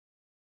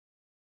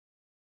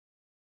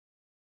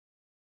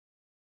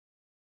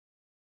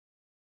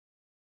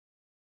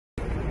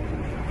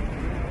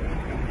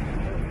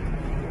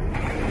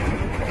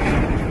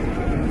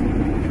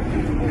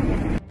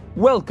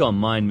Welcome,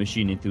 mine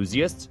machine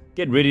enthusiasts!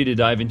 Get ready to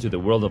dive into the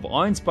world of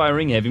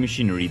awe-inspiring heavy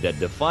machinery that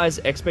defies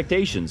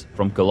expectations,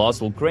 from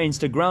colossal cranes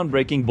to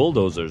groundbreaking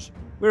bulldozers.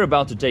 We're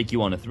about to take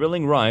you on a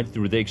thrilling ride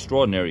through the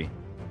extraordinary.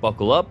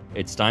 Buckle up,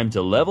 it's time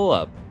to level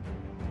up!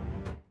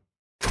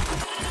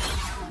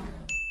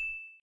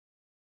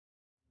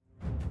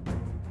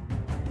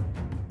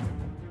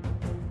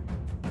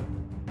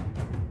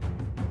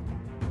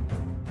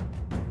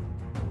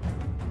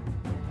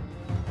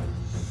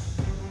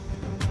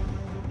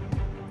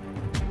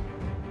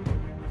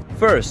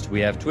 First, we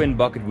have twin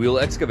bucket wheel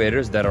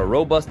excavators that are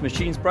robust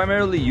machines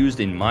primarily used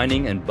in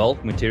mining and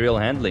bulk material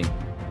handling.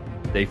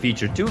 They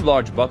feature two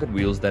large bucket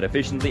wheels that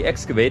efficiently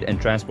excavate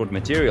and transport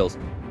materials,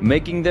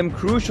 making them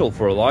crucial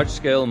for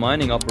large-scale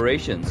mining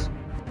operations.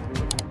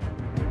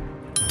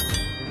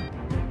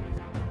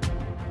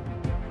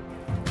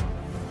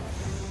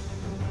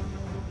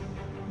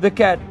 The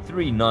CAT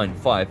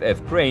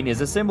 395F crane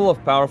is a symbol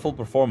of powerful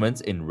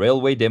performance in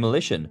railway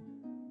demolition.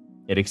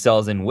 It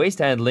excels in waste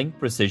handling,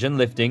 precision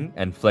lifting,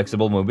 and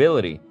flexible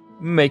mobility,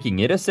 making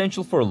it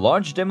essential for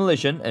large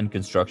demolition and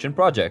construction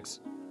projects.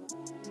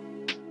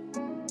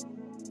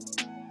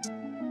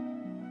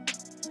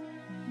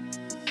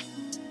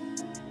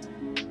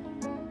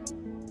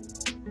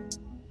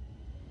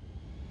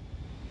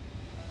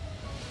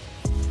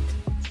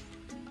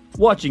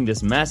 Watching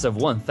this massive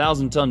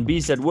 1,000-ton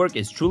beast at work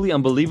is truly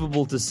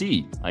unbelievable to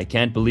see. I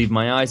can't believe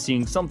my eyes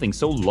seeing something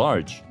so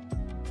large.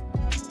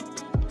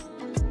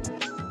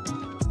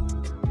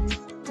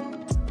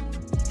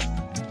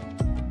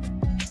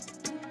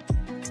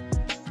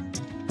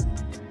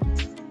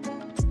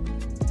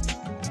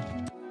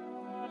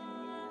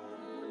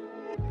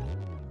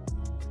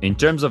 In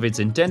terms of its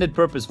intended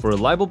purpose for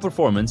reliable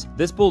performance,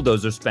 this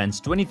bulldozer spans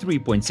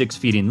 23.6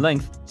 feet in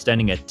length,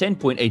 standing at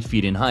 10.8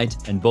 feet in height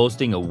and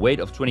boasting a weight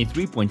of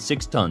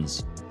 23.6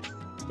 tons.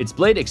 Its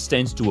blade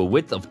extends to a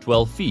width of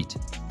 12 feet.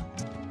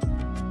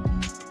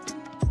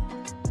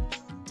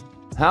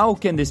 How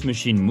can this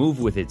machine move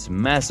with its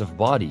massive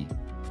body?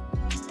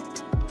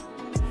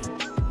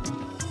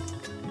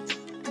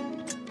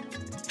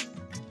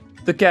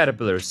 The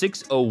Caterpillar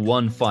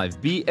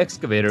 6015B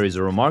excavator is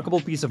a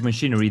remarkable piece of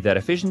machinery that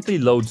efficiently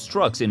loads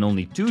trucks in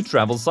only 2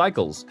 travel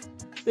cycles.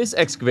 This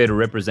excavator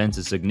represents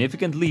a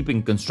significant leap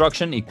in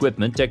construction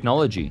equipment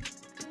technology.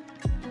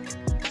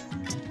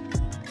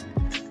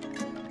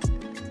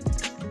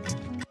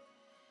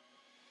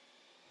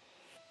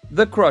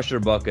 The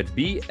Crusher Bucket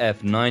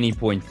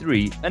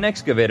BF90.3, an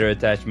excavator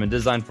attachment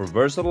designed for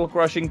versatile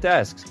crushing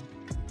tasks.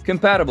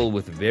 Compatible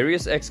with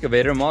various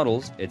excavator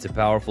models, it's a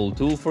powerful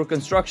tool for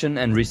construction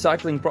and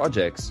recycling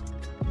projects.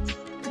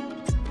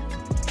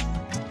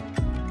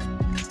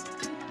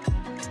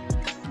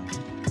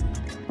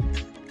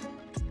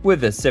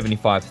 With a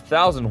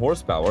 75,000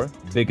 horsepower,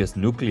 biggest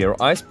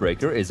nuclear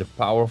icebreaker is a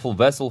powerful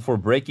vessel for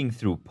breaking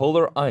through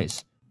polar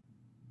ice,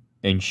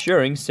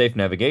 ensuring safe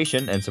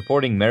navigation and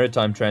supporting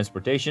maritime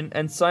transportation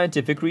and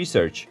scientific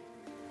research.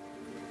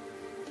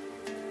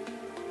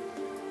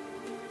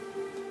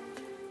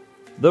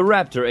 The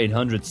Raptor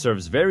 800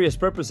 serves various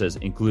purposes,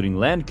 including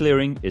land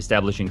clearing,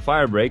 establishing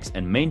fire breaks,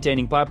 and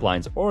maintaining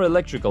pipelines or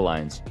electrical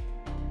lines.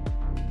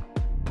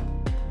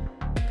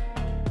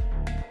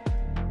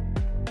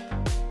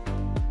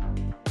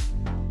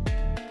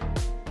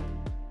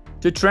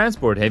 To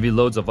transport heavy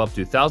loads of up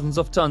to thousands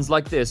of tons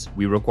like this,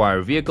 we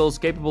require vehicles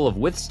capable of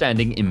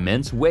withstanding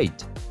immense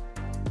weight.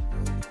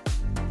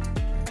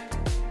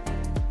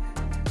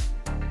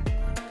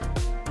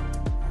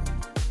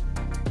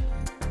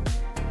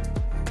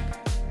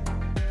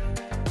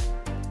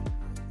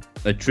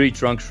 A tree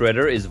trunk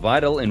shredder is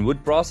vital in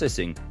wood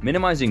processing,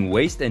 minimizing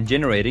waste and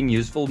generating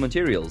useful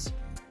materials.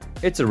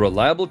 It's a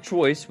reliable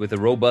choice with a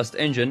robust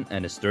engine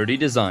and a sturdy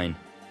design.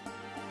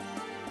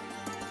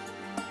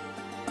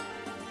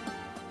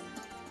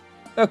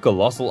 A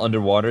colossal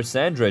underwater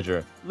sand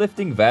dredger,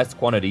 lifting vast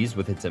quantities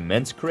with its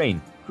immense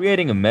crane,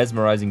 creating a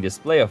mesmerizing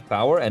display of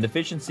power and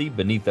efficiency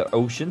beneath the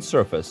ocean's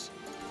surface.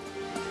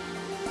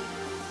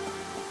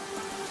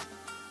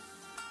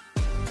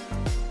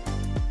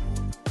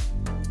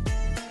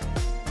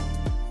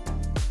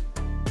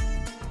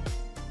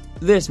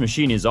 This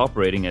machine is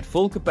operating at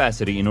full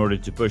capacity in order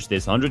to push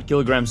this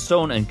 100-kilogram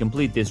stone and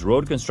complete this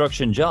road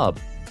construction job.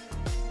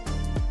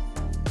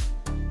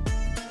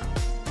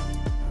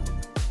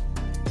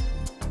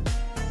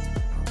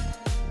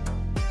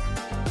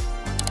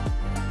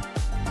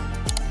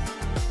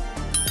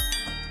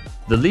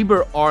 The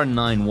Liebherr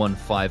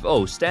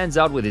R9150 stands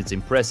out with its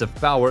impressive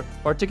power,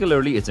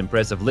 particularly its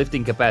impressive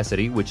lifting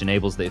capacity, which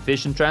enables the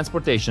efficient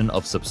transportation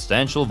of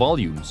substantial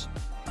volumes.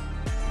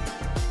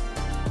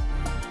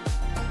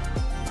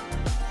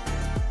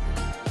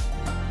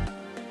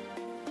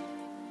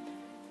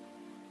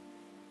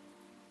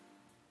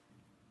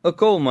 A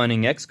coal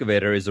mining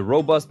excavator is a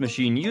robust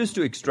machine used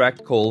to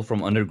extract coal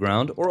from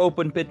underground or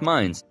open pit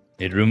mines.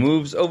 It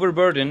removes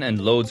overburden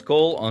and loads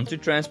coal onto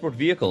transport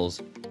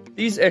vehicles.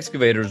 These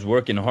excavators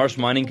work in harsh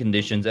mining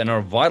conditions and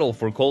are vital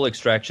for coal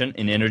extraction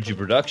and energy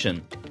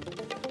production.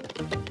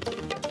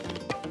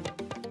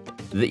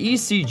 The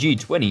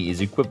ECG-20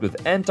 is equipped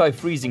with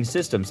anti-freezing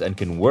systems and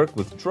can work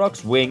with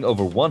trucks weighing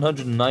over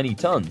 190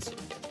 tons.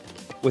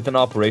 With an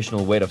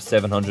operational weight of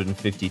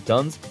 750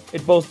 tons,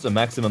 it boasts a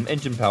maximum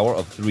engine power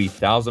of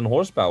 3,000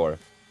 horsepower.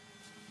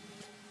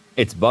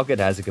 Its bucket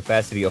has a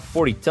capacity of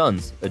 40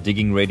 tons, a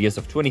digging radius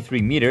of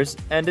 23 meters,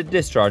 and a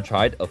discharge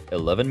height of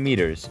 11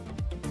 meters.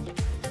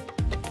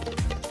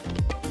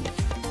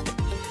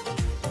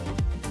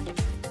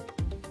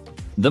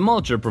 The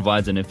mulcher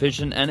provides an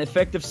efficient and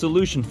effective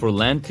solution for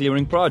land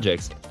clearing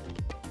projects.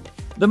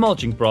 The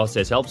mulching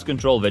process helps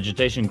control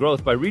vegetation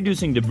growth by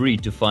reducing debris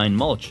to fine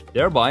mulch,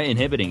 thereby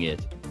inhibiting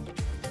it.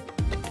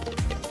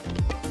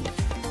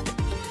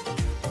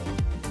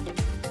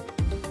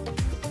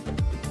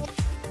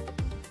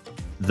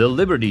 The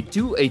Liberty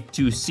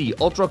 282C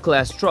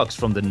ultra-class trucks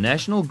from the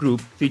National Group,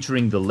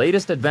 featuring the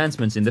latest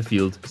advancements in the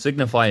field,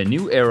 signify a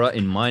new era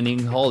in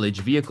mining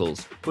haulage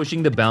vehicles,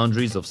 pushing the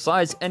boundaries of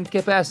size and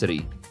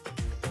capacity.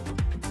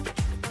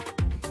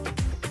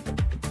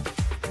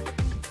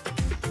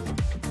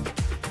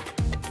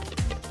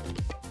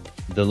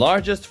 The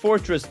largest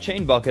Fortress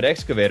chain bucket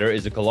excavator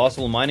is a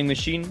colossal mining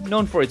machine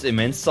known for its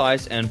immense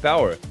size and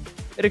power.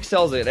 It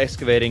excels at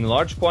excavating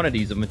large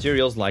quantities of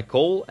materials like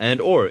coal and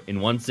ore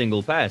in one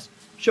single pass,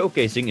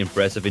 showcasing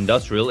impressive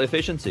industrial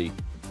efficiency.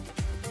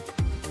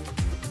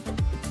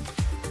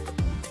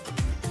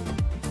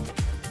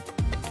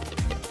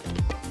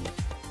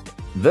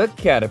 The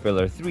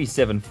Caterpillar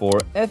 374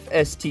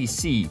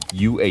 FSTC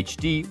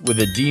UHD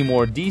with a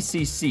D-More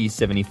DCC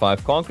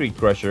 75 concrete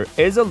crusher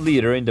is a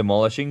leader in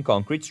demolishing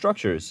concrete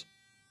structures.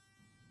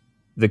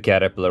 The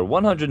Caterpillar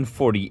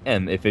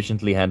 140M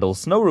efficiently handles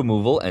snow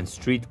removal and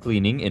street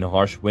cleaning in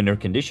harsh winter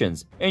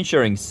conditions,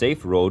 ensuring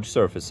safe road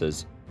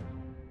surfaces.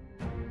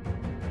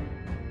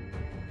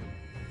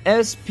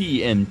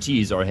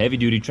 SPMTs are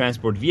heavy-duty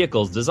transport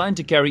vehicles designed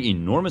to carry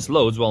enormous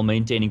loads while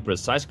maintaining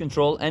precise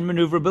control and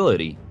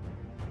maneuverability.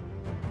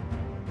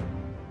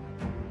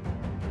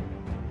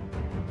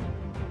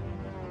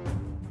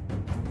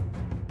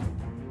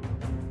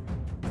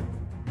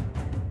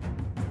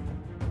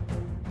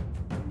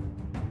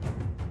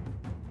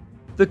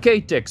 The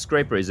K-Tech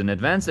scraper is an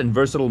advanced and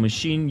versatile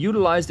machine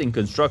utilized in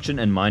construction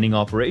and mining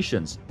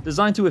operations,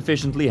 designed to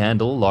efficiently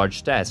handle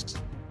large tasks.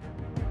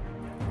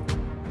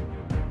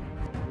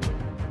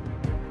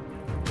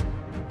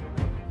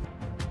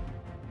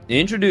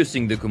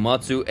 Introducing the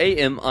Komatsu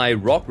AMI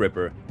Rock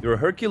Ripper, your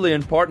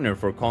Herculean partner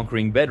for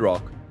conquering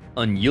bedrock.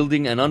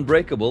 Unyielding and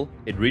unbreakable,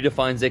 it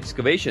redefines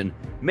excavation,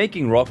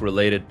 making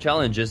rock-related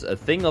challenges a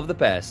thing of the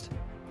past.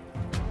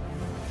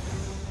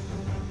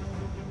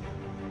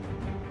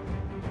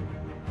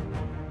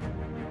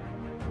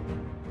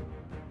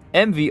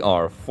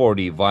 MVR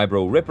 40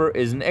 Vibro Ripper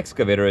is an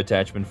excavator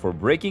attachment for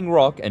breaking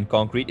rock and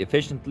concrete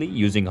efficiently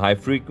using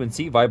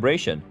high-frequency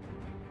vibration.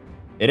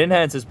 It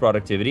enhances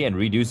productivity and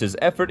reduces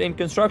effort in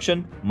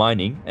construction,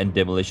 mining, and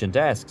demolition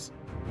tasks.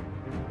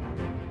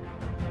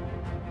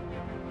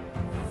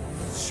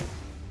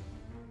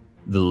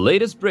 The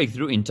latest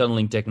breakthrough in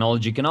tunneling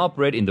technology can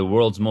operate in the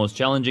world's most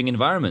challenging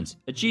environments,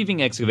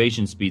 achieving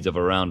excavation speeds of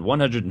around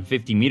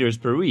 150 meters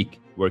per week,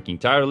 working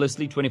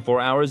tirelessly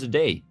 24 hours a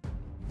day.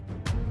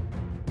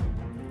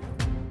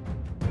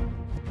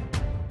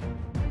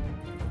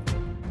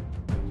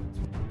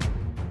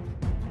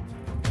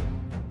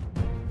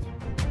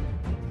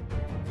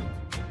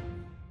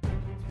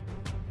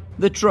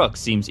 The truck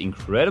seems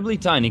incredibly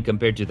tiny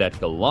compared to that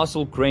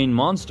colossal crane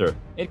monster.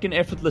 It can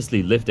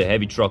effortlessly lift a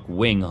heavy truck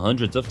weighing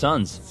hundreds of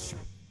tons.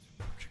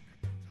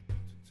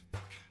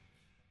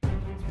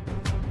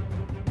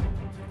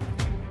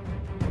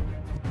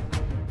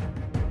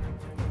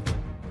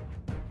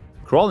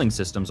 Crawling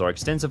systems are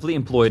extensively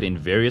employed in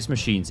various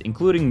machines,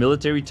 including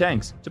military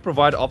tanks, to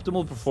provide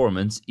optimal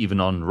performance even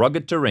on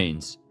rugged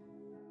terrains.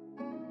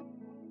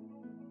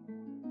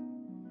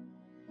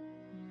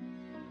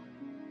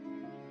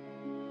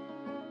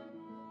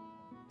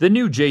 The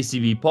new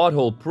JCB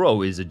Pothole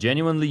Pro is a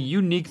genuinely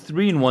unique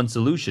 3-in-1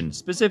 solution,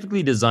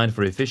 specifically designed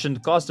for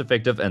efficient,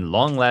 cost-effective, and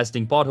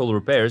long-lasting pothole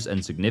repairs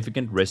and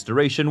significant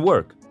restoration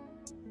work.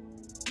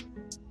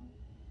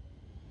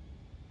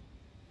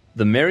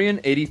 The Marion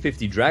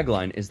 8050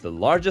 dragline is the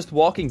largest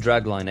walking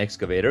dragline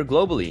excavator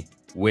globally,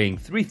 weighing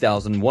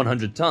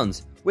 3,100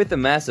 tons, with a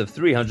massive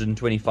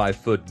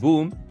 325-foot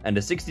boom and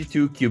a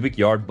 62 cubic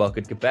yard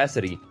bucket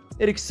capacity.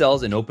 It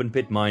excels in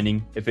open-pit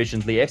mining,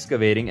 efficiently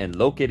excavating and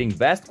locating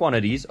vast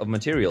quantities of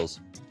materials.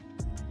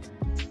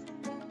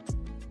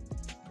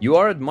 You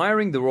are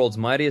admiring the world's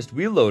mightiest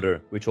wheel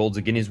loader, which holds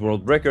a Guinness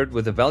World Record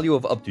with a value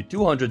of up to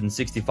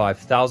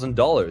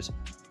 $265,000,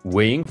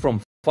 weighing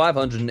from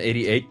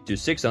 588 to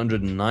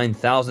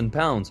 609,000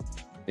 pounds.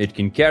 It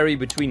can carry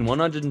between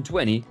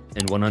 120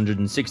 and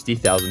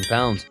 160,000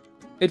 pounds.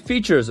 It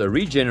features a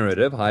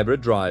regenerative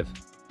hybrid drive.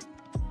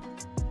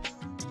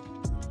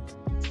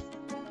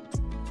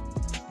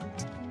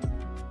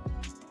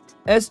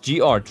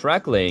 SGR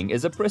track laying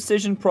is a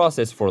precision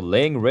process for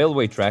laying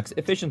railway tracks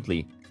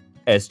efficiently.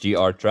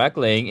 SGR track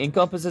laying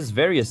encompasses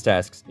various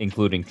tasks,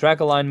 including track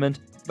alignment,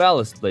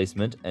 ballast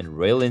placement, and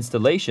rail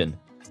installation.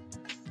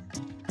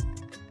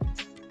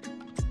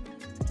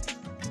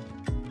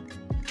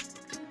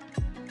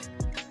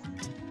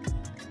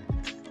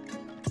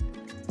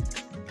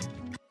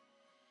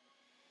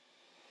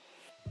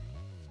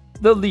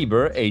 The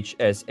Liebherr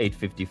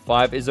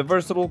HS-855 is a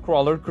versatile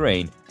crawler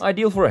crane,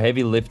 ideal for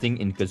heavy lifting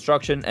in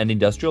construction and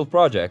industrial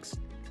projects.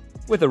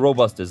 With a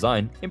robust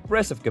design,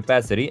 impressive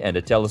capacity, and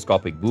a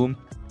telescopic boom,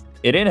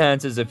 it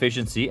enhances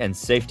efficiency and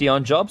safety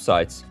on job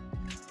sites.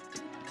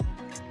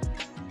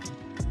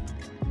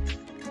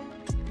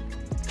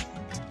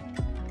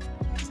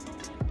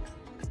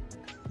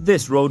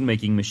 This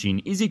road-making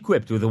machine is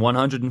equipped with a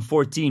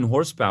 114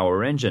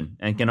 horsepower engine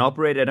and can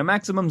operate at a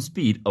maximum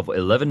speed of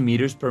 11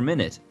 meters per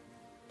minute.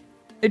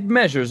 It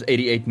measures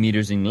 88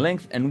 meters in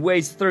length and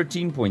weighs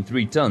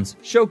 13.3 tons,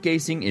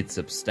 showcasing its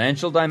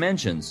substantial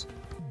dimensions.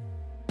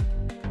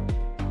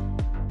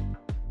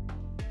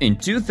 In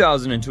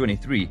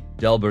 2023,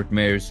 Delbert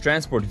Mayer's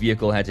transport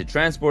vehicle had to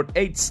transport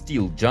 8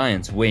 steel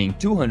giants weighing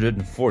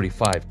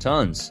 245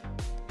 tons.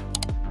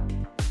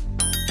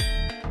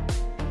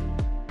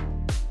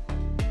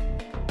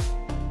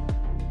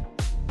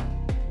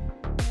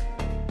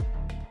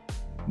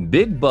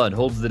 Big Bud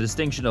holds the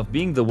distinction of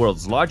being the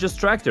world's largest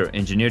tractor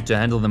engineered to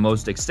handle the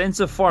most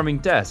extensive farming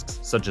tasks,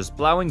 such as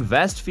plowing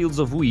vast fields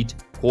of wheat,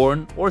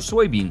 corn, or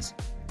soybeans.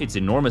 Its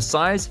enormous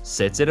size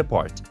sets it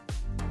apart.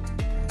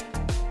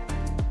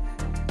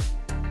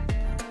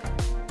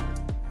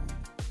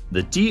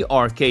 The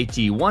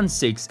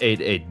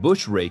TRKT1688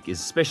 bush rake is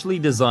specially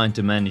designed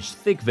to manage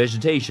thick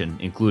vegetation,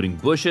 including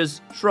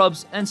bushes,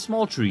 shrubs, and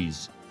small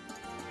trees.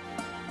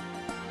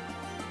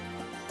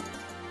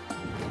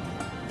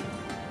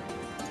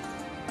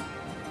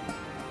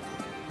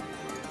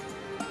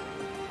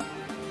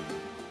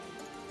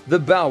 The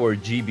Bauer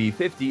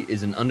GB50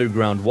 is an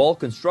underground wall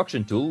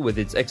construction tool with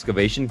its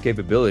excavation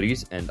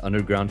capabilities and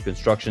underground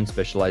construction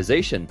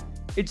specialization.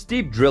 Its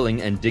deep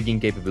drilling and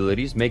digging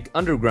capabilities make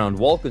underground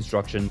wall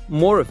construction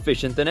more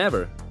efficient than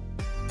ever.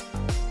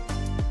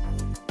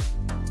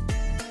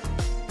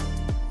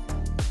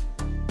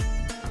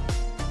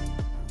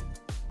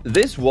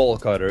 This wall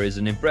cutter is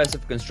an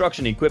impressive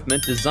construction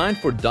equipment designed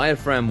for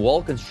diaphragm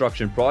wall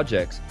construction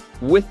projects.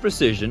 With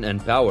precision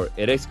and power,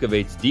 it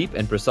excavates deep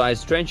and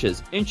precise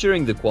trenches,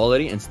 ensuring the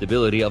quality and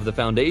stability of the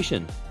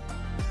foundation.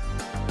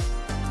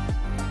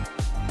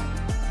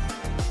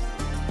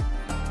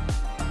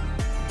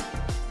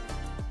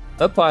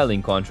 A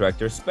piling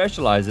contractor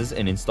specializes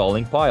in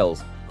installing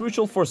piles,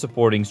 crucial for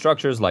supporting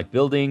structures like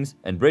buildings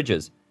and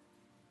bridges.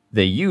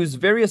 They use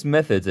various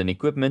methods and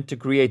equipment to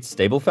create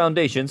stable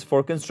foundations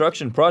for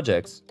construction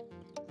projects.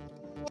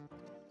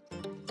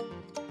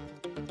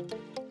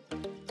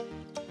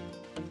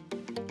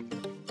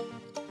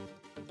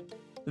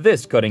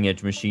 This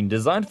cutting-edge machine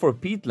designed for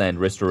peatland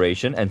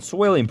restoration and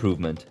soil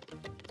improvement.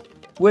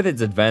 With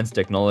its advanced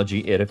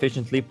technology, it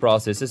efficiently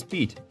processes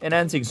peat,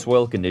 enhancing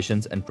soil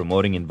conditions and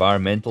promoting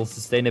environmental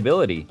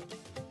sustainability.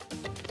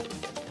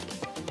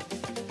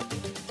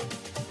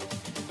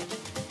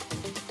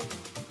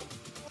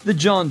 The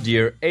John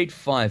Deere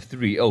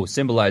 8530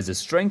 symbolizes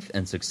strength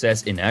and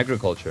success in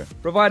agriculture,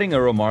 providing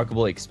a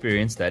remarkable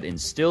experience that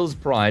instills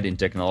pride in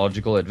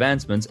technological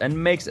advancements and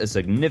makes a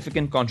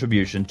significant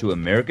contribution to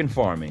American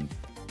farming.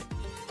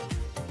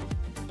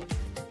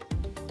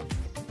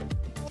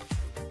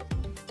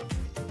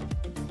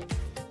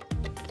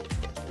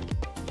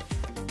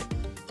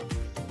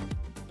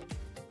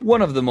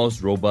 One of the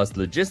most robust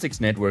logistics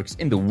networks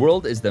in the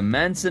world is the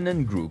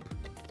Manson & Group.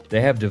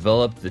 They have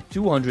developed the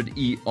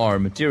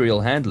 200ER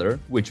material handler,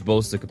 which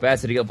boasts a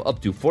capacity of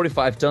up to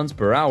 45 tons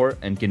per hour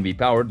and can be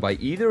powered by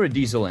either a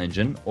diesel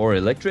engine or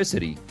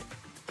electricity.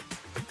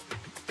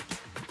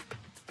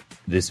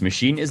 This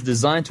machine is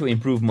designed to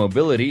improve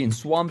mobility in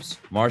swamps,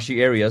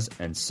 marshy areas,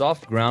 and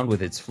soft ground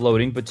with its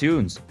floating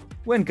pontoons.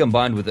 When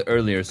combined with the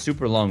earlier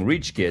super long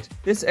reach kit,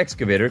 this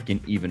excavator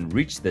can even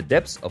reach the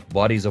depths of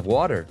bodies of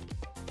water.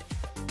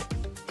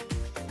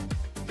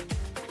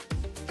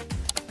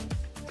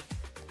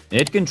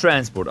 It can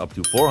transport up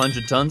to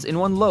 400 tons in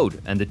one load,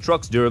 and the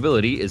truck's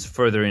durability is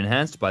further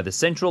enhanced by the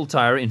central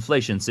tire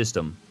inflation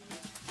system.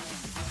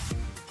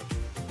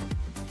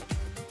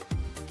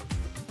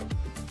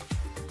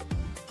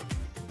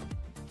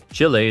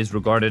 Chile is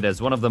regarded as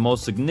one of the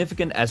most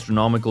significant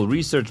astronomical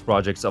research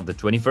projects of the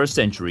 21st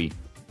century.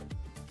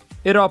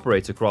 It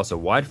operates across a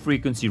wide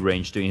frequency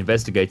range to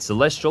investigate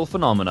celestial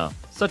phenomena,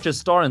 such as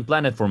star and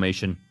planet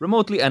formation,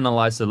 remotely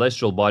analyze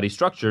celestial body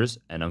structures,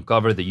 and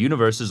uncover the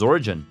universe's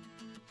origin.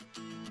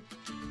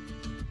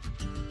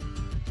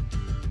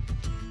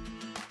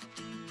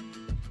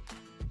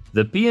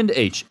 The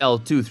P&H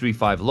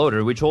L235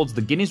 loader, which holds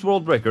the Guinness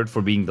World Record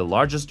for being the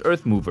largest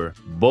earth mover,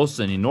 boasts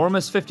an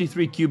enormous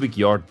 53 cubic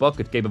yard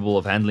bucket capable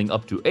of handling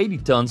up to 80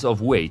 tons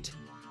of weight.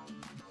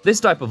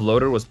 This type of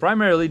loader was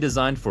primarily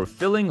designed for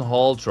filling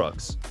haul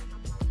trucks.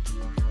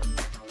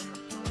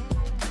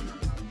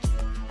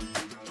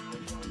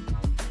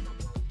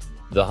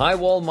 The high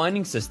wall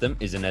mining system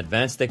is an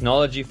advanced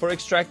technology for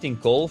extracting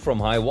coal from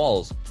high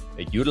walls.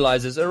 It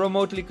utilizes a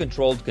remotely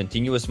controlled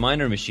continuous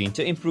miner machine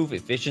to improve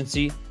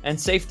efficiency and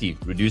safety,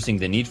 reducing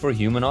the need for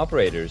human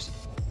operators.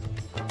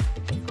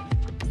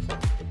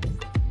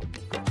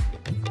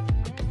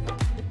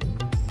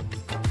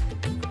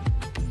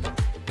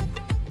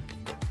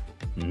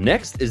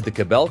 Next is the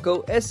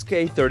Kobelco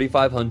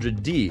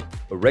SK3500D,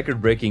 a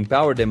record-breaking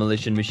power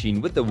demolition machine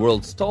with the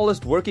world's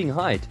tallest working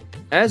height,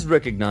 as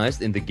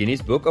recognized in the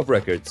Guinness Book of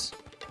Records.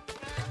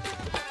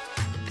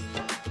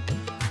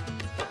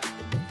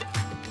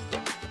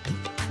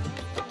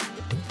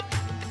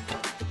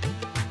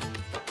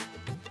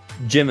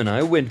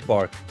 Gemini Wind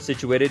Park,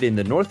 situated in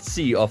the North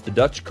Sea off the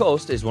Dutch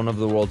coast, is one of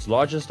the world's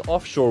largest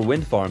offshore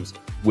wind farms,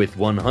 with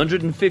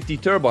 150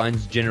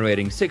 turbines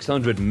generating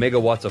 600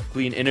 megawatts of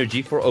clean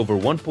energy for over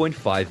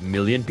 1.5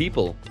 million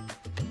people.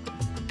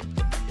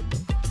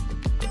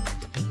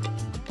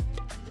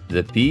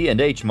 The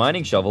P&H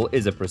mining shovel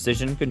is a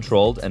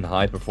precision-controlled and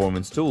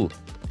high-performance tool,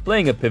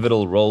 playing a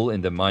pivotal role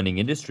in the mining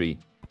industry.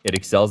 It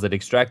excels at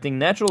extracting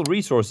natural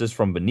resources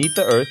from beneath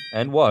the earth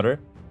and water,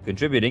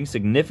 contributing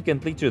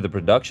significantly to the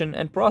production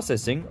and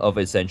processing of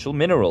essential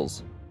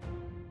minerals.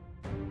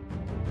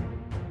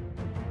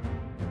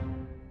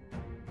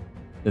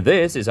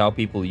 This is how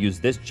people use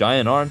this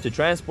giant arm to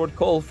transport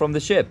coal from the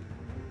ship.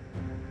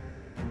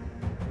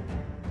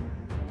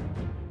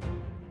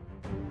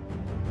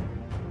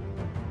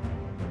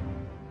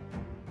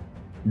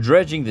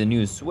 Dredging the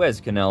new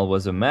Suez Canal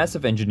was a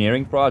massive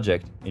engineering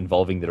project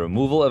involving the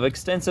removal of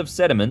extensive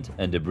sediment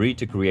and debris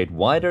to create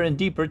wider and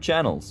deeper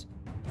channels.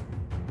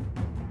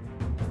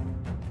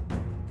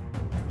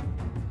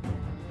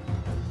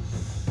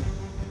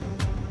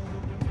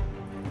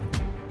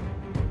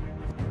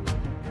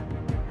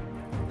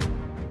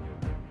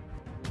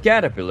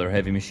 Caterpillar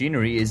heavy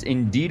machinery is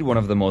indeed one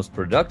of the most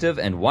productive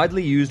and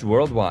widely used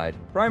worldwide,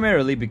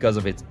 primarily because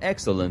of its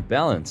excellent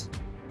balance.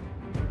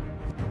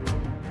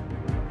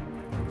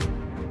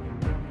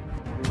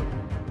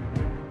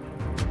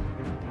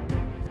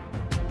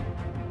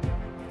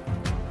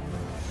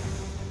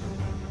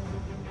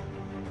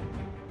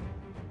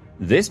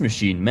 This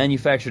machine,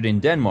 manufactured in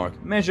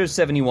Denmark, measures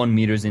 71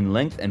 meters in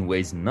length and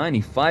weighs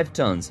 95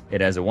 tons.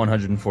 It has a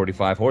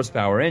 145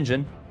 horsepower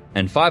engine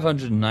and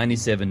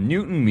 597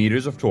 Newton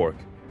meters of torque.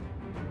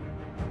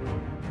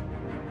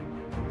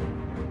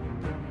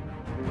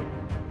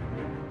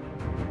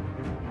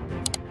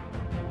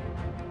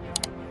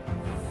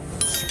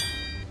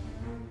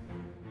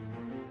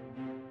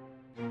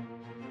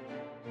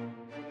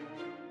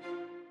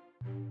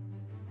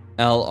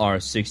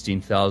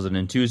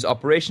 LR16002's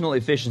operational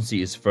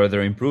efficiency is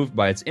further improved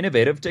by its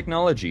innovative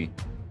technology.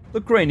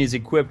 The crane is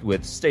equipped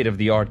with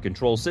state-of-the-art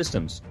control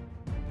systems.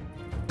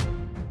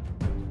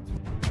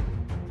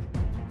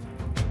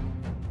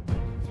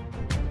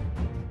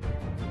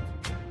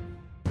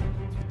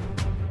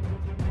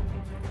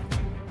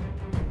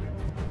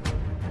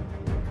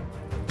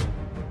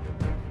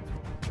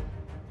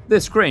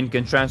 This crane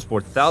can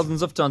transport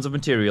thousands of tons of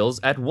materials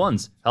at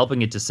once,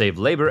 helping it to save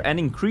labor and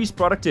increase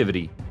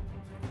productivity.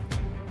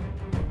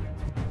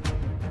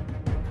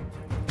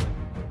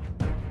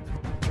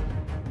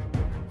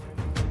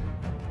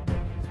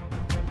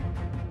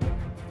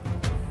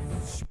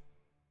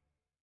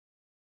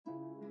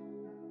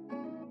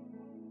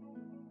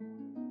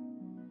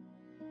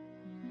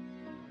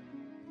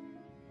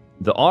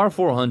 The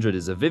R400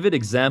 is a vivid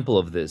example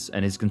of this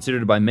and is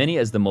considered by many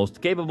as the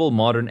most capable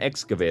modern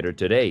excavator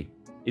today.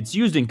 It's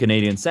used in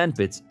Canadian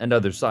sandpits and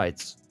other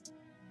sites.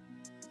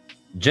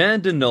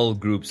 Jan de Nul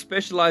Group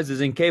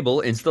specializes in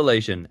cable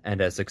installation and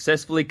has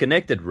successfully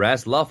connected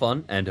Ras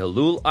Laffan and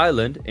Halul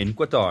Island in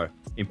Qatar,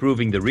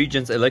 improving the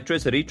region's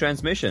electricity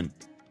transmission.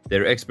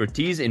 Their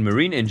expertise in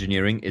marine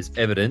engineering is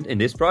evident in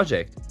this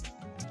project.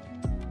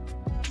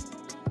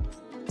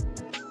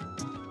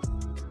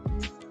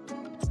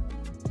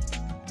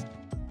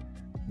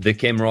 The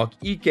Chemrock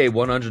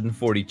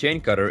EK140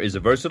 chain cutter is a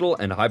versatile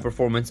and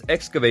high-performance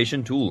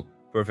excavation tool,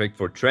 perfect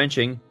for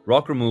trenching,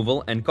 rock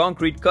removal, and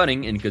concrete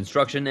cutting in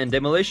construction and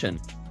demolition.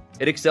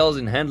 It excels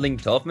in handling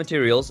tough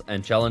materials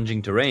and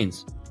challenging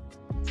terrains.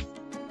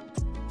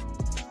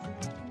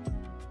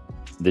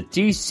 The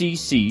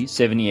TCC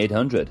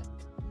 7800,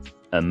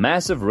 a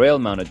massive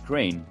rail-mounted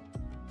crane,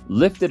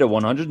 lifted a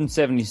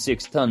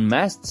 176-ton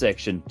mast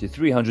section to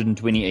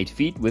 328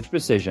 feet with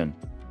precision.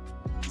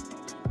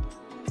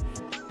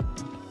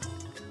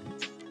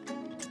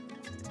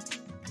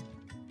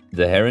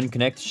 The Heron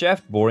Connect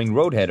shaft boring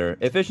road header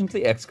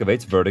efficiently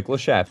excavates vertical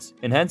shafts,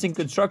 enhancing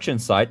construction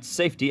site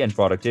safety and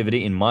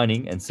productivity in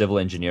mining and civil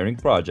engineering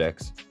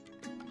projects.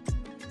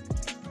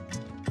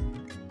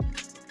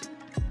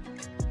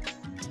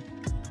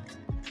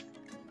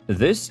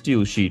 This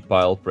steel sheet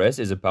pile press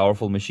is a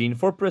powerful machine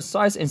for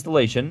precise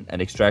installation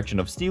and extraction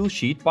of steel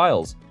sheet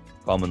piles,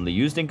 commonly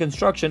used in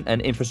construction and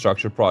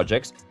infrastructure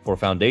projects for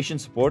foundation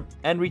support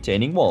and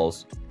retaining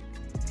walls.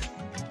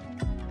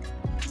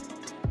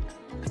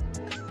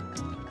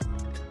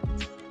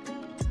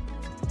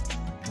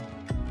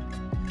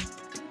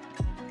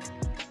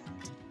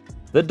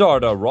 The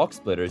Darda Rock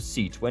Splitter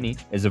C20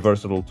 is a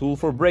versatile tool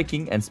for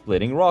breaking and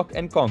splitting rock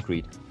and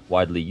concrete,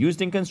 widely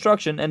used in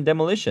construction and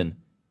demolition.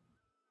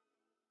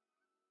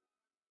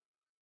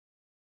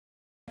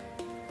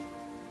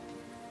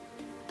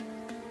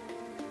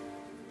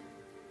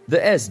 The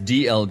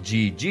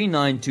SDLG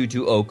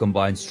G9220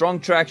 combines strong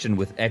traction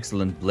with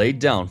excellent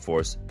blade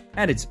downforce,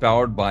 and it's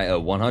powered by a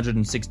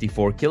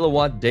 164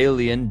 kilowatt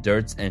Dalian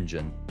Dirts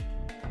engine.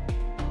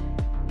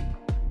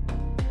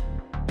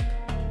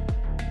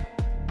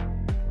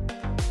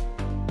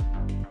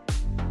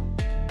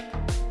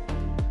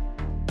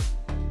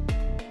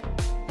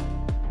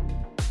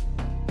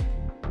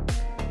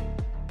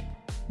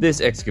 This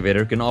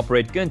excavator can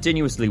operate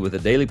continuously with a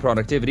daily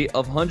productivity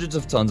of hundreds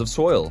of tons of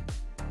soil.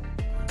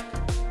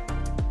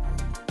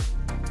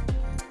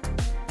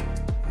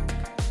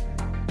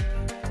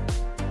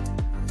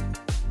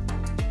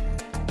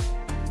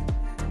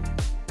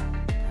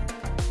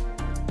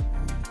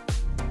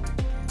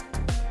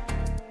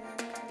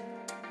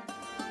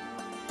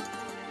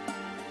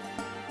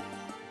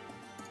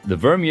 The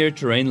Vermeer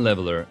Terrain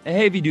Leveler, a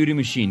heavy-duty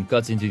machine,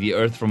 cuts into the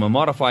earth from a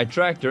modified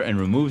tractor and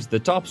removes the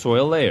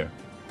topsoil layer.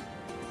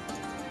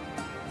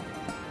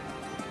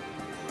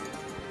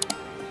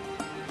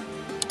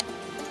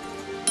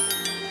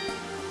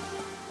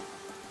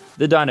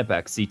 The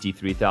Dynapack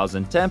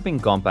CT3000 Tamping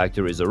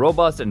Compactor is a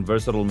robust and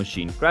versatile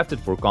machine crafted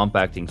for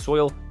compacting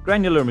soil,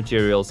 granular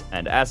materials,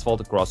 and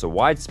asphalt across a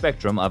wide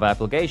spectrum of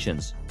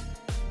applications.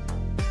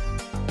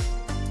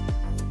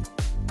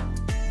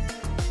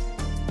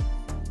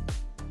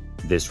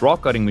 This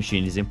rock cutting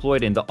machine is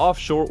employed in the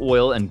offshore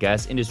oil and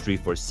gas industry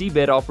for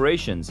seabed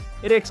operations.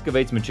 It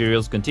excavates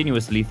materials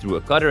continuously through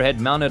a cutter head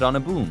mounted on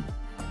a boom.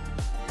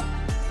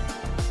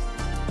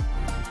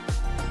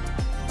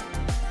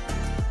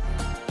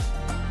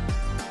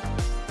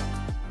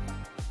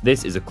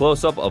 This is a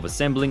close-up of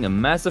assembling a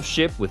massive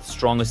ship with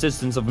strong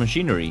assistance of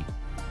machinery.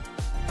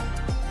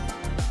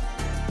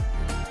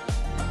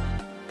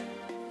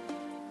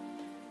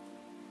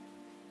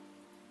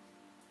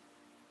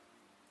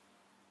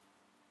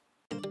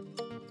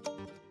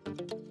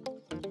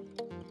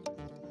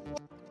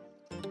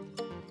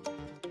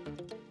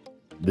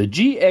 The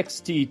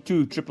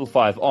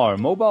GXT2555R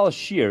Mobile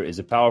Shear is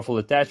a powerful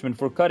attachment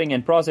for cutting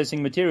and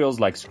processing materials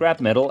like scrap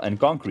metal and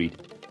concrete,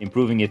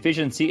 improving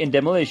efficiency in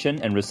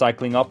demolition and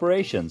recycling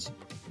operations.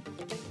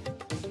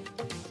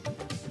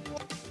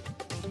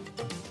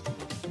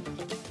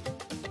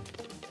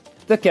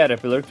 The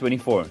Caterpillar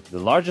 24, the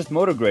largest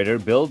motor grader,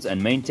 builds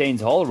and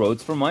maintains haul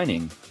roads for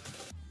mining.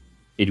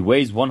 It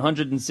weighs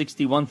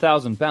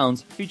 161,000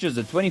 pounds, features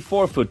a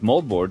 24-foot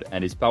moldboard,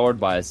 and is powered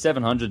by a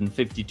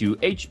 752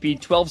 HP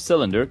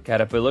 12-cylinder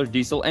Caterpillar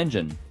diesel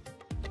engine.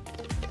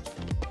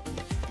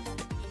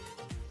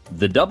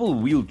 The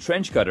double-wheel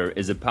trench cutter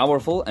is a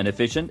powerful and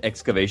efficient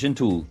excavation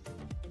tool.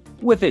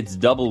 With its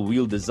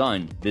double-wheel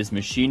design, this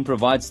machine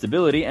provides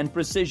stability and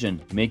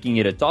precision, making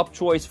it a top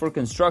choice for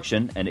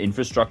construction and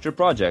infrastructure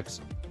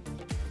projects.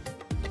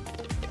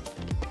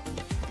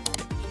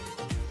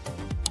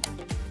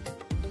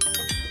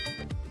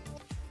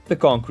 The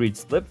Concrete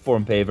Slip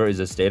Form Paver is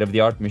a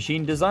state-of-the-art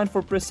machine designed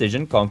for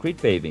precision concrete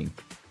paving.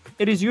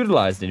 It is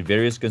utilized in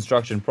various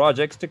construction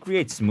projects to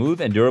create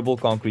smooth and durable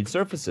concrete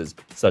surfaces,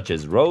 such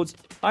as roads,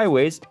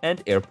 highways,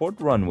 and airport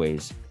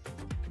runways.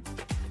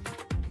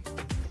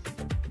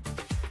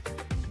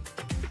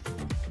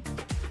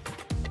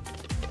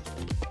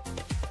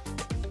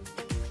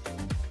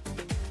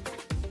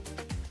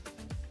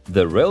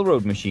 The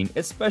Railroad Machine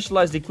is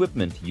specialized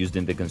equipment used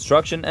in the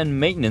construction and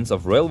maintenance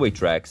of railway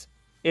tracks.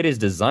 It is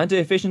designed to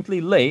efficiently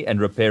lay and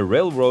repair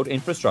railroad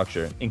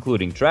infrastructure,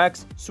 including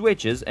tracks,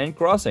 switches, and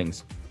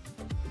crossings.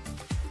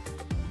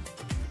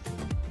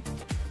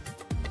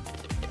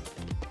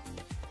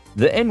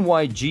 The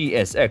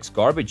NYGSX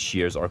garbage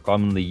shears are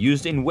commonly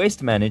used in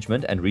waste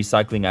management and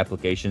recycling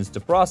applications to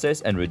process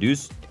and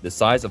reduce the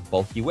size of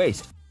bulky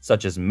waste,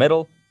 such as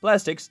metal,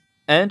 plastics,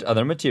 and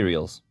other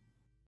materials.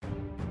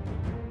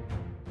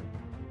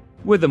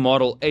 With the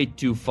Model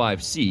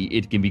 825C,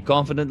 it can be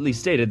confidently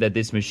stated that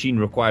this machine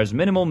requires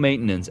minimal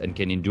maintenance and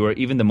can endure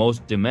even the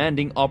most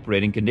demanding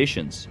operating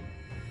conditions.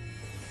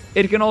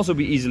 It can also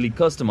be easily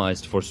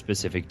customized for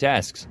specific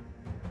tasks.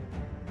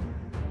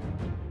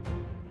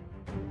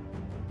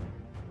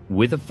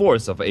 With a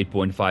force of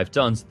 8.5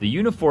 tons, the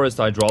Uniforest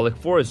Hydraulic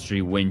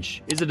Forestry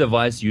Winch is a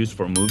device used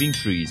for moving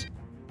trees.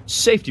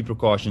 Safety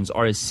precautions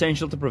are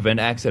essential to prevent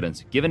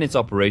accidents, given its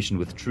operation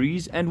with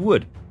trees and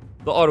wood.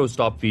 The auto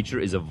stop feature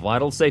is a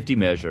vital safety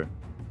measure.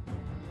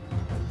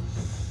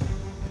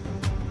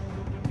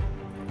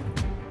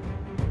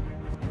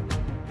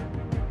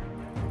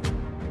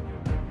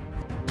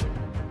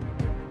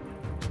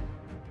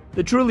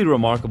 The truly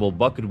remarkable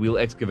bucket wheel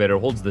excavator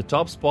holds the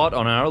top spot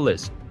on our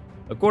list.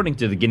 According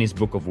to the Guinness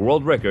Book of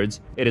World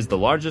Records, it is the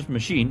largest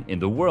machine in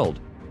the world.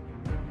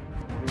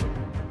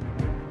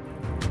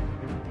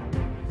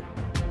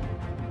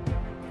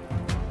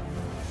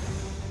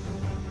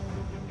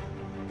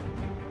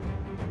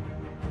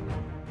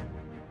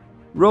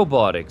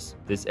 Robotics.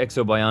 This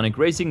exobionic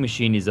racing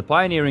machine is a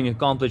pioneering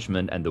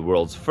accomplishment and the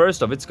world's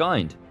first of its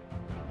kind.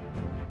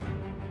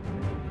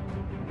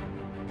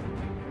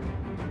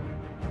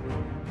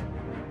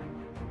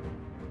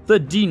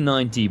 The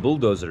D90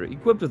 bulldozer,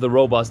 equipped with a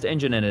robust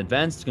engine and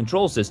advanced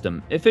control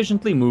system,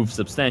 efficiently moves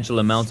substantial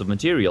amounts of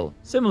material.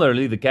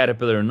 Similarly, the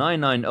Caterpillar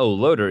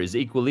 990 loader is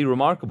equally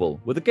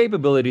remarkable, with the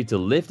capability to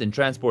lift and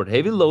transport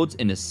heavy loads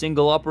in a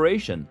single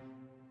operation.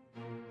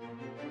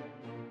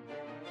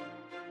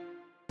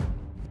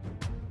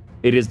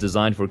 It is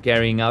designed for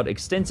carrying out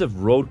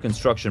extensive road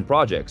construction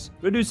projects,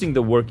 reducing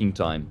the working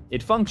time.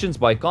 It functions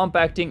by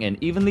compacting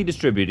and evenly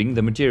distributing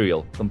the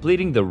material,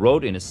 completing the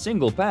road in a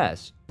single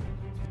pass.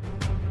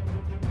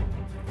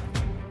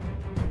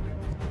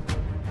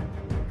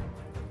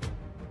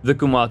 The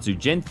Komatsu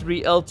Gen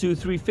 3 L2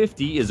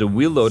 350 is a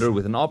wheel loader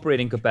with an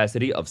operating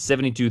capacity of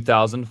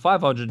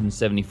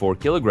 72,574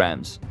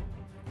 kilograms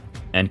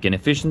and can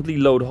efficiently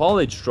load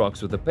haulage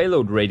trucks with a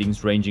payload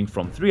ratings ranging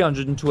from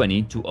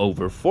 320 to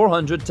over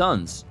 400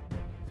 tons.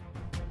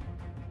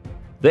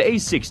 The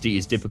A60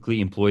 is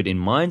typically employed in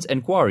mines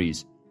and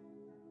quarries.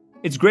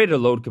 Its greater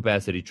load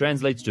capacity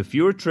translates to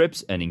fewer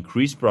trips and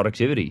increased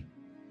productivity.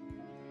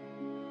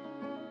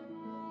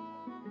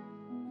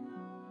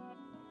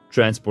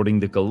 Transporting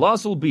the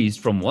colossal beast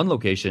from one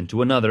location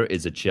to another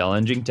is a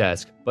challenging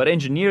task, but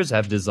engineers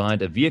have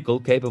designed a vehicle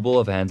capable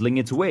of handling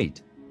its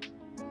weight.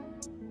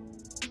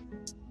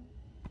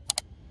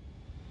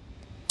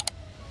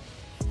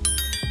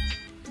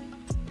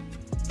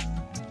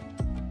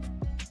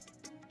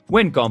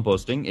 When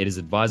composting, it is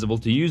advisable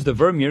to use the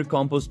Vermeer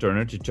compost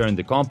turner to turn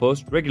the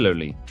compost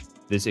regularly.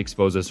 This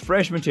exposes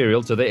fresh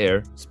material to the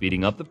air,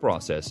 speeding up the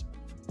process.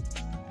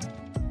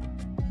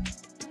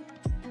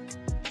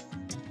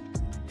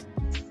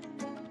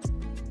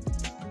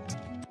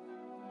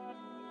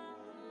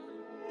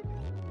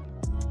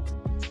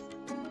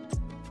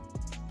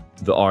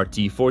 The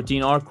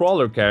RT-14R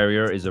crawler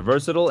carrier is a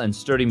versatile and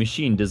sturdy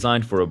machine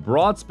designed for a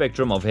broad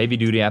spectrum of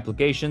heavy-duty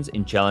applications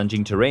in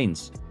challenging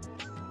terrains.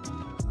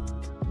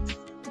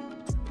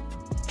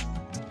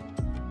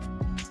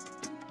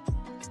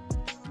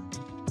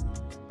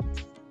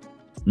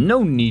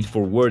 No need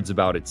for words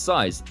about its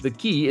size. The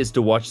key is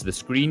to watch the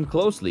screen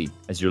closely,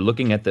 as you're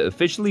looking at the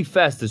officially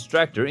fastest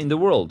tractor in the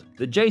world,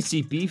 the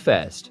JCP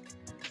Fast.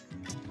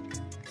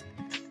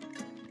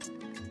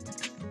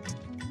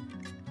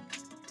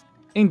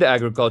 In the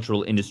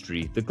agricultural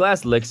industry, the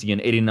class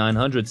Lexion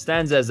 8900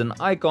 stands as an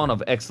icon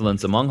of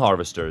excellence among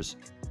harvesters.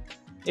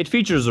 It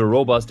features a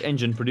robust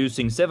engine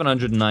producing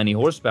 790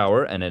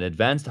 horsepower and an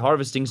advanced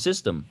harvesting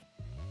system.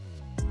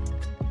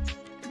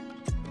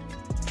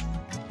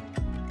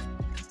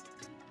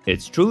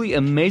 It's truly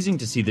amazing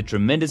to see the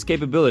tremendous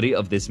capability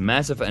of this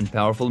massive and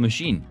powerful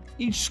machine.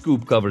 Each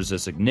scoop covers a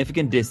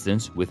significant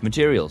distance with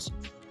materials.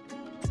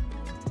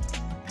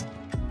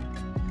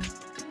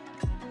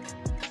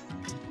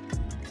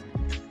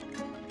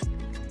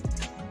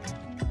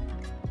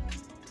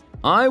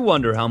 I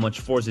wonder how much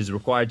force is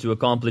required to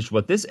accomplish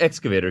what this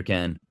excavator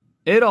can.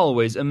 It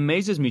always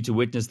amazes me to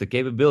witness the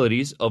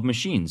capabilities of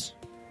machines.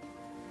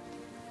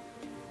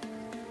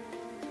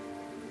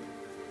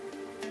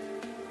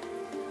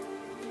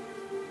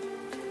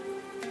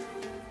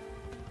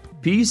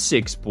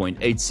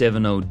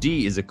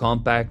 P6.870D is a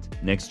compact,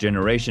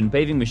 next-generation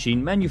paving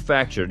machine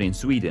manufactured in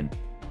Sweden.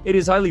 It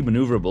is highly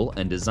maneuverable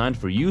and designed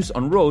for use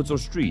on roads or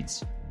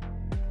streets.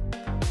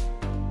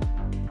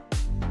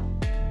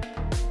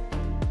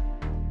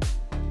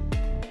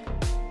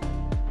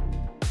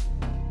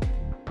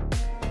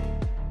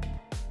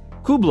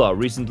 Kubla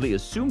recently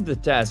assumed the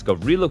task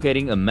of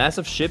relocating a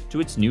massive ship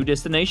to its new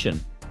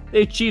destination.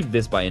 They achieved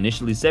this by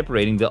initially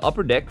separating the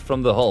upper deck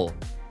from the hull.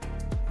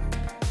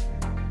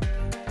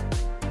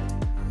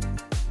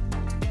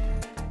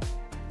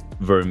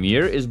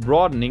 Vermeer is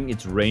broadening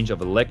its range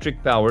of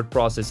electric-powered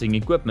processing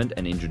equipment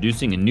and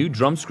introducing a new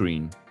drum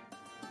screen.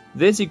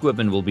 This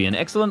equipment will be an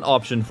excellent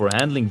option for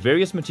handling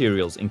various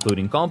materials,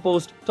 including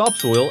compost,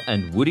 topsoil,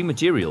 and woody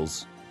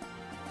materials.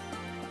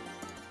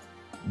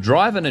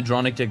 Drive and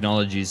Adronic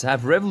technologies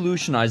have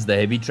revolutionized the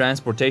heavy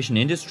transportation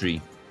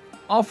industry,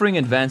 offering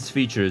advanced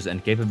features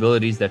and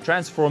capabilities that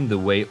transform the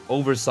way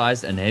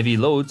oversized and heavy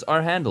loads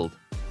are handled.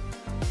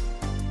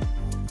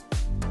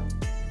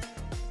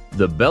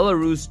 The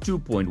Belarus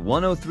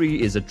 2.103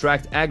 is a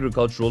tracked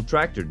agricultural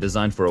tractor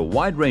designed for a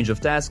wide range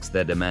of tasks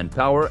that demand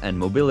power and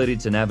mobility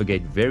to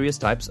navigate various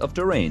types of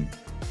terrain.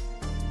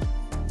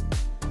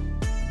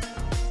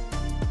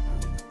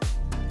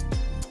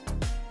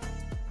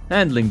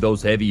 Handling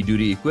those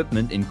heavy-duty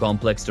equipment in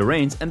complex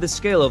terrains and the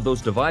scale of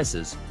those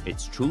devices,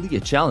 it's truly a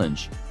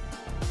challenge.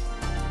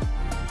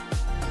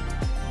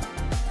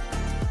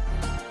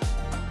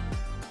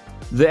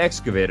 The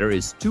excavator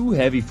is too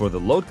heavy for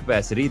the load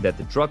capacity that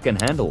the truck can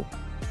handle.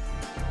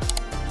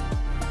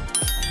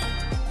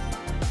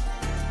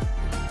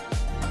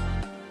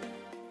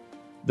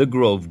 The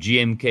Grove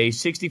GMK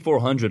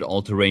 6400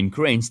 all-terrain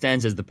crane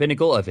stands as the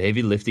pinnacle of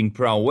heavy lifting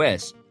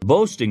prowess,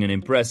 boasting an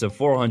impressive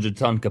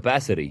 400-ton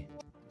capacity.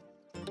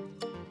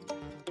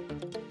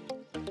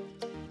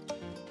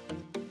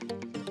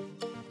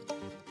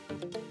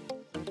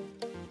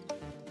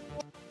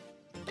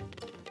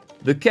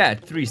 The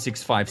CAT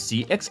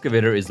 365C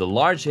excavator is a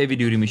large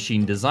heavy-duty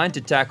machine designed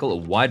to tackle a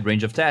wide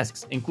range of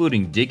tasks,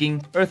 including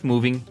digging, earth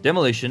moving,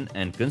 demolition,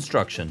 and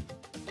construction.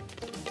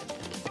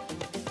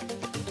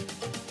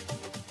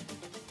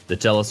 The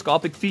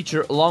telescopic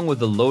feature, along with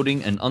the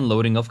loading and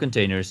unloading of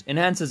containers,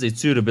 enhances its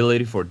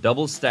suitability for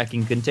double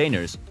stacking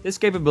containers. This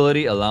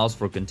capability allows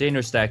for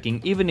container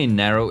stacking even in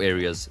narrow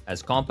areas,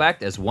 as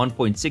compact as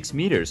 1.6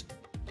 meters,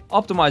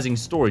 optimizing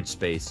storage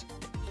space.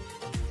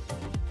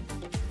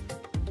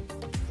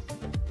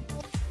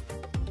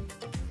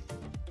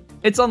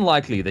 It's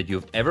unlikely that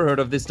you've ever heard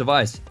of this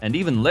device, and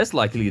even less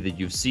likely that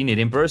you've seen it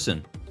in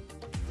person.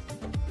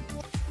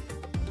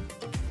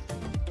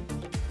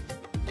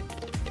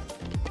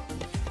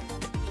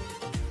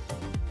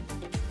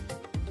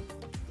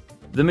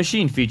 The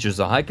machine features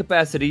a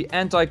high-capacity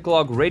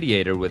anti-clog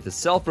radiator with a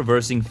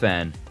self-reversing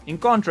fan. In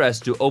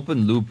contrast to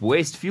open-loop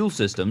waste fuel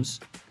systems,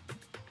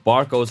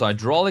 Barco's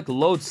hydraulic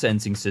load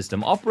sensing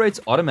system operates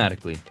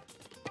automatically.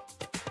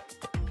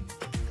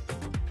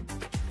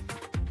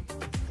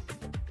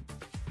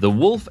 The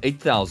Wolf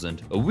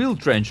 8000, a wheel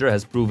trencher,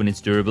 has proven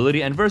its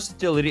durability and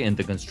versatility in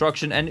the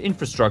construction and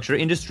infrastructure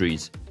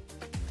industries.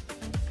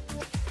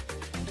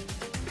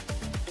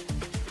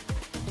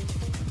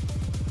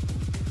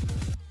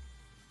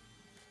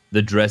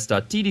 The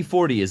Dresta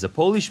TD40 is a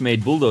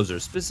Polish-made bulldozer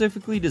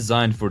specifically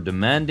designed for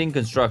demanding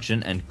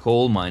construction and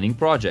coal mining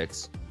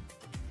projects.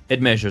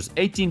 It measures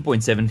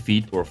 18.7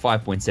 feet or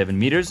 5.7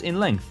 meters in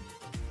length.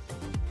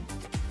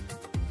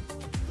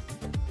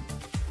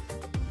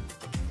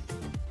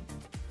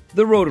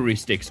 The rotary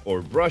sticks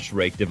or brush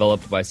rake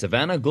developed by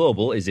Savannah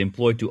Global is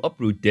employed to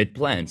uproot dead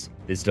plants.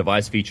 This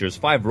device features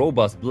 5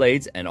 robust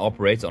blades and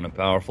operates on a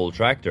powerful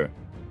tractor.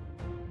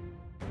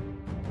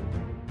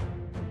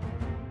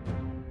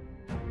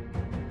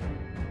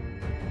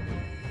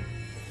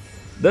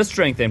 The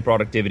strength and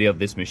productivity of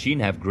this machine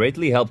have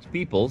greatly helped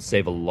people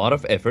save a lot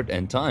of effort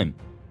and time.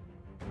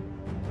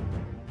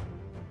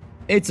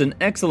 It's an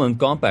excellent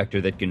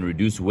compactor that can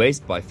reduce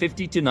waste by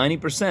 50 to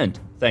 90%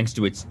 thanks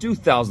to its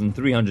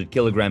 2,300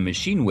 kg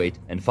machine weight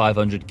and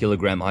 500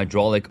 kg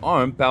hydraulic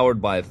arm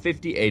powered by a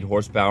 58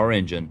 horsepower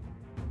engine.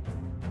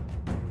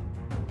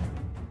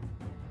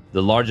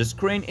 The largest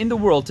crane in the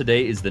world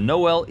today is the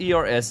Noel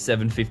ERS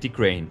 750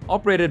 crane,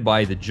 operated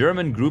by the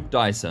German group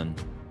Dyson.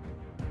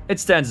 It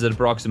stands at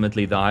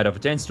approximately the height of a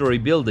 10-story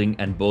building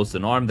and boasts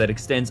an arm that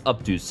extends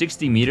up to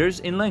 60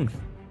 meters in length.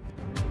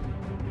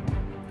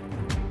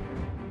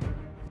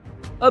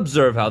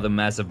 Observe how the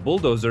massive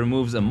bulldozer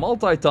moves a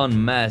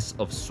multi-ton mass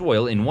of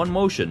soil in one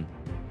motion.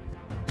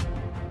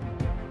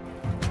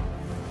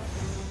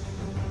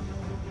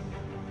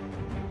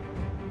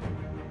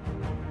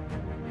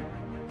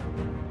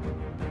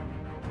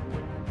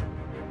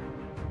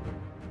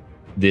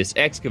 This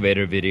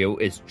excavator video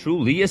is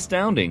truly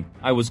astounding.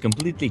 I was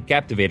completely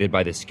captivated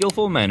by the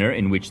skillful manner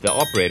in which the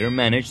operator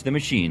managed the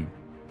machine.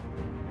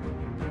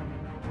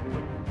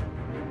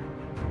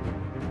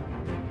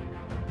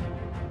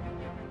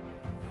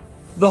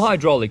 The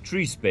hydraulic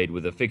tree spade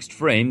with a fixed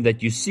frame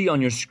that you see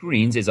on your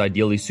screens is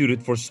ideally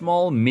suited for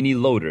small mini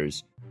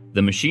loaders.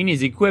 The machine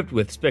is equipped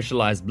with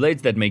specialized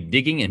blades that make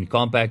digging and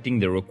compacting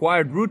the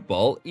required root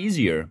ball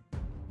easier.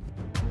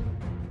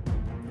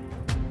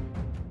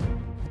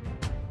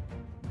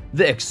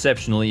 The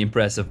exceptionally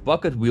impressive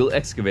bucket wheel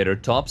excavator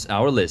tops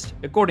our list.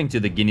 According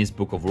to the Guinness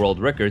Book of World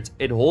Records,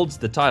 it holds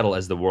the title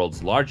as the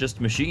world's largest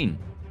machine.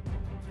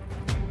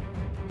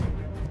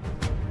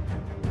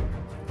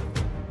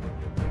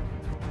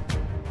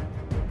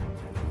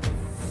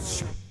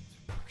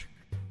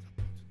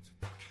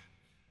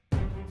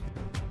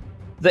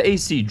 The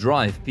AC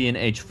Drive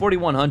P&H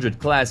 4100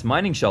 class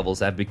mining shovels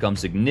have become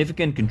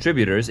significant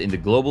contributors in the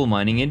global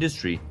mining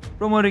industry,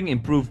 promoting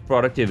improved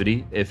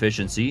productivity,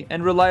 efficiency,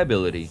 and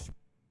reliability.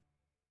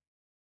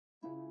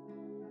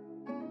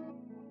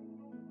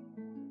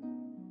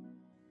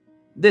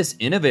 This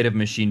innovative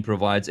machine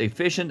provides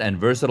efficient and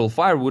versatile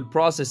firewood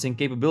processing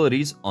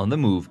capabilities on the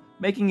move,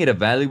 making it a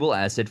valuable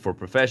asset for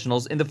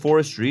professionals in the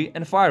forestry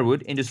and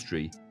firewood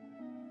industry.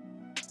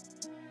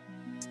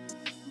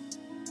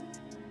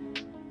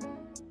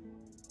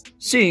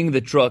 Seeing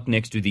the truck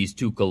next to these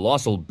two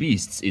colossal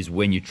beasts is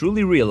when you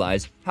truly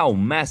realize how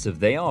massive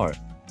they are.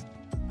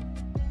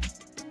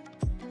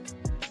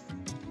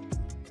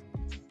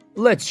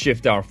 Let's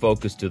shift our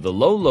focus to the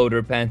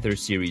low-loader Panther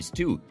Series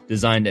 2,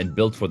 designed and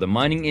built for the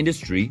mining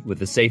industry with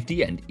the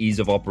safety and ease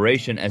of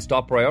operation as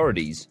top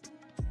priorities.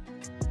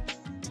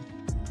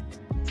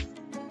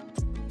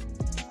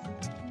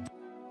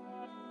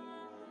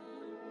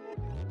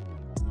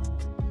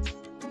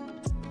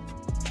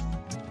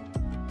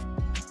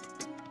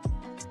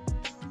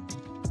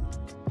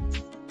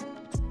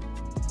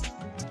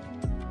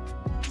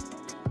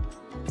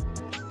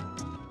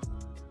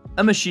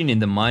 A machine in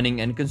the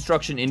mining and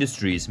construction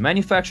industries,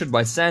 manufactured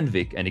by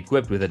Sandvik and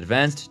equipped with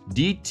advanced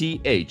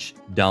DTH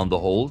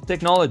down-the-hole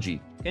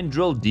technology, can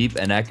drill deep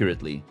and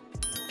accurately.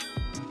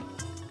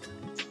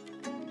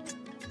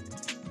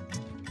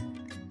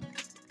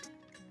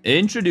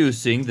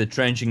 Introducing the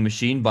trenching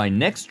machine by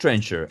Next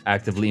Trencher,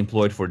 actively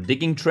employed for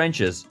digging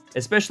trenches,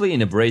 especially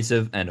in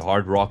abrasive and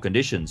hard rock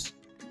conditions.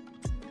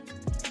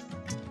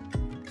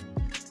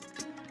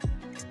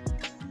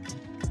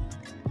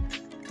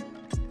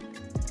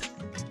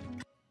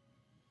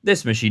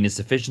 This machine is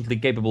sufficiently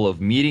capable of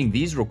meeting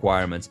these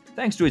requirements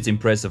thanks to its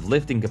impressive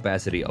lifting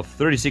capacity of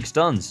 36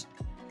 tons.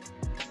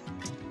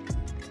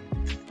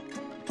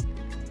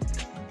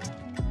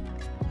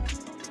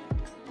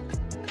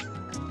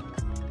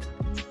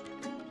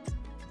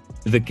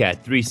 The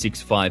CAT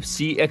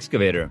 365C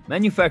excavator,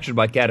 manufactured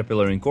by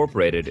Caterpillar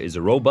Incorporated, is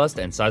a robust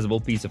and sizable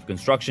piece of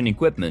construction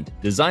equipment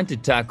designed to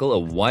tackle a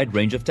wide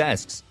range of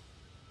tasks.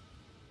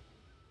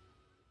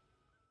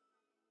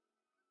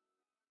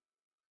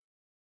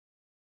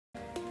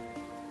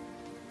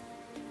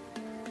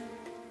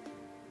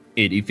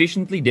 It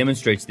efficiently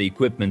demonstrates the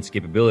equipment's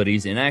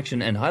capabilities in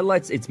action and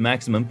highlights its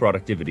maximum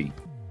productivity.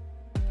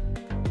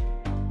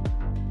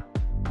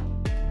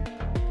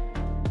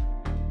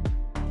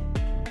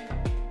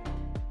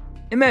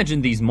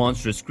 Imagine these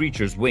monstrous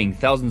creatures weighing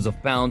thousands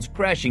of pounds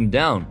crashing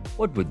down.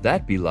 What would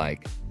that be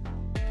like?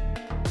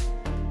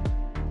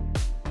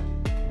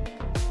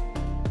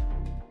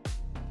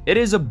 It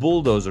is a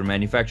bulldozer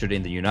manufactured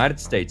in the United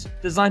States,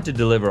 designed to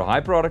deliver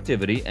high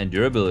productivity and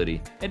durability.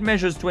 It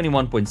measures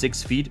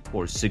 21.6 feet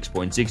or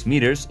 6.6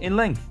 meters in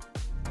length.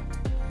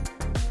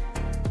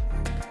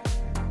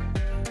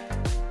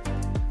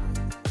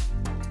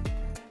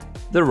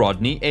 The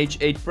Rodney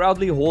H8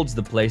 proudly holds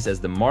the place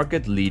as the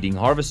market-leading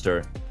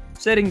harvester,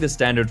 setting the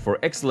standard for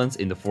excellence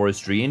in the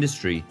forestry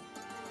industry.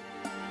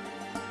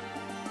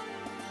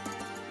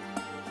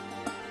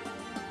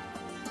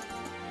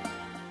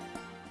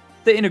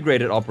 The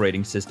integrated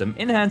operating system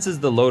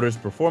enhances the loader's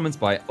performance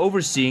by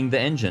overseeing the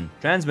engine,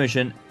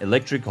 transmission,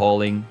 electric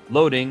hauling,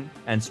 loading,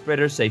 and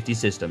spreader safety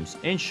systems,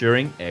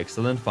 ensuring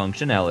excellent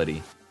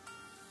functionality.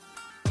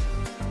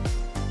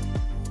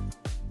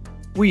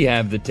 We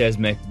have the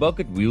Tesmec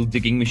bucket wheel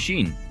digging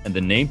machine, and the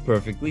name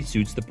perfectly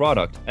suits the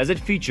product, as it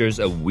features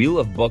a wheel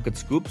of bucket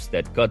scoops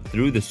that cut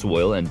through the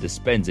soil and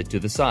dispense it to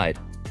the side.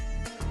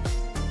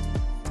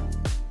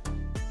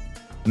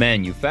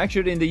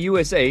 Manufactured in the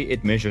USA,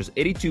 it measures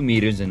 82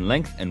 meters in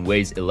length and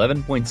weighs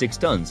 11.6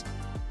 tons.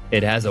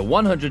 It has a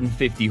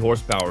 150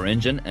 horsepower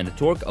engine and a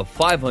torque of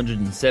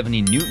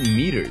 570 Newton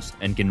meters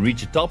and can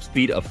reach a top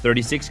speed of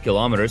 36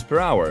 kilometers per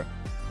hour.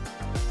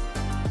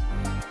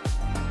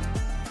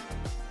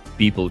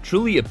 People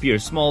truly appear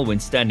small when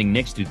standing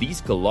next to these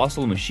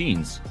colossal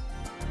machines.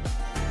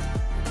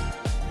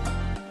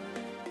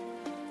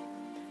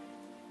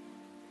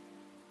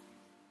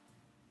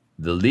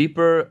 The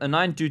Leaper, a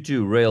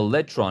 922 rail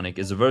Ledtronic,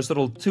 is a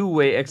versatile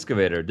two-way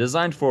excavator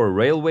designed for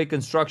railway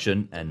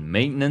construction and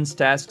maintenance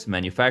tasks,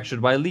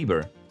 manufactured by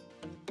Leaper.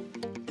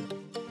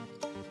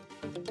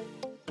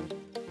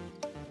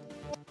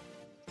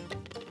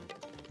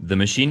 The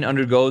machine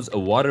undergoes a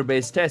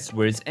water-based test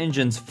where its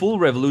engine's full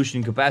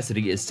revolution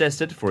capacity is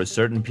tested for a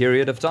certain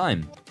period of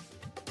time.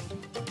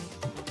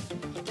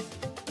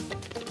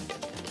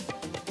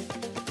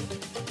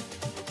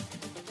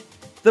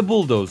 The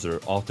bulldozer,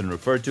 often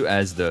referred to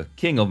as the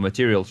king of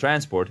material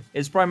transport,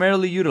 is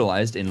primarily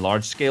utilized in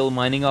large-scale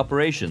mining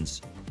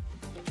operations.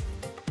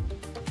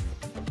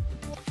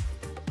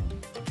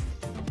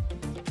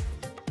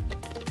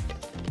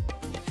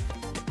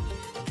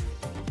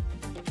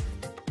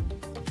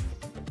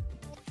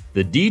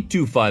 The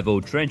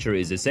D250 trencher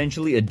is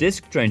essentially a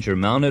disc trencher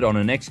mounted on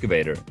an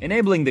excavator,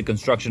 enabling the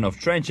construction of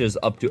trenches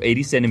up to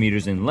 80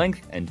 centimeters in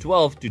length and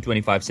 12 to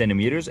 25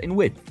 centimeters in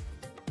width.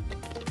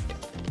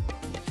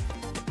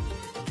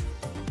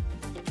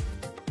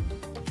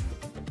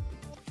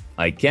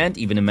 I can't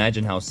even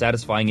imagine how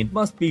satisfying it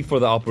must be for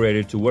the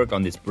operator to work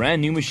on this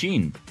brand new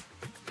machine.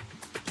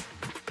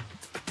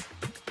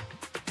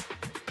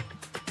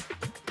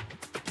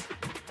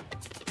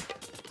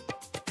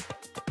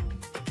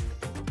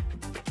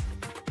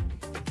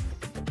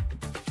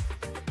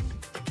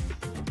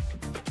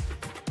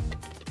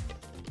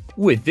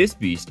 With this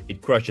beast,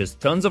 it crushes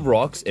tons of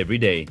rocks every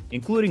day,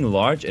 including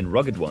large and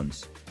rugged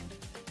ones.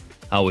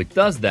 How it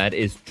does that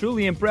is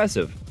truly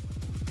impressive.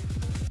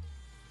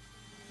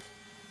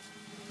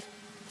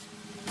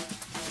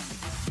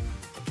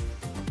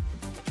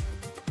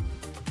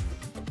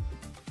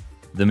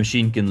 The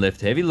machine can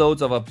lift heavy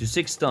loads of up to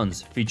 6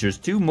 tons, features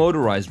 2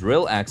 motorized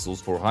rail axles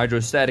for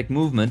hydrostatic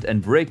movement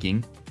and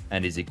braking,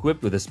 and is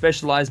equipped with a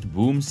specialized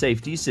boom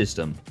safety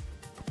system.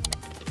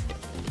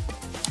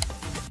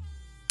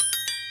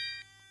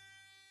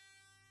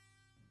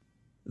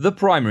 The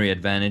primary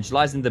advantage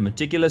lies in the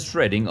meticulous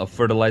shredding of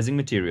fertilizing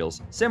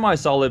materials,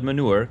 semi-solid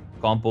manure,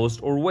 compost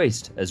or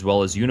waste, as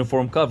well as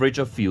uniform coverage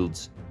of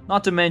fields,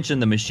 not to mention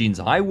the machine's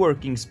high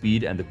working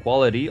speed and the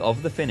quality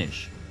of the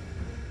finish.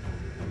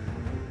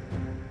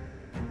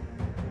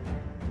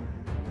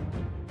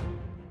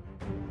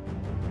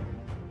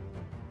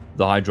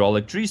 The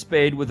hydraulic tree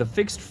spade with a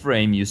fixed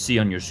frame you see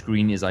on your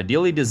screen is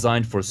ideally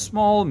designed for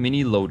small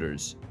mini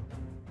loaders.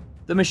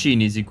 The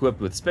machine is equipped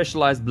with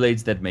specialized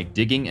blades that make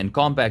digging and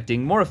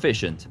compacting more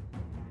efficient.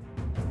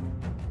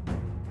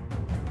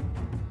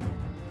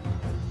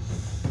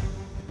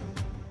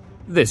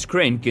 This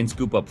crane can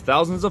scoop up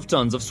thousands of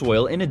tons of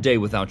soil in a day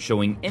without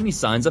showing any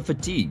signs of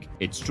fatigue.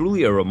 It's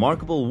truly a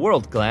remarkable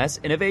world-class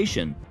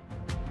innovation.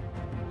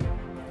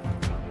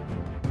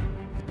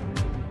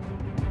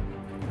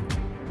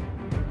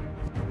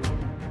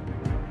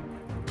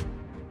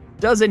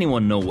 Does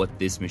anyone know what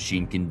this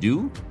machine can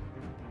do?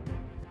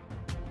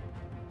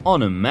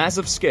 On a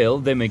massive scale,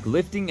 they make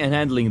lifting and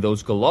handling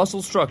those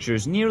colossal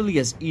structures nearly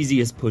as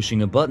easy as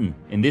pushing a button.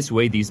 In this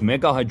way, these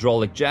mega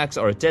hydraulic jacks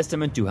are a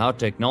testament to how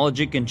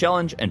technology can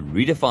challenge and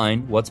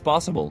redefine what's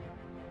possible.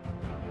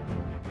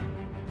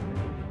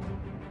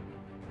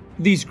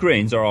 These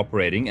cranes are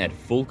operating at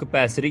full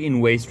capacity in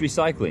waste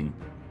recycling.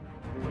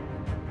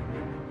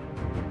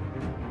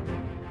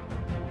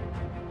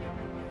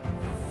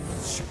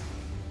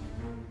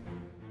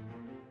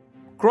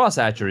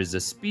 Crosshatcher is a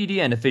speedy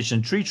and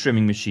efficient tree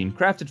trimming machine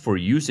crafted for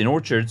use in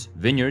orchards,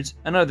 vineyards,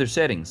 and other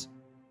settings.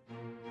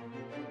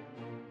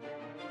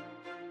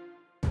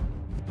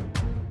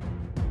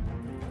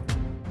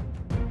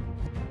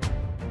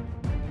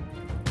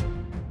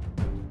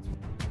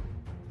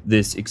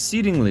 This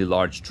exceedingly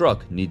large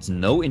truck needs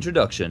no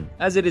introduction,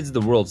 as it is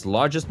the world's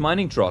largest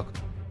mining truck.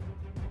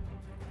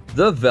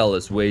 The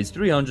Velis weighs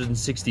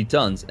 360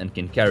 tons and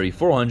can carry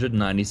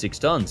 496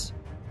 tons.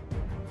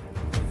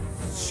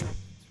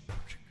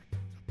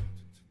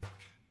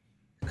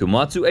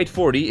 Komatsu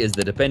 840 is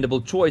the dependable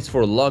choice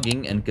for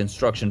logging and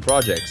construction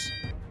projects.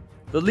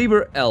 The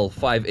Liebherr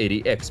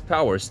L580X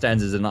Power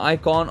stands as an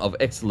icon of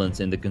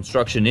excellence in the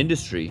construction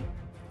industry.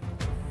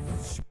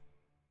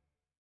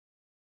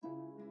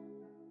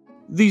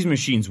 These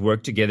machines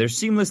work together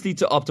seamlessly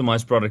to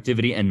optimize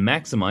productivity and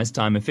maximize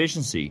time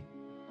efficiency.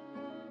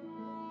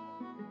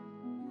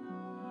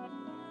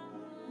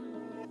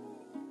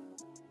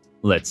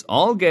 Let's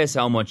all guess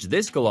how much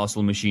this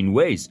colossal machine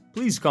weighs.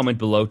 Please comment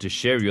below to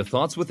share your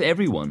thoughts with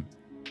everyone.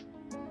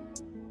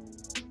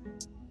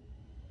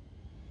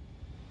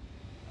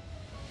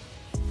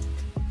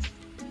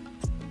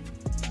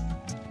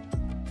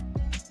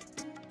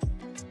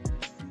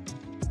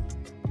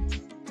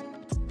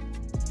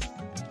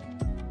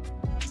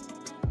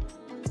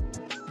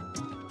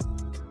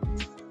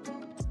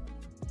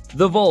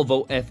 The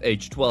Volvo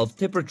FH12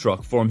 tipper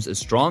truck forms a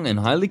strong and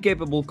highly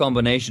capable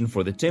combination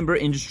for the timber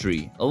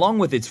industry, along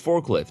with its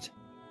forklift.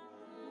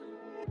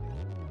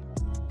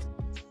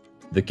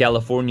 The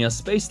California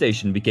space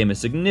station became a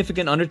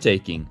significant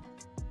undertaking,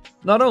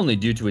 not only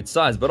due to its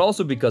size but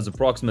also because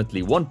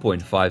approximately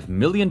 1.5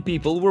 million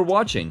people were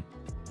watching.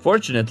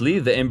 Fortunately,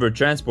 the Ember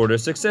transporter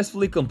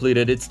successfully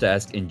completed its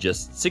task in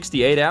just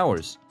 68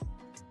 hours.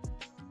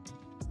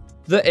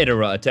 The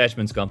Edera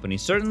Attachments Company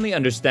certainly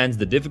understands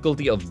the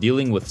difficulty of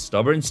dealing with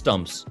stubborn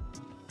stumps,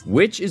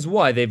 which is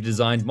why they've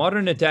designed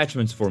modern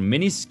attachments for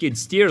mini skid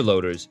steer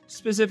loaders,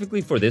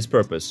 specifically for this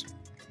purpose.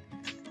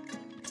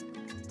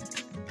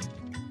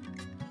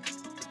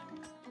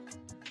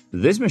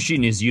 This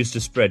machine is used to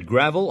spread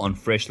gravel on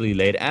freshly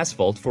laid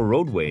asphalt for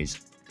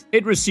roadways.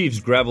 It receives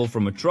gravel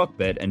from a truck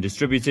bed and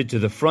distributes it to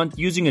the front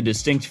using a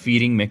distinct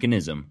feeding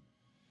mechanism.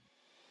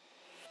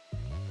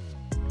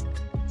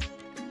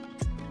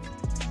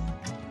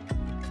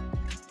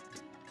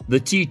 The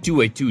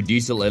T282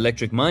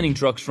 diesel-electric mining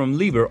trucks from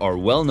Liebherr are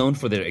well known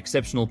for their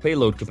exceptional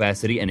payload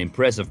capacity and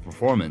impressive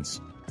performance.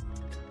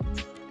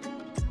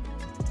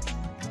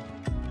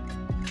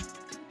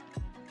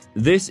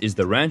 This is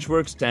the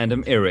Ranchworks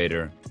Tandem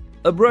Aerator,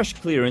 a brush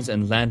clearance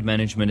and land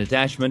management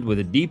attachment with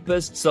the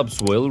deepest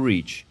subsoil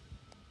reach.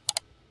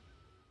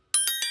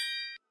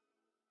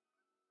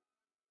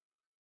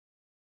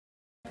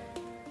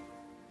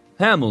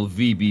 Hamel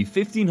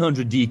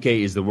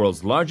VB1500DK is the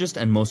world's largest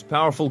and most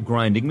powerful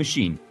grinding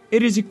machine.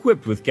 It is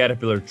equipped with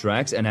Caterpillar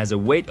tracks and has a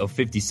weight of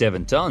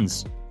 57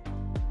 tons.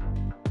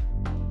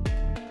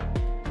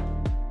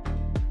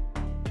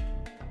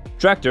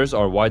 Tractors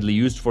are widely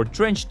used for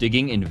trench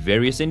digging in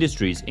various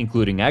industries,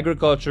 including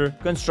agriculture,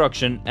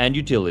 construction, and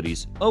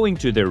utilities, owing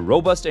to their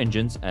robust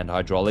engines and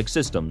hydraulic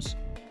systems.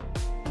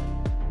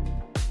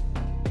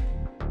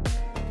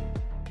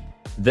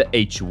 The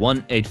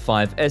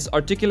H185S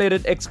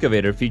articulated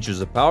excavator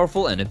features a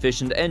powerful and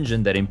efficient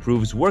engine that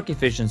improves work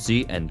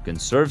efficiency and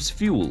conserves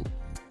fuel.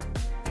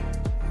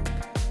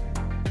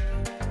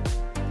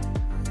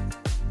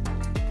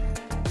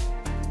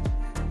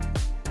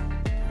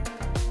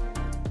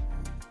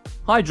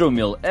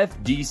 Hydromill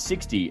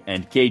FD60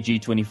 and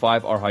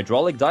KG25 are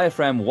hydraulic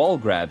diaphragm wall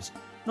grabs,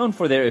 known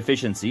for their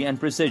efficiency and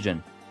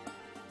precision.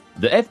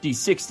 The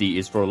FD60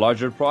 is for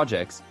larger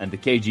projects, and the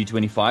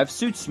KG25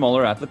 suits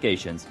smaller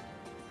applications.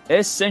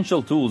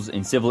 Essential tools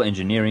in civil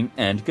engineering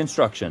and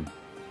construction.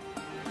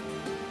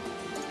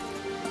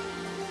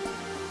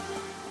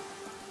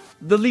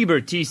 The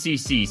Liebherr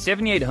TCC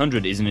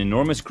 7800 is an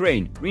enormous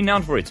crane,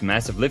 renowned for its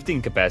massive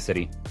lifting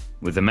capacity.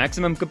 With a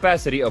maximum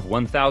capacity of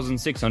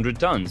 1,600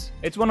 tons,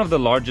 it's one of the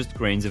largest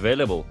cranes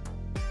available.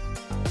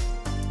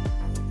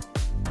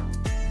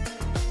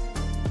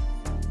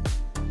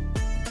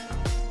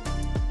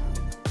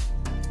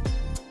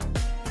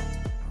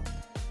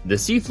 The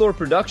seafloor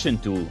production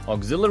tool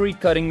auxiliary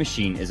cutting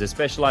machine is a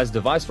specialized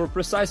device for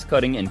precise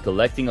cutting and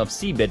collecting of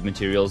seabed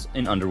materials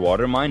in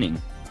underwater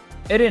mining.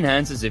 It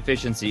enhances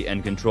efficiency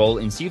and control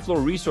in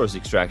seafloor resource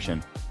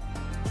extraction.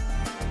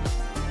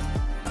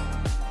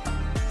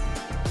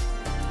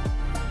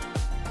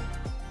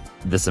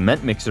 The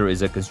cement mixer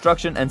is a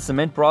construction and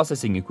cement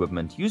processing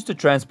equipment used to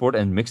transport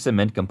and mix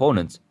cement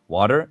components,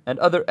 water, and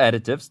other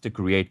additives to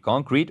create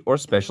concrete or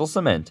special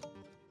cement.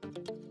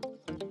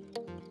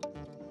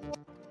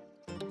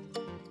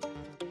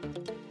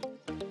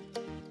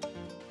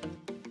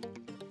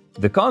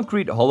 The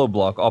concrete hollow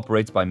block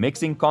operates by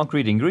mixing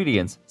concrete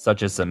ingredients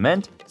such as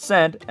cement,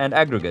 sand, and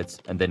aggregates,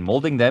 and then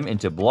molding them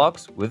into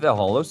blocks with a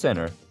hollow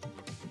center.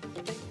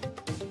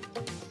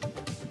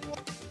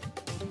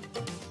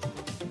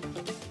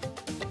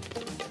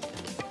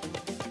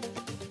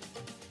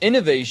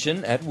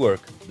 Innovation at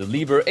work. The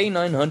Liebherr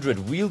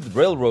A900 wheeled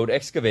railroad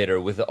excavator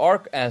with the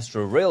Arc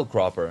Astro rail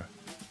cropper.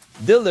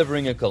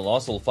 Delivering a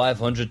colossal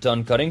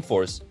 500-ton cutting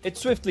force, it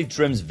swiftly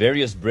trims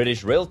various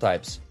British rail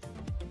types.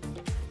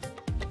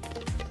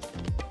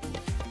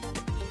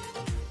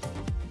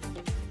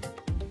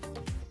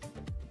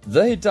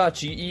 The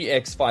Hitachi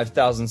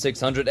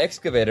EX5600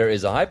 excavator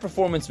is a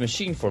high-performance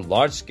machine for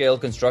large-scale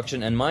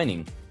construction and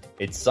mining.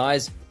 Its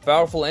size,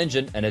 powerful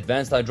engine, and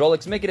advanced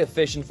hydraulics make it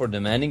efficient for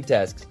demanding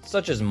tasks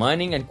such as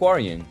mining and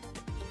quarrying.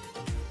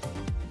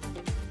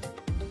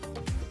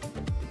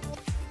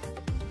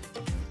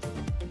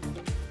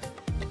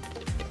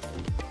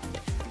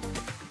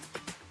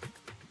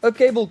 A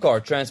cable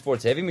car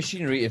transports heavy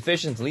machinery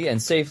efficiently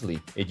and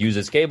safely. It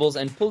uses cables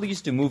and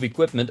pulleys to move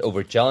equipment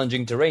over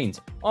challenging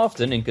terrains,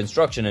 often in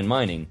construction and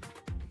mining.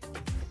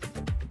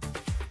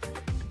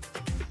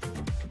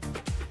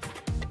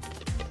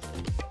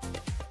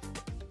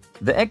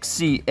 The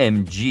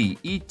XCMG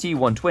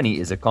ET120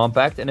 is a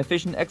compact and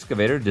efficient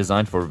excavator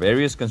designed for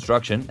various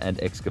construction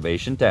and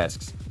excavation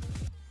tasks.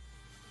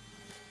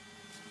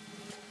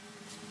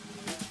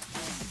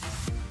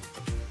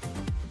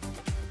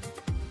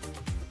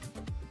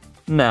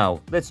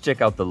 Now, let's check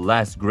out the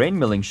last grain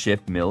milling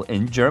ship mill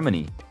in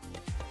Germany.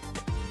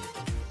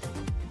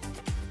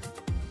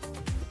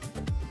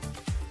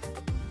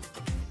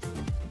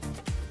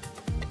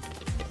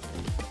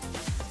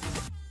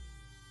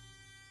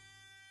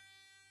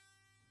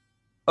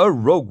 A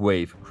rogue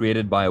wave,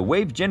 created by a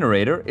wave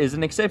generator, is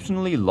an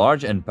exceptionally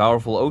large and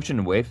powerful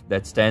ocean wave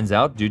that stands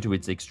out due to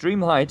its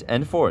extreme height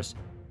and force.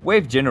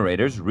 Wave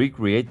generators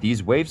recreate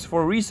these waves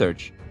for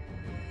research.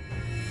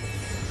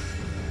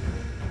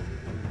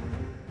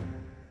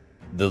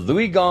 The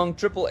Luigong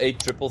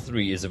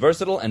 88833 is a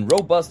versatile and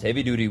robust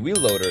heavy-duty wheel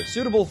loader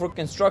suitable for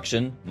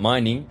construction,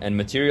 mining, and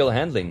material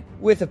handling.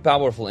 With a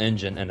powerful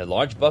engine and a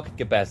large bucket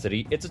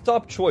capacity, it's a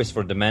top choice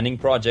for demanding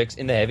projects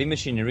in the heavy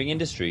machinery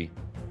industry.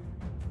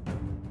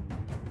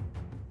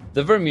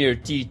 The Vermeer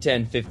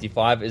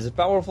T1055 is a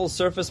powerful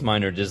surface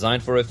miner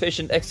designed for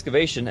efficient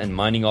excavation and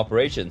mining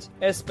operations,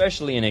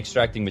 especially in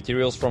extracting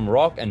materials from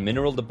rock and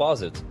mineral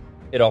deposits.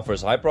 It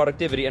offers high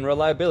productivity and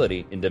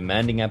reliability in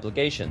demanding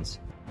applications.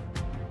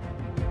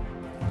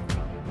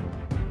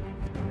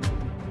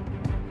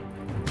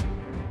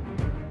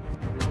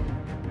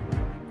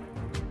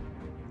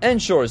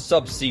 Enshore's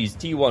Subsea's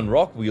T1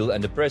 rock wheel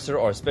and depressor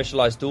are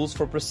specialized tools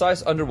for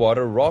precise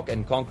underwater rock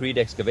and concrete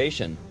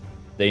excavation.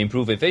 They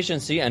improve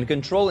efficiency and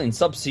control in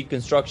subsea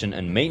construction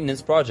and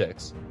maintenance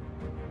projects.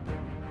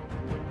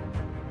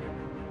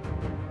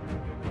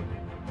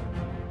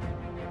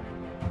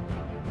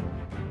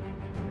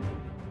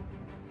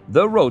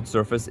 The road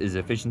surface is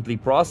efficiently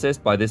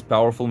processed by this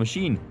powerful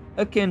machine,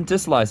 akin to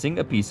slicing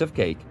a piece of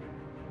cake.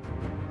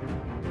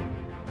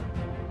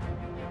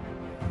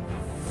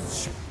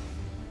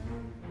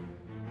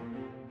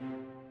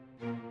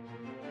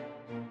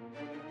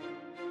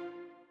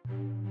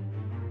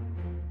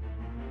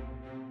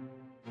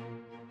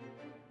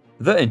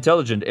 The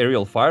Intelligent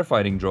Aerial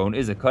Firefighting Drone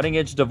is a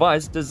cutting-edge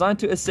device designed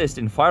to assist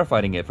in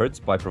firefighting efforts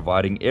by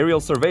providing aerial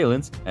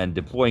surveillance and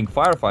deploying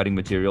firefighting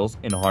materials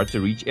in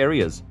hard-to-reach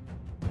areas.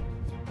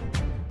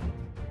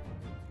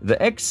 The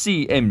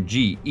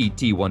XCMG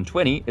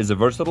ET120 is a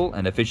versatile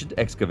and efficient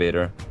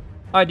excavator,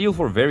 ideal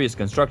for various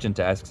construction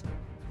tasks.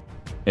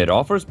 It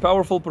offers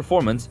powerful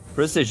performance,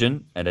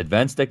 precision, and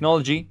advanced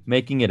technology,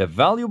 making it a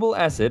valuable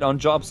asset on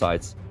job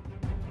sites.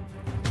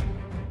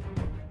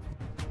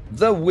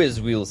 The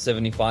WhizWheel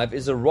 75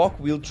 is a rock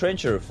wheel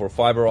trencher for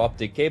fiber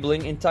optic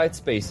cabling in tight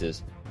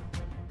spaces.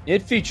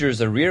 It features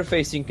a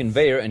rear-facing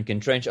conveyor and can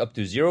trench up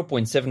to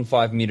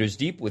 0.75 meters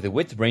deep with a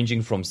width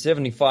ranging from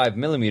 75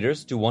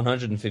 millimeters to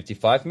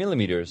 155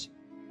 millimeters.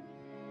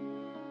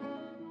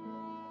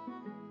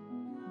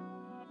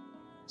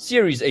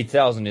 Series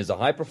 8000 is a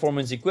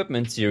high-performance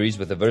equipment series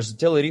with a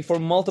versatility for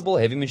multiple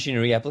heavy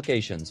machinery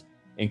applications,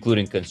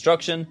 including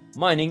construction,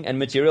 mining, and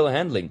material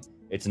handling.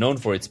 It's known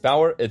for its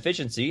power,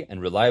 efficiency,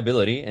 and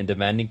reliability in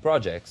demanding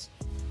projects.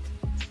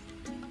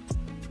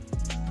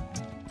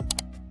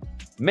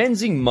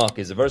 Menzing Muck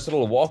is a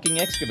versatile walking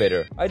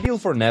excavator, ideal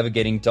for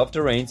navigating tough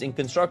terrains in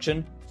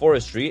construction,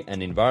 forestry,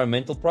 and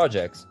environmental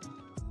projects.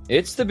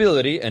 Its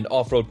stability and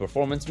off-road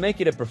performance make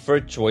it a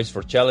preferred choice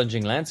for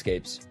challenging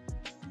landscapes.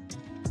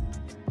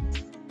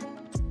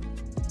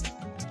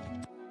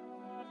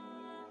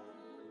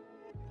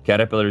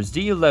 Caterpillar's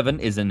D11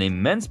 is an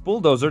immense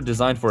bulldozer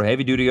designed for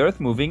heavy-duty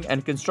earth-moving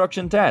and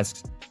construction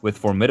tasks. With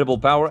formidable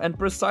power and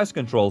precise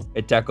control,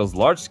 it tackles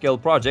large-scale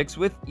projects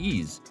with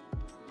ease.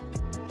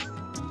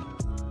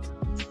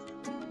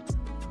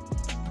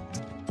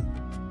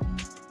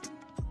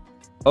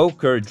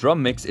 Oker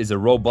Drum Mix is a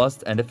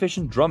robust and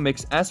efficient drum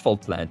mix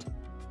asphalt plant.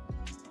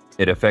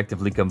 It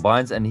effectively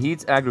combines and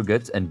heats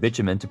aggregates and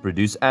bitumen to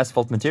produce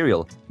asphalt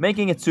material,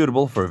 making it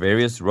suitable for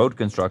various road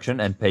construction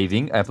and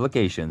paving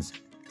applications.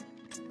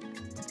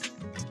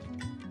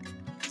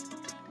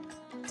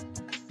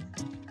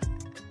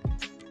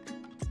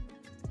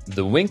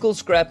 The Winkle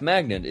Scrap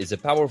Magnet is a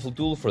powerful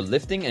tool for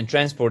lifting and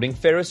transporting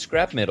ferrous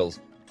scrap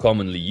metals,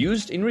 commonly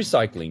used in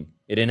recycling.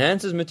 It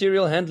enhances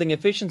material handling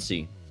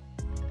efficiency.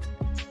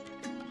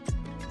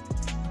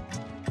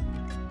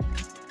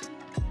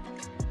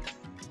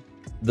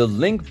 The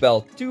Link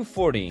Belt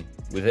 240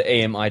 with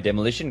the AMI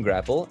demolition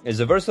grapple is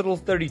a versatile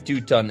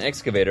 32-ton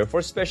excavator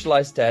for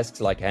specialized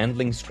tasks like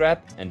handling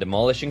scrap and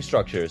demolishing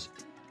structures.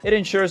 It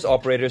ensures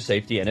operator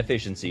safety and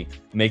efficiency,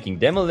 making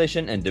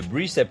demolition and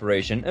debris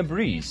separation a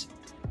breeze.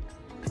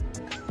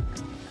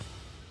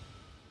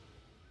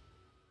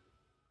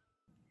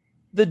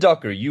 The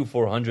Docker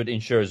U400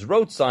 ensures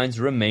road signs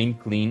remain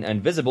clean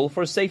and visible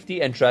for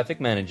safety and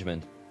traffic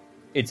management.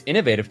 Its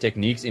innovative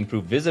techniques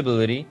improve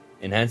visibility,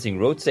 enhancing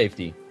road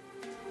safety.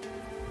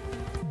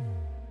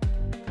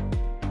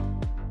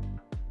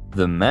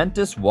 The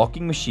Mantis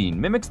walking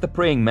machine mimics the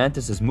praying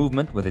mantis's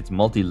movement with its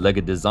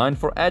multi-legged design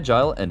for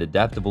agile and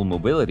adaptable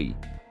mobility.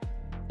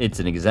 It's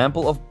an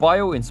example of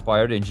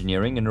bio-inspired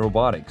engineering and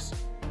robotics.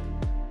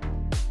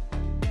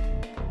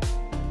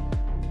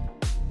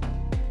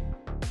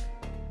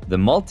 The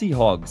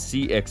Multi-Hog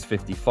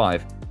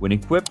CX55, when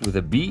equipped with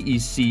a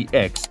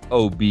BECX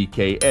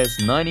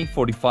OBKS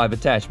 9045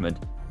 attachment,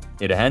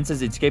 it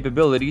enhances its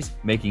capabilities,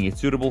 making it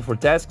suitable for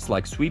tasks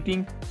like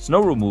sweeping,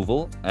 snow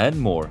removal, and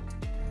more.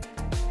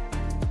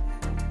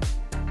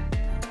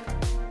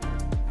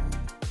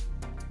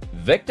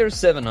 Vector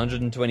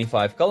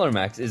 725 Color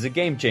Max is a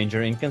game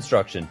changer in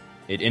construction.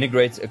 It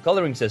integrates a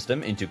coloring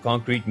system into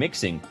concrete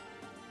mixing,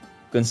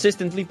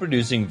 consistently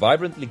producing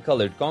vibrantly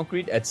colored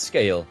concrete at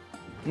scale.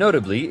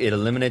 Notably, it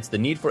eliminates the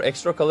need for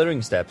extra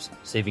coloring steps,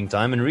 saving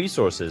time and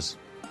resources.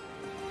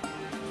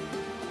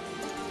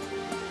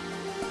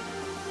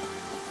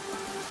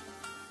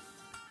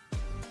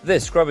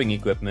 This scrubbing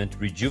equipment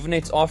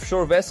rejuvenates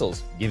offshore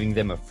vessels, giving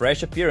them a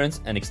fresh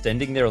appearance and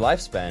extending their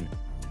lifespan.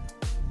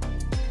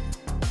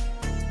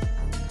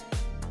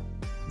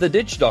 The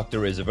Ditch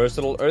Doctor is a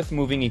versatile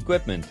earth-moving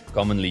equipment,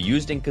 commonly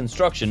used in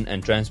construction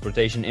and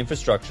transportation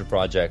infrastructure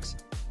projects.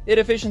 It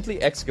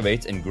efficiently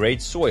excavates and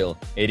grades soil,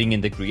 aiding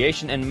in the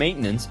creation and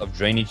maintenance of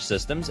drainage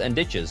systems and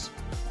ditches.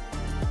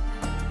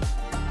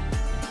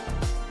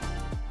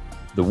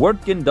 The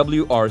Wirtgen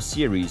WR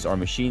series are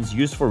machines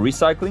used for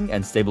recycling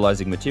and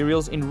stabilizing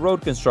materials in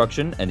road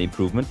construction and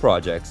improvement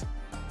projects.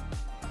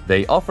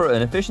 They offer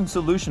an efficient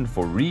solution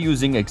for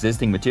reusing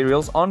existing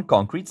materials on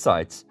concrete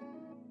sites.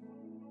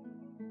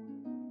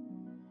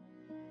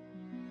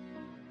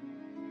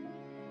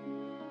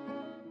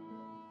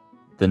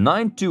 The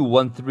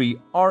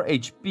 9213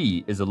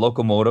 RHP is a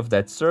locomotive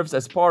that serves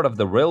as part of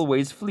the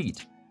railway's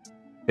fleet.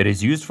 It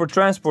is used for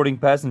transporting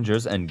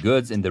passengers and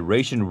goods in the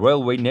Russian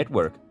railway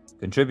network,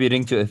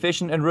 contributing to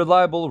efficient and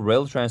reliable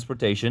rail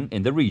transportation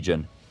in the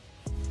region.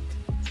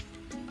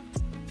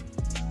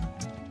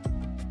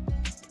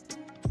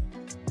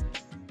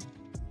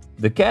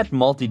 The CAT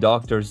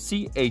Multi-Doctor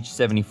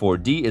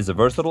CH74D is a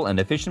versatile and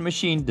efficient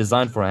machine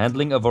designed for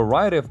handling a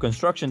variety of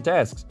construction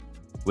tasks.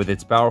 With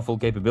its powerful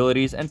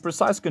capabilities and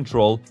precise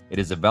control, it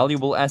is a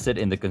valuable asset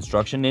in the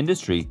construction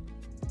industry.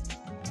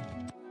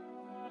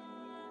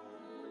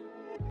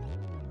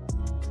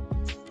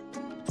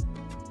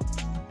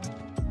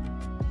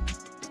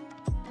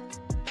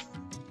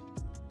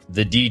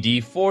 The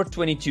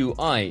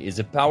DD422i is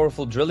a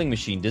powerful drilling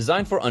machine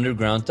designed for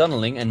underground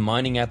tunneling and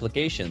mining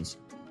applications.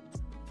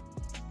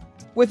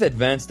 With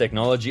advanced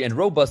technology and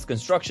robust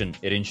construction,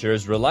 it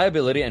ensures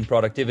reliability and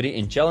productivity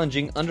in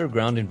challenging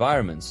underground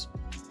environments.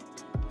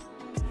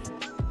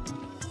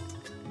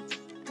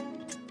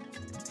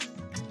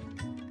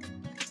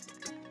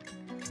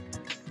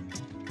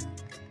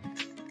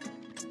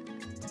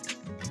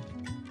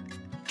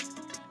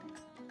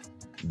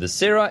 The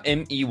Serra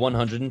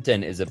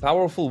ME110 is a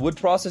powerful wood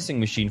processing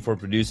machine for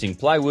producing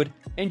plywood,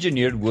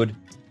 engineered wood,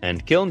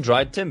 and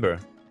kiln-dried timber.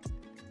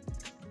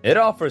 It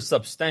offers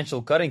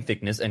substantial cutting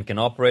thickness and can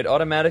operate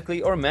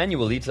automatically or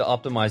manually to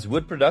optimize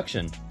wood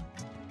production.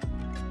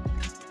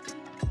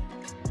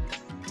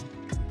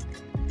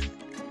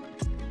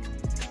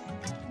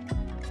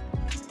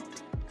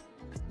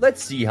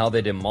 Let's see how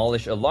they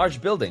demolish a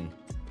large building.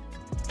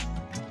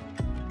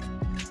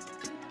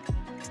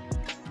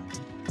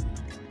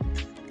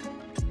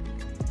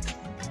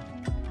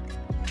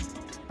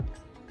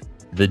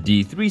 The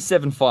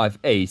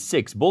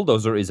D375A6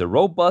 bulldozer is a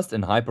robust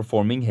and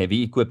high-performing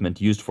heavy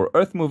equipment used for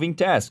earth-moving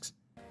tasks.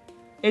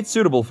 It's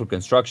suitable for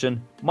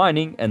construction,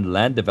 mining, and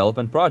land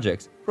development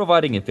projects,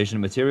 providing efficient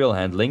material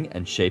handling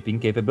and shaping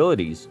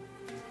capabilities.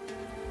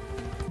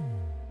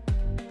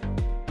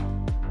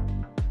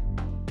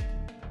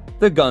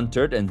 The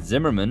Guntert and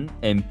Zimmermann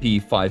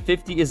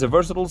MP550 is a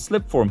versatile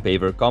slip-form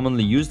paver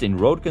commonly used in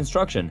road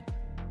construction.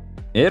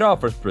 It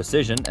offers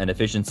precision and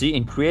efficiency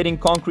in creating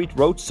concrete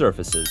road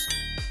surfaces.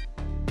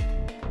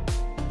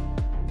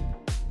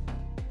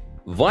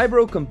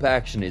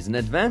 Vibro-compaction is an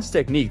advanced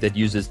technique that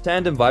uses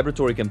tandem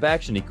vibratory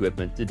compaction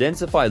equipment to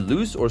densify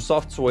loose or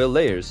soft soil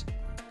layers.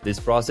 This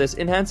process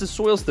enhances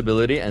soil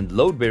stability and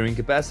load-bearing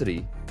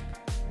capacity.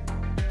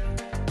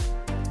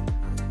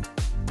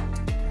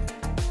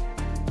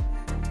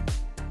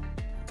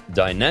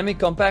 Dynamic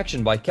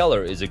compaction by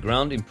Keller is a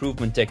ground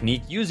improvement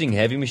technique using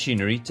heavy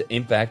machinery to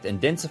impact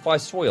and densify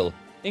soil,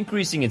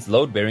 increasing its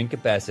load-bearing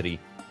capacity.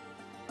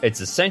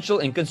 It's essential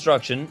in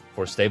construction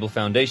for stable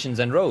foundations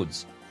and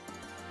roads.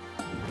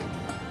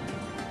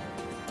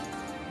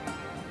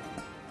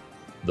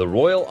 The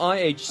Royal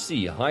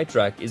IHC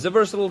High-Track is a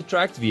versatile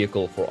tracked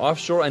vehicle for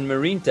offshore and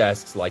marine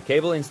tasks like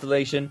cable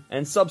installation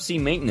and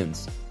subsea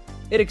maintenance.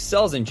 It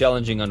excels in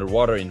challenging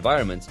underwater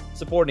environments,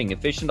 supporting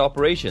efficient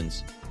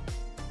operations.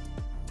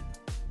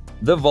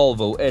 The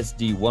Volvo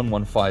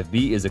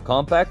SD115B is a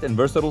compact and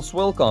versatile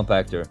swale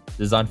compactor,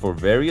 designed for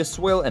various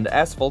swale and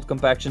asphalt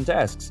compaction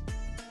tasks.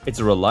 It's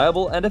a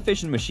reliable and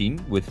efficient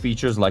machine with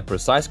features like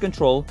precise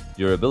control,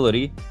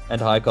 durability,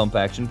 and high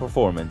compaction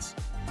performance.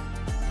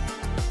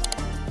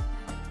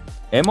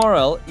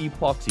 MRL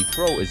Epoxy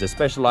Pro is a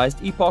specialized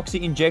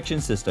epoxy injection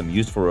system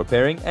used for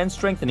repairing and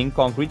strengthening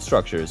concrete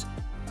structures.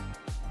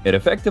 It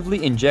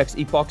effectively injects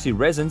epoxy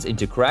resins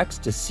into cracks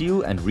to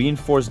seal and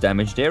reinforce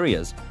damaged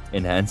areas,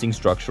 enhancing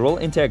structural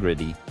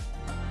integrity.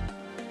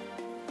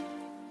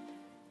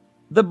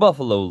 The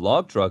Buffalo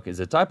Log Truck is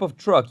a type of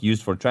truck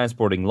used for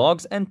transporting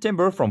logs and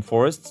timber from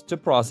forests to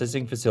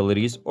processing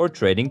facilities or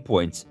trading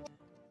points.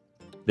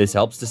 This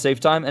helps to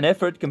save time and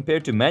effort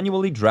compared to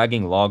manually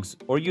dragging logs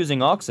or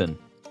using oxen.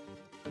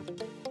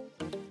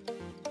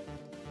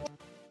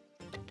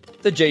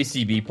 The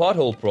JCB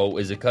Pothole Pro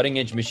is a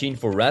cutting-edge machine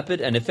for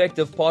rapid and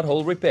effective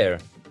pothole repair.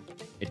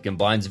 It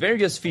combines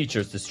various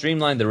features to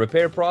streamline the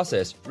repair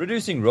process,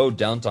 reducing road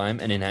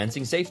downtime and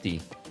enhancing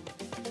safety.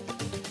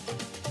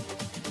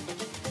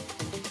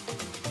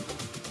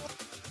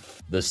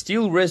 The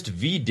Steel Wrist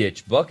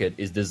V-Ditch Bucket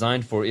is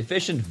designed for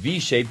efficient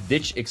V-shaped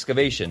ditch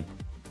excavation,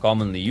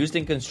 commonly used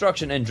in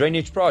construction and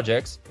drainage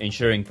projects,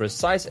 ensuring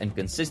precise and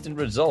consistent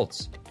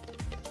results.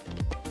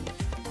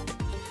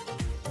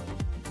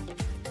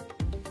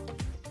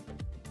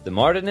 The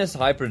Martinez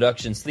High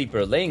Production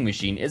Sleeper Laying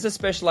Machine is a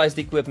specialized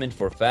equipment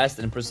for fast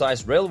and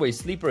precise railway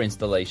sleeper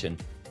installation,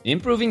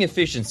 improving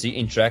efficiency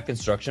in track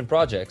construction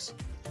projects.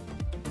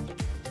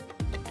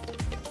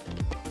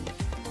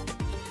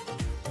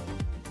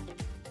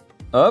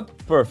 A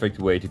perfect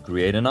way to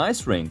create an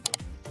ice rink.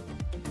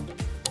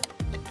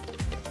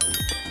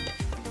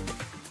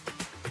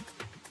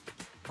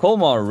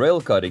 Colmar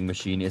Rail Cutting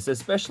Machine is a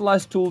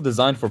specialized tool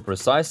designed for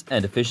precise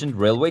and efficient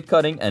railway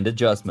cutting and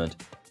adjustment.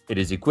 It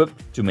is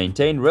equipped to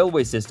maintain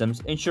railway systems,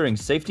 ensuring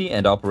safety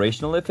and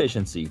operational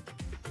efficiency.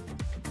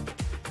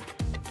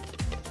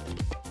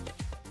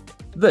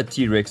 The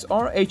T-Rex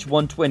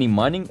RH120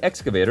 mining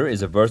excavator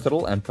is a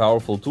versatile and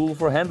powerful tool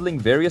for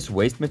handling various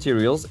waste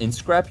materials in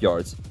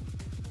scrapyards.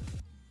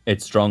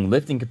 Its strong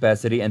lifting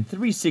capacity and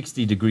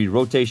 360-degree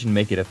rotation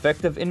make it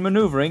effective in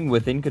maneuvering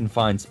within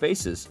confined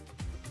spaces.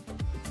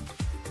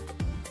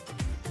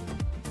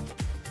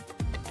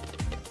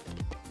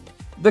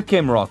 The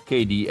Kimrock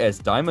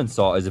KDS Diamond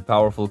Saw is a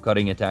powerful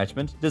cutting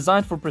attachment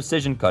designed for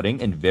precision cutting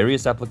in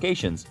various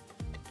applications.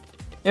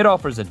 It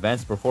offers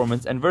advanced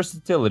performance and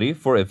versatility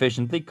for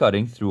efficiently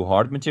cutting through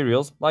hard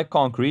materials like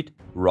concrete,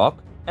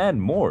 rock,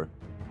 and more.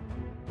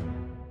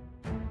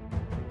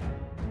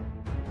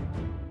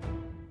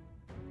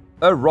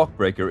 A rock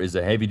breaker is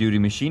a heavy-duty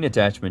machine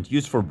attachment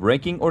used for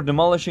breaking or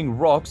demolishing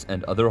rocks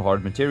and other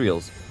hard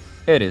materials.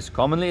 It is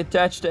commonly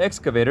attached to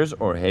excavators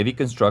or heavy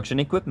construction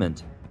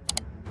equipment.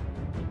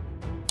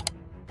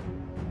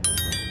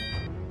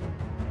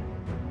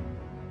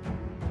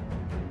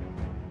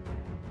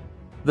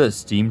 The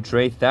Steam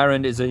Tray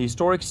Tharand is a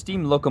historic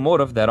steam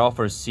locomotive that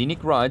offers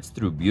scenic rides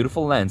through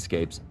beautiful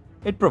landscapes.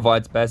 It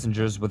provides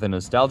passengers with a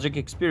nostalgic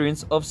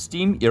experience of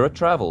steam-era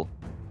travel.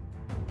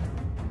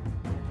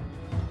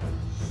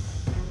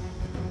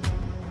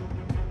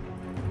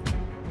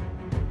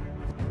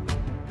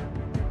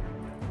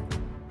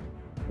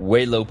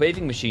 Waylow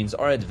paving machines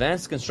are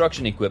advanced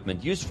construction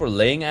equipment used for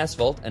laying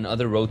asphalt and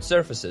other road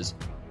surfaces.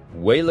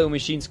 Waylow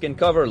machines can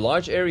cover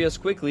large areas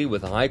quickly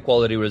with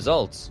high-quality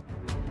results.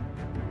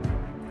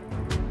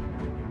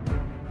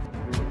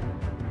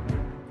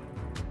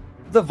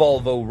 The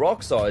Volvo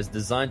Rock Saw is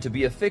designed to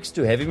be affixed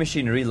to heavy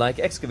machinery like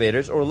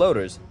excavators or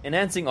loaders,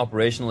 enhancing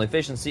operational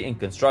efficiency in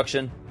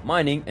construction,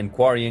 mining, and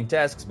quarrying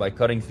tasks by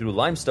cutting through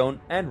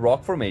limestone and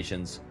rock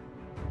formations.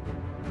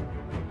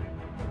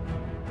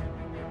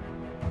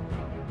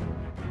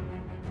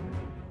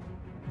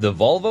 The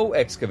Volvo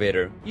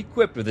excavator,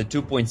 equipped with a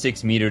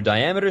 2.6 meter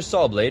diameter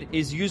saw blade,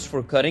 is used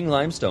for cutting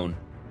limestone.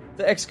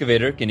 The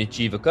excavator can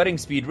achieve a cutting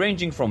speed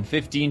ranging from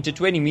 15 to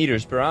 20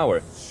 meters per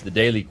hour. The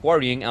daily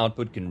quarrying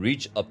output can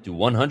reach up to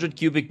 100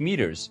 cubic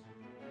meters.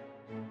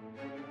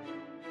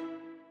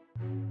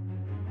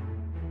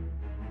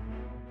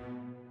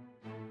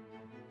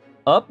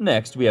 Up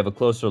next, we have a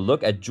closer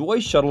look at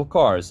Joy shuttle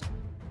cars,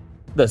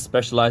 the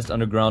specialized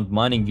underground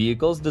mining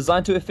vehicles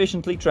designed to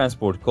efficiently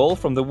transport coal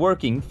from the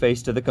working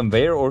phase to the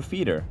conveyor or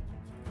feeder.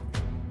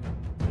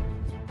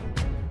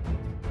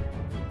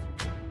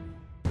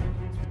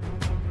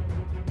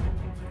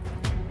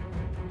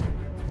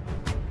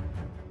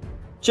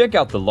 Check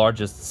out the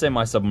largest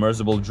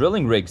semi-submersible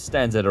drilling rig.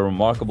 Stands at a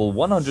remarkable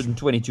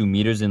 122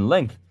 meters in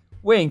length.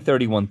 Weighing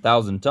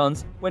 31,000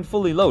 tons, when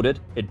fully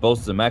loaded, it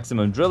boasts a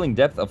maximum drilling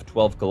depth of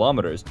 12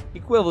 kilometers,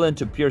 equivalent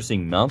to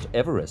piercing Mount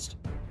Everest.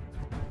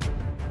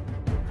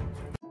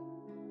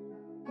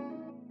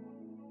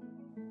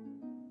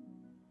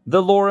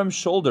 The Lorem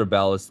shoulder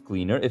ballast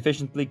cleaner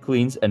efficiently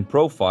cleans and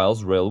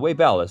profiles railway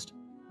ballast,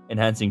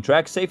 enhancing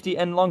track safety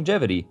and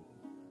longevity.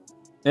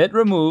 It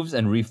removes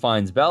and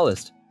refines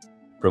ballast,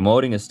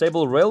 promoting a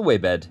stable railway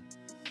bed.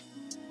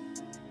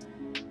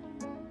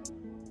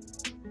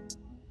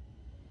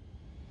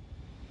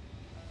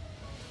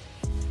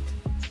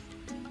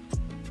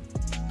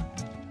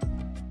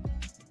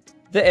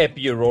 The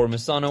Epiroar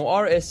Misano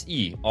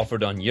RSE,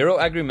 offered on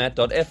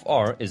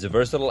EuroAgriMat.fr, is a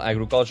versatile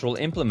agricultural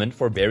implement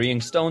for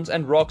burying stones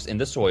and rocks in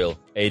the soil,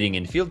 aiding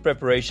in field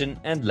preparation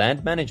and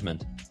land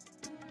management.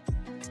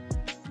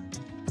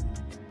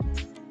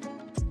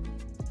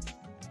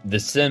 The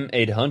SIM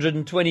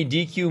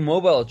 820DQ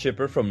mobile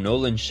chipper from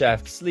Nolan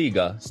Shaft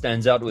Sliga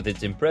stands out with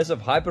its impressive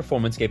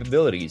high-performance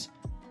capabilities.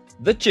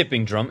 The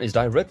chipping drum is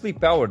directly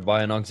powered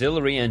by an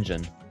auxiliary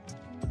engine.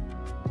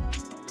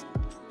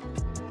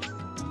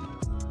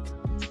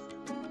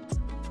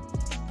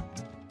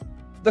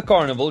 The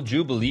Carnival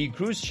Jubilee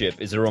cruise ship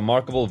is a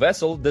remarkable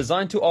vessel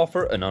designed to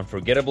offer an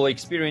unforgettable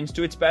experience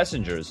to its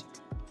passengers.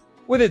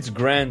 With its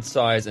grand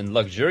size and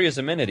luxurious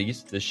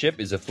amenities, the ship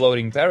is a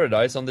floating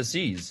paradise on the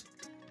seas.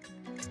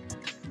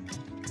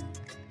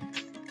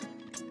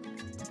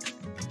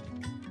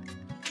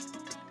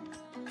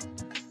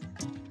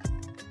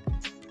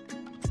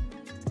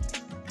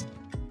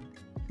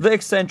 The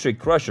eccentric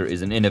crusher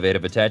is an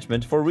innovative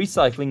attachment for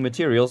recycling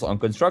materials on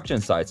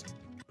construction sites,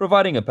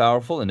 providing a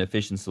powerful and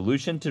efficient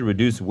solution to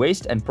reduce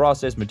waste and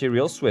process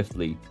materials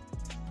swiftly.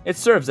 It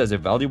serves as a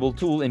valuable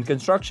tool in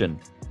construction.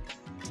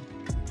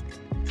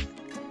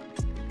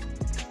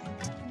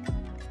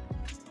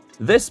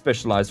 This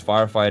specialized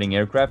firefighting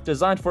aircraft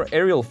designed for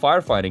aerial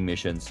firefighting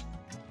missions.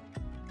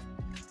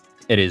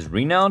 It is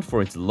renowned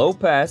for its low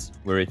pass,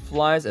 where it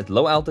flies at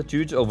low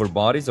altitudes over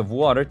bodies of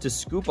water to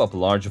scoop up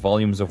large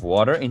volumes of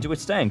water into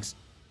its tanks,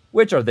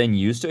 which are then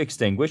used to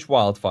extinguish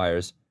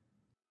wildfires.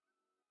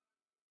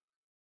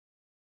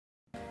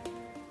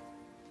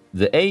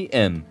 The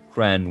AM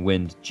Kran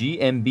Wind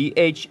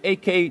GmbH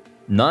AK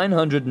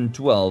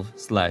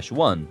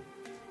 912/1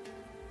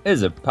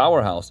 is a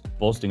powerhouse,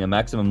 boasting a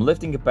maximum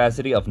lifting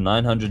capacity of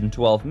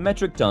 912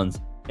 metric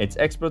tons. It's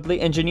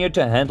expertly engineered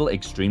to handle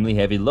extremely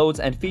heavy loads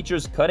and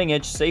features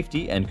cutting-edge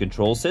safety and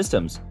control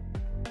systems.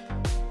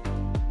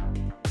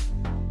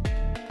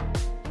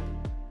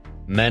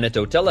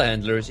 Manitou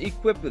telehandlers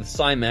equipped with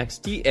Cymax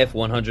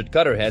TF100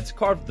 cutter heads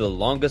carved the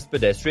longest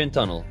pedestrian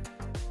tunnel.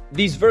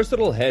 These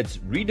versatile heads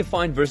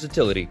redefine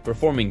versatility,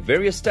 performing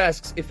various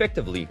tasks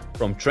effectively,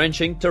 from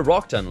trenching to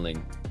rock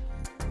tunneling.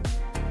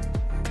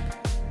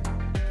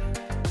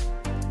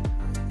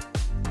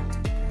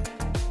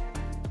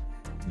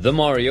 The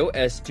Mario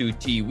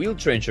S2T wheel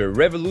trencher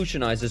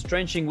revolutionizes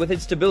trenching with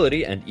its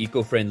stability and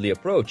eco-friendly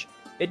approach.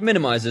 It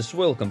minimizes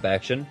soil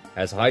compaction,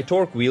 has high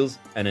torque wheels,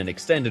 and an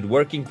extended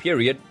working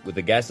period with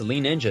a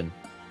gasoline engine.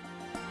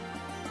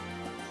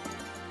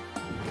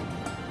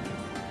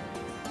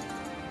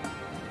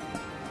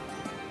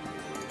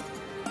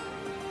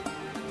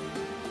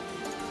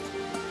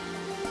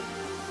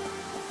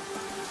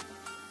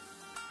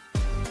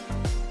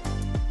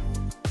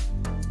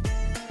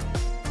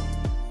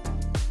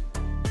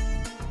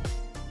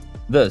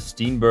 The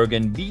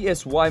Steenbergen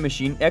BSY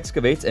machine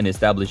excavates and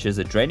establishes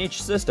a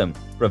drainage system,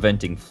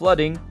 preventing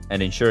flooding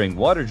and ensuring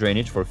water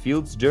drainage for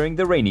fields during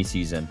the rainy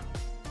season.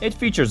 It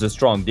features a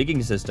strong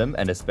digging system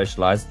and a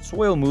specialized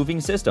soil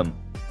moving system.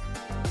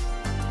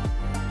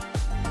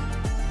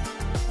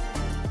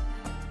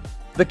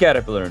 The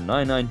Caterpillar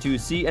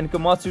 992C and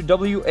Komatsu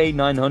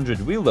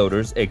WA900 wheel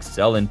loaders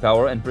excel in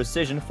power and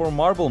precision for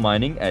marble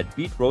mining at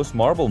Beat Rose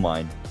Marble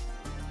Mine.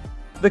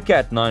 The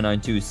CAT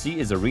 992C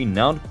is a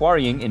renowned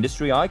quarrying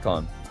industry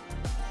icon.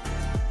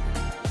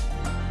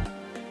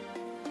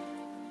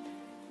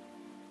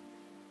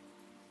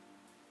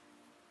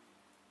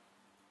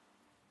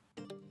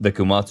 The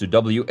Komatsu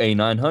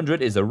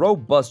WA900 is a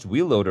robust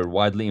wheel loader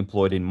widely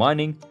employed in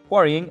mining,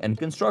 quarrying, and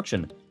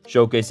construction,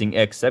 showcasing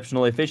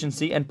exceptional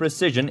efficiency and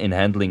precision in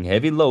handling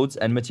heavy loads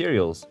and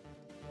materials.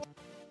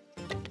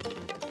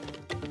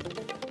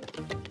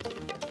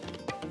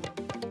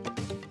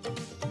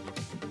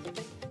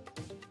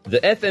 The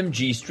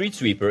FMG Street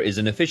Sweeper is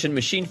an efficient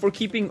machine for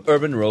keeping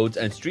urban roads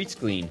and streets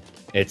clean.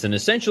 It's an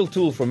essential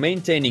tool for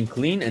maintaining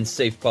clean and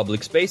safe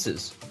public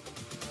spaces.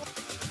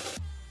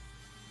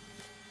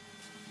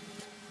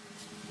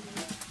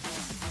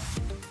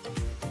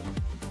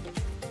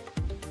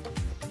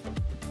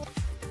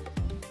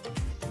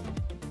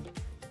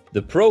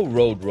 The Pro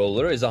Road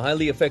Roller is a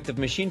highly effective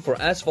machine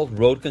for asphalt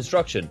road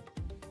construction.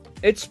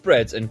 It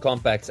spreads and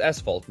compacts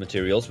asphalt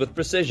materials with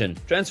precision,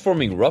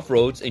 transforming rough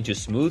roads into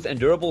smooth and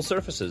durable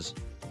surfaces.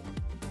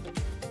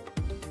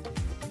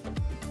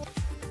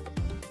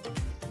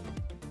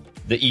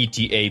 The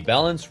ETA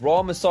Balance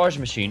Raw Massage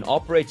Machine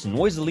operates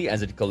noisily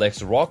as it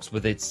collects rocks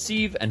with its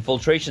sieve and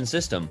filtration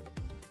system.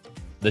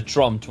 The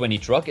Trom 20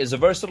 truck is a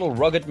versatile,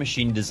 rugged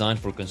machine designed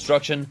for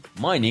construction,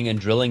 mining, and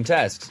drilling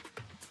tasks.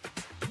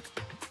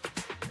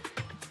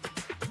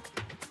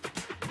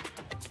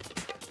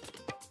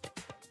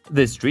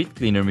 This street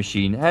cleaner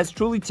machine has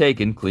truly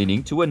taken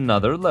cleaning to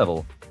another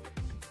level.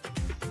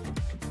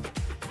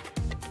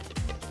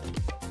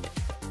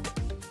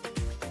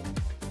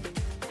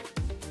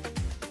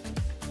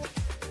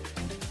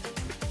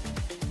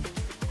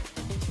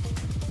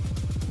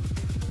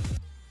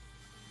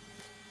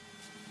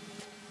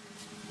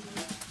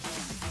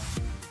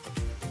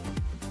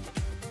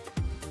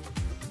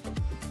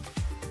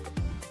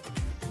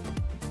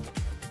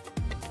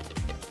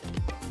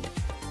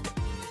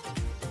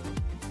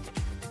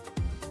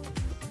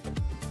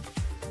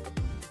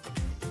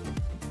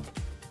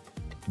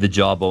 The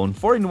Jawbone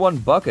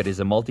 4-in-1 bucket is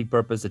a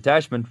multi-purpose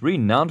attachment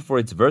renowned for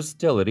its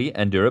versatility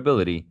and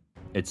durability.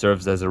 It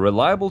serves as a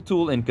reliable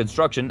tool in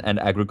construction and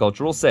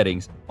agricultural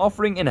settings,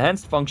 offering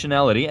enhanced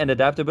functionality and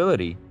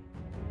adaptability.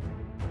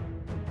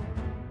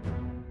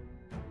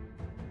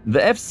 The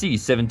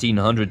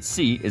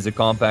FC1700C is a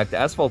compact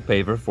asphalt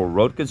paver for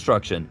road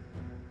construction.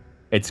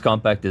 Its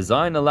compact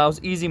design allows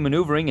easy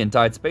maneuvering in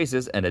tight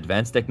spaces and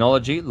advanced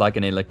technology like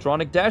an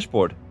electronic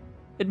dashboard.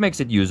 It makes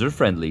it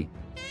user-friendly.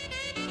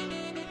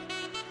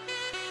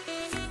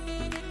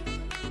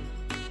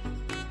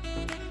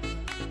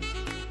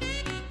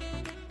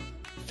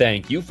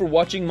 Thank you for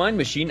watching Mind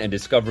Machine and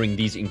discovering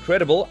these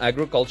incredible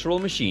agricultural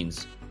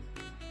machines.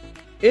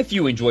 If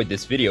you enjoyed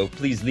this video,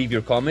 please leave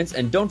your comments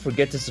and don't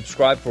forget to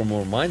subscribe for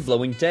more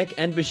mind-blowing tech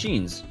and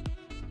machines.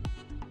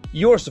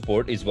 Your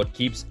support is what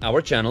keeps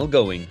our channel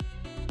going.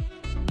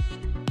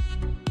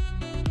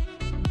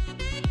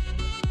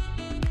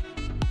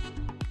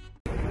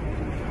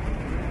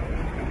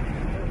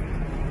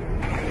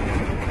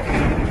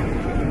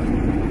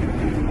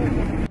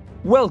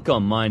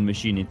 Welcome, Mind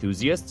Machine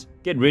enthusiasts!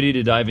 Get ready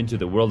to dive into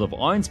the world of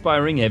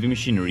awe-inspiring heavy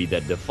machinery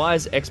that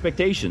defies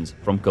expectations,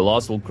 from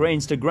colossal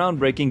cranes to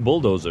groundbreaking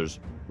bulldozers.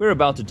 We're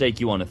about to take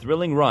you on a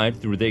thrilling ride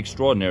through the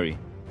extraordinary.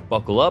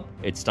 Buckle up,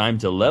 it's time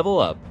to level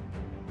up!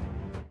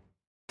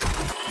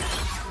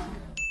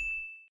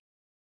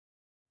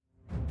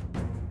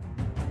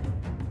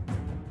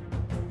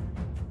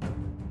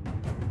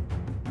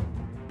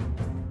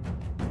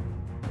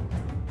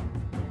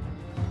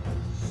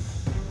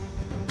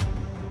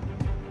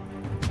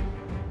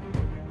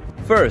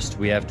 First,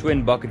 we have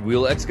twin bucket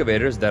wheel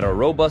excavators that are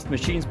robust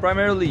machines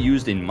primarily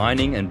used in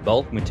mining and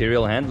bulk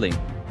material handling.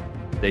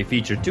 They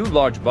feature two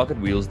large bucket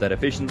wheels that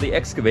efficiently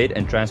excavate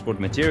and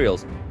transport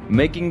materials,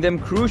 making them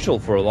crucial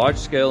for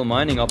large-scale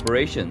mining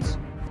operations.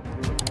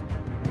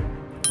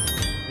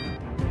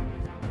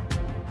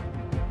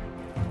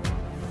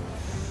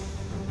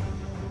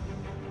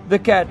 The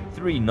CAT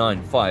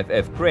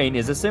 395F crane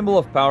is a symbol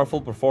of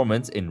powerful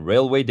performance in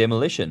railway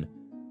demolition.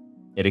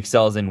 It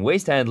excels in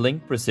waste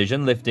handling,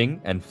 precision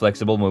lifting, and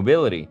flexible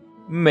mobility,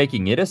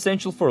 making it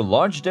essential for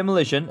large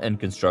demolition and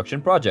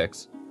construction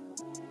projects.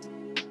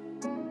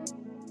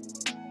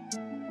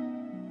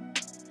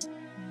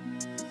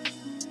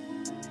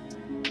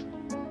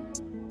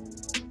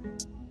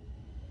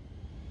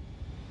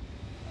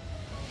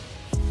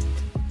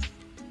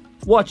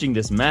 Watching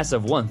this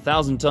massive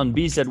 1,000-ton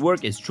beast at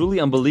work is truly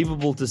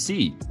unbelievable to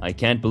see. I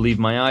can't believe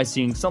my eyes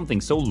seeing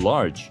something so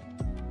large.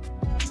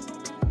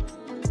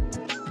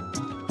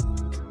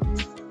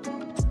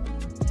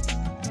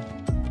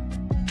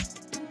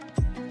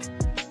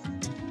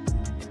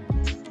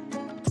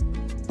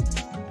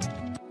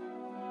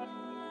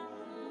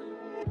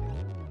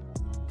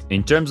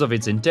 In terms of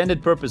its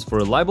intended purpose for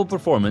reliable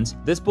performance,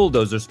 this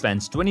bulldozer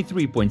spans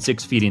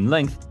 23.6 feet in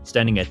length,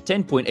 standing at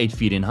 10.8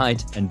 feet in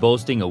height and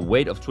boasting a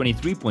weight of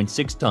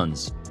 23.6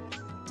 tons.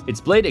 Its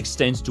blade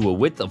extends to a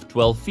width of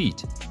 12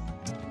 feet.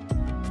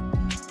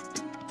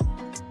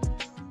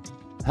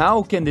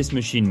 How can this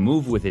machine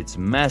move with its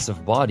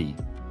massive body?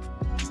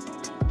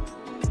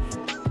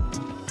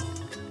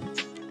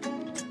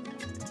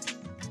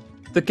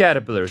 The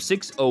Caterpillar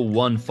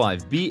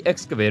 6015B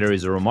excavator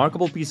is a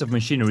remarkable piece of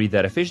machinery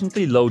that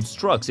efficiently loads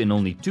trucks in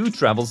only 2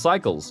 travel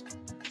cycles.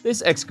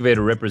 This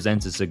excavator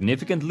represents a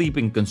significant leap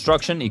in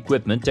construction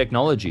equipment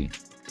technology.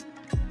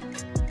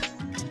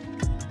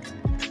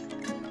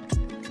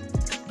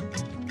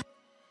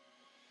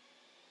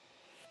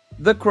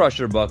 The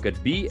Crusher Bucket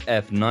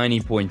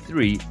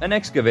BF90.3, an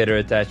excavator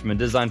attachment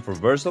designed for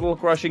versatile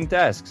crushing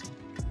tasks.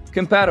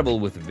 Compatible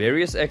with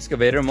various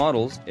excavator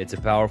models, it's a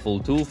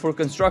powerful tool for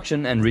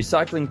construction and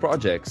recycling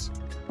projects.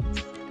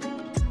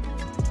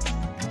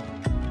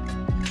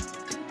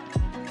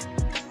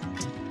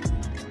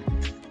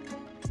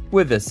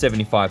 With a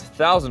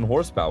 75,000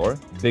 horsepower,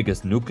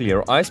 biggest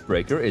nuclear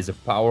icebreaker is a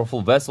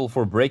powerful vessel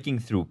for breaking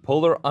through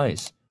polar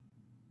ice,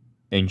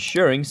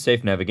 ensuring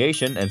safe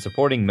navigation and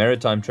supporting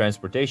maritime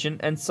transportation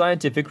and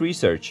scientific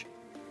research.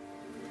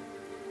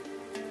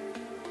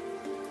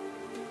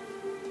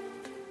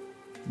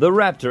 The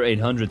Raptor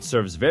 800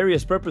 serves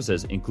various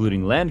purposes,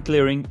 including land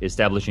clearing,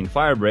 establishing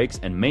fire breaks,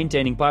 and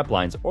maintaining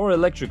pipelines or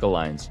electrical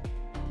lines.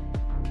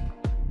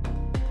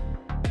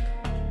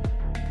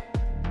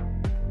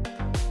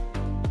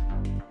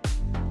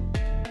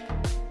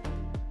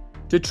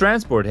 To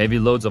transport heavy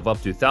loads of up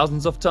to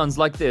thousands of tons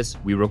like this,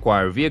 we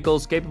require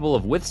vehicles capable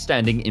of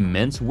withstanding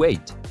immense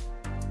weight.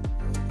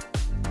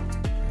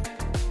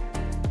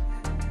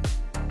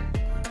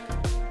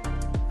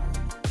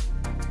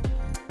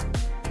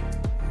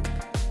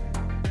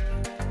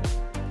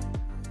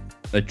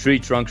 A tree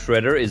trunk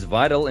shredder is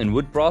vital in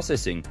wood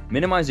processing,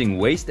 minimizing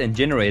waste and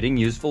generating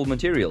useful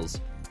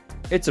materials.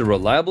 It's a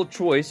reliable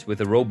choice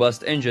with a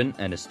robust engine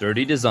and a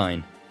sturdy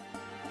design.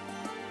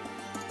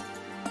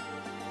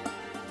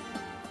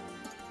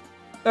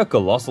 A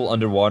colossal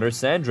underwater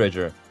sand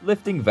dredger,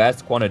 lifting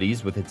vast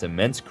quantities with its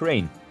immense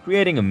crane,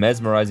 creating a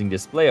mesmerizing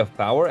display of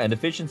power and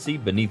efficiency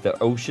beneath the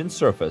ocean's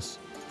surface.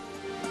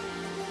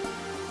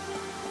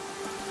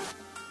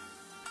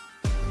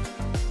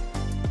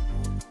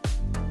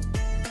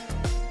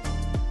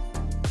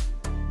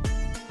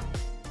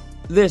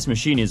 This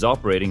machine is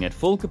operating at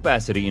full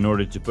capacity in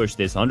order to push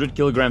this 100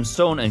 kg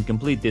stone and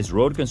complete this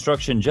road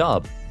construction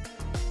job.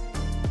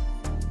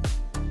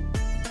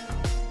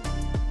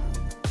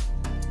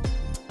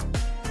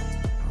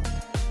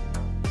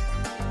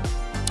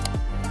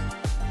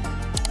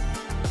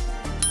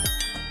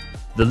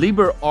 The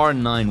Liebherr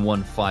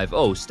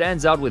R9150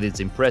 stands out with its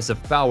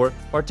impressive power,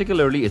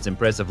 particularly its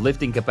impressive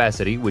lifting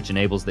capacity, which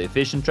enables the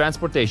efficient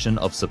transportation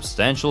of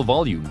substantial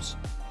volumes.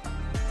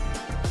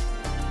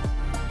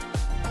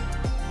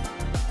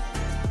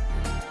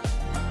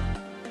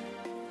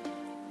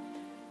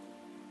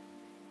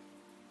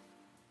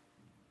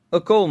 A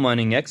coal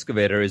mining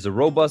excavator is a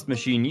robust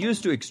machine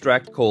used to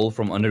extract coal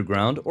from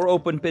underground or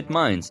open pit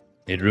mines.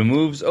 It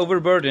removes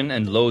overburden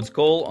and loads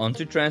coal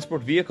onto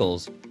transport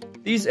vehicles.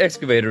 These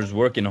excavators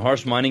work in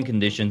harsh mining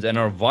conditions and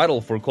are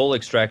vital for coal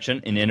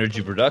extraction in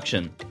energy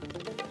production.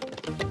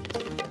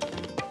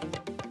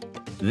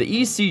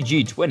 The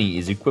ECG-20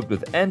 is equipped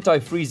with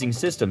anti-freezing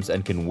systems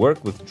and can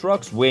work with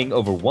trucks weighing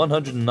over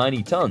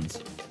 190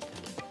 tons.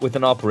 With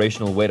an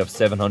operational weight of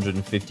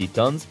 750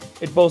 tons,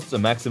 it boasts a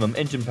maximum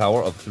engine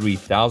power of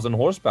 3,000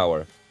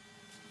 horsepower.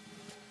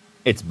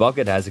 Its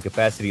bucket has a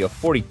capacity of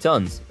 40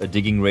 tons, a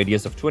digging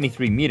radius of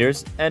 23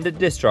 meters, and a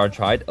discharge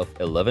height of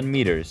 11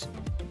 meters.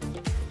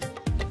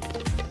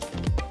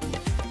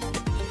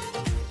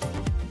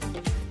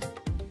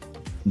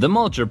 The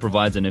mulcher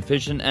provides an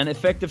efficient and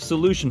effective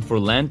solution for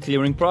land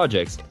clearing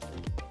projects.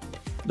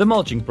 The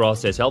mulching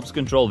process helps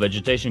control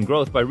vegetation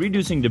growth by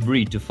reducing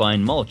debris to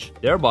fine mulch,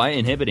 thereby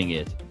inhibiting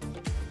it.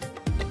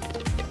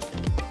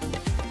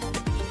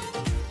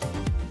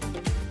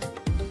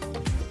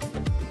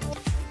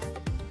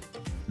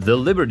 The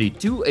Liberty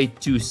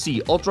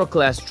 282C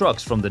ultra-class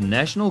trucks from the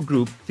National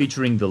Group,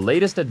 featuring the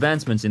latest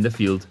advancements in the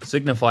field,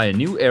 signify a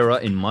new era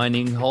in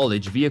mining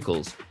haulage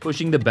vehicles,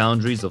 pushing the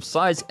boundaries of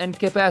size and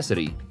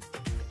capacity.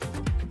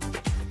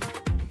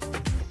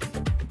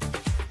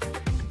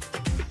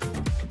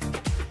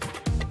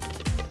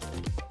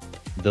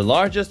 The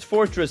largest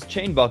Fortress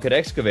chain bucket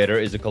excavator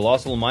is a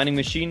colossal mining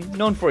machine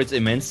known for its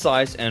immense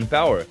size and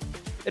power.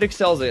 It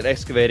excels at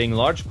excavating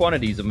large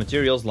quantities of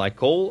materials like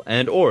coal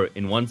and ore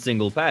in one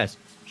single pass,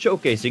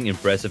 showcasing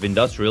impressive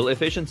industrial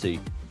efficiency.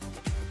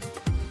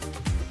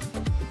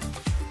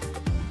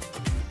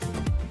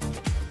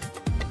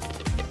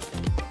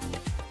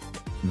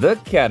 The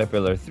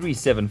Caterpillar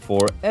 374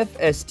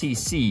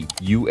 FSTC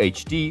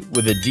UHD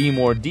with a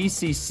D-More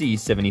DCC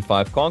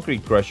 75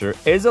 concrete crusher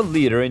is a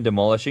leader in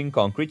demolishing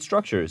concrete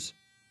structures.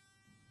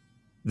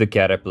 The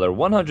Caterpillar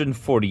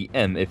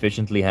 140M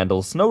efficiently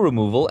handles snow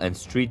removal and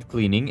street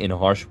cleaning in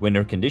harsh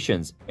winter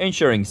conditions,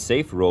 ensuring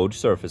safe road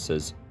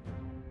surfaces.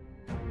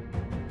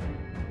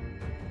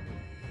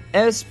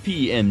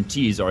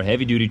 SPMTs are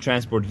heavy-duty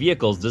transport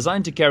vehicles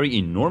designed to carry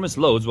enormous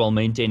loads while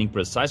maintaining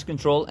precise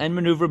control and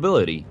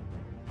maneuverability.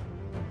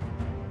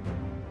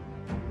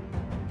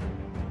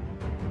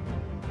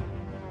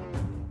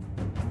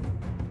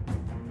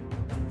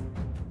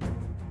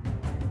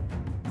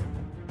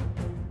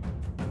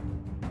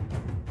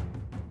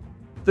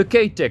 The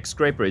K-Tech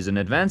scraper is an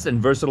advanced and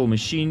versatile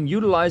machine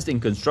utilized in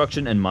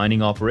construction and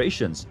mining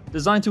operations,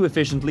 designed to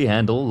efficiently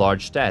handle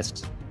large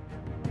tasks.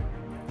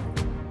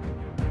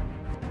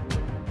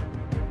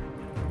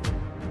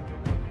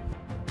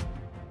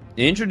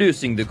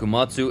 Introducing the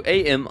Komatsu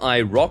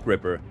AMI Rock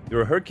Ripper,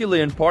 your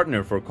Herculean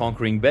partner for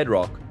conquering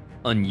bedrock.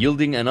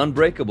 Unyielding and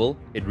unbreakable,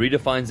 it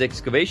redefines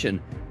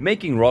excavation,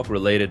 making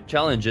rock-related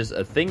challenges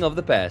a thing of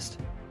the past.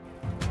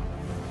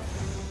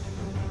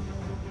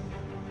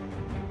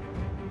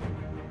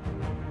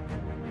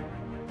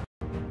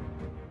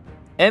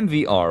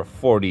 MVR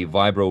 40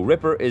 Vibro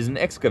Ripper is an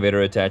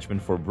excavator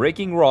attachment for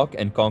breaking rock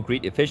and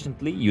concrete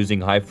efficiently using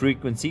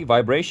high-frequency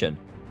vibration.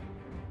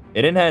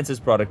 It enhances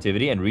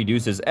productivity and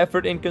reduces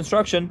effort in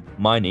construction,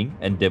 mining,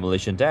 and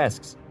demolition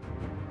tasks.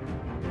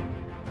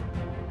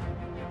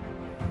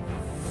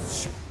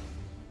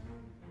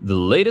 The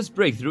latest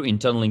breakthrough in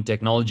tunneling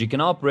technology can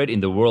operate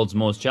in the world's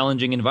most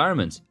challenging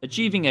environments,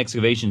 achieving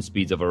excavation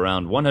speeds of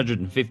around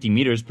 150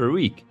 meters per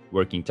week,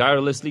 working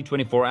tirelessly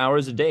 24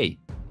 hours a day.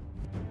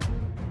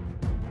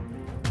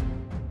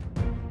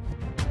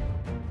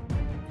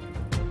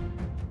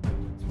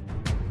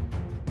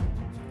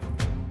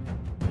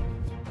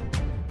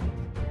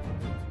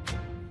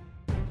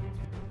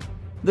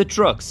 The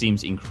truck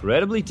seems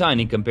incredibly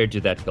tiny compared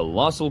to that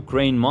colossal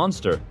crane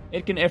monster.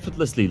 It can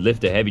effortlessly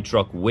lift a heavy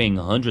truck weighing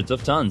hundreds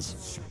of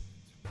tons.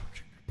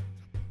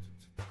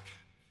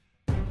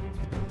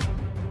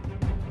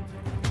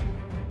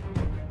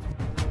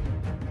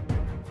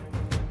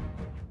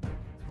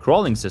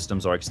 Crawling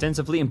systems are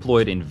extensively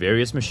employed in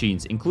various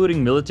machines,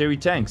 including military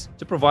tanks,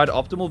 to provide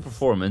optimal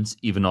performance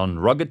even on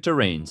rugged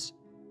terrains.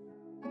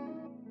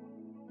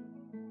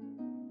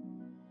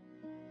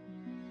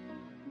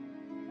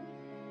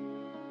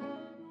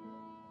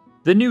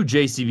 The new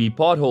JCB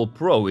Pothole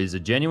Pro is a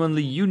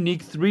genuinely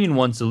unique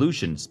 3-in-1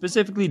 solution,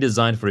 specifically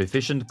designed for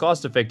efficient,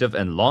 cost-effective,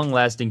 and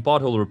long-lasting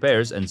pothole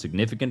repairs and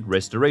significant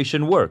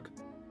restoration work.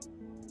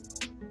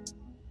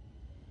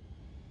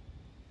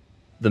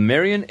 The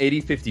Marion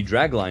 8050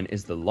 dragline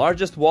is the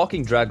largest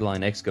walking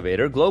dragline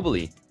excavator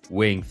globally,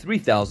 weighing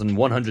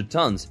 3,100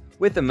 tons,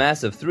 with a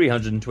massive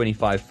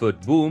 325-foot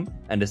boom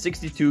and a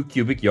 62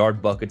 cubic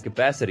yard bucket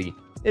capacity.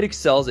 It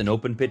excels in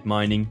open-pit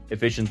mining,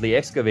 efficiently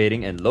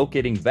excavating and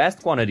locating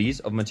vast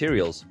quantities of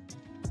materials.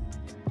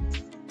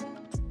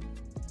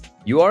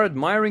 You are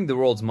admiring the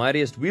world's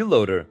mightiest wheel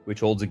loader,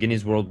 which holds a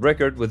Guinness World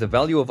Record with a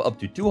value of up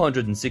to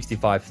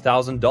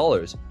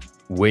 $265,000,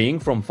 weighing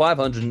from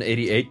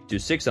 588 to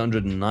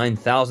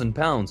 609,000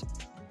 pounds.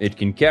 It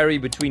can carry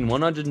between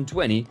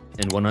 120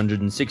 and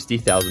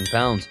 160,000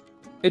 pounds.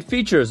 It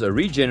features a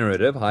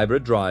regenerative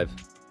hybrid drive.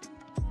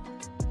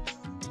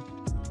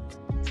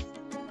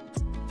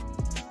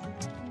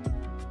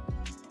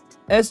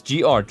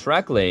 SGR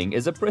track laying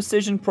is a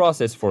precision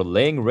process for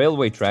laying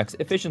railway tracks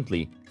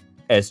efficiently.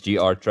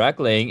 SGR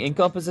track laying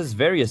encompasses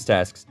various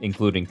tasks,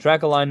 including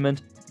track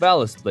alignment,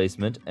 ballast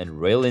placement,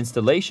 and rail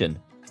installation.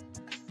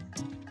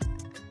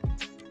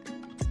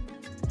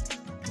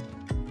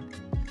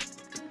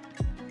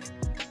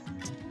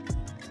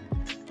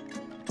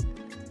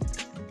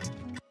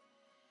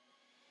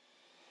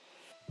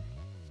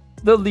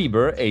 The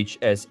Liebherr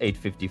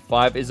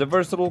HS855 is a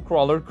versatile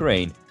crawler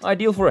crane,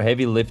 ideal for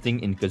heavy lifting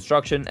in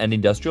construction and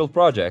industrial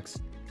projects.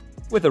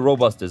 With a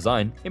robust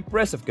design,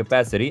 impressive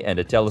capacity, and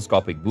a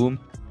telescopic boom,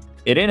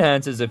 it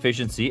enhances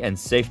efficiency and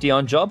safety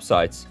on job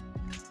sites.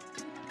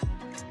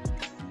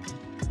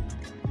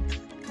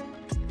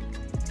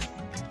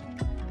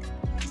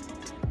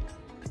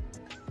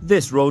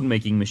 This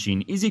road-making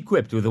machine is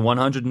equipped with a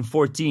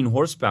 114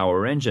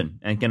 horsepower engine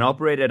and can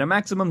operate at a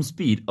maximum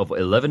speed of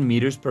 11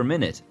 meters per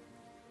minute.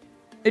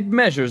 It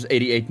measures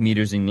 88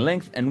 meters in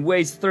length and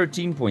weighs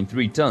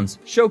 13.3 tons,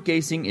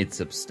 showcasing its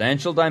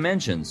substantial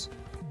dimensions.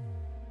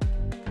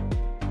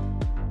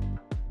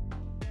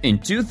 In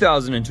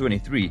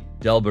 2023,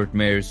 Delbert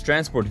Mayer's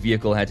transport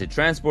vehicle had to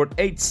transport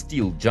 8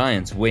 steel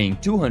giants weighing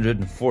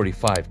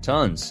 245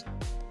 tons.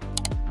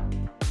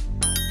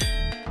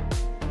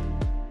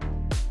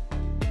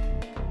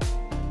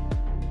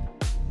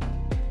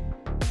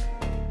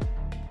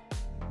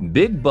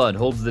 Big Bud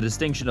holds the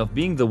distinction of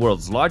being the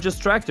world's largest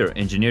tractor,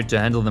 engineered to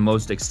handle the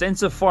most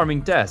extensive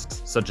farming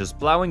tasks, such as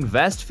plowing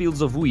vast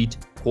fields of wheat,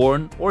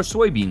 corn, or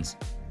soybeans.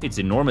 Its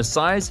enormous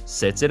size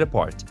sets it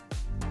apart.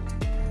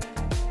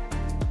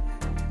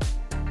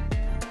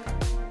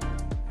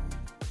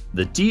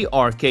 The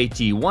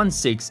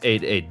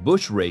TRKT1688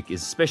 bush rake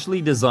is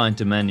specially designed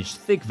to manage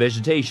thick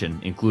vegetation,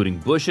 including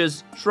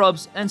bushes,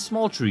 shrubs, and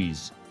small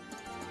trees.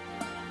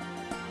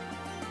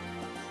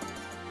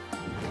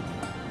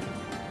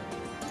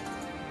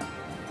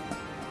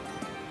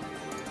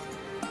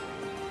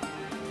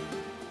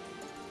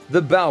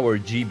 The Bauer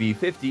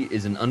GB50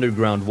 is an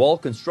underground wall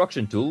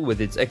construction tool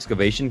with its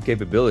excavation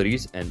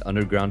capabilities and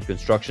underground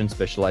construction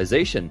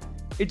specialization.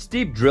 Its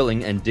deep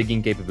drilling and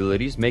digging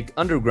capabilities make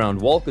underground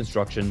wall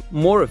construction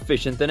more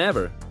efficient than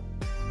ever.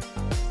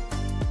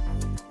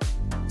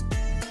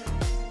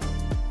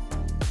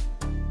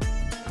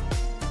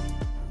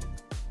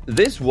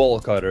 This wall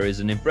cutter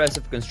is an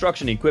impressive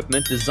construction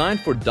equipment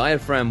designed for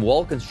diaphragm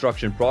wall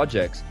construction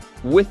projects.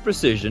 With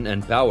precision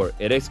and power,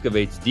 it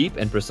excavates deep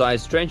and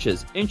precise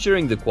trenches,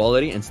 ensuring the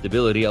quality and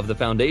stability of the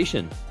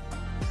foundation.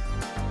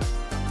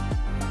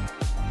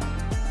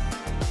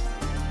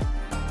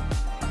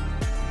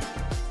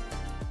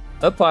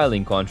 A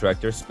piling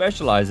contractor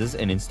specializes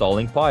in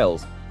installing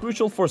piles,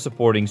 crucial for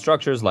supporting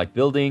structures like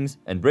buildings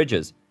and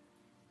bridges.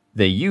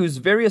 They use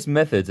various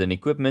methods and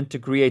equipment to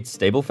create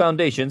stable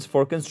foundations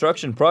for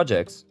construction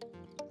projects.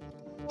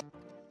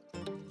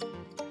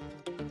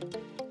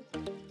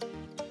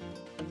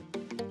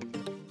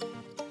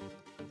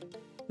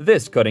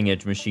 This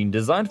cutting-edge machine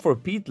designed for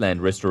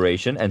peatland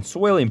restoration and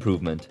soil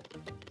improvement.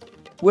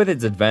 With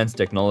its advanced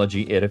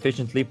technology, it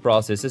efficiently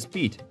processes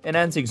peat,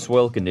 enhancing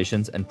soil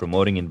conditions and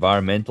promoting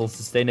environmental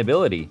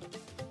sustainability.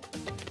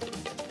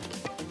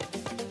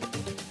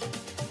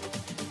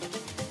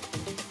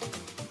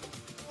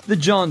 The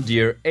John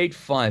Deere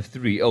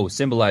 8530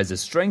 symbolizes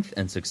strength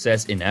and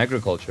success in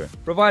agriculture,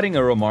 providing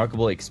a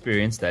remarkable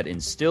experience that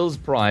instills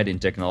pride in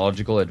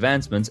technological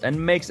advancements and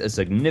makes a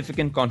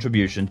significant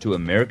contribution to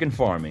American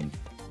farming.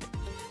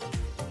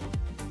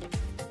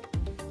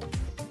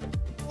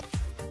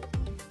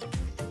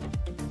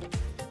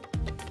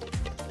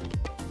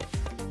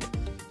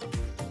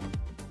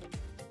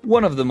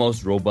 One of the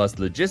most robust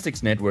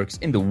logistics networks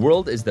in the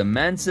world is the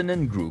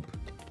Manson & Group.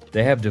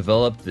 They have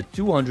developed the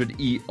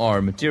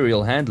 200ER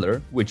material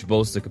handler, which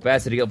boasts a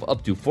capacity of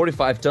up to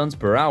 45 tons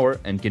per hour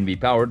and can be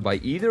powered by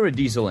either a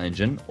diesel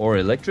engine or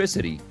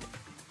electricity.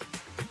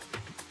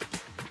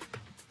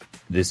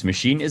 This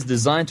machine is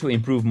designed to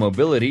improve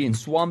mobility in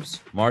swamps,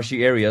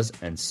 marshy areas,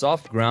 and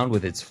soft ground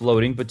with its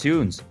floating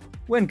pontoons.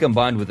 When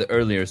combined with the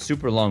earlier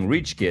super long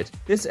reach kit,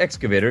 this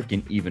excavator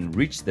can even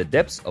reach the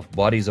depths of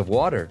bodies of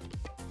water.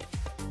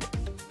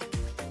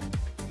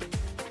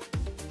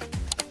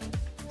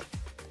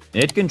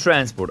 It can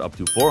transport up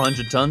to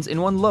 400 tons in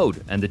one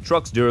load, and the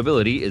truck's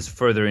durability is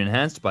further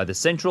enhanced by the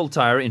central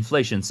tire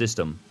inflation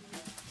system.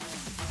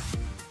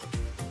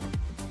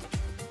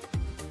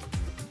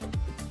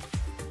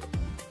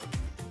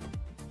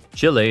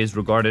 Chile is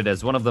regarded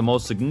as one of the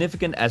most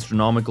significant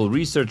astronomical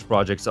research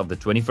projects of the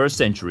 21st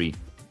century.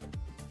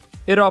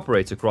 It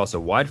operates across a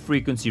wide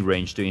frequency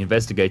range to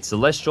investigate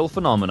celestial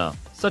phenomena,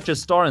 such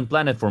as star and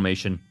planet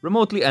formation,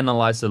 remotely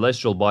analyze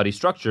celestial body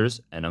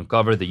structures, and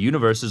uncover the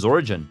universe's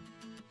origin.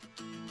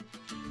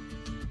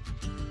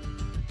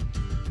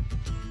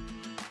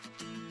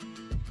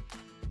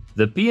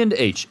 The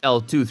P&H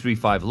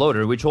L235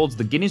 loader, which holds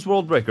the Guinness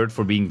World Record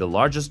for being the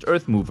largest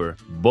earth mover,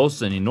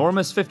 boasts an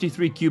enormous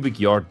 53 cubic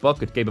yard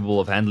bucket capable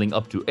of handling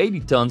up to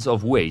 80 tons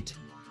of weight.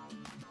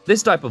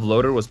 This type of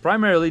loader was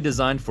primarily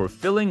designed for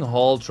filling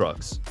haul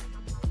trucks.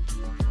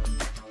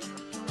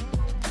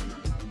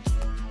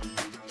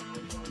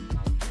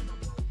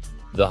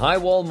 The high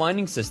wall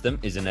mining system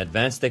is an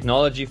advanced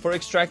technology for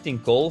extracting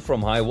coal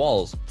from high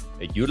walls.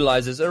 It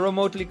utilizes a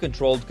remotely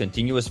controlled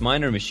continuous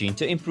miner machine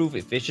to improve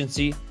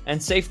efficiency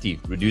and safety,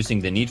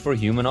 reducing the need for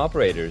human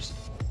operators.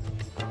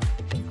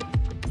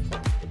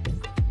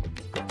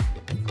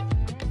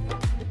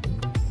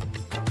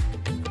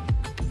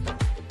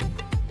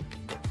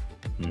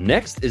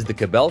 Next is the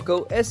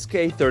Kobelco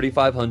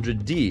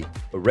SK3500D,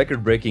 a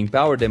record-breaking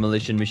power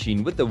demolition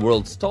machine with the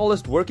world's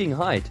tallest working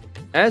height,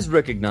 as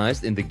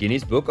recognized in the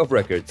Guinness Book of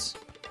Records.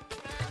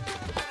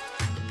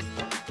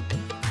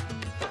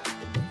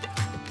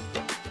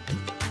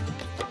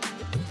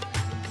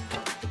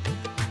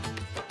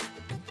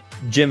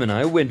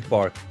 Gemini Wind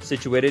Park,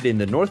 situated in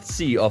the North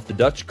Sea off the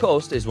Dutch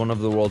coast, is one of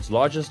the world's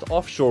largest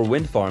offshore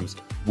wind farms,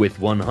 with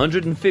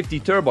 150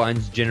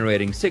 turbines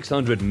generating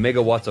 600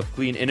 megawatts of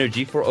clean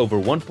energy for over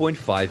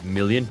 1.5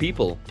 million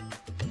people.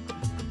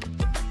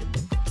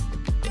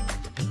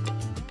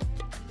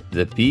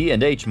 The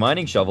P&H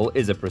mining shovel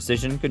is a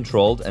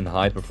precision-controlled and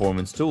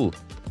high-performance tool,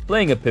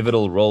 playing a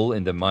pivotal role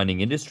in the mining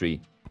industry.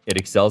 It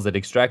excels at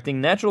extracting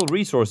natural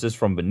resources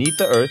from beneath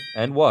the earth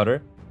and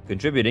water,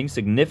 contributing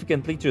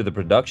significantly to the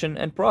production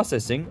and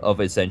processing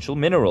of essential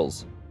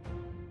minerals.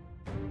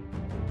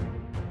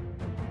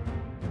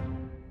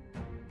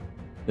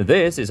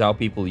 This is how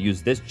people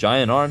use this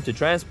giant arm to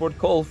transport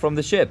coal from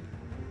the ship.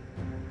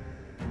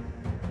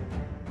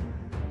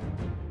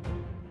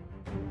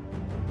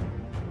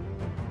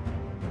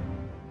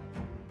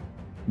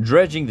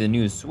 Dredging the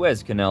new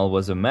Suez Canal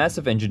was a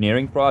massive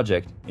engineering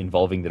project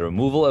involving the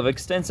removal of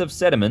extensive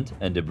sediment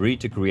and debris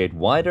to create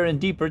wider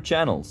and deeper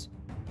channels.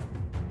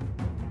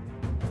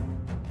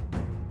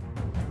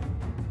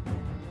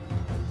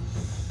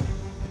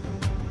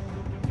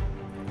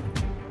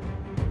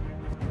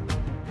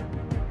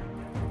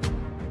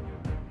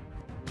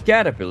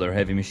 Caterpillar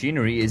heavy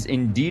machinery is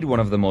indeed one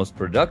of the most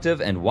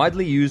productive and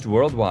widely used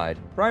worldwide,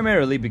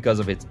 primarily because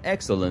of its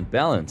excellent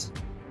balance.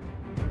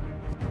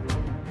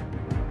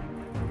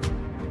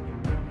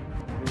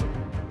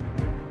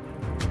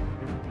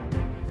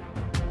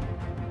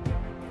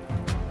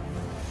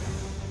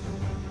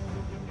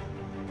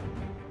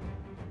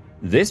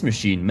 This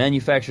machine,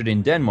 manufactured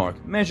in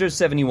Denmark, measures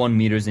 71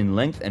 meters in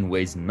length and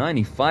weighs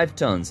 95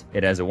 tons.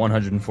 It has a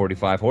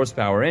 145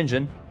 horsepower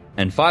engine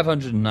and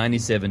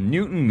 597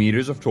 Newton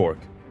meters of torque.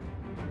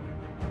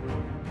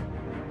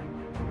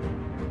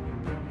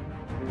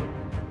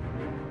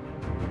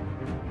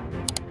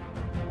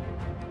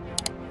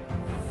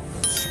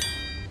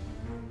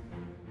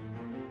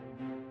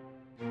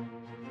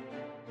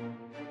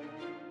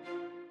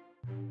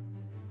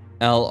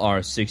 LR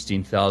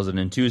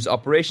 16002's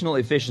operational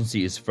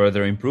efficiency is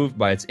further improved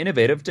by its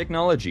innovative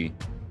technology.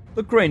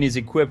 The crane is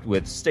equipped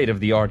with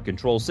state-of-the-art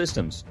control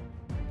systems.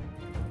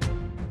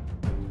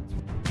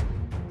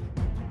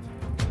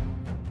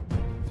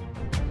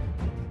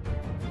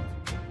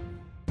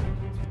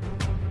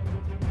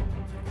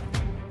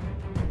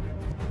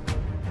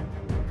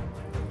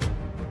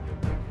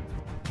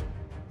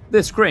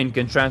 This crane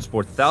can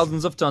transport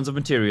thousands of tons of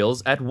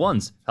materials at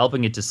once,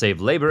 helping it to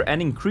save labor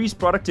and increase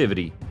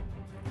productivity.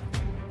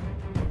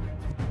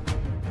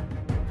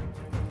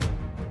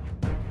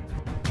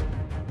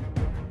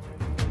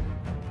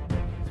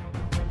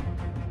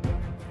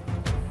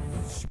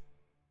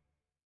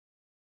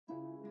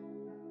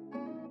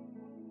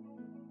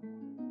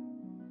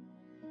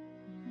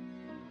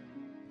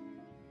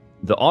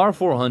 The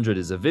R400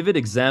 is a vivid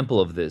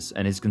example of this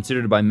and is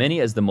considered by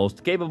many as the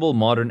most capable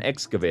modern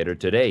excavator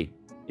today.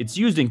 It's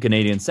used in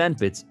Canadian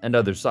sandpits and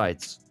other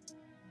sites.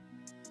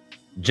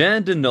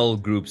 Jan de Nul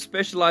Group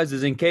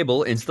specializes in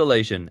cable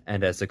installation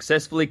and has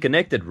successfully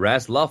connected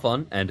Ras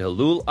Laffan and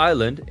Halul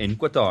Island in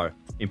Qatar,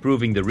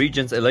 improving the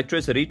region's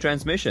electricity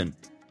transmission.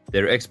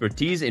 Their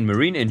expertise in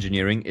marine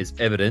engineering is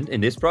evident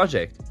in this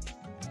project.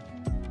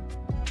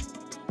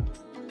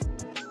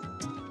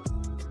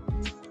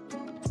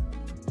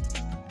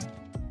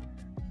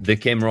 The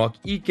Kemrock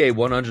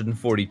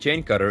EK140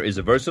 chain cutter is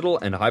a versatile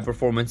and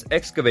high-performance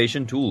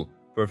excavation tool,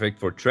 perfect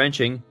for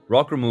trenching,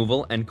 rock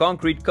removal, and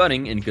concrete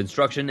cutting in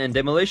construction and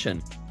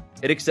demolition.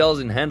 It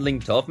excels in handling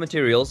tough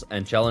materials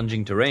and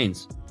challenging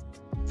terrains.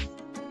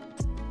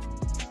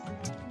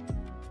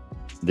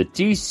 The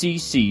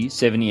TCC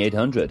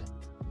 7800,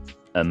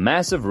 a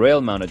massive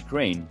rail-mounted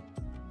crane,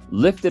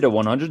 lifted a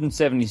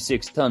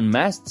 176-ton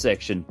mast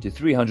section to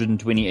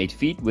 328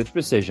 feet with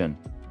precision.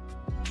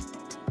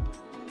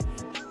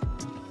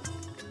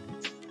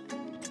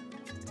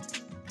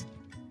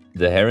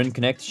 The Heron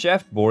Connect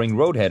shaft boring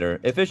road header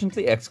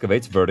efficiently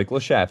excavates vertical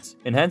shafts,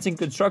 enhancing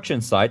construction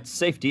site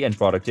safety and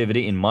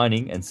productivity in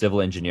mining and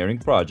civil engineering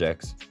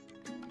projects.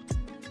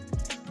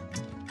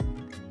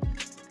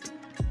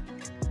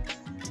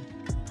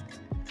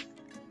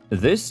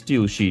 This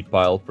steel sheet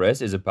pile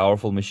press is a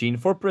powerful machine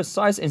for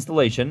precise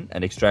installation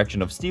and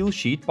extraction of steel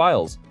sheet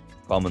piles,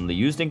 commonly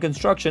used in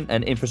construction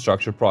and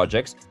infrastructure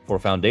projects for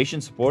foundation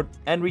support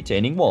and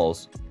retaining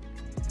walls.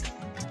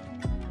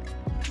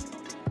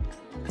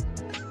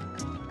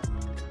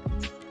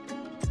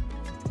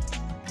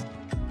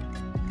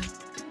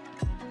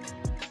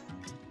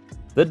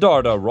 The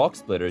Darda Rock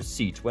Splitter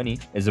C20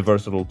 is a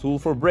versatile tool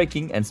for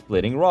breaking and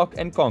splitting rock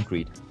and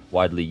concrete,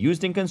 widely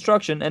used in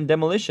construction and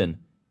demolition.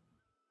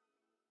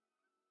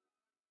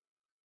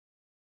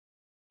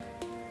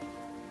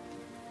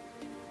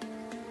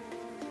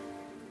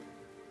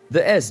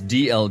 The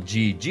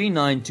SDLG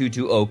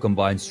G9220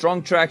 combines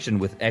strong traction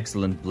with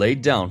excellent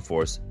blade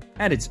downforce,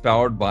 and it's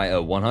powered by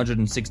a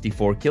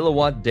 164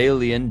 kilowatt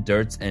Dalian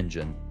Dirts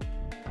engine.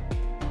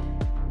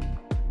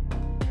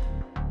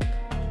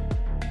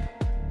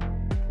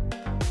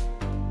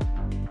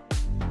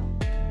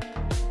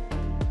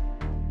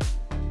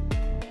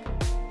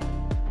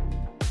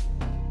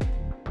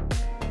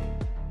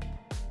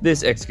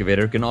 This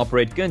excavator can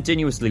operate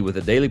continuously with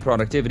a daily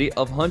productivity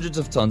of hundreds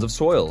of tons of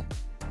soil.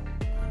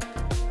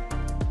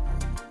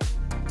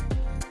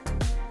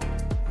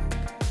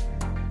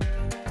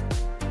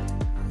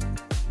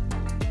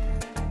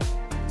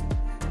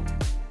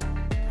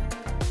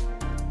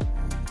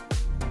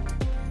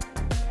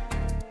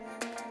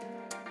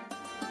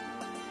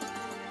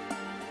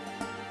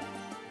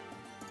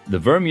 The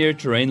Vermeer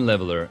Terrain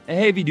Leveler, a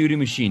heavy-duty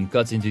machine,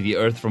 cuts into the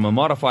earth from a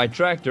modified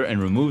tractor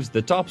and removes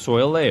the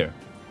topsoil layer.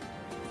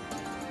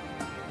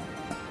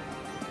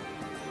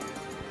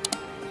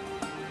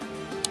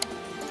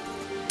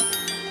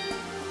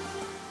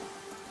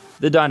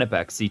 The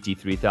Dynapack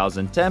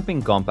CT3000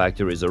 Tamping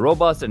Compactor is a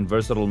robust and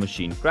versatile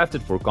machine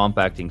crafted for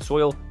compacting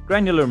soil,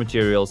 granular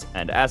materials,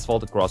 and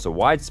asphalt across a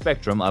wide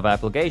spectrum of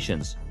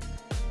applications.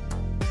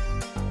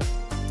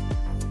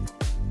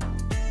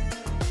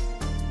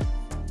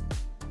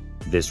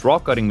 This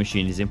rock cutting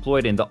machine is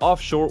employed in the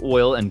offshore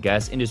oil and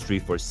gas industry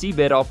for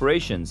seabed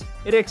operations.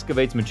 It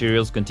excavates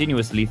materials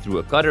continuously through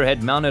a cutter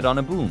head mounted on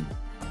a boom.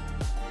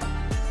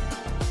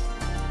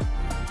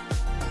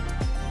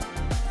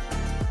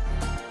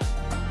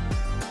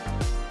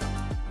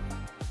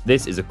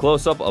 This is a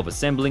close-up of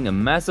assembling a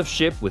massive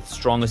ship with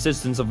strong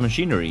assistance of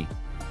machinery.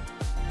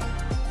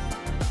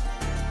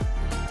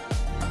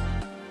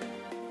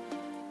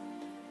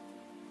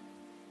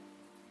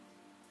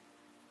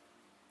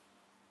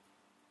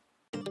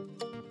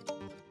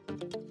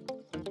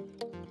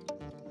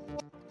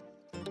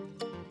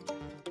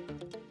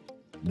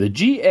 The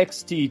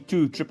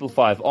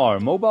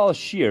GXT2555R mobile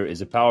shear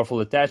is a powerful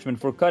attachment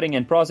for cutting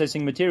and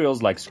processing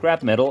materials like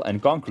scrap metal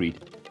and concrete,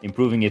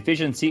 improving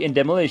efficiency in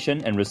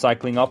demolition and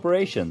recycling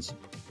operations.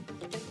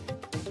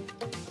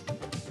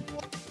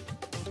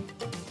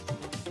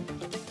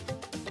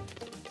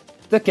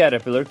 The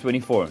Caterpillar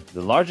 24,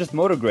 the largest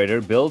motor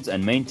grader, builds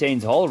and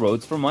maintains haul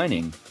roads for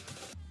mining.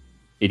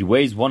 It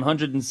weighs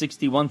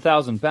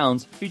 161,000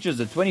 pounds, features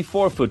a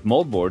 24-foot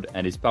moldboard,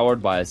 and is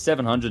powered by a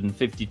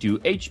 752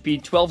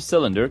 HP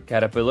 12-cylinder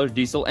Caterpillar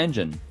diesel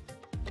engine.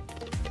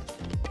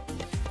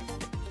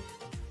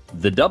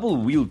 The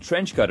double-wheel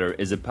trench cutter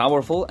is a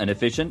powerful and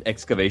efficient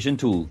excavation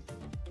tool.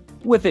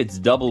 With its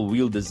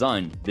double-wheel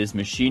design, this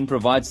machine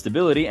provides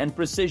stability and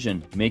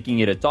precision, making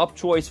it a top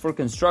choice for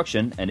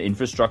construction and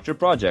infrastructure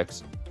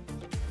projects.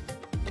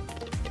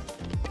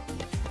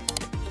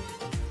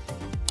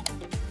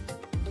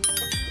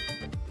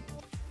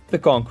 The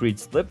concrete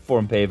slip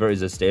form paver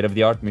is a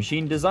state-of-the-art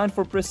machine designed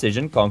for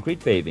precision concrete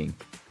paving.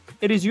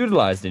 It is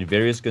utilized in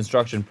various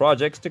construction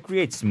projects to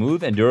create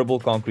smooth and durable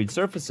concrete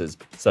surfaces,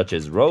 such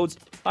as roads,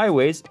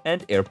 highways,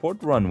 and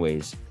airport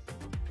runways.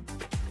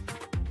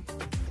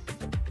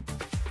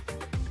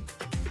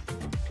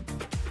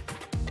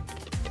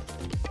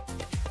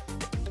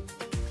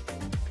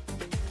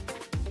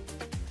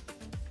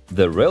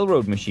 The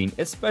railroad machine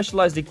is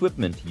specialized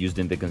equipment used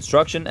in the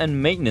construction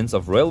and maintenance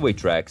of railway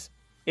tracks.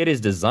 It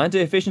is designed to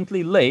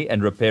efficiently lay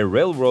and repair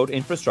railroad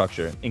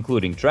infrastructure,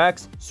 including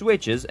tracks,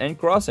 switches, and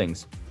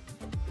crossings.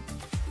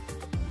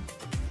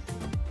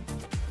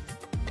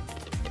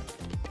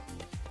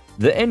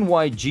 The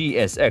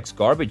NYGSX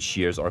garbage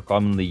shears are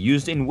commonly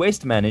used in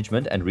waste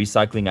management and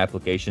recycling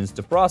applications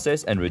to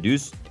process and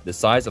reduce the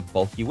size of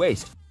bulky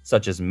waste,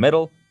 such as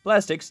metal,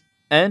 plastics,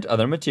 and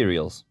other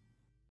materials.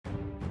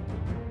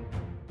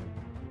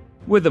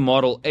 With the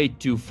Model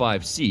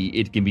 825C,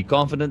 it can be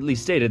confidently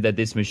stated that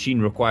this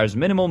machine requires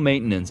minimal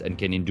maintenance and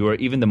can endure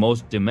even the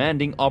most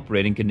demanding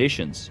operating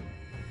conditions.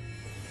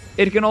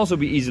 It can also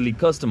be easily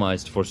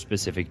customized for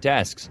specific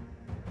tasks.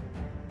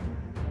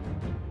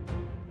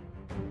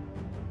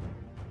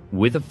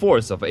 With a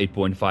force of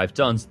 8.5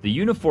 tons, the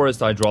Uniforest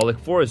hydraulic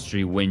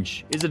forestry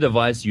winch is a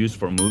device used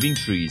for moving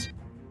trees.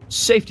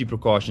 Safety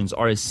precautions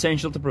are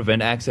essential to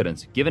prevent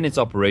accidents, given its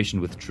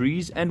operation with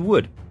trees and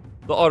wood.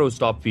 The auto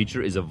stop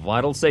feature is a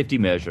vital safety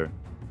measure.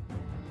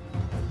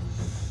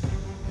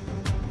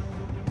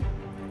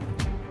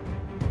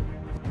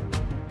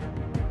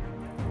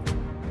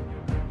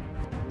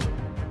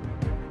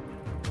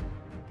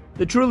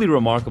 The truly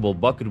remarkable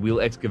bucket wheel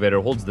excavator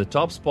holds the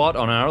top spot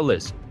on our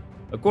list.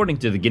 According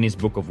to the Guinness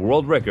Book of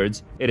World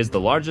Records, it is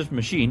the largest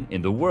machine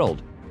in the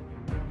world.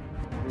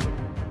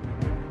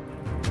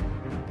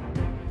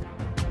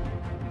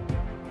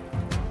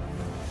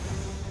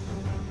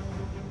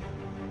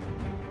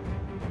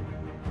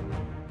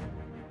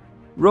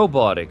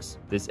 Robotics.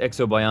 This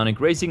exobionic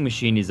racing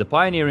machine is a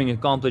pioneering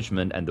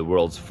accomplishment and the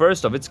world's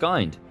first of its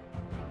kind.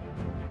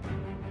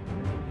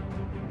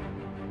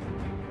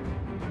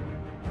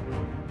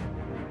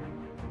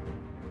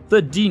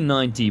 The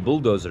D90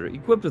 bulldozer,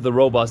 equipped with a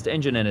robust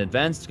engine and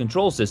advanced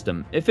control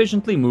system,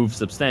 efficiently moves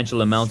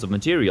substantial amounts of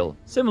material.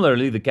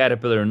 Similarly, the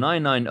Caterpillar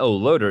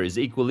 990 loader is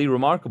equally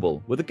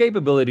remarkable, with the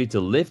capability to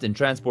lift and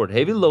transport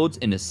heavy loads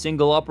in a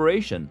single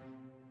operation.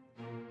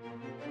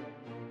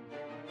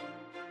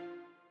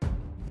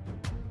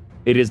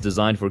 It is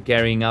designed for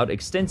carrying out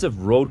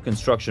extensive road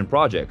construction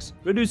projects,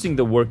 reducing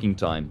the working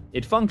time.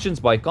 It functions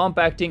by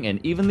compacting and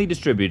evenly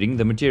distributing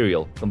the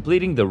material,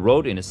 completing the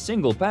road in a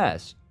single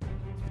pass.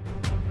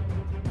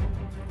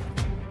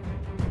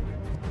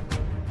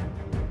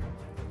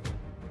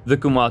 The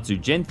Komatsu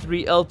Gen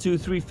 3 L2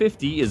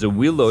 350 is a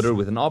wheel loader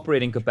with an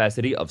operating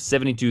capacity of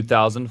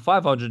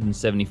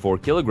 72,574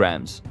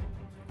 kilograms.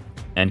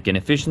 And can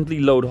efficiently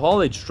load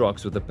haulage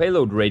trucks with the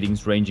payload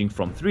ratings ranging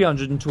from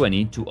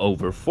 320 to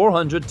over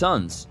 400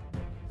 tons.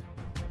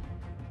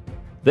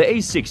 The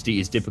A60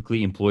 is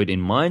typically employed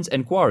in mines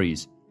and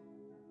quarries.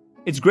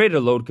 Its greater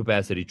load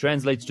capacity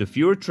translates to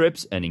fewer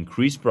trips and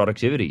increased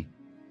productivity.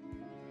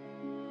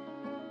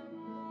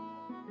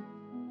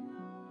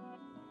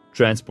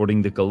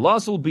 Transporting the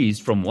colossal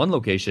beast from one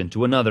location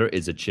to another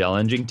is a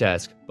challenging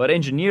task, but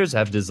engineers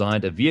have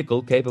designed a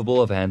vehicle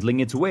capable of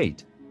handling its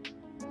weight.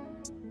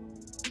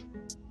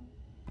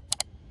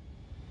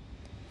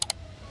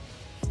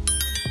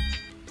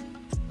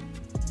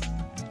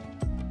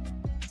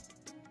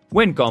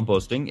 When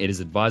composting, it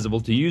is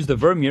advisable to use the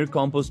Vermeer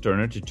compost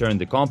turner to turn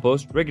the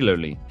compost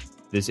regularly.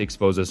 This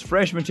exposes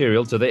fresh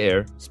material to the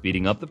air,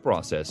 speeding up the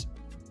process.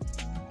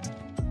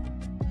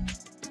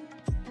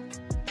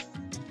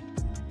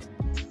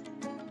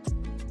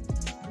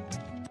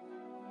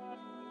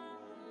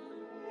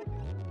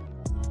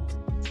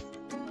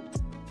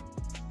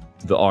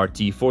 The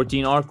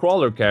RT-14R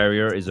crawler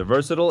carrier is a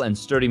versatile and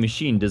sturdy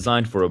machine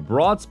designed for a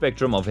broad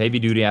spectrum of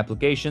heavy-duty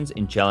applications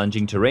in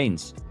challenging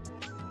terrains.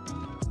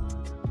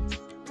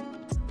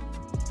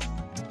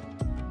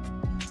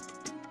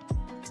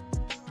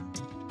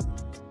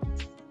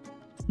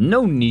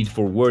 No need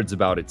for words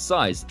about its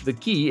size. The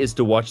key is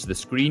to watch the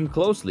screen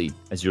closely,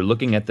 as you're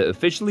looking at the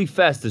officially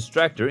fastest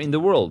tractor in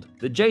the world,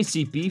 the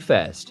JCP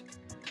Fast.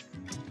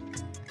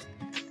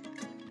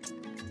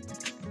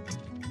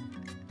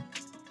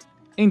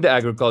 In the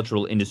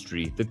agricultural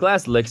industry, the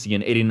class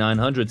Lexion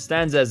 8900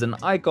 stands as an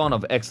icon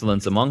of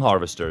excellence among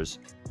harvesters.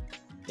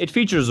 It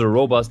features a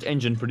robust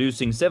engine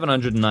producing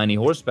 790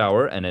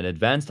 horsepower and an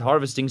advanced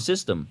harvesting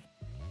system.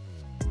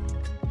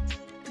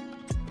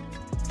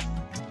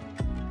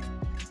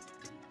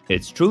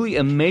 It's truly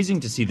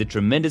amazing to see the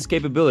tremendous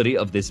capability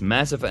of this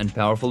massive and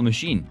powerful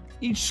machine.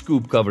 Each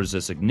scoop covers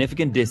a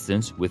significant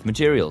distance with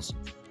materials.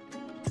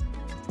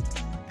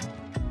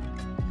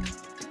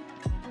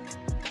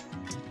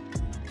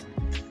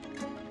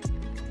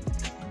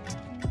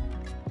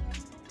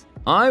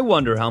 I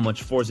wonder how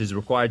much force is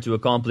required to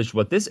accomplish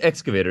what this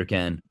excavator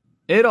can.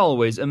 It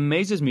always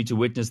amazes me to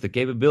witness the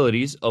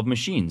capabilities of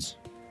machines.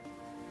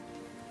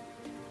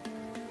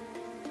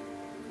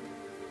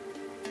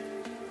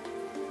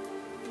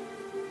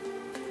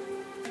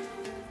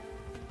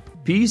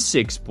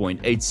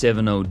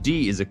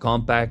 P6.870D is a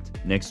compact,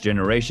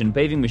 next-generation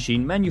paving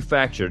machine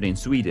manufactured in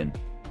Sweden.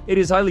 It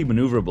is highly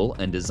maneuverable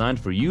and designed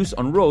for use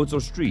on roads or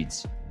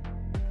streets.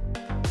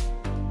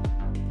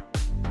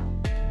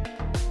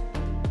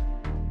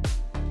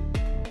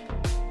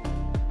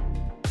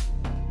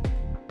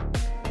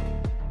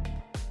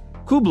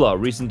 Kubla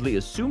recently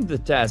assumed the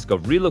task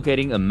of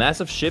relocating a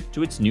massive ship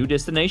to its new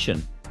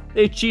destination.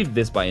 They achieved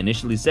this by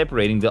initially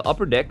separating the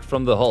upper deck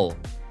from the hull.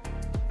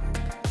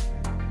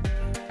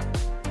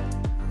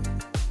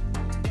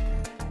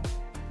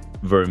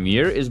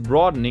 Vermeer is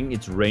broadening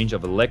its range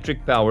of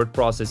electric-powered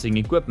processing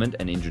equipment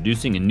and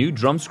introducing a new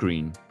drum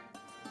screen.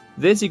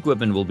 This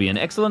equipment will be an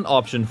excellent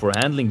option for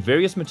handling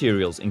various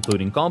materials,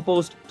 including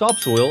compost,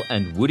 topsoil,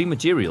 and woody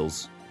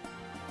materials.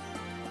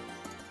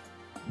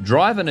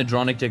 Drive and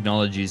Hadronic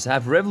technologies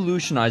have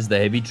revolutionized the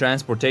heavy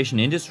transportation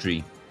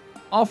industry,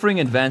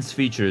 offering advanced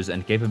features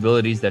and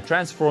capabilities that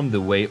transform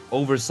the way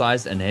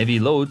oversized and heavy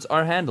loads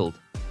are handled.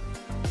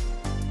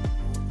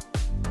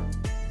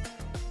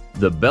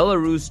 The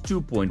Belarus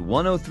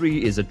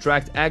 2.103 is a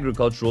tracked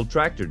agricultural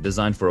tractor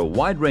designed for a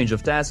wide range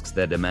of tasks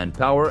that demand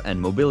power and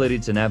mobility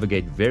to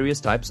navigate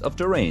various types of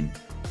terrain.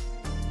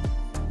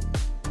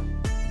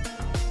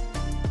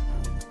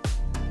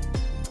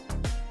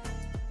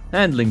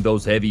 Handling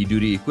those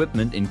heavy-duty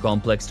equipment in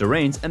complex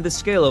terrains and the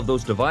scale of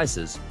those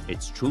devices,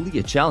 it's truly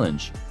a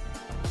challenge.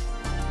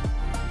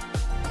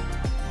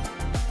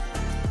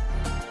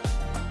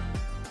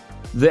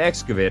 The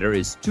excavator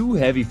is too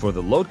heavy for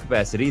the load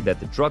capacity that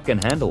the truck can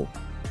handle.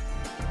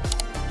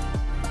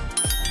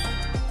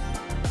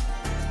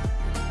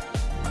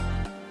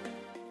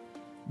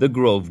 The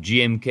Grove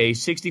GMK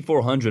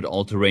 6400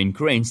 all-terrain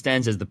crane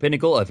stands as the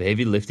pinnacle of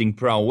heavy lifting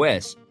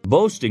prowess,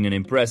 boasting an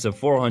impressive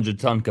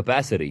 400-ton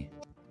capacity.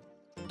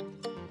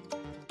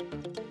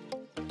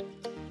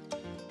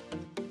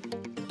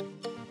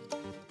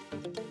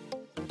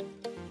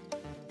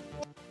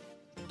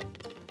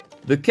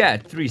 The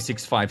CAT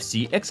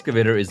 365C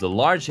excavator is a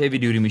large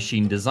heavy-duty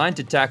machine designed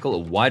to tackle a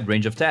wide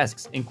range of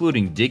tasks,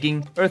 including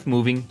digging, earth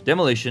moving,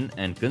 demolition,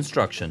 and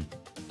construction.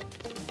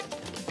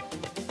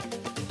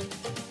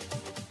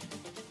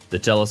 The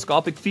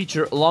telescopic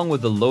feature, along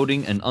with the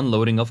loading and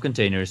unloading of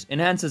containers,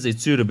 enhances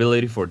its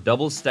suitability for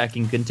double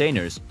stacking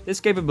containers. This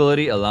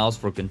capability allows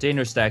for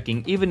container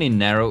stacking even in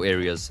narrow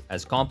areas,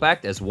 as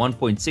compact as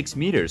 1.6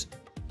 meters,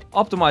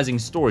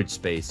 optimizing storage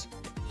space.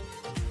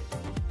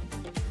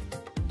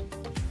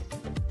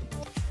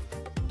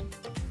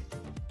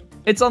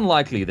 It's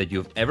unlikely that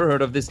you've ever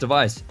heard of this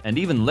device, and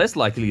even less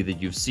likely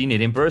that you've seen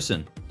it in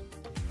person.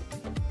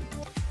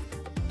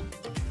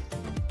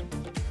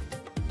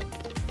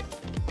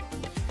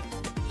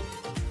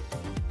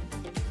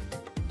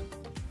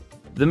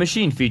 The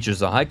machine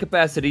features a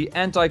high-capacity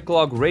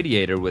anti-clog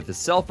radiator with a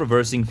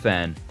self-reversing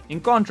fan. In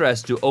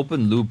contrast to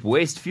open-loop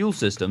waste fuel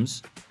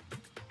systems,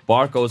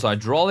 Barco's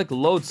hydraulic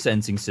load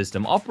sensing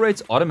system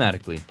operates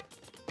automatically.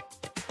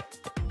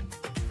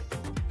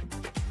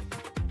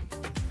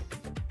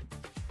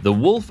 The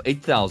Wolf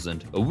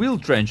 8000, a wheel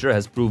trencher,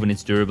 has proven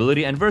its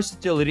durability and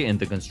versatility in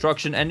the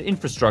construction and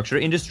infrastructure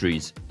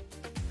industries.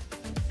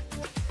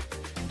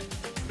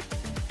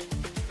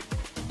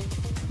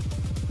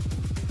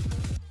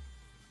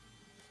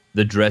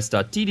 The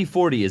Dresta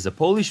TD40 is a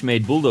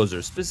Polish-made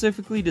bulldozer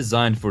specifically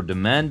designed for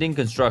demanding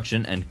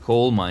construction and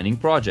coal mining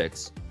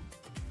projects.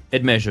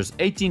 It measures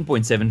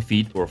 18.7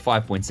 feet or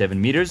 5.7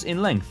 meters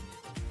in length.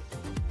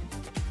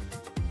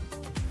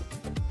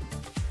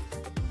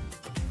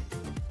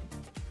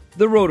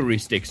 The rotary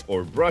sticks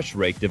or brush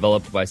rake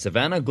developed by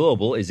Savannah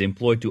Global is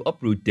employed to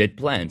uproot dead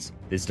plants.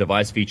 This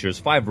device features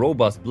 5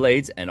 robust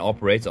blades and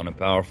operates on a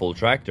powerful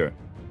tractor.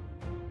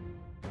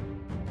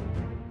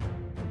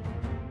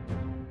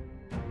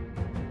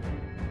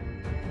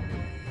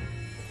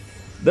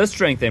 The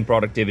strength and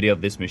productivity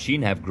of this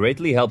machine have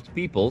greatly helped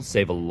people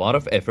save a lot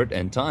of effort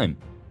and time.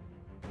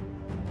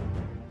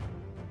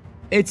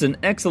 It's an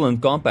excellent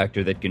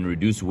compactor that can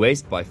reduce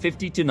waste by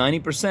 50 to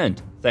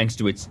 90% thanks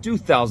to its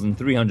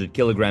 2,300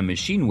 kg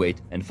machine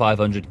weight and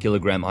 500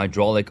 kg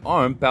hydraulic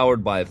arm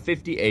powered by a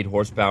 58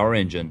 horsepower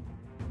engine.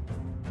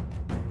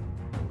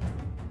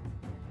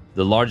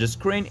 The largest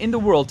crane in the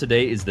world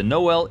today is the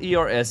Noel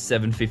ERS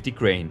 750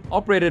 crane,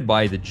 operated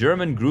by the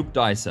German group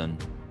Dyson.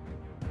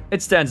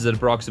 It stands at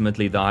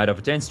approximately the height of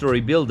a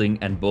 10-story building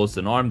and boasts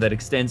an arm that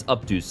extends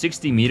up to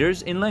 60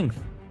 meters in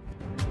length.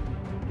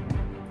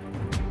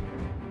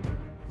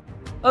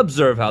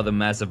 Observe how the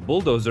massive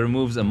bulldozer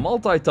moves a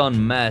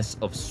multi-ton mass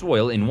of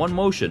soil in one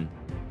motion.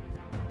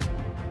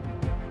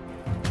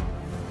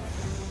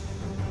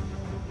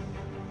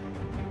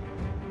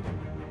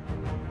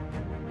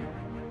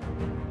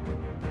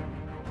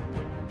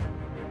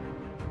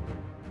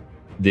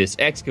 This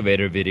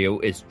excavator video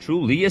is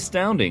truly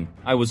astounding.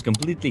 I was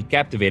completely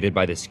captivated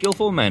by the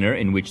skillful manner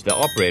in which the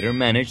operator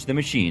managed the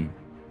machine.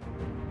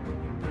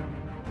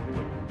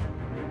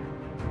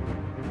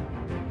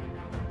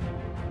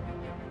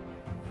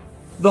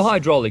 The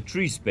hydraulic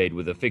tree spade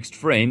with a fixed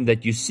frame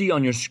that you see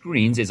on your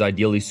screens is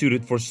ideally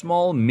suited for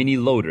small mini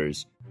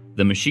loaders.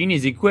 The machine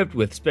is equipped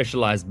with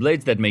specialized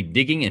blades that make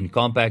digging and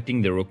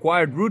compacting the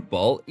required root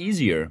ball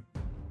easier.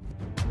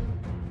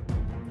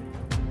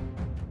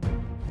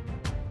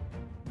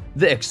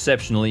 The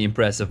exceptionally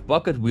impressive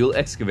bucket wheel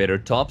excavator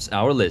tops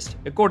our list.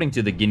 According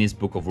to the Guinness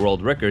Book of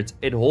World Records,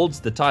 it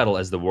holds the title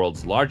as the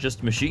world's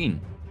largest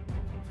machine.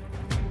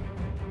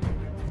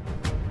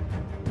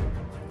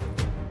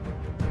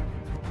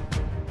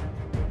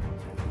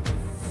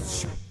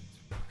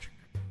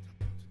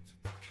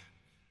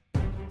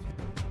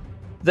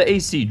 The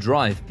AC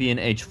Drive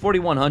P&H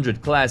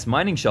 4100 class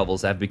mining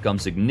shovels have become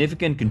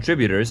significant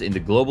contributors in the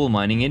global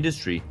mining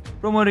industry,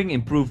 promoting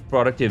improved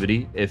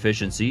productivity,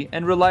 efficiency,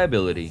 and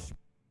reliability.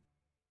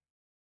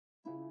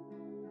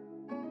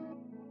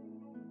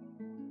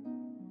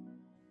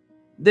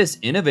 This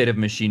innovative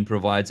machine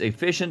provides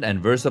efficient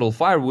and versatile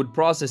firewood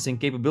processing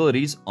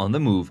capabilities on the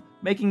move,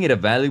 making it a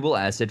valuable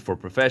asset for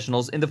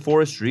professionals in the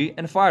forestry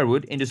and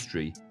firewood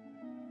industry.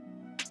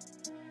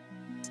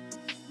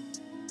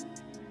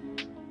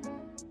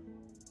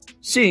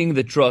 Seeing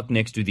the truck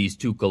next to these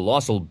two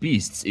colossal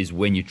beasts is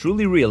when you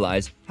truly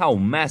realize how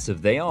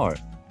massive they are.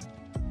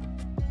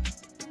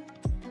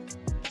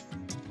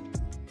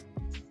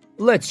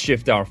 Let's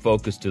shift our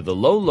focus to the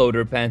low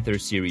loader Panther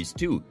Series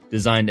 2,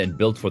 designed and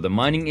built for the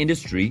mining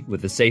industry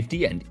with the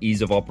safety and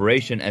ease of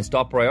operation as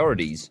top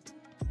priorities.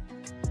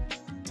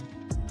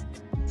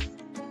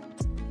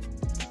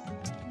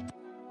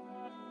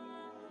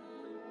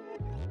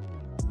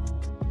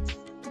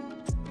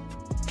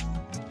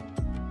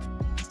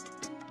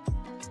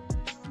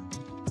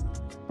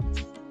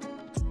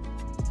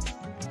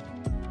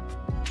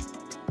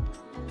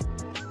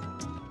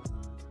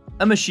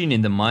 A machine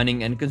in the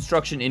mining and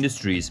construction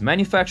industries,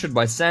 manufactured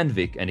by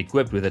Sandvik and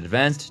equipped with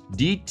advanced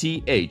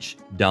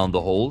DTH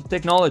down-the-hole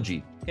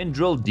technology, can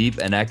drill deep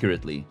and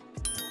accurately.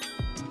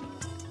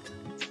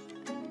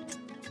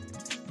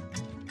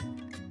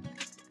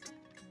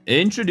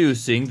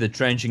 Introducing the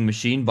trenching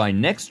machine by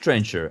Next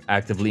Trencher,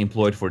 actively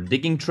employed for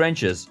digging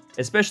trenches,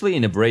 especially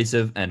in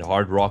abrasive and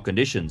hard rock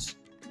conditions.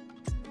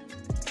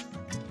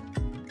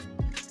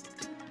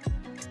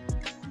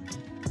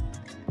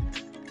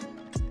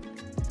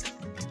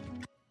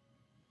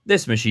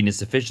 This machine is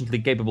sufficiently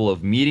capable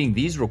of meeting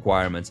these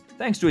requirements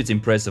thanks to its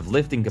impressive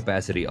lifting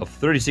capacity of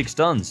 36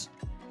 tons.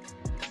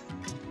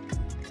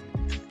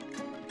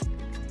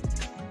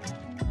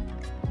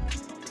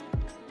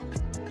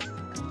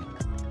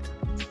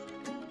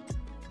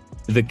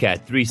 The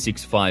CAT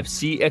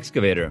 365C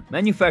excavator,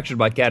 manufactured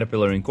by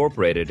Caterpillar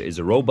Incorporated, is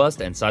a robust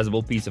and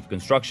sizable piece of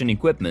construction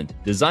equipment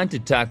designed to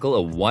tackle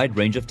a wide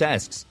range of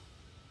tasks.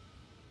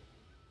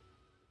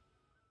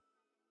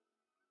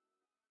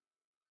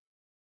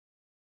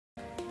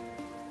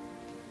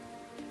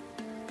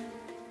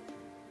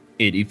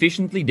 It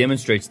efficiently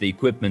demonstrates the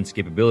equipment's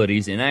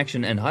capabilities in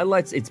action and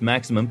highlights its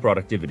maximum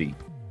productivity.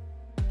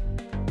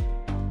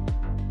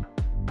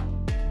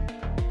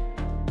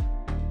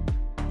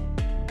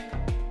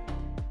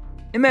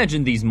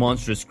 Imagine these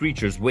monstrous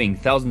creatures weighing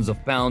thousands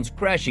of pounds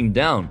crashing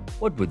down.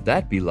 What would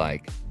that be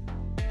like?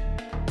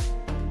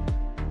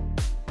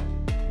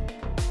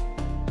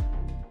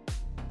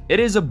 It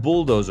is a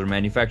bulldozer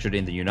manufactured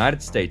in the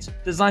United States,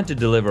 designed to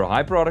deliver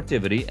high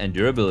productivity and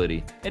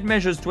durability. It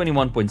measures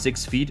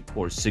 21.6 feet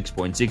or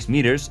 6.6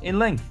 meters in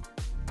length.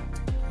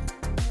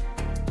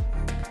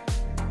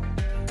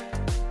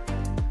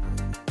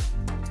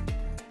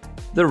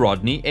 The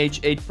Rodney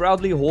H8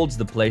 proudly holds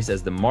the place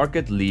as the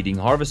market-leading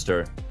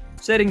harvester,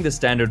 setting the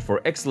standard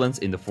for excellence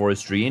in the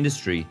forestry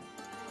industry.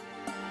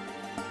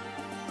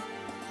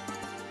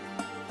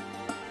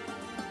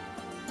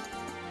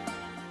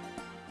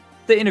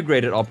 The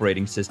integrated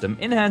operating system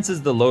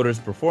enhances the loader's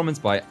performance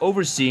by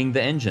overseeing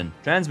the engine,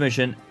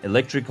 transmission,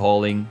 electric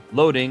hauling,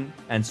 loading,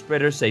 and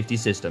spreader safety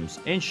systems,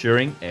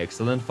 ensuring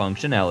excellent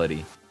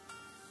functionality.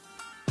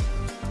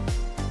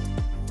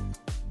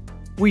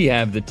 We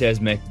have the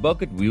Tesmec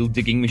bucket wheel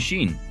digging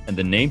machine, and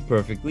the name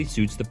perfectly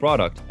suits the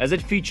product, as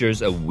it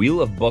features a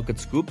wheel of bucket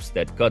scoops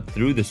that cut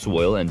through the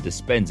soil and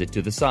dispense it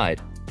to the side.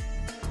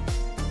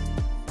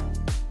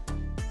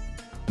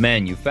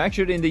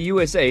 Manufactured in the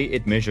USA,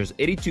 it measures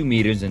 82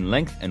 meters in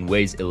length and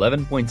weighs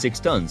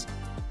 11.6 tons.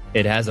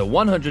 It has a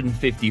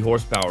 150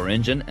 horsepower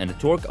engine and a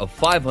torque of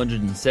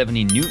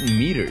 570 Newton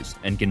meters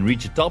and can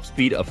reach a top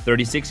speed of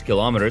 36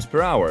 kilometers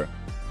per hour.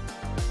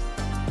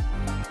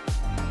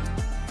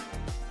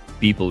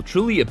 People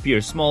truly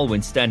appear small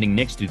when standing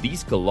next to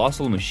these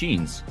colossal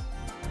machines.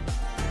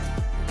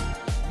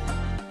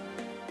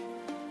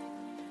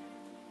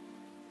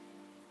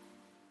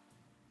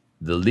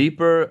 The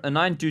Leaper, a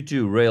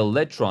 922 rail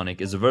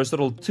Ledtronic, is a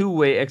versatile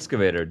two-way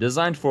excavator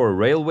designed for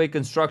railway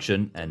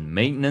construction and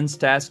maintenance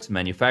tasks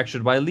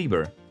manufactured by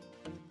Liebherr.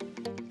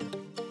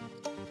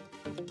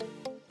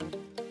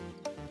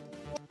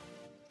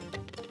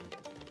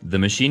 The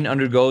machine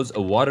undergoes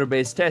a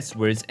water-based test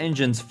where its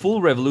engine's full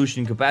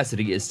revolution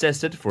capacity is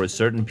tested for a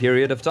certain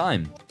period of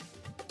time.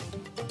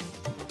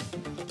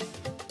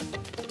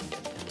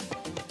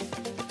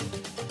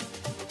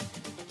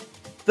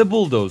 The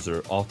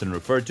bulldozer, often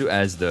referred to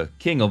as the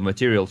king of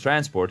material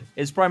transport,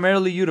 is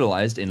primarily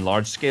utilized in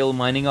large-scale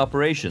mining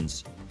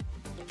operations.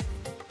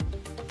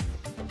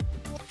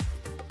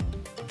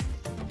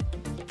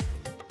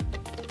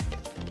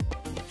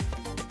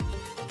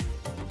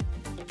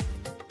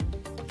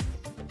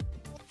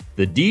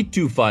 The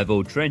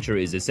D250 trencher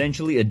is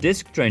essentially a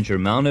disc trencher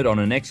mounted on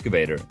an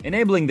excavator,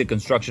 enabling the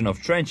construction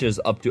of trenches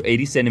up to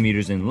 80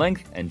 centimeters in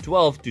length and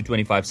 12 to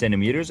 25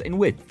 centimeters in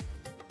width.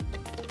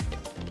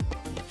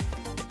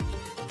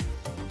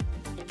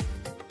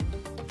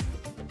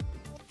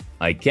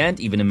 I can't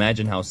even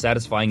imagine how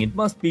satisfying it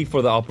must be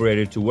for the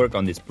operator to work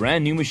on this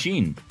brand new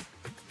machine.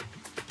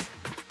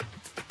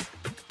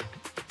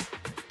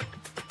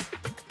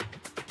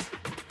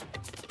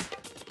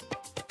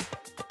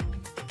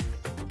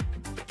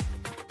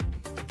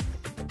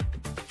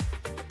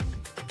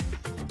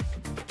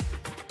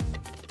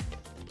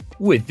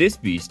 With this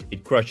beast,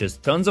 it crushes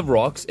tons of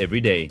rocks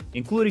every day,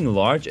 including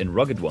large and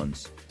rugged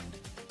ones.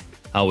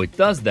 How it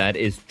does that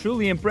is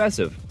truly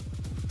impressive.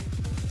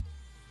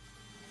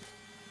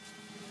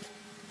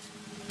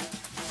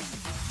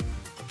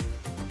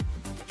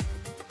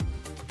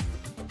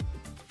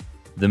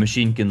 The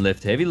machine can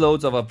lift heavy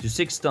loads of up to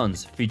 6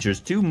 tons, features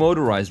 2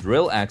 motorized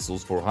rail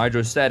axles for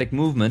hydrostatic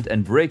movement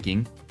and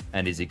braking,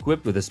 and is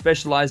equipped with a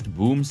specialized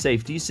boom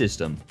safety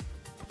system.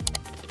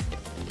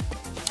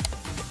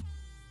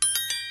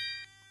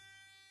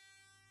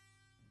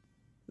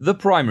 The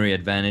primary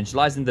advantage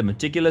lies in the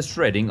meticulous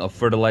shredding of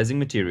fertilizing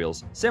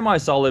materials,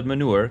 semi-solid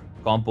manure,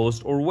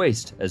 compost or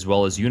waste, as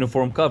well as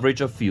uniform coverage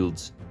of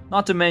fields,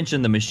 not to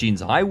mention the machine's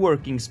high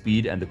working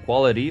speed and the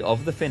quality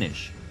of the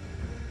finish.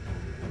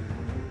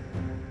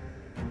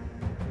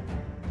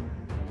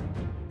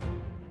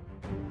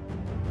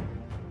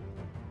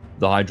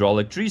 The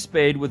hydraulic tree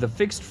spade with a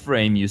fixed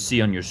frame you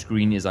see on your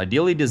screen is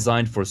ideally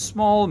designed for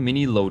small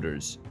mini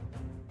loaders.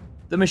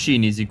 The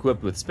machine is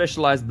equipped with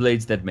specialized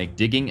blades that make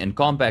digging and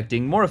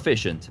compacting more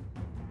efficient.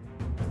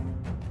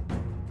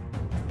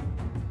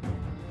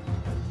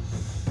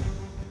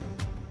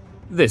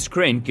 This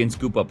crane can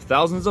scoop up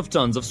thousands of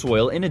tons of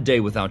soil in a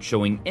day without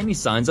showing any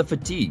signs of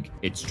fatigue.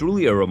 It's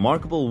truly a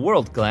remarkable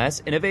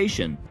world-class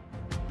innovation.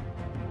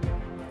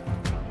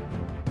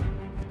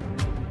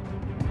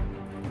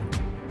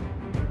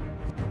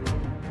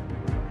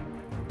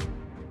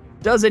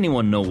 Does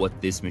anyone know what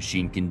this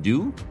machine can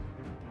do?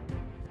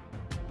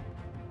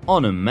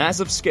 On a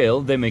massive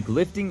scale, they make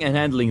lifting and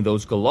handling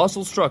those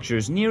colossal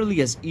structures nearly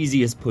as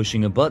easy as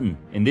pushing a button.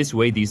 In this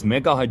way, these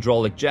mega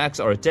hydraulic jacks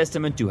are a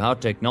testament to how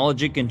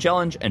technology can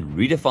challenge and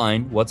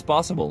redefine what's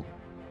possible.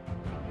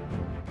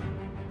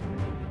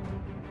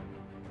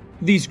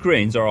 These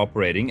cranes are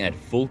operating at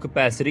full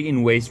capacity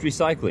in waste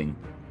recycling.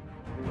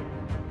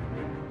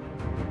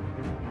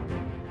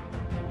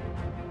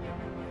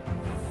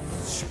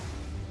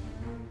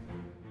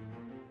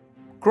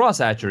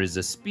 Crosshatcher is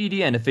a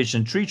speedy and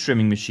efficient tree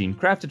trimming machine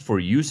crafted for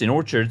use in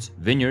orchards,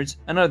 vineyards,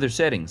 and other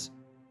settings.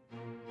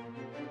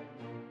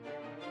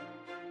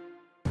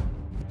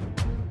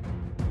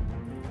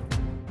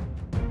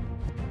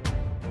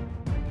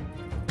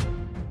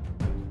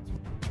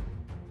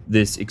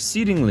 This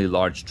exceedingly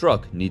large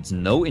truck needs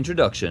no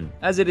introduction,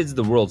 as it is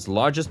the world's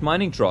largest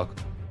mining truck.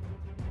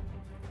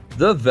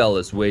 The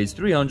Velis weighs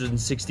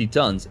 360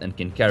 tons and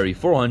can carry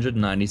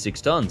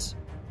 496 tons.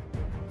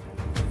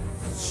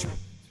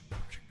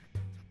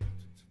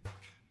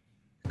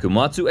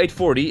 Komatsu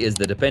 840 is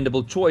the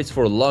dependable choice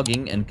for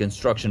logging and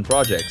construction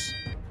projects.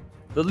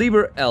 The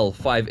Liebherr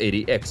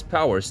L580X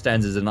Power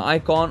stands as an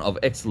icon of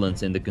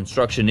excellence in the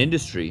construction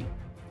industry.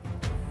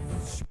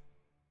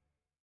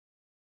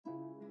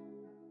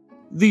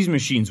 These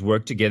machines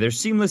work together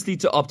seamlessly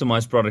to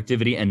optimize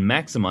productivity and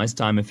maximize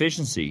time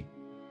efficiency.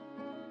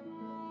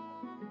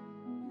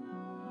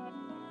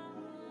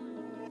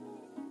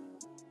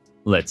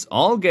 Let's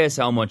all guess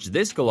how much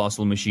this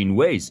colossal machine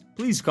weighs.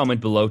 Please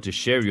comment below to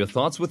share your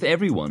thoughts with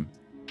everyone.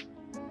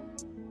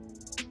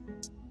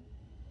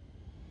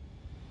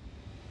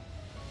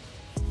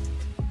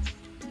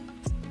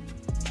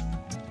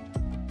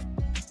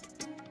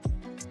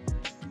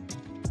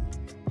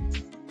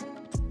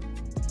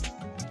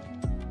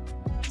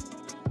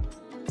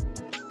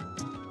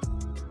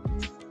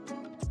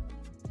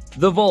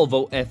 The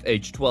Volvo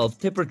FH12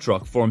 tipper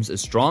truck forms a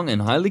strong and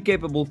highly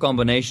capable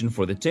combination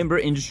for the timber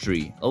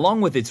industry,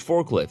 along with its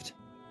forklift.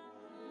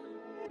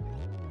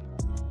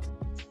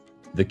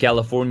 The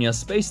California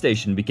space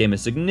station became a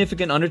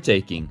significant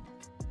undertaking,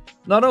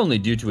 not only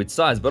due to its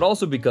size but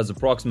also because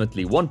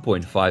approximately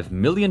 1.5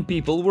 million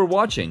people were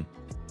watching.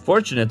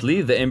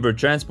 Fortunately, the Ember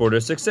transporter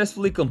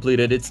successfully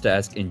completed its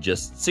task in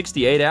just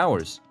 68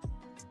 hours.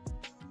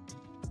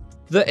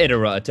 The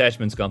Etera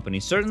Attachments Company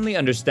certainly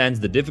understands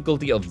the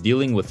difficulty of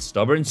dealing with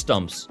stubborn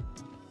stumps,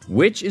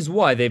 which is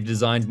why they've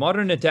designed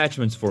modern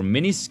attachments for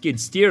mini skid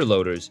steer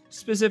loaders,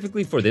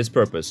 specifically for this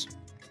purpose.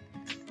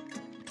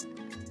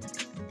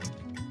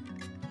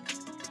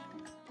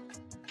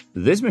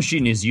 This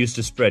machine is used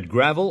to spread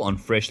gravel on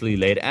freshly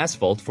laid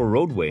asphalt for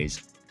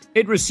roadways.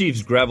 It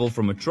receives gravel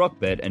from a truck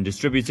bed and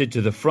distributes it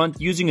to the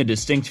front using a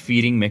distinct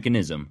feeding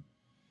mechanism.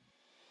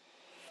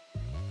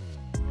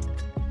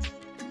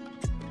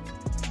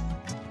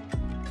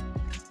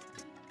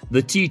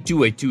 The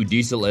T282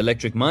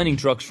 diesel-electric mining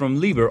trucks from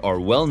Liebherr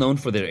are well known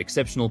for their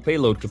exceptional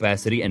payload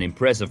capacity and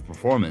impressive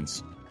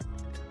performance.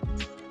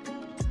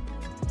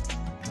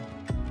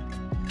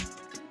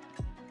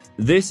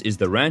 This is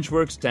the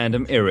Ranchworks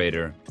Tandem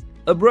Aerator,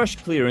 a brush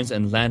clearance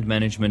and land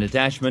management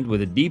attachment with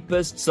the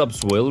deepest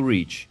subsoil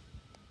reach.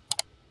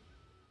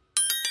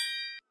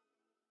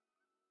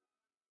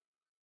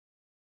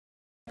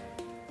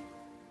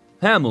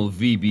 Hamel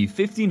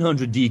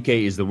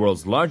VB1500DK is the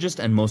world's largest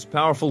and most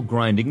powerful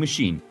grinding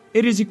machine.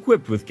 It is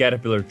equipped with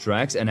Caterpillar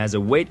tracks and has a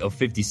weight of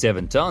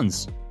 57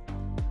 tons.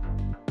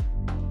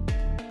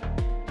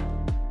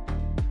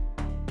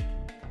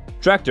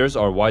 Tractors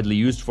are widely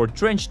used for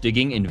trench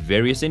digging in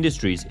various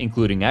industries,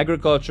 including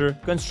agriculture,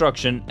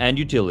 construction, and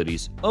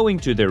utilities, owing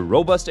to their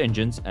robust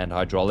engines and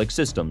hydraulic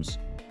systems.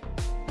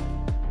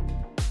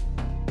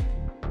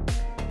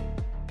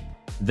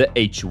 The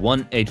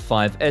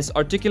H185S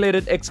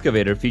articulated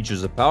excavator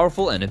features a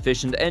powerful and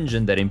efficient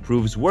engine that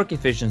improves work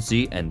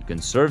efficiency and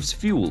conserves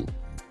fuel.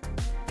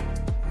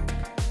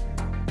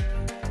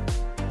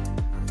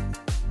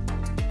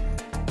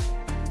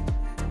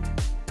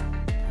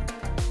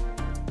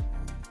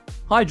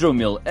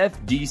 Hydromill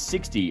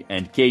FD60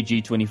 and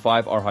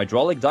KG25 are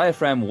hydraulic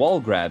diaphragm wall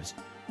grabs,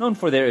 known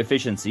for their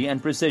efficiency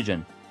and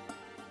precision.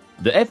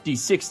 The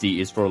FD60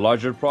 is for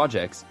larger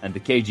projects, and the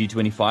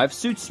KG25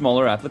 suits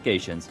smaller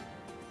applications.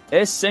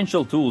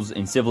 Essential tools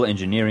in civil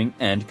engineering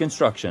and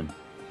construction.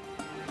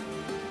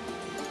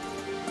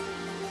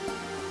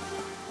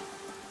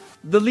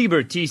 The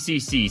Liebherr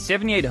TCC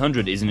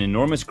 7800 is an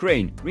enormous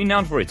crane,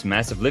 renowned for its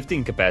massive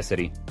lifting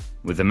capacity.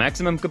 With a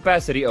maximum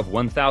capacity of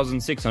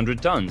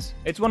 1,600 tons,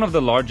 it's one of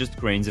the largest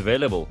cranes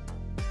available.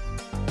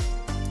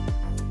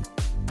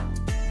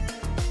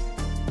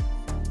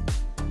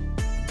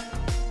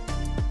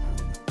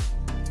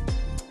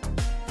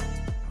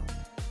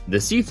 The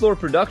Seafloor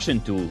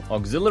Production Tool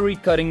Auxiliary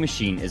Cutting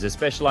Machine is a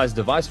specialized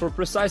device for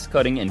precise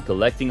cutting and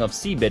collecting of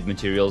seabed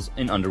materials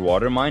in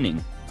underwater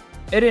mining.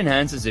 It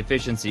enhances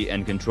efficiency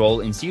and control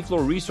in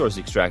seafloor resource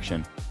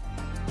extraction.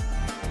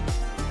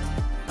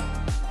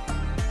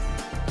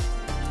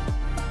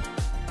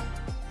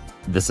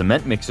 The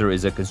cement mixer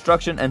is a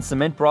construction and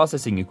cement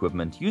processing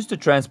equipment used to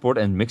transport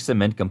and mix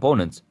cement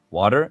components,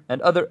 water,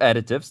 and other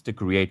additives to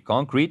create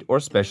concrete or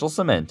special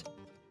cement.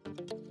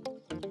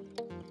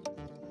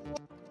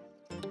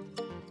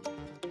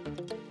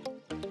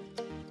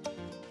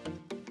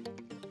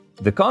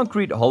 The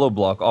concrete hollow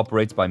block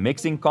operates by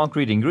mixing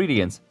concrete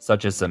ingredients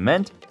such as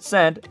cement,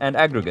 sand, and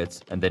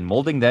aggregates, and then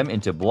molding them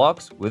into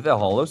blocks with a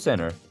hollow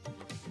center.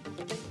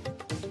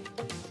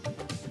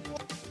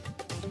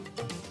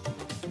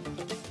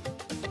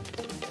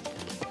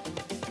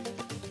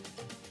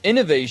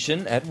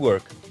 Innovation at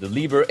work. The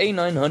Liebherr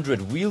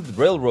A900 wheeled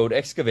railroad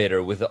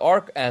excavator with the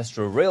Arc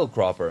Astro rail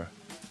cropper.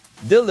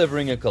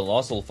 Delivering a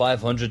colossal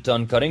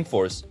 500-ton cutting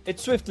force, it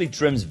swiftly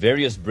trims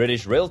various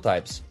British rail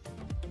types.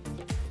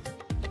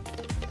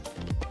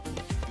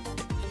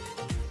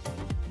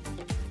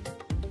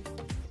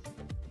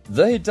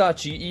 The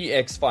Hitachi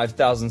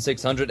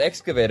EX5600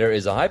 excavator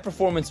is a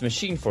high-performance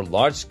machine for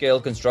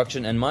large-scale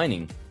construction and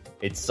mining.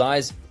 Its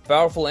size,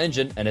 powerful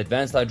engine, and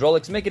advanced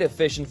hydraulics make it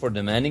efficient for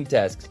demanding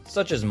tasks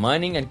such as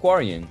mining and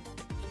quarrying.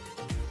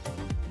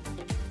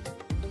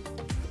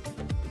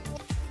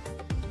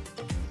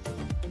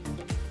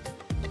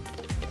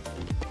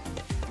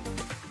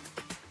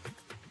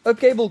 A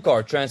cable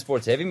car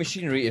transports heavy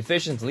machinery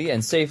efficiently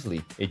and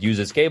safely. It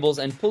uses cables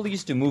and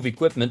pulleys to move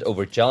equipment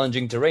over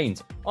challenging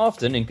terrains,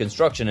 often in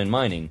construction and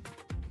mining.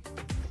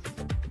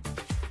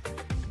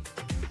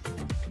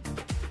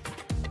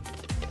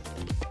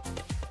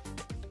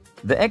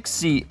 The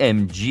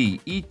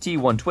XCMG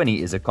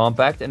ET120 is a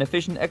compact and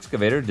efficient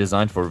excavator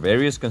designed for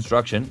various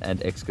construction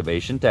and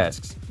excavation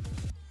tasks.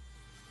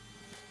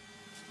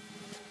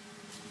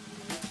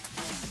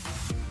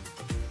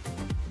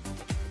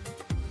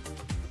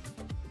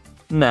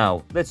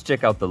 Now, let's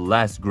check out the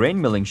last grain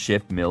milling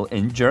ship mill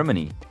in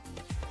Germany.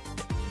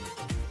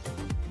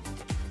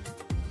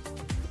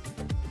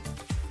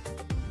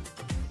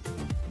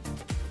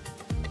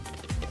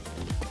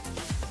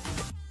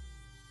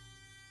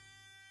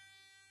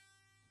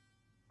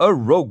 A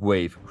rogue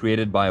wave,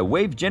 created by a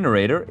wave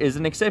generator, is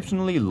an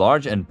exceptionally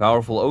large and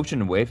powerful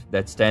ocean wave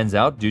that stands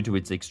out due to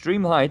its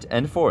extreme height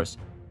and force.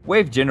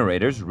 Wave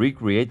generators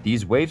recreate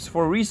these waves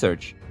for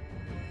research.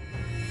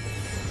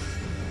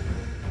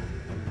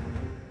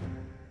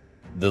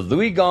 The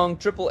Louis Gong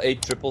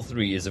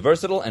 888 is a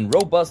versatile and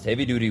robust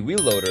heavy-duty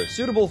wheel loader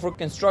suitable for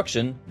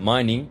construction,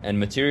 mining, and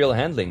material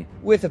handling.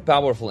 With a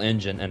powerful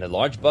engine and a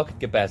large bucket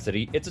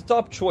capacity, it's a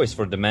top choice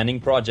for demanding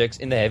projects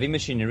in the heavy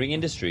machinery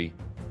industry.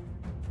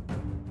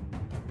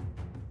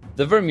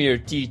 The Vermeer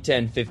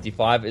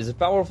T1055 is a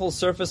powerful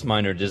surface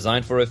miner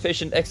designed for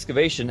efficient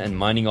excavation and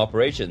mining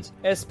operations,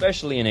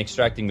 especially in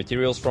extracting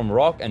materials from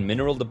rock and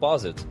mineral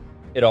deposits.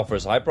 It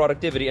offers high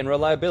productivity and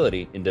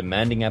reliability in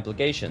demanding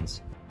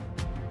applications.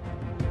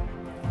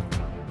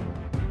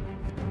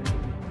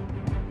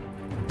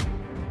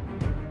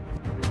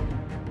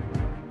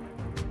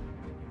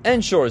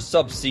 Enshore's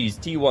Subsea's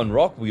T1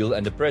 rock wheel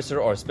and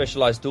depressor are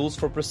specialized tools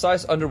for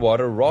precise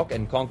underwater rock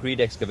and concrete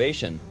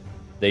excavation.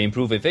 They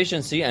improve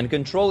efficiency and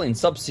control in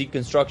subsea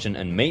construction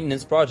and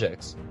maintenance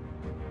projects.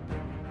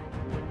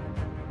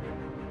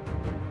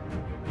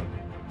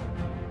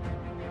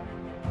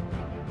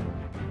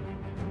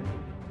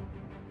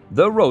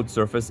 The road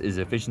surface is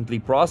efficiently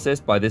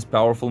processed by this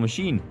powerful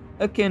machine,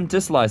 akin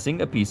to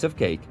slicing a piece of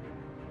cake.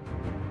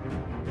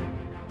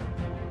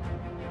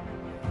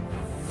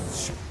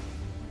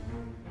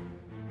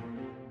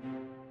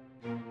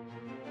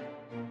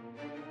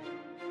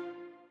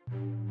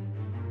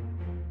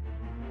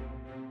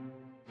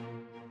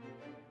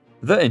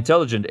 The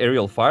Intelligent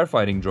Aerial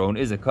Firefighting Drone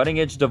is a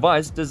cutting-edge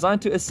device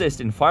designed to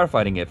assist in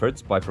firefighting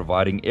efforts by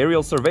providing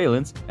aerial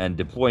surveillance and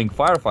deploying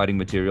firefighting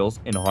materials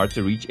in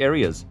hard-to-reach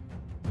areas.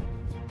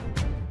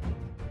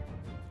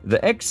 The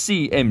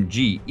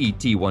XCMG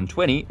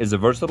ET120 is a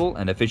versatile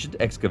and efficient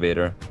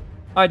excavator,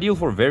 ideal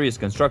for various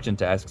construction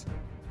tasks.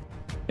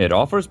 It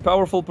offers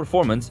powerful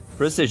performance,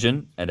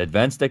 precision, and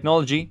advanced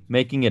technology,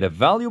 making it a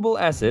valuable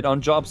asset on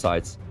job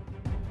sites.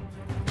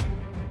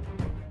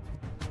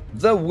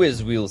 The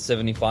WhizWheel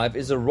 75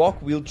 is a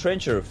rock wheel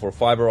trencher for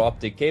fiber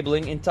optic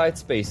cabling in tight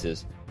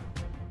spaces.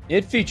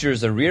 It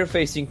features a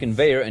rear-facing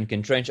conveyor and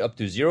can trench up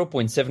to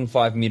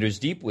 0.75 meters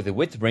deep with a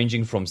width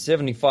ranging from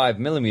 75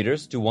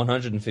 millimeters to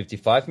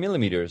 155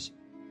 millimeters.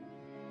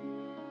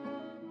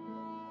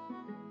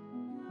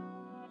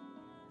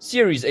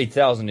 Series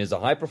 8000 is a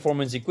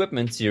high-performance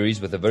equipment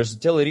series with a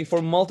versatility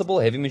for multiple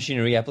heavy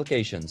machinery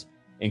applications,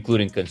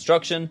 including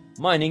construction,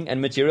 mining, and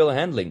material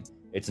handling.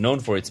 It's known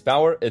for its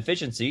power,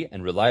 efficiency,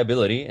 and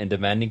reliability in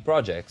demanding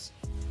projects.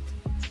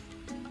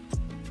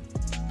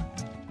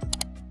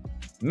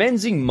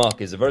 Menzing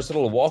Muck is a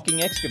versatile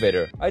walking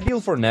excavator,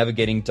 ideal for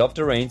navigating tough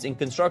terrains in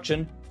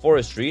construction,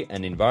 forestry,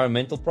 and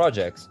environmental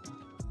projects.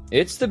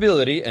 Its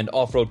stability and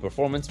off-road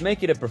performance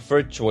make it a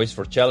preferred choice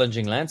for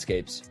challenging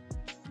landscapes.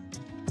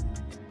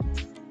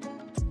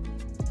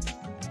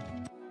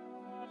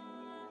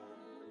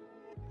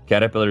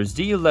 Caterpillar's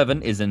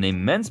D11 is an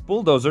immense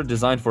bulldozer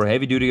designed for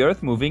heavy-duty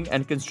earth-moving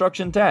and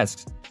construction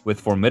tasks.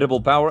 With formidable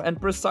power and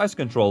precise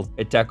control,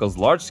 it tackles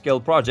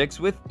large-scale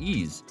projects with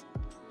ease.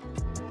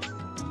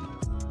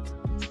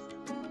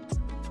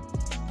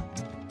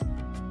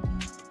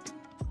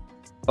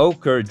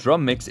 Oker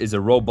Drum Mix is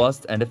a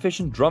robust and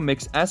efficient drum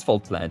mix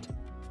asphalt plant.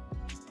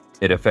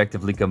 It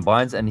effectively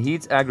combines and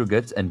heats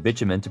aggregates and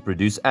bitumen to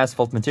produce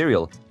asphalt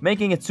material,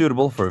 making it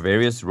suitable for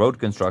various road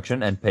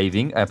construction and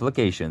paving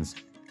applications.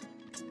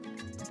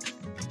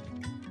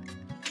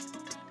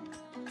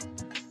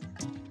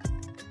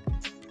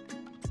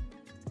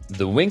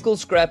 The Winkle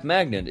Scrap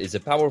Magnet is a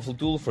powerful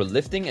tool for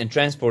lifting and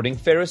transporting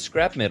ferrous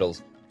scrap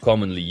metals,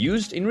 commonly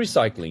used in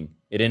recycling.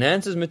 It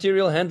enhances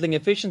material handling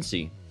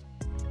efficiency.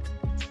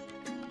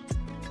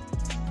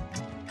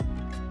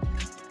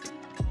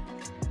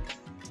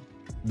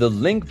 The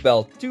Link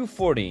Belt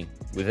 240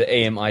 with the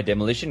AMI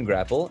demolition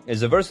grapple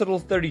is a versatile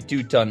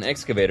 32-ton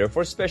excavator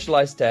for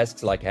specialized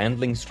tasks like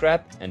handling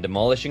scrap and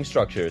demolishing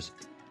structures.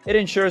 It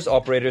ensures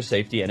operator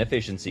safety and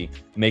efficiency,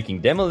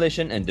 making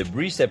demolition and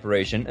debris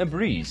separation a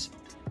breeze.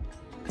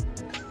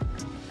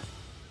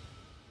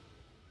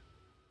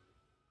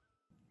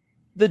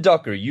 The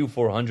Docker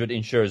U400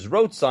 ensures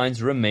road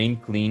signs remain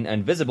clean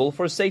and visible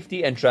for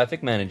safety and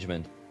traffic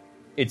management.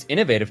 Its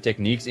innovative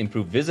techniques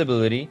improve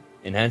visibility,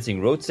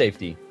 enhancing road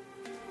safety.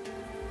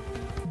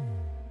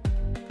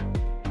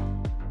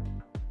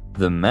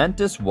 The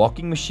Mantis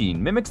walking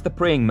machine mimics the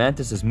praying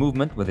mantis's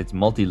movement with its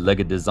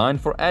multi-legged design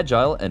for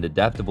agile and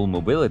adaptable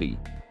mobility.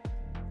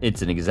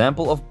 It's an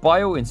example of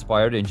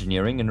bio-inspired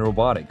engineering and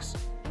robotics.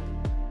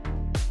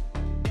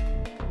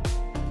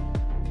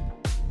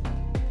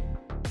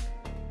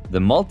 The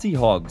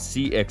Multi-Hog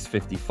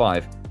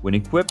CX55, when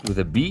equipped with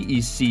a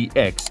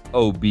BECX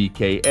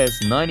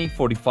OBKS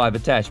 9045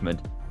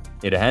 attachment,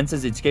 it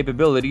enhances its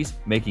capabilities,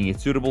 making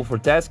it suitable for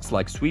tasks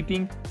like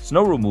sweeping,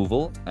 snow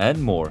removal, and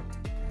more.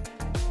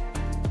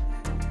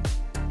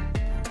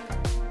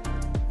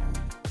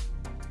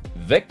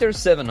 Vector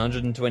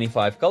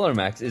 725 Color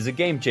Max is a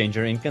game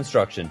changer in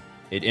construction.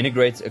 It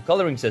integrates a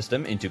coloring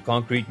system into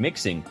concrete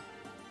mixing,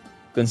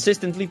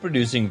 consistently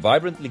producing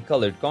vibrantly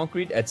colored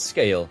concrete at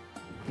scale.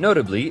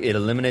 Notably, it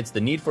eliminates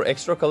the need for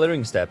extra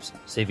coloring steps,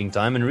 saving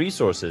time and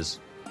resources.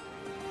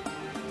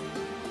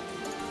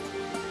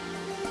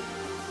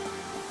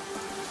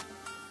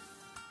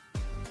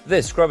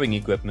 This scrubbing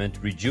equipment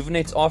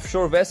rejuvenates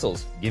offshore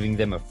vessels, giving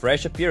them a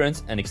fresh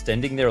appearance and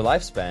extending their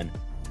lifespan.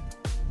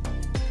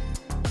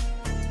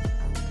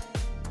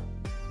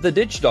 The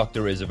Ditch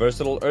Doctor is a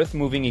versatile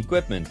earth-moving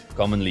equipment,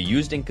 commonly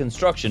used in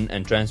construction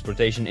and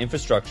transportation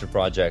infrastructure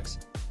projects.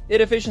 It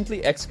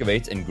efficiently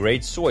excavates and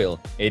grades soil,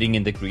 aiding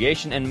in the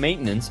creation and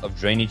maintenance of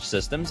drainage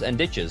systems and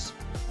ditches.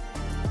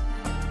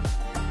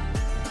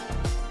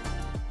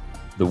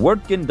 The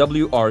Wirtgen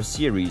WR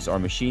series are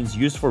machines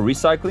used for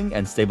recycling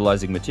and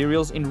stabilizing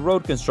materials in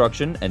road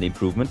construction and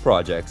improvement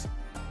projects.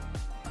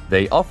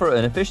 They offer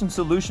an efficient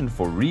solution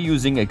for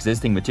reusing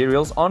existing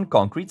materials on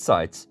concrete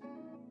sites.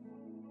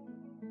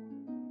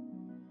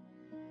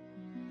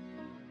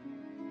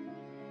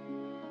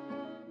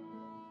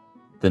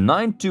 The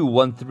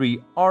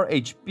 9213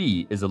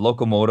 RHP is a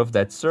locomotive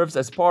that serves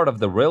as part of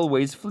the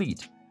railway's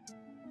fleet.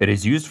 It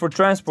is used for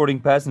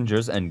transporting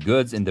passengers and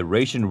goods in the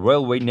Russian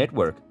railway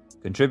network,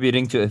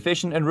 contributing to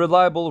efficient and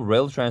reliable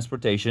rail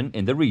transportation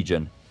in the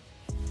region.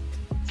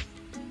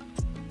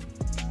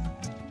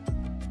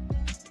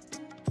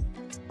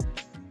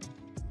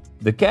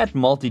 The CAT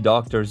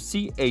Multi-Doctor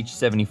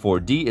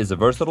CH74D is a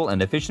versatile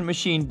and efficient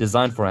machine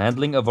designed for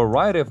handling a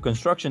variety of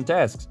construction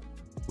tasks.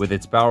 With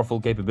its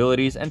powerful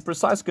capabilities and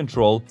precise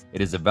control,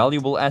 it is a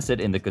valuable asset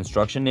in the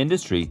construction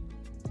industry.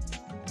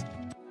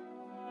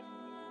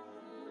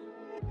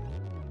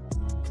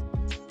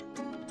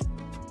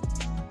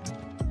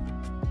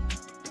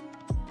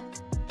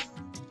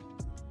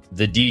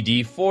 The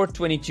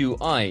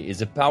DD422i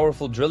is a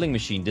powerful drilling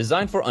machine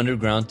designed for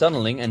underground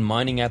tunneling and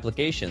mining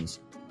applications.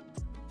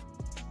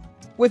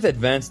 With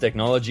advanced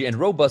technology and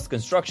robust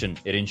construction,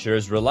 it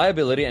ensures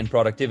reliability and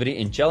productivity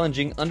in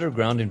challenging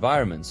underground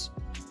environments.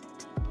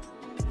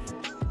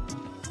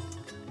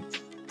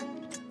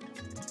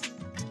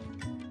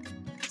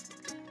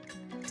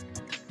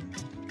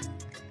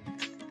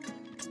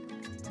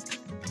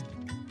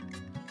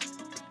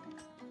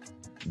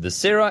 The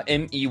Serra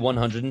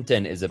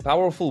ME110 is a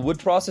powerful wood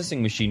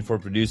processing machine for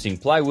producing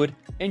plywood,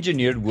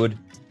 engineered wood,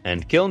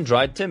 and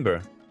kiln-dried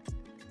timber.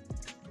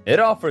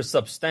 It offers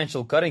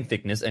substantial cutting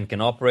thickness and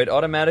can operate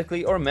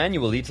automatically or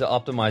manually to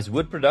optimize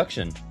wood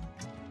production.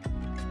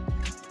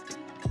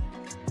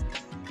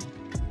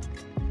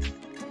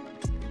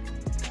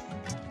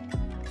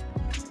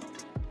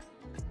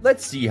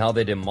 Let's see how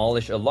they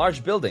demolish a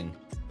large building.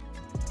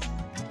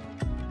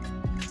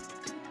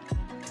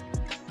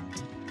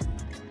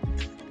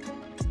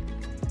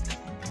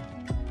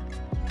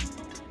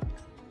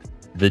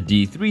 The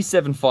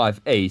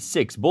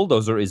D375A6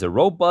 bulldozer is a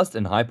robust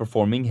and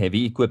high-performing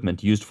heavy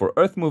equipment used for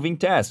earth-moving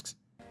tasks.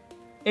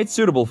 It's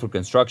suitable for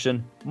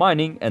construction,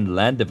 mining, and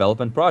land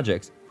development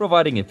projects,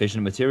 providing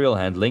efficient material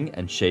handling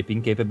and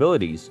shaping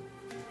capabilities.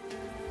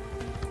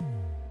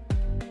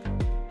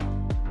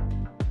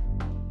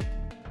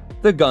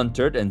 The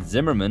Guntert and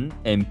Zimmermann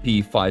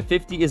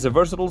MP550 is a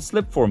versatile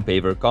slip-form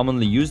paver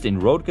commonly used in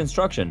road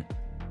construction.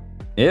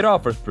 It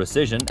offers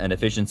precision and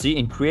efficiency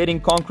in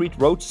creating concrete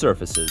road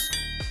surfaces.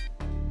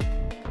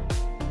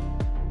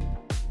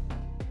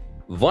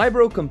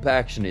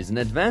 Vibro-compaction is an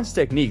advanced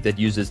technique that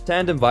uses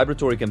tandem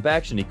vibratory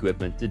compaction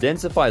equipment to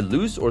densify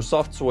loose or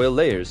soft soil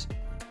layers.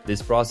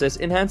 This process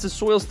enhances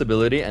soil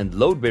stability and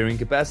load-bearing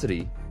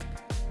capacity.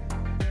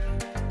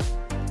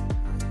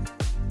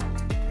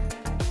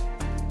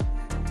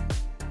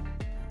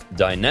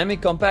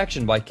 Dynamic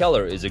compaction by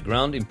Keller is a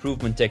ground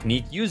improvement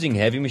technique using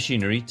heavy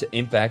machinery to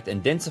impact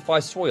and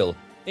densify soil,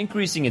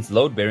 increasing its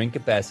load-bearing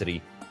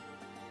capacity.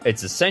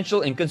 It's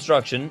essential in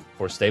construction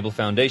for stable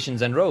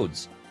foundations and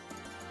roads.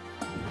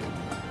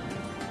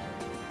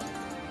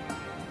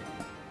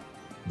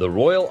 The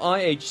Royal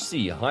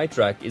IHC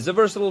High-Track is a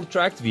versatile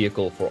tracked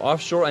vehicle for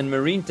offshore and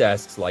marine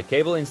tasks like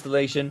cable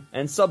installation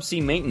and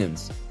subsea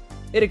maintenance.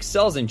 It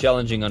excels in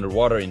challenging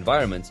underwater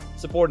environments,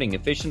 supporting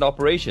efficient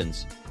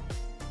operations.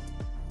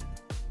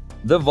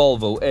 The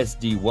Volvo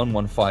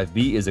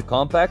SD115B is a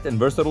compact and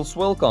versatile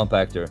soil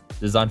compactor,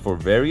 designed for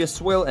various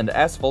soil and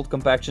asphalt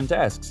compaction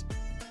tasks.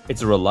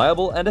 It's a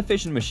reliable and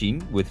efficient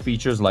machine with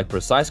features like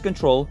precise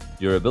control,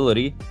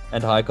 durability,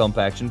 and high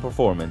compaction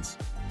performance.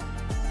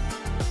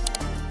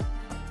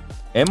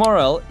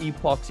 MRL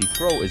Epoxy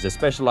Pro is a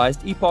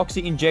specialized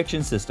epoxy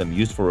injection system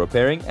used for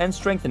repairing and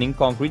strengthening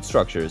concrete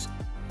structures.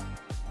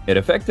 It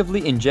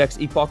effectively injects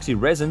epoxy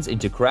resins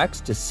into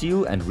cracks to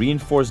seal and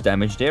reinforce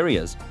damaged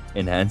areas,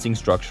 enhancing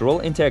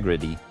structural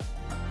integrity.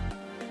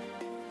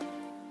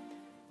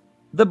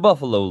 The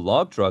Buffalo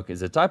Log Truck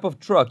is a type of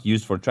truck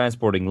used for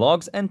transporting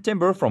logs and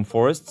timber from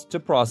forests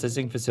to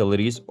processing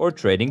facilities or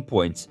trading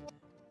points.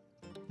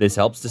 This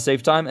helps to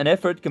save time and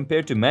effort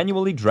compared to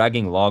manually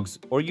dragging logs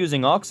or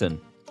using oxen.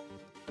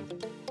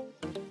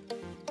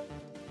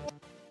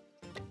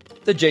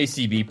 The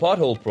JCB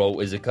Pothole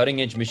Pro is a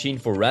cutting-edge machine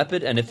for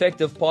rapid and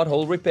effective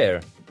pothole repair.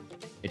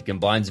 It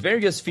combines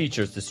various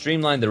features to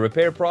streamline the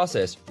repair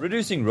process,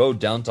 reducing road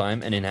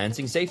downtime and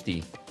enhancing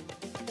safety.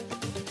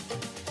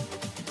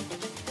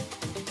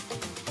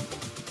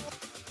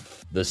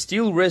 The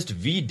Steel Wrist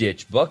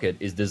V-Ditch Bucket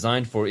is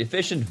designed for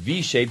efficient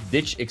V-shaped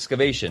ditch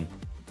excavation.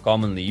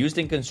 commonly used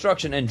in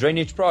construction and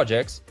drainage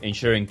projects,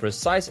 ensuring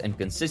precise and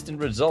consistent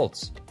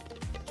results.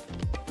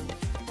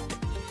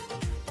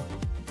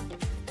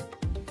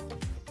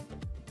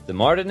 The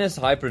Martinez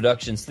High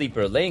Production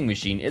Sleeper Laying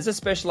Machine is a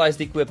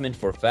specialized equipment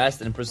for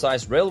fast and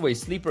precise railway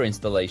sleeper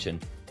installation,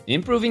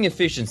 improving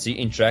efficiency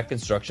in track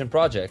construction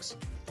projects.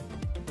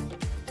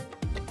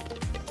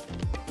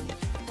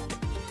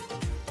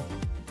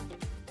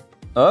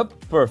 A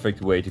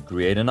perfect way to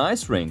create an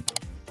ice rink.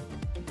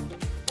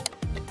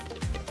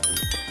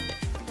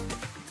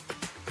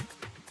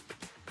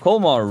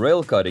 Colmar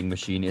Rail Cutting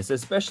Machine is a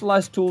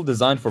specialized tool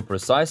designed for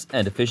precise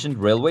and efficient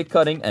railway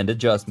cutting and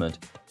adjustment.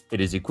 It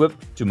is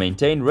equipped to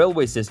maintain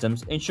railway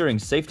systems, ensuring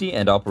safety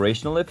and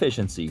operational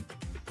efficiency.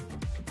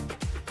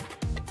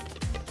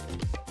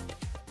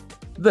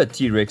 The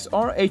T-Rex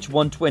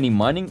RH120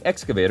 mining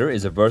excavator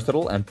is a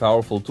versatile and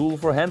powerful tool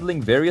for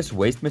handling various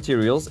waste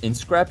materials in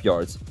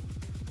scrapyards.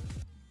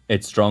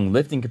 Its strong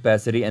lifting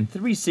capacity and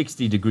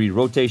 360-degree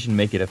rotation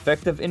make it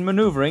effective in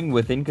maneuvering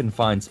within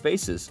confined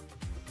spaces.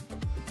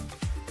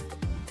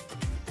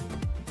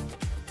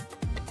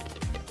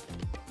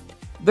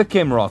 The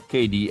Kimrock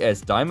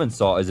KDS Diamond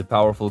Saw is a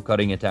powerful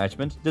cutting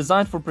attachment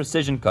designed for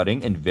precision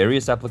cutting in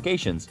various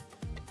applications.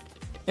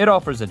 It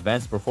offers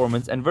advanced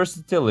performance and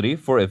versatility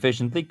for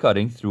efficiently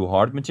cutting through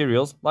hard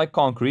materials like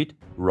concrete,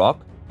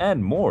 rock,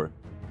 and more.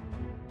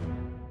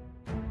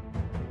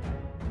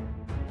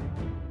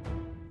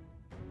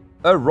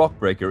 A rock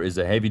breaker is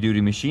a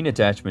heavy-duty machine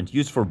attachment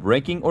used for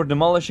breaking or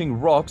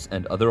demolishing rocks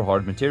and other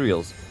hard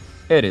materials.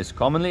 It is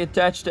commonly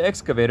attached to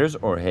excavators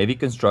or heavy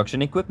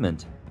construction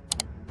equipment.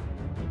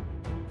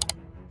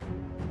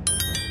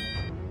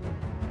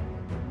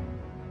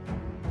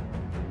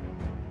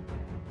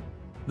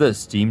 The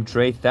Steam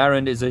Tray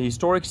Tharand is a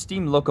historic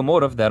steam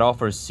locomotive that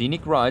offers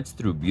scenic rides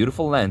through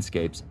beautiful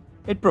landscapes.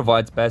 It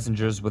provides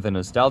passengers with a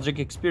nostalgic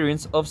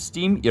experience of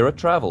steam-era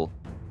travel.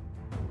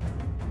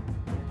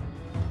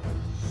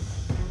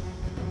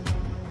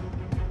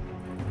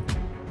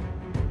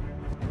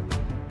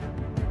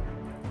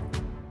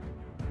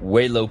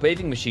 Waylow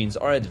paving machines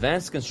are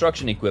advanced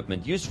construction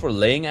equipment used for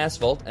laying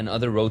asphalt and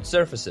other road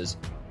surfaces.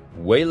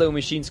 Waylow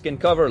machines can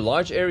cover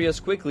large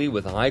areas quickly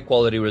with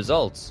high-quality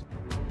results.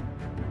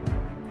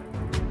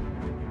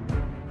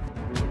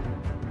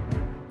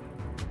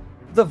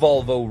 The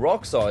Volvo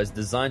Rock Saw is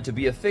designed to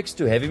be affixed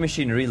to heavy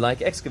machinery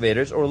like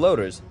excavators or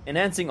loaders,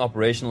 enhancing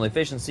operational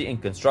efficiency in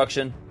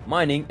construction,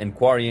 mining, and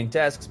quarrying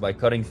tasks by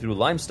cutting through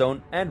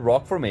limestone and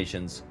rock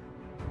formations.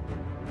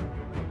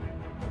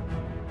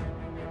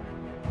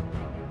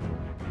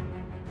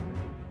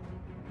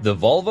 The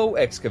Volvo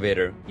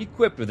Excavator,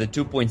 equipped with a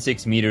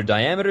 2.6 meter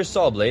diameter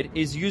saw blade,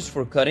 is used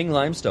for cutting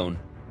limestone.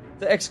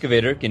 The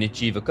excavator can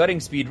achieve a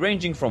cutting speed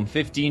ranging from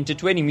 15 to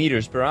 20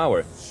 meters per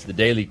hour. The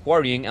daily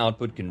quarrying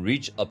output can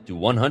reach up to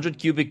 100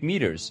 cubic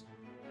meters.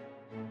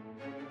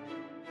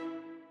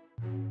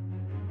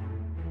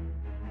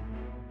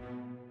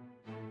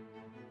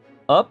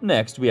 Up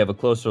next, we have a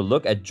closer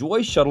look at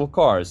Joy Shuttle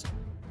cars.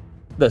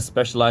 The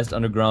specialized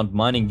underground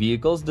mining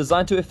vehicles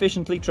designed to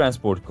efficiently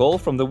transport coal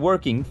from the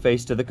working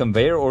face to the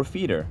conveyor or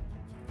feeder.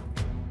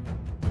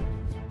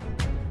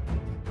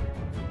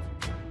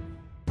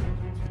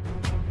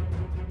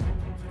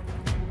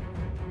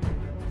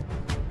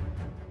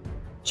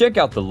 Check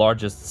out the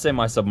largest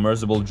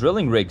semi-submersible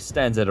drilling rig.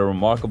 Stands at a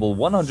remarkable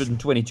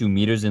 122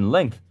 meters in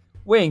length.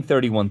 Weighing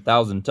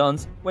 31,000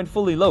 tons, when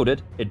fully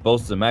loaded, it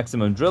boasts a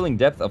maximum drilling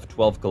depth of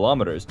 12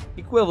 kilometers,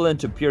 equivalent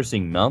to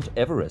piercing Mount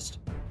Everest.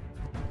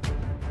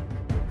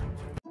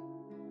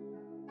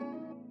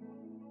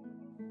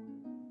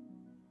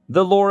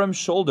 The Lorem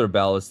Shoulder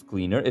Ballast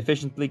Cleaner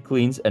efficiently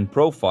cleans and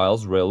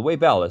profiles railway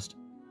ballast,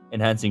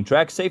 enhancing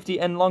track safety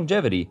and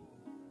longevity.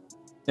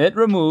 It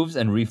removes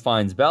and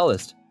refines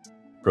ballast,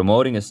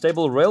 promoting a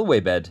stable railway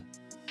bed.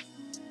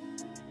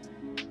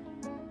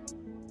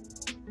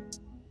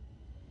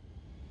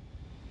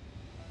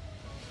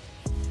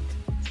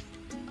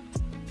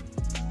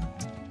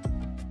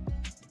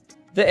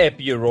 The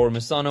Epiaurore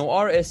Misano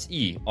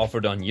RSE,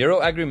 offered on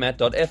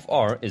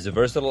EuroAgriMat.fr, is a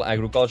versatile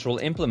agricultural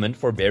implement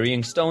for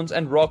burying stones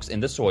and rocks in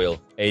the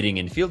soil, aiding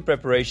in field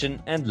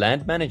preparation and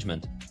land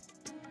management.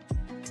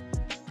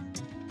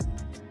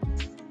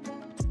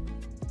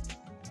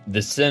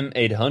 The SIM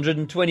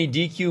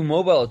 820DQ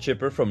mobile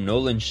chipper from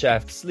Nolan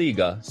Shaft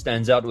Sliga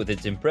stands out with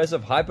its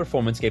impressive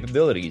high-performance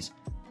capabilities.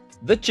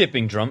 The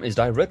chipping drum is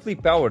directly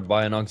powered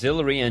by an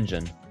auxiliary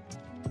engine.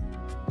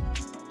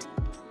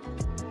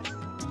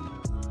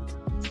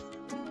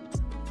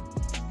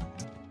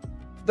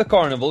 The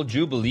Carnival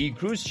Jubilee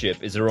cruise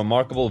ship is a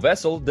remarkable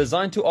vessel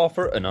designed to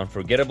offer an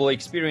unforgettable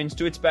experience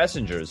to its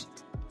passengers.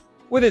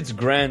 With its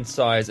grand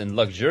size and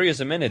luxurious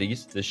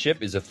amenities, the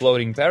ship is a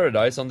floating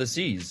paradise on the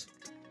seas.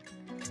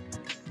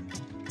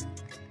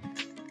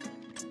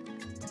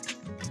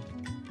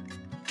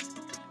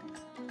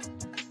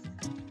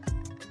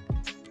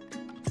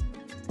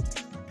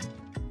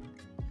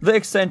 The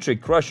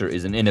eccentric crusher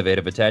is an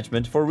innovative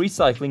attachment for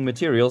recycling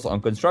materials on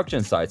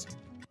construction sites.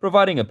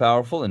 providing a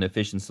powerful and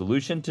efficient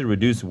solution to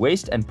reduce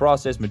waste and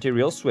process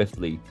materials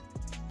swiftly.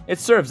 It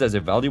serves as a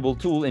valuable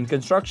tool in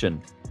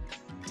construction.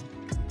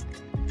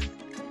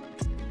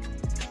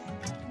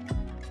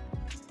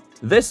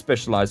 This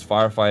specialized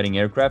firefighting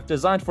aircraft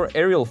designed for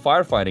aerial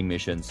firefighting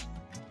missions.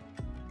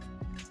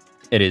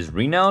 It is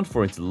renowned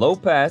for its low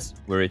pass,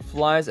 where it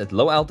flies at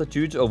low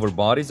altitudes over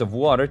bodies of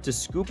water to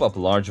scoop up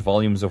large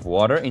volumes of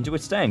water into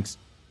its tanks,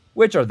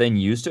 which are then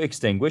used to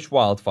extinguish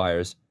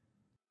wildfires.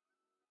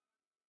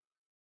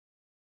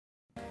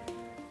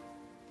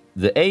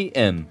 The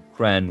AM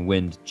Kran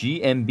Wind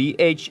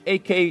GmbH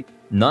AK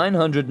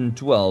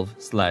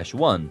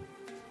 912/1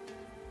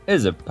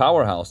 is a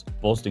powerhouse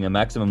boasting a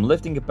maximum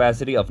lifting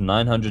capacity of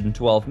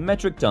 912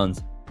 metric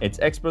tons. It's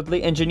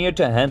expertly engineered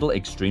to handle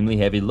extremely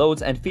heavy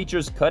loads and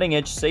features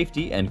cutting-edge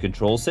safety and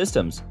control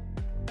systems.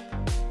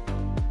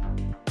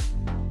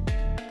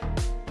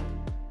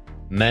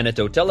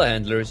 Manitou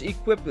telehandler is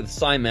equipped with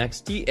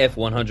Cymax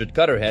TF100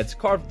 cutter heads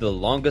carved the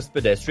longest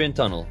pedestrian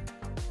tunnel.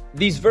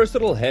 These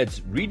versatile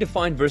heads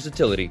redefine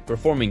versatility,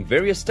 performing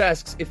various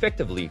tasks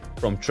effectively,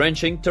 from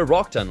trenching to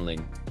rock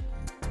tunneling.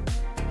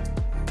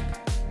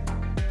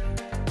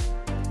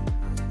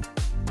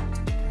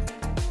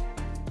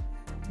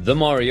 The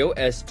Mario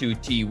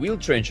S2T wheel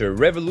trencher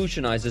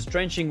revolutionizes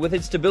trenching with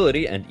its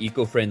stability and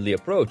eco-friendly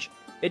approach.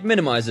 It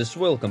minimizes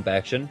soil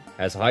compaction,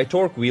 has high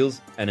torque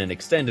wheels, and an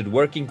extended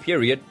working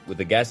period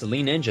with a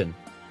gasoline engine.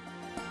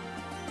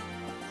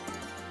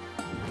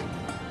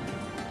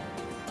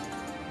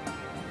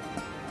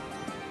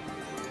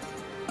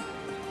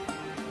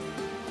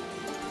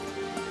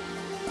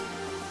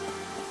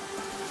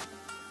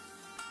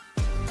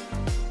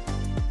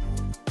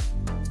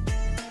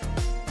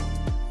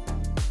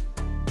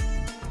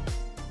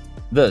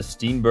 The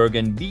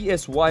Steenbergen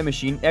BSY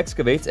machine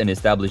excavates and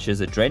establishes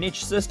a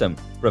drainage system,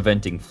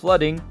 preventing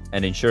flooding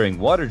and ensuring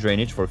water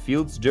drainage for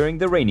fields during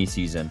the rainy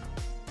season.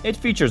 It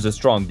features a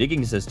strong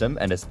digging system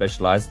and a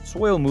specialized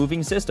soil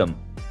moving system.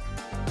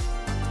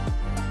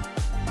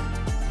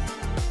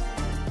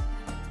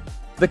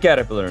 The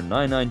Caterpillar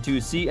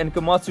 992C and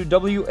Komatsu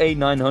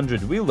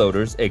WA900 wheel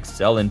loaders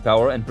excel in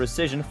power and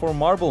precision for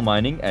marble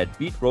mining at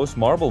Beat Rose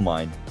Marble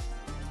Mine.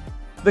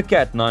 The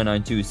CAT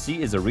 992C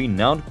is a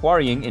renowned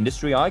quarrying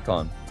industry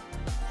icon.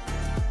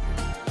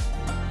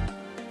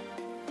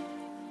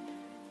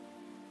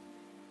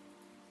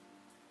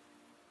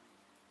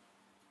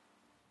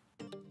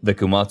 The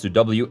Komatsu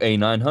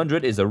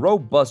WA900 is a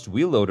robust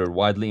wheel loader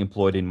widely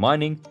employed in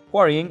mining,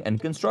 quarrying, and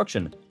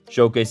construction,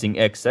 showcasing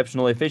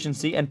exceptional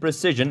efficiency and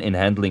precision in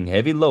handling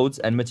heavy loads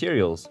and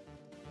materials.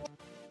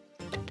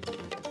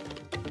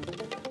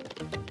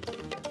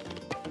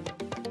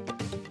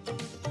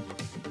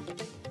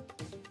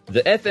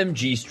 The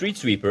FMG Street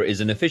Sweeper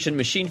is an efficient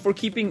machine for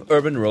keeping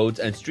urban roads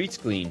and streets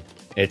clean.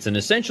 It's an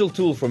essential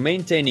tool for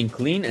maintaining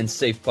clean and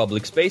safe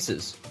public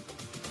spaces.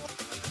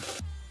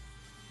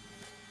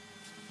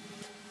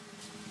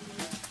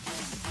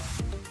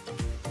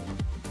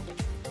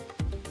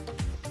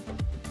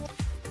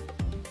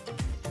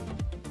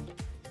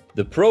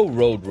 The Pro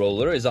Road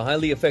Roller is a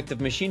highly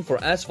effective machine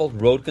for asphalt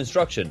road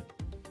construction.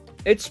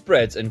 It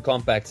spreads and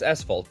compacts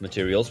asphalt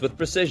materials with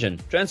precision,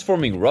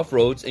 transforming rough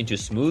roads into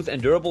smooth and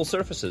durable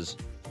surfaces.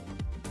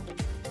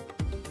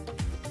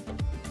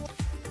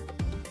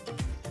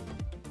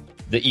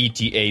 The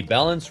ETA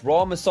Balance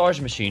Raw Massage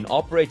Machine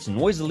operates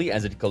noisily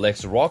as it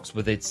collects rocks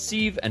with its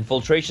sieve and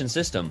filtration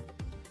system.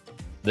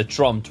 The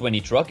Trom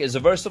 20 truck is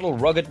a versatile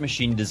rugged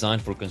machine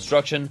designed for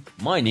construction,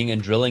 mining,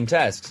 and drilling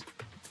tasks.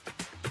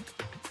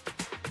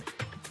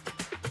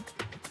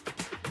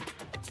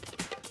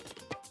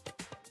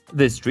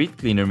 This street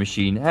cleaner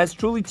machine has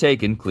truly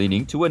taken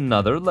cleaning to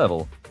another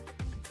level.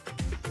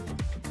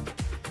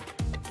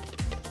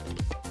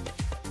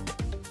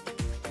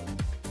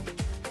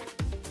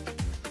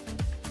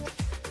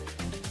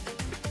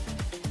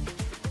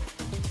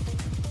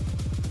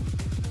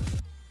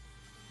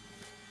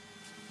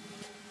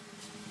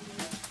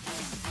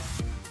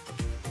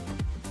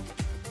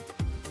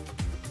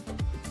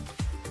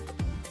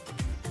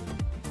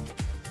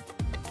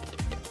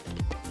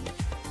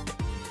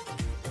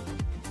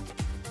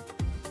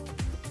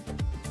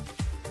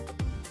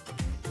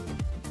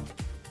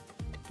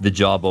 The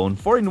Jawbone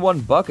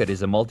 4-in-1 bucket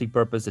is a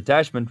multi-purpose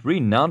attachment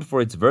renowned for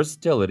its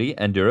versatility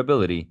and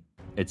durability.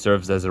 It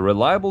serves as a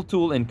reliable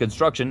tool in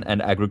construction and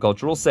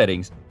agricultural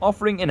settings,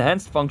 offering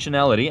enhanced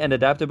functionality and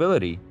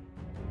adaptability.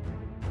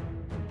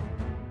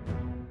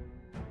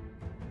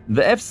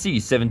 The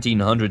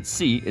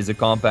FC1700C is a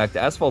compact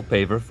asphalt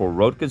paver for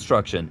road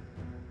construction.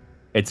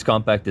 Its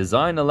compact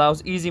design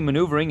allows easy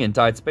maneuvering in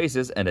tight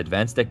spaces and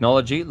advanced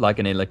technology like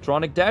an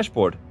electronic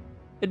dashboard.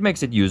 It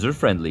makes it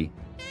user-friendly.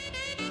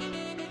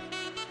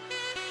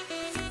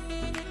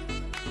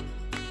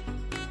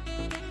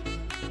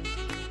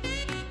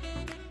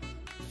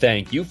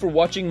 Thank you for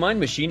watching Mind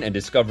Machine and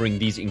discovering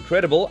these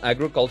incredible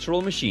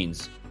agricultural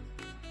machines.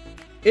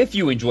 If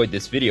you enjoyed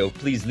this video,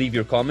 please leave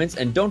your comments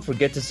and don't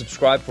forget to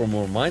subscribe for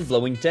more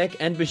mind-blowing tech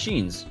and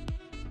machines.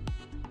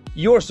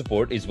 Your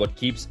support is what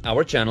keeps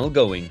our channel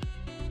going.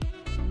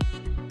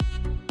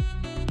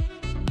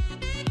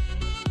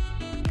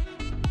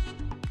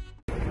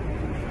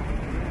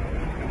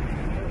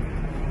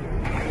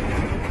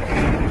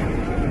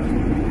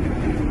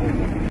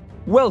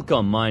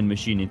 Welcome, mine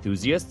machine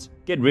enthusiasts!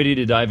 Get ready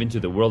to dive into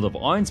the world of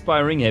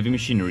awe-inspiring heavy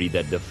machinery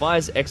that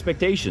defies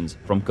expectations,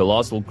 from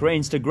colossal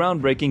cranes to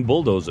groundbreaking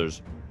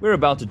bulldozers. We're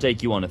about to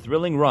take you on a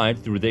thrilling ride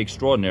through the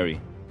extraordinary.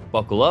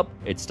 Buckle up,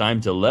 it's time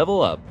to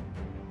level up!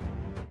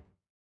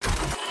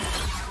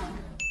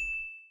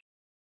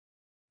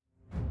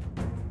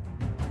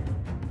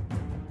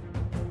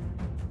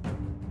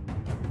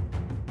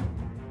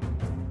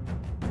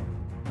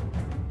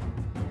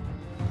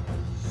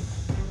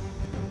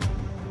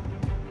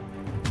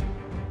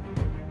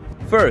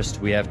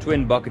 First, we have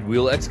twin bucket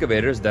wheel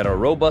excavators that are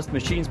robust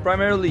machines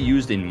primarily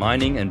used in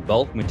mining and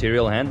bulk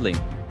material handling.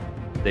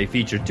 They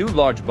feature two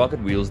large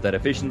bucket wheels that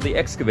efficiently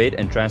excavate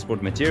and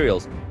transport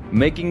materials,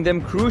 making them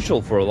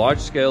crucial for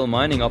large-scale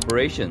mining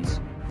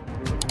operations.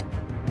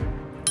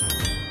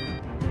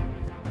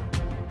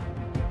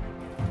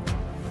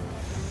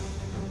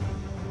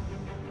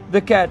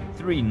 The CAT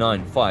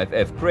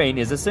 395F crane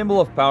is a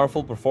symbol of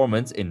powerful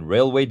performance in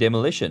railway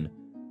demolition.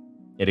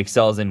 It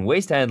excels in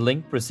waste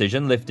handling,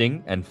 precision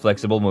lifting, and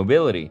flexible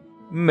mobility,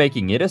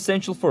 making it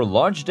essential for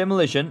large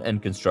demolition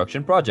and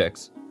construction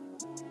projects.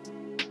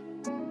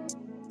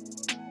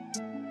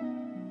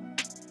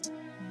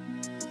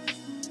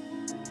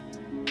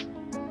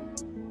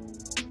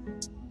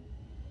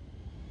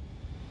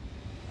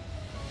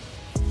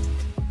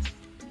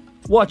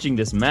 Watching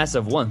this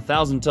massive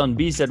 1,000-ton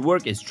beast at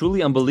work is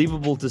truly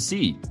unbelievable to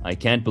see. I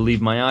can't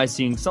believe my eyes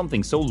seeing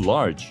something so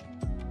large.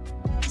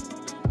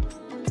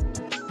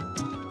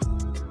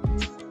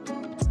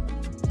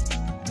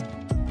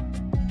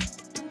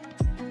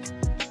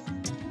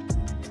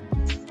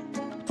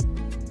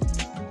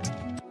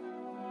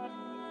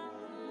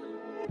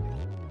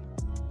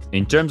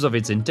 In terms of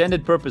its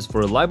intended purpose for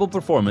reliable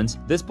performance,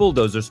 this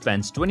bulldozer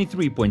spans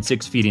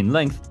 23.6 feet in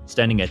length,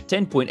 standing at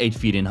 10.8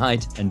 feet in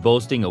height and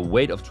boasting a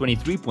weight of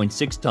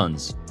 23.6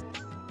 tons.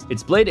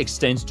 Its blade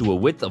extends to a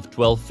width of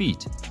 12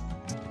 feet.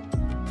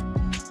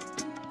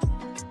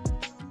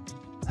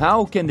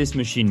 How can this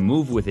machine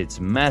move with its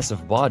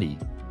massive body?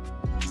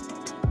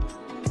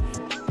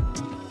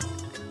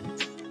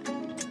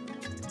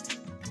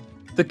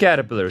 The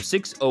Caterpillar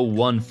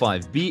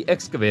 6015B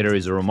excavator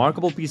is a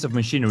remarkable piece of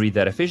machinery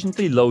that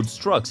efficiently loads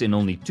trucks in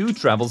only 2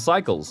 travel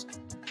cycles.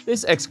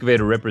 This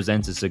excavator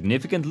represents a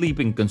significant leap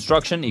in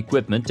construction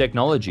equipment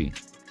technology.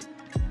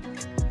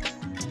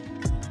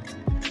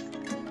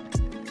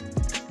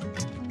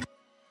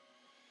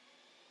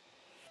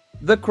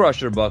 The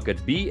Crusher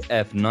Bucket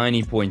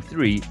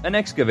BF90.3, an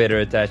excavator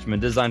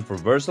attachment designed for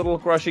versatile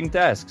crushing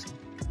tasks.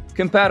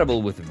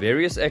 Compatible with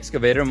various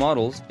excavator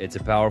models, it's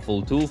a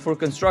powerful tool for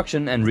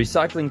construction and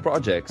recycling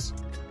projects.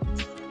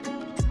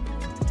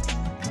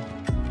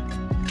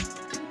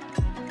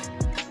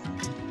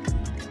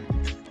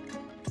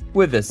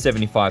 With a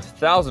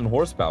 75,000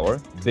 horsepower,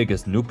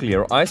 biggest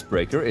nuclear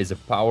icebreaker is a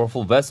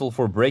powerful vessel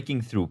for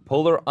breaking through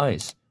polar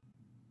ice,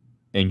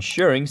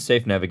 ensuring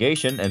safe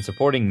navigation and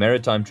supporting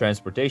maritime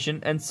transportation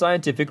and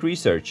scientific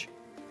research.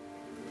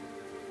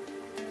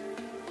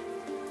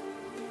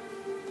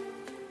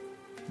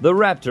 The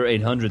Raptor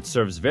 800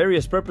 serves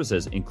various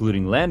purposes,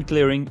 including land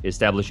clearing,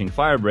 establishing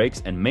fire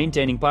breaks, and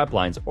maintaining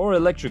pipelines or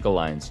electrical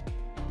lines.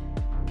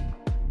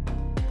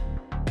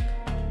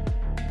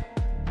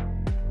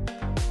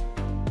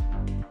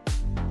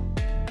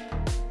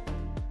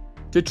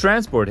 To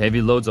transport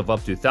heavy loads of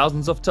up to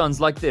thousands of tons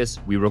like this,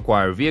 we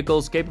require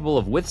vehicles capable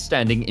of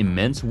withstanding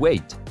immense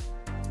weight.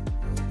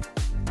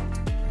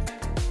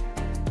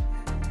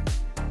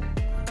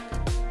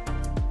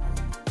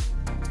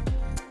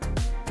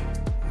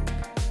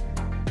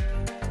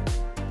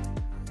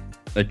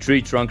 A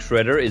tree trunk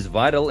shredder is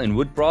vital in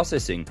wood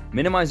processing,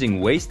 minimizing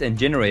waste and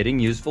generating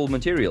useful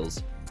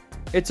materials.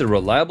 It's a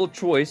reliable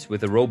choice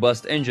with a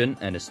robust engine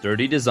and a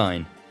sturdy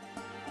design.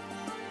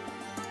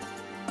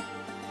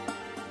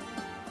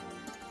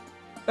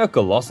 A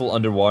colossal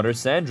underwater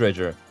sand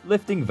dredger,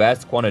 lifting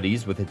vast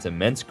quantities with its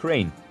immense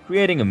crane,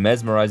 creating a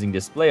mesmerizing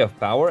display of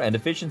power and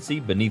efficiency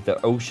beneath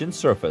the ocean's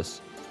surface.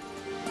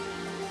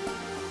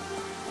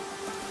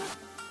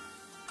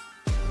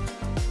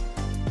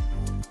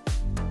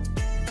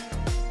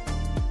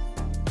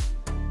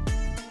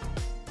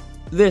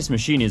 This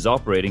machine is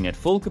operating at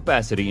full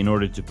capacity in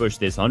order to push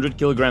this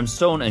 100-kilogram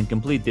stone and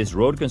complete this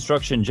road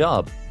construction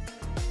job.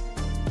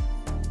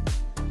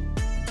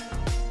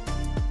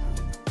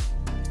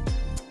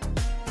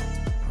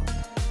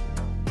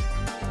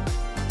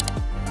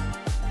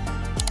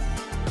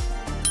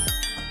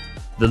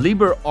 The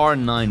Liebherr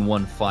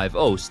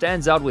R9150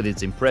 stands out with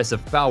its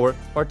impressive power,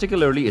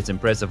 particularly its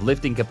impressive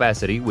lifting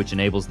capacity, which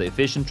enables the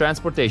efficient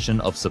transportation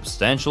of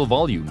substantial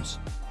volumes.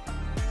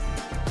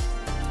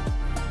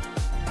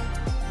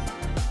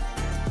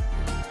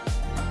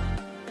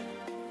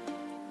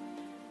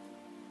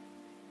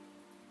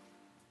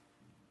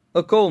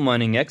 A coal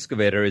mining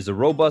excavator is a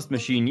robust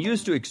machine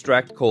used to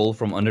extract coal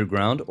from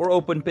underground or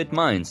open pit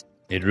mines.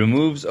 It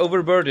removes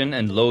overburden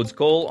and loads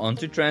coal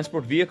onto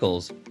transport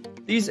vehicles.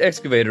 These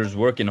excavators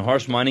work in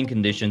harsh mining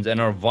conditions and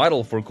are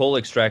vital for coal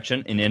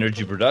extraction in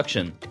energy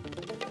production.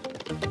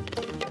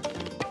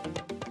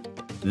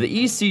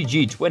 The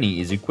ECG-20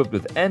 is equipped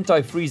with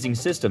anti-freezing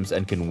systems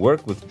and can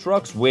work with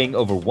trucks weighing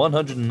over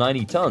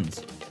 190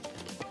 tons.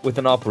 With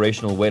an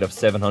operational weight of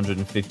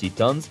 750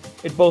 tons,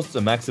 it boasts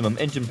a maximum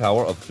engine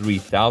power of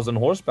 3,000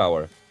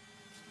 horsepower.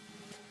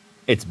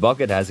 Its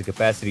bucket has a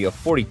capacity of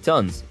 40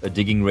 tons, a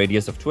digging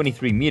radius of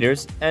 23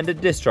 meters, and a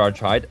discharge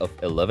height of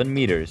 11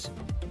 meters.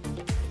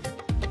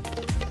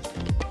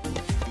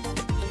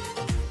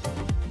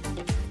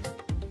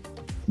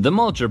 The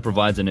mulcher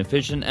provides an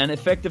efficient and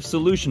effective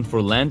solution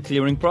for land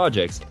clearing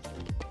projects.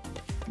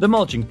 The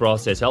mulching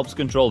process helps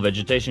control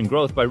vegetation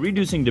growth by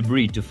reducing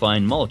debris to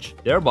fine mulch,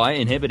 thereby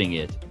inhibiting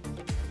it.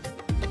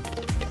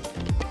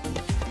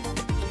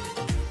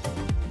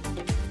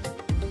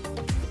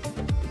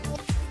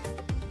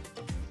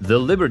 The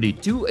Liberty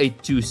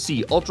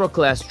 282C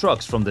ultra-class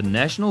trucks from the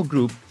National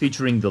Group,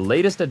 featuring the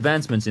latest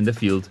advancements in the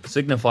field,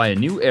 signify a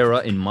new era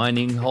in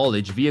mining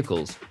haulage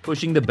vehicles,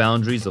 pushing the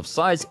boundaries of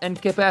size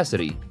and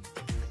capacity.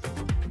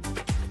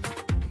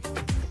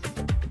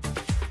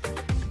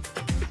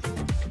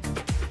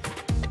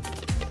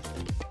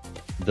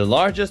 The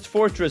largest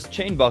Fortress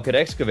chain bucket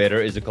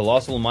excavator is a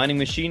colossal mining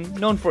machine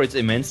known for its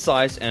immense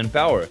size and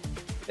power.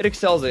 It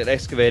excels at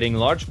excavating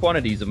large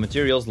quantities of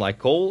materials like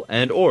coal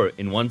and ore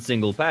in one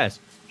single pass,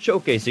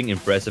 showcasing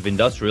impressive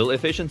industrial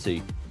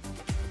efficiency.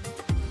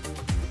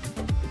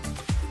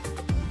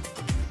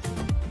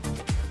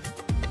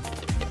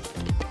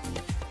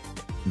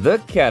 The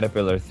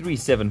Caterpillar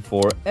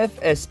 374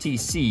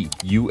 FSTC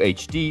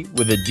UHD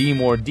with a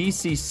Demore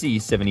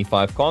DCC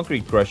 75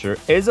 concrete crusher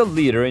is a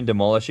leader in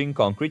demolishing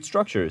concrete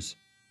structures.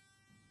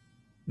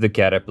 The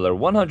Caterpillar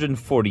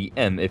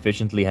 140M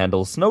efficiently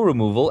handles snow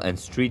removal and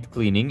street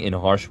cleaning in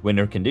harsh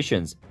winter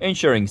conditions,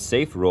 ensuring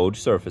safe road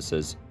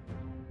surfaces.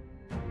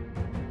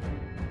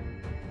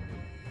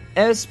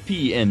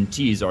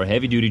 SPMTs are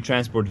heavy-duty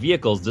transport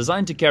vehicles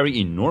designed to carry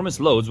enormous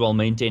loads while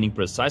maintaining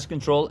precise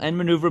control and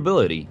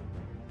maneuverability.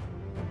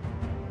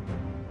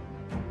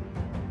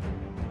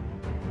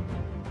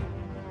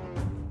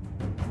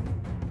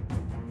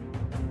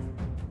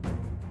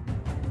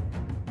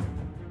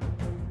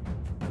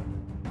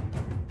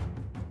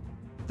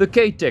 The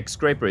K-Tech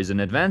scraper is an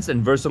advanced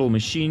and versatile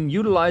machine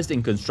utilized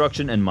in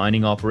construction and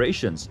mining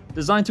operations,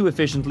 designed to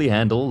efficiently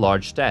handle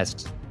large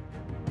tasks.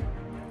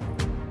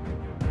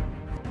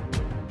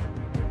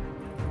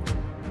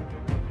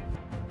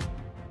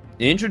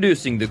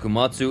 Introducing the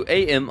Komatsu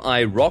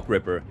AMI Rock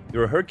Ripper,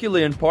 your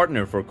Herculean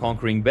partner for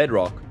conquering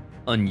bedrock.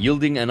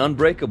 Unyielding and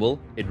unbreakable,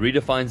 it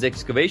redefines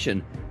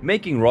excavation,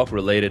 making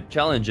rock-related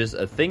challenges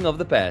a thing of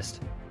the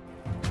past.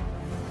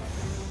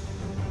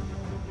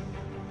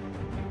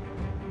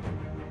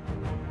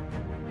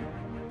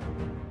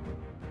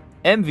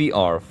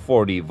 MVR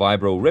 40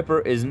 Vibro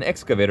Ripper is an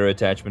excavator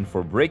attachment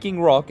for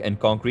breaking rock and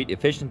concrete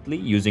efficiently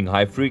using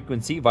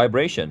high-frequency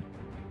vibration.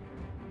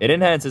 It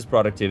enhances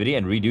productivity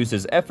and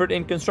reduces effort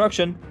in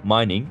construction,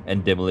 mining,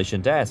 and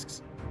demolition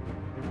tasks.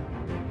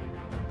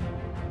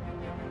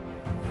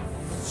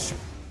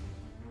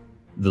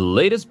 The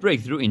latest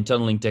breakthrough in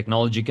tunneling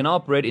technology can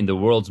operate in the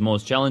world's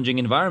most challenging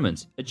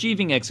environments,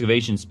 achieving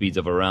excavation speeds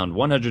of around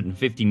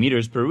 150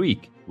 meters per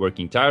week,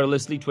 working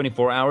tirelessly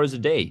 24 hours a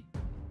day.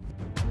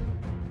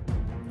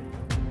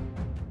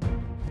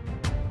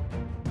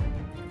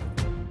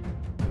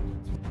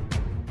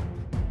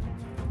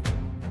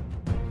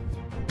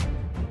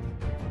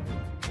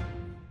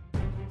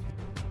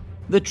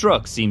 The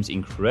truck seems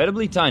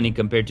incredibly tiny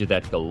compared to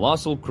that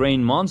colossal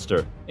crane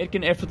monster. It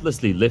can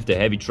effortlessly lift a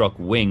heavy truck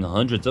weighing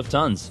hundreds of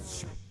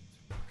tons.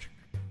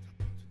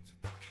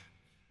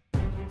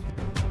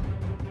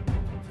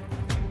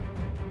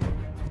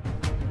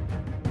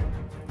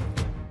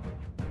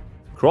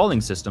 Crawling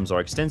systems are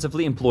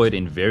extensively employed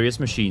in various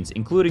machines,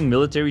 including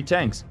military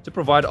tanks, to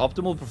provide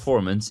optimal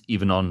performance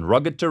even on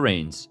rugged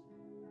terrains.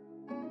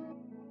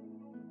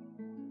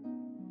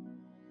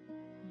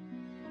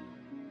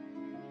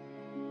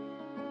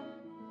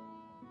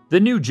 The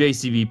new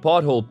JCB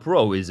Pothole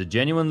Pro is a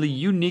genuinely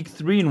unique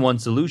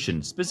 3-in-1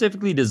 solution,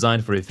 specifically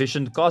designed for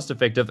efficient,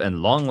 cost-effective,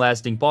 and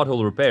long-lasting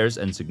pothole repairs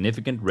and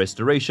significant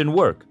restoration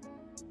work.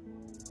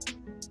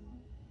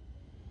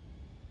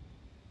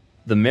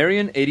 The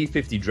Marion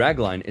 8050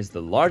 dragline is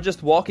the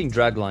largest walking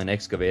dragline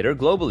excavator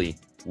globally,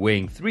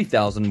 weighing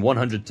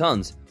 3,100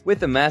 tons,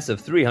 with a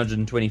massive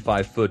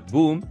 325-foot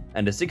boom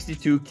and a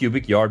 62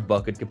 cubic yard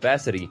bucket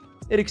capacity.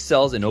 It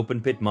excels in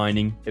open-pit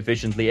mining,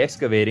 efficiently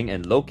excavating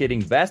and locating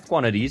vast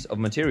quantities of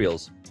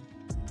materials.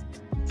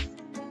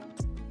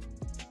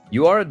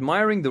 You are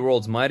admiring the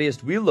world's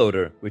mightiest wheel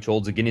loader, which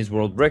holds a Guinness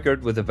World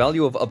Record with a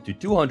value of up to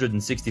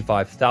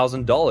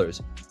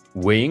 $265,000,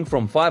 weighing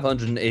from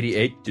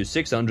 588 to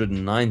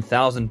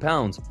 609,000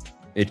 pounds.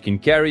 It can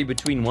carry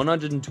between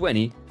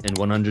 120 and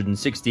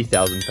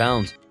 160,000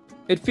 pounds.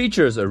 It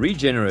features a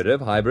regenerative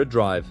hybrid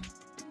drive.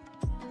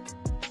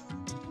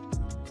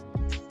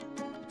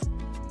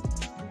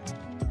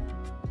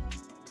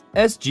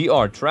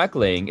 SGR track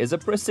laying is a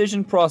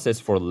precision process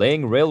for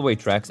laying railway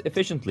tracks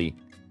efficiently.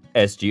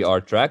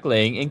 SGR track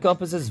laying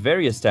encompasses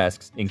various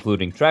tasks,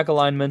 including track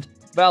alignment,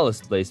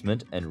 ballast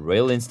placement, and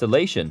rail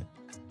installation.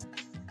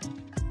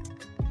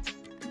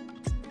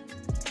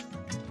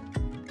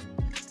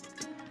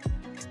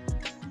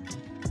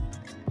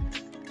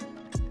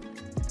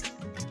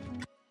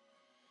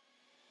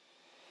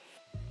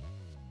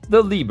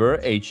 The Liebherr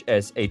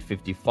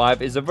HS-855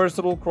 is a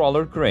versatile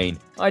crawler crane,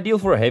 ideal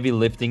for heavy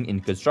lifting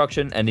in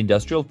construction and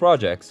industrial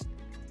projects.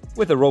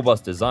 With a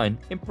robust design,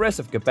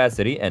 impressive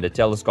capacity, and a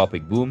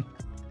telescopic boom,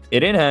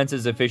 it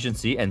enhances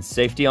efficiency and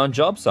safety on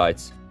job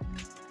sites.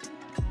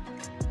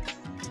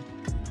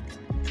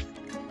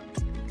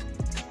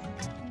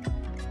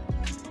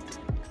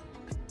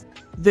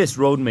 This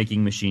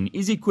road-making machine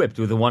is equipped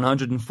with a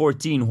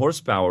 114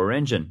 horsepower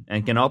engine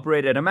and can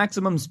operate at a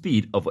maximum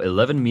speed of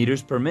 11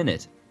 meters per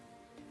minute.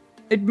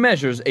 It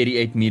measures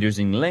 88 meters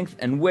in length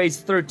and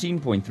weighs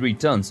 13.3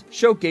 tons,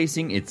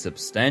 showcasing its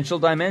substantial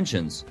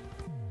dimensions.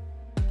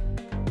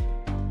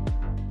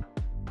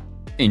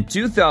 In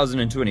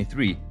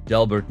 2023,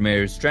 Delbert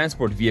Mayer's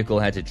transport vehicle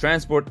had to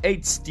transport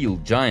 8 steel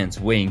giants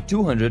weighing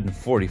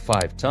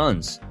 245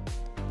 tons.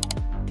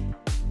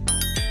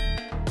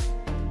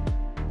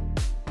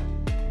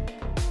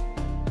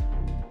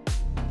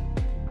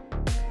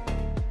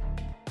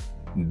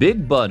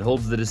 Big Bud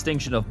holds the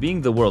distinction of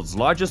being the world's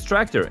largest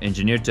tractor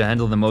engineered to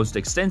handle the most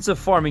extensive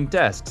farming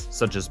tasks,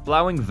 such as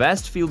plowing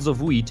vast fields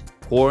of wheat,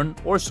 corn,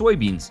 or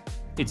soybeans.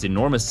 Its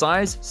enormous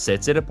size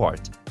sets it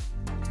apart.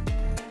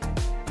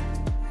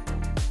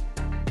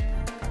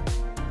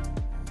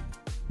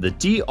 The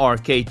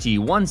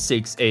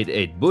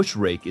TRKT1688 bush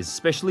rake is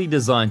specially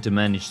designed to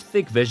manage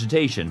thick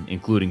vegetation,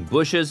 including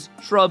bushes,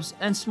 shrubs,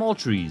 and small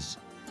trees.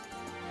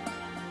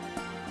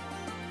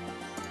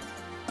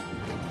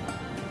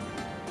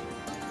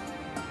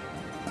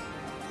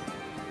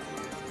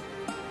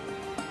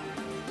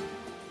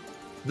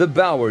 The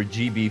Bauer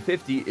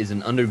GB50 is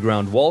an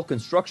underground wall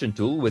construction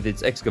tool with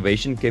its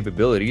excavation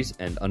capabilities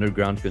and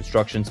underground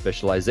construction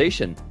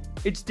specialization.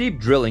 Its deep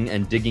drilling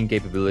and digging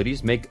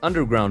capabilities make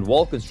underground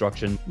wall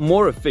construction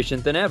more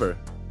efficient than ever.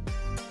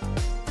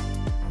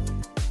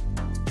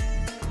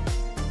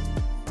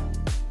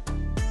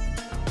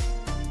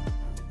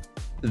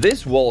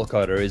 This wall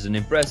cutter is an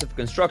impressive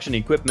construction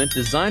equipment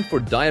designed for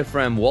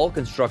diaphragm wall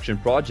construction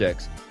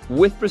projects.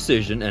 With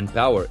precision and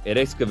power, it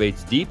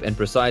excavates deep and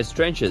precise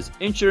trenches,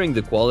 ensuring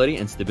the quality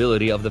and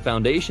stability of the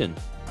foundation.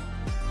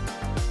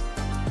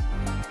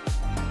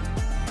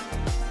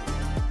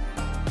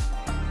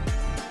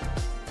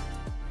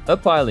 A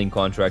piling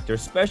contractor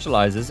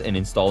specializes in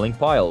installing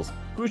piles,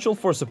 crucial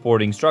for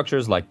supporting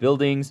structures like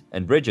buildings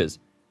and bridges.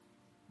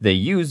 They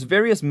use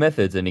various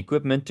methods and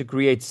equipment to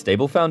create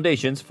stable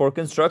foundations for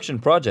construction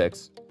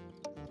projects.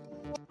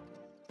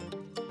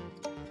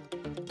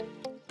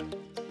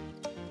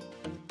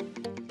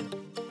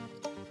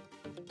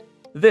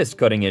 This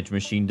cutting-edge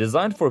machine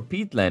designed for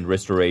peatland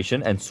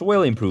restoration and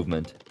soil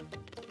improvement.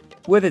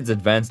 With its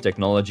advanced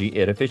technology,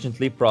 it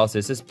efficiently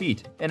processes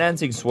peat,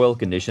 enhancing soil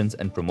conditions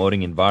and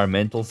promoting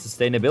environmental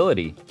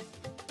sustainability.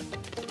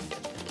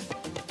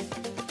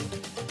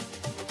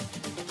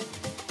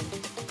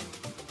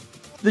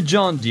 The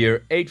John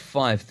Deere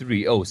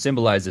 8530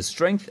 symbolizes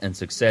strength and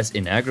success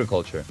in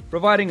agriculture,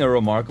 providing a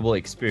remarkable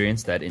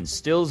experience that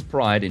instills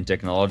pride in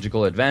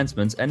technological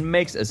advancements and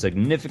makes a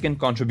significant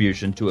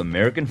contribution to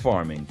American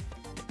farming.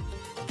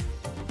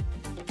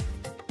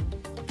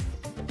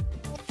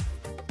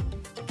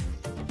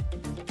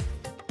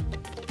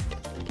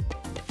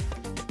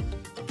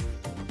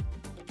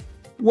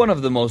 One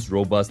of the most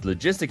robust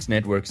logistics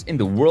networks in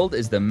the world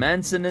is the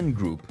Mansonen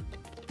Group.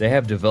 They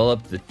have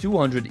developed the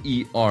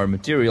 200ER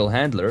material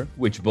handler,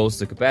 which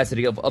boasts a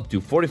capacity of up to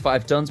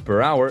 45 tons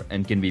per hour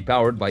and can be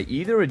powered by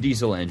either a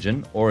diesel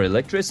engine or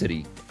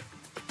electricity.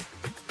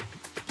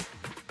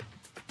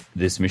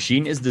 This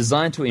machine is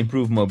designed to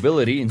improve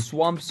mobility in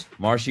swamps,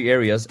 marshy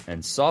areas,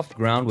 and soft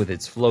ground with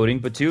its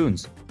floating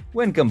pontoons.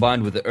 When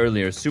combined with the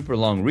earlier super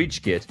long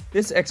reach kit,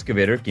 this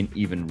excavator can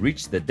even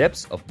reach the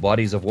depths of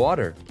bodies of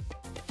water.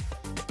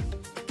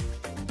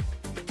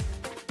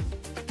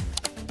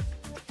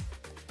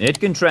 It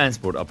can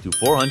transport up to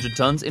 400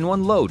 tons in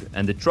one load,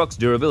 and the truck's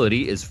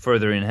durability is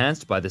further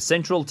enhanced by the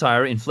central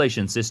tire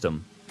inflation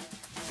system.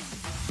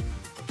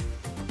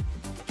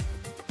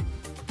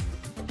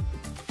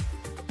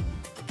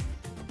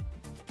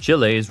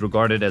 Chile is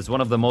regarded as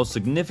one of the most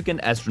significant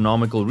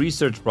astronomical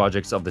research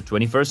projects of the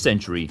 21st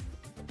century.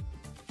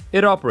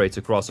 It operates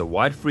across a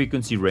wide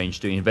frequency range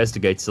to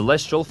investigate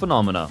celestial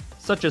phenomena,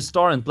 such as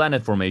star and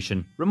planet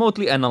formation,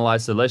 remotely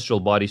analyze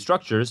celestial body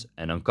structures,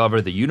 and uncover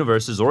the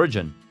universe's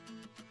origin.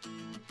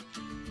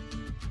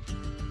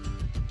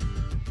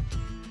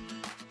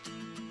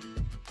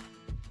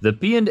 The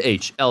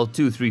P&H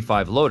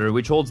L235 loader,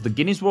 which holds the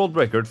Guinness World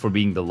Record for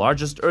being the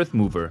largest earth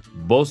mover,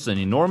 boasts an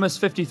enormous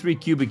 53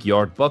 cubic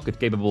yard bucket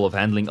capable of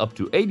handling up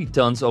to 80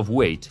 tons of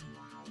weight.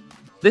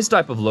 This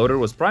type of loader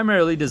was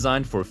primarily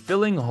designed for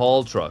filling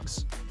haul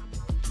trucks.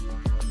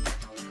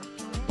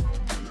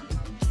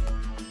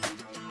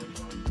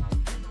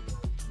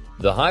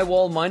 The high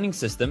wall mining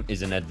system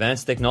is an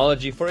advanced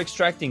technology for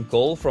extracting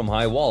coal from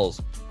high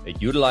walls.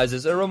 It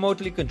utilizes a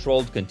remotely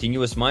controlled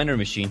continuous miner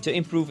machine to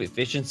improve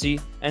efficiency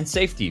and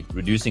safety,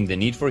 reducing the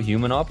need for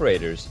human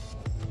operators.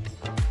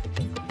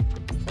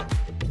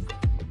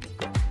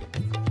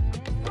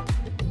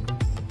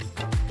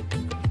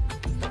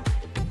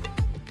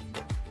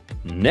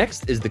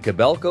 Next is the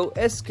Kobelco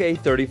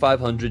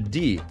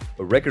SK3500D,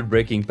 a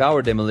record-breaking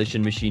power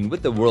demolition machine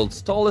with the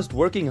world's tallest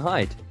working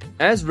height,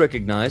 as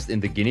recognized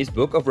in the Guinness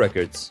Book of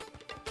Records.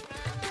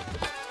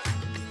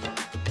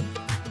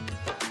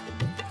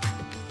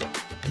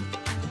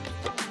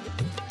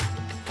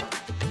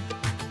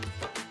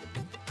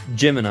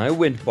 Gemini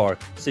Wind Park,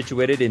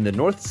 situated in the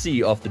North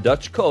Sea off the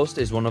Dutch coast,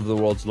 is one of the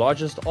world's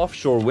largest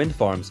offshore wind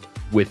farms,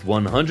 with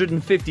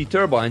 150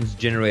 turbines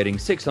generating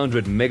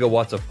 600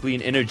 megawatts of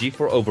clean energy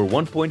for over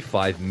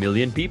 1.5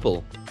 million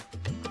people.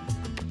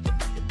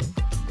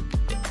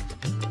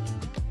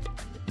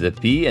 The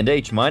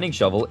P&H mining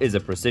shovel is a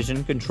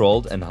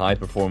precision-controlled and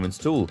high-performance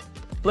tool,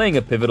 playing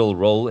a pivotal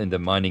role in the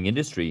mining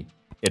industry.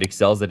 It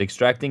excels at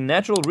extracting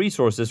natural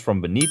resources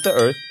from beneath the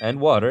earth and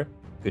water,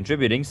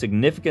 contributing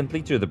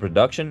significantly to the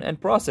production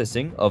and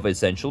processing of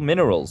essential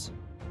minerals.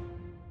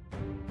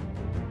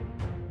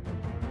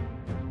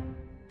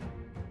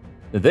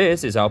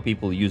 This is how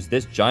people use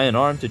this giant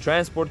arm to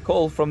transport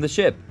coal from the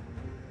ship.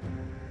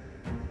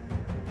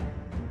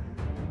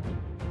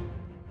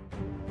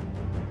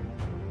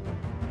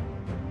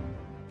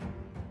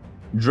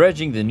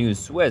 Dredging the new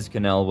Suez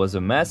Canal was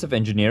a massive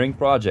engineering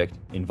project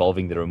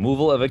involving the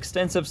removal of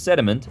extensive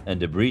sediment and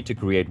debris to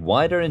create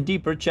wider and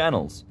deeper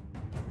channels.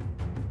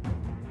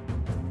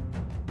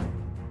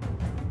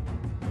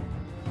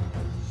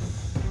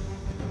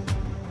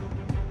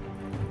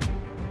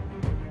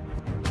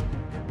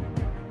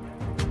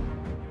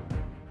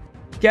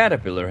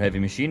 Caterpillar heavy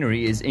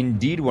machinery is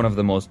indeed one of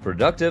the most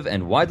productive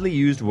and widely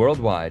used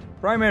worldwide,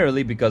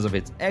 primarily because of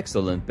its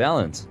excellent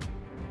balance.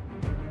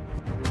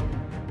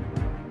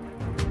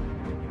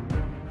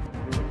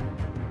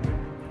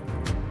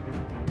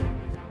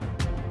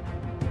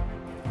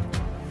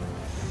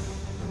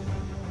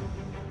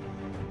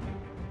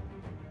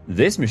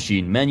 This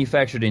machine,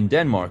 manufactured in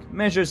Denmark,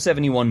 measures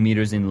 71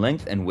 meters in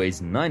length and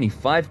weighs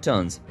 95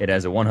 tons. It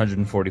has a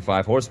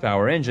 145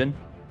 horsepower engine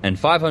and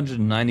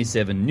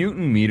 597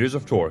 Newton meters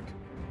of torque.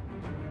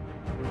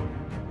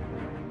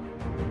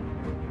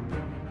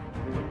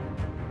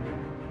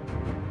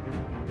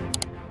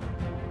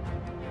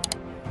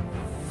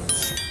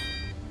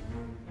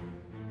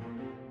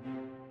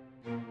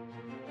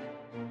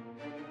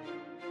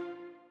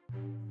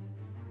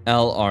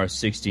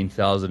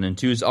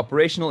 LR16002's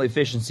operational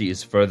efficiency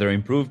is further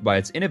improved by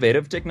its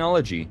innovative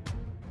technology.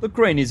 The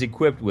crane is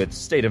equipped with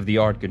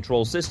state-of-the-art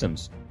control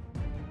systems.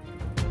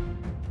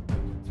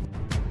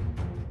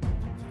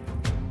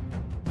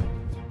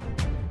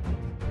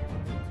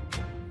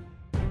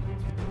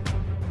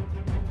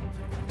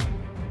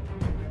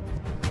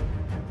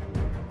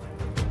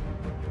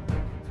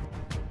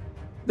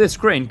 This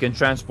crane can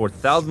transport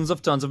thousands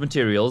of tons of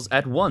materials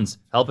at once,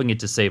 helping it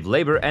to save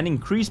labor and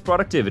increase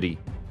productivity.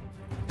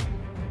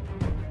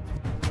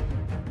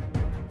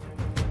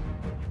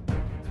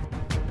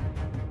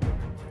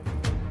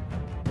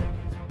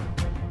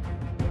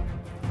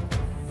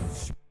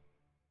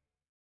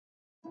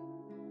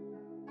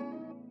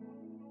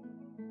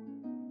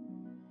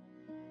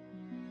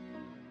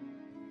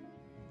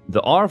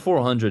 The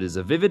R400 is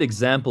a vivid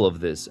example of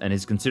this and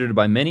is considered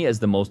by many as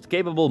the most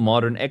capable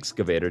modern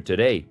excavator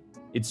today.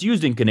 It's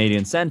used in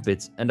Canadian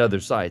sandpits and other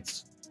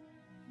sites.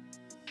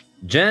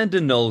 Jan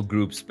de Nul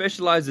Group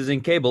specializes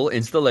in cable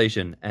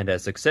installation and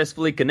has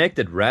successfully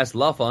connected Ras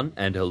Laffan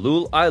and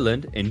Halul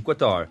Island in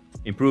Qatar,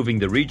 improving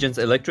the region's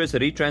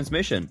electricity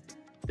transmission.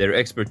 Their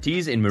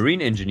expertise in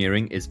marine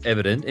engineering is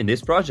evident in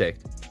this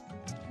project.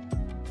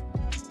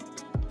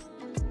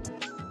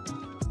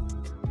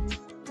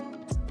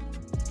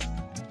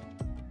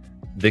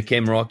 The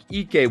Kemrock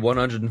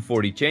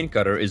EK140 chain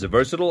cutter is a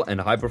versatile and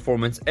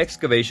high-performance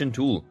excavation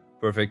tool,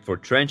 perfect for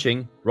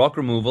trenching, rock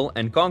removal,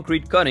 and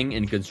concrete cutting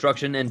in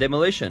construction and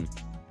demolition.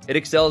 It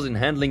excels in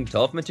handling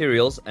tough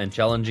materials and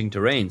challenging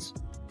terrains.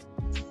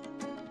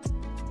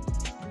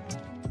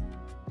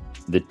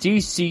 The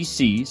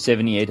TCC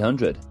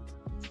 7800,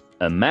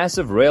 a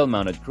massive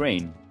rail-mounted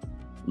crane,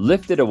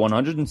 lifted a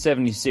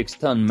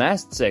 176-ton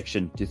mast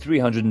section to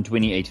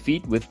 328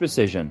 feet with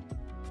precision.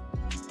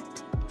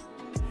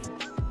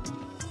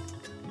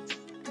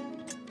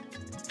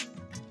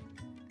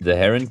 The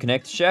Heron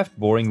Connect shaft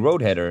boring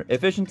roadheader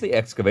efficiently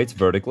excavates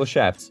vertical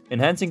shafts,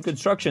 enhancing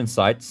construction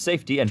site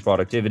safety and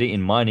productivity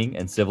in mining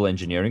and civil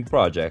engineering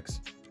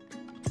projects.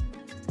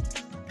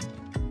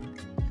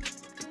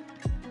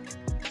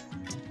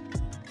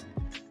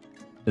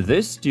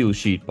 This steel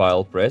sheet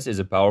pile press is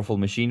a powerful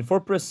machine for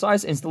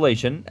precise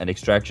installation and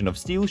extraction of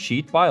steel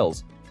sheet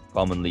piles,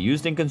 commonly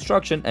used in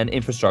construction and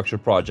infrastructure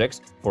projects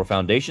for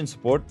foundation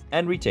support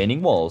and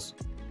retaining walls.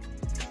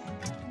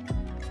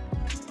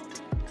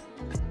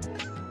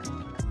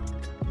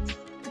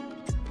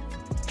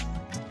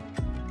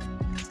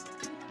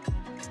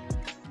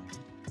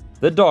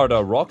 The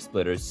Darda Rock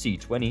Splitter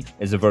C20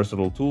 is a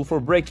versatile tool for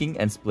breaking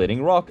and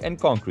splitting rock and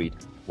concrete,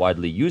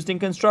 widely used in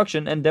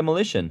construction and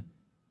demolition.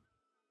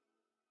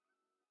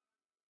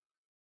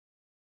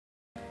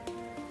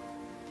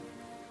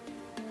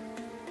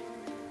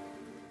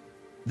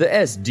 The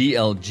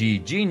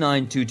SDLG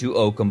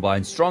G9220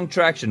 combines strong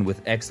traction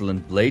with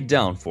excellent blade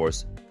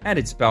downforce, and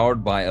it's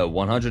powered by a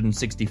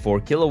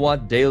 164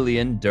 kilowatt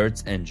Dalian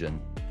Dirts engine.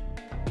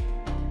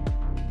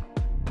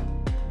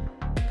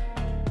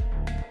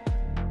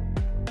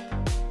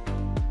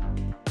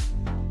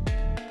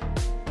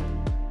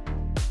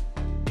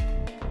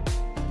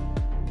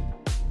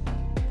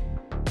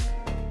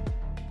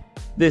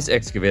 This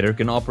excavator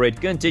can operate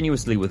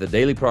continuously with a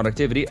daily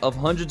productivity of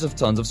hundreds of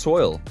tons of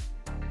soil.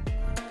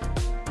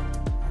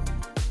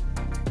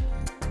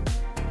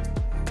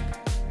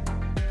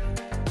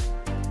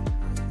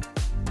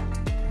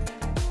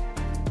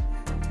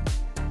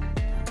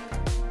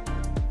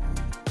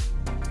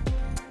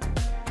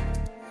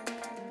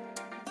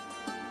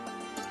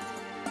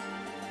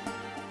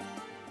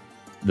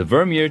 The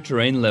Vermeer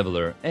Terrain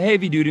Leveler, a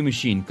heavy-duty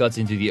machine, cuts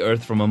into the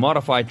earth from a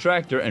modified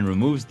tractor and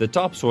removes the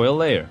topsoil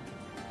layer.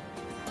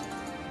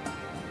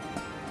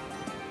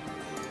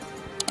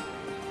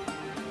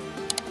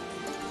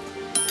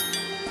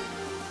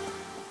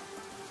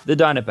 The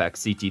Dynapack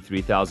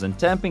CT3000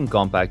 Tamping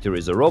Compactor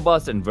is a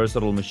robust and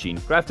versatile machine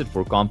crafted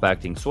for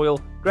compacting soil,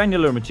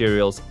 granular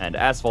materials, and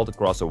asphalt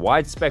across a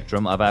wide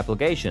spectrum of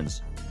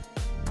applications.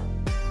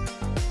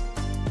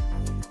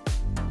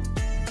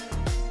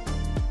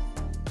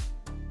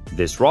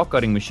 This rock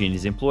cutting machine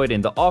is employed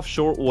in the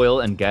offshore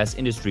oil and gas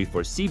industry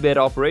for seabed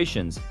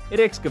operations.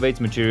 It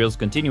excavates materials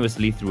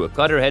continuously through a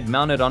cutter head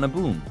mounted on a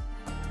boom.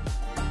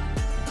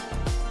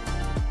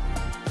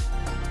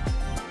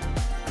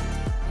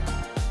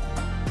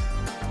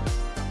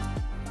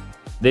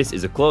 This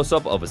is a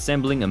close-up of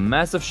assembling a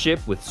massive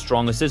ship with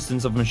strong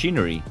assistance of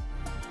machinery.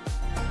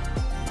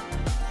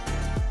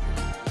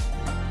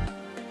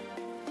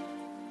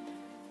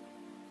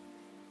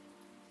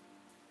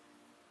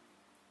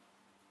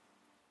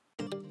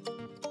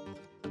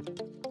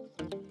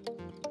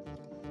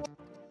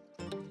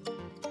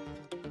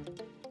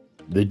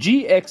 The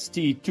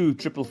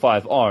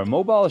GXT2555R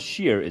mobile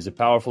shear is a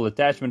powerful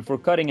attachment for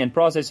cutting and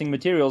processing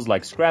materials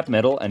like scrap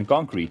metal and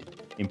concrete,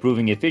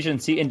 improving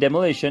efficiency in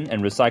demolition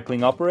and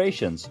recycling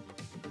operations.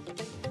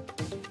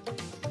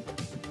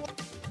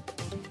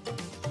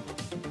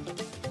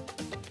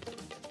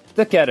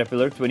 The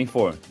Caterpillar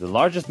 24, the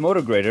largest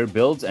motor grader,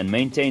 builds and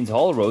maintains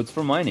haul roads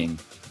for mining.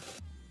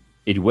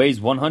 It weighs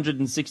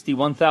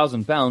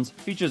 161,000 pounds,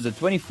 features a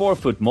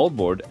 24-foot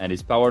moldboard, and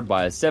is powered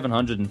by a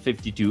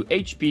 752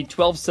 HP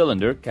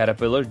 12-cylinder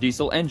Caterpillar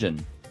diesel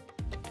engine.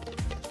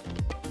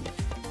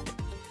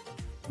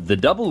 The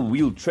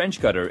double-wheel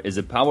trench cutter is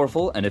a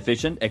powerful and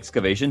efficient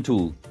excavation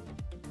tool.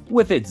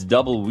 With its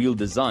double-wheel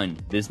design,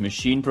 this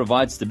machine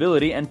provides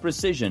stability and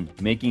precision,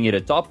 making it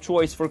a top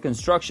choice for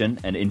construction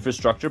and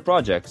infrastructure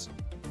projects.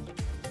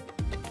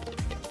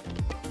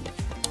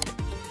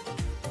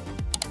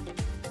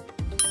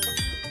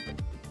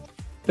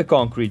 The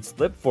Concrete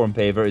Slip Form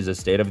Paver is a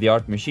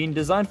state-of-the-art machine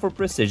designed for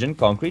precision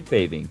concrete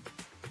paving.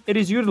 It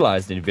is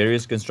utilized in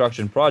various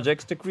construction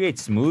projects to create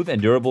smooth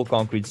and durable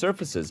concrete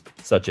surfaces,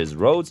 such as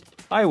roads,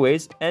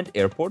 highways, and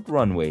airport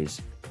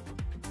runways.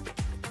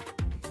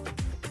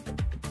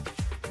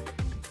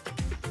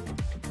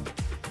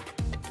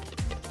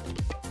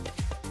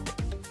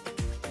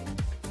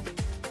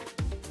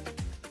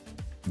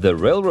 The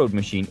railroad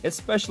machine is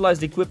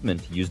specialized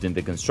equipment used in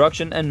the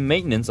construction and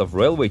maintenance of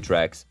railway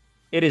tracks.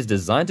 It is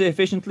designed to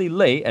efficiently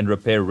lay and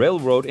repair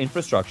railroad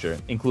infrastructure,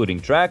 including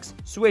tracks,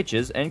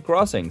 switches, and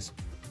crossings.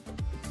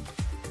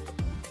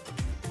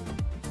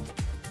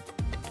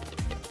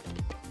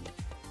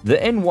 The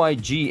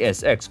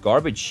NYGSX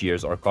garbage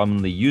shears are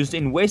commonly used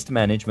in waste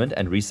management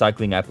and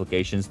recycling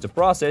applications to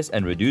process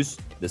and reduce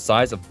the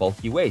size of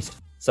bulky waste,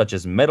 such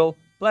as metal,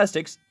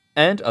 plastics,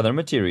 and other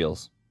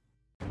materials.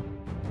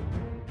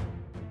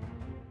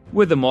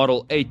 With the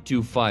Model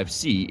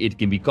 825C, it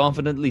can be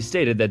confidently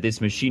stated that this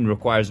machine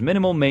requires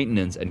minimal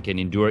maintenance and can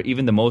endure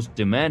even the most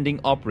demanding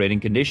operating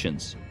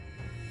conditions.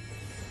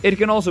 It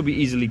can also be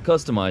easily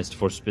customized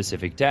for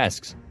specific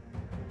tasks.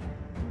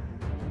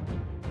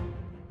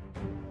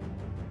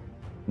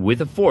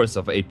 With a force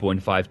of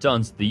 8.5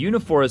 tons, the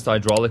Uniforest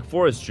hydraulic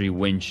forestry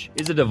winch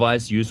is a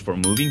device used for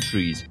moving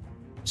trees.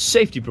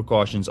 Safety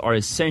precautions are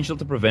essential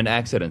to prevent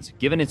accidents,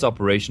 given its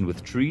operation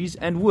with trees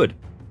and wood.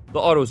 The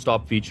auto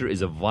stop feature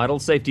is a vital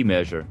safety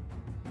measure.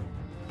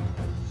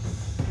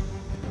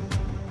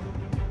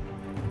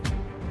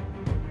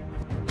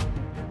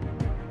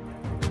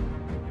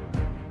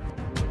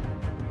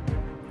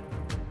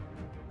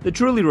 The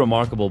truly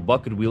remarkable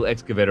bucket wheel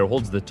excavator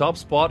holds the top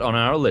spot on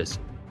our list.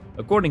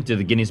 According to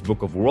the Guinness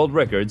Book of World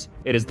Records,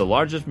 it is the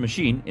largest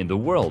machine in the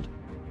world.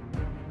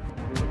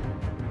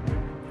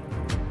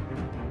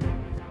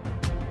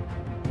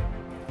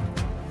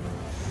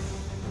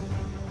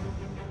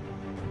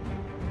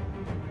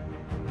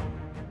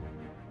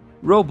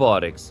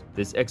 Robotics.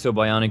 This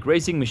exobionic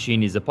racing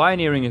machine is a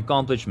pioneering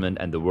accomplishment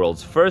and the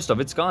world's first of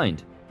its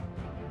kind.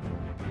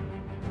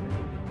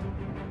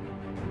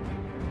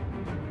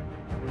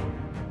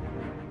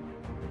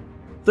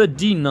 The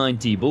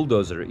D90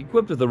 bulldozer,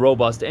 equipped with a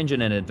robust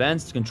engine and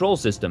advanced control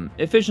system,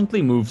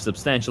 efficiently moves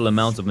substantial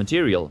amounts of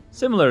material.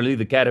 Similarly,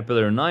 the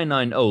Caterpillar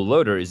 990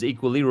 loader is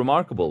equally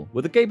remarkable,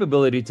 with the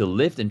capability to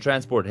lift and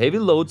transport heavy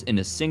loads in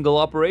a single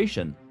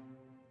operation.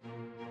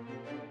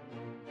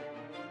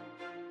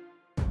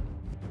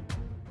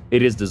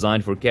 It is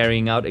designed for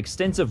carrying out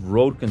extensive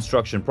road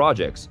construction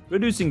projects,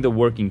 reducing the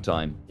working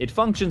time. It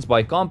functions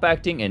by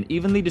compacting and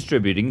evenly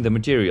distributing the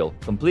material,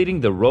 completing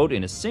the road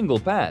in a single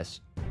pass.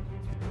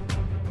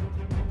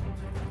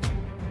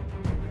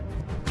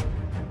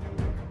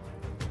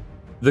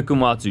 The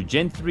Komatsu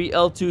Gen 3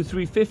 L2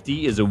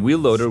 350 is a wheel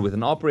loader with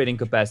an operating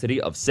capacity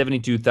of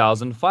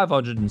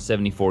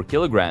 72,574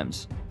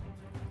 kilograms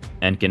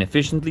and can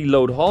efficiently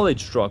load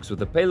haulage trucks with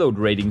the payload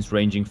ratings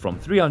ranging from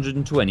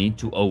 320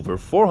 to over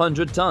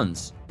 400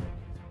 tons.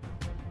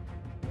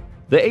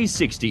 The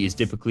A60 is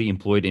typically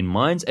employed in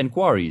mines and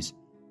quarries.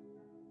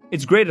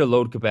 Its greater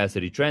load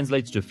capacity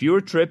translates to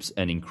fewer trips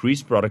and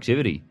increased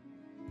productivity.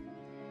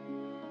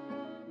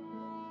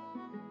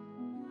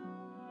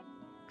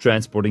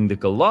 Transporting the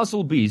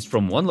colossal beast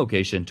from one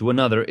location to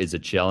another is a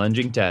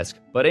challenging task,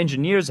 but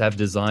engineers have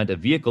designed a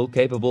vehicle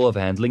capable of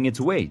handling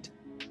its weight.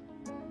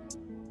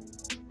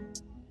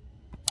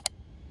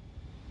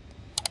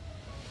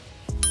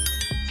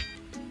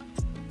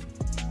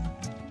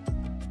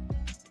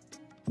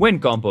 When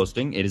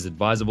composting, it is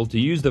advisable to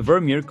use the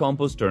Vermeer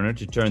compost turner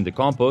to turn the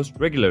compost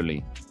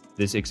regularly.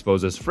 This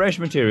exposes fresh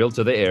material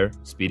to the air,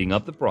 speeding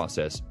up the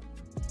process.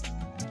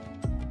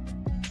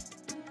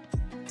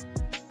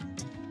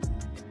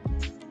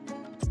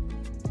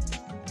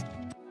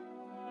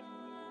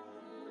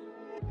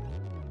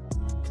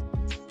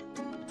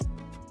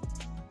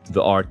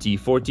 The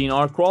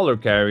RT-14R crawler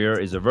carrier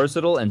is a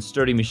versatile and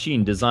sturdy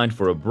machine designed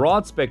for a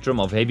broad spectrum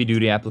of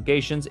heavy-duty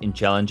applications in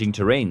challenging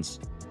terrains.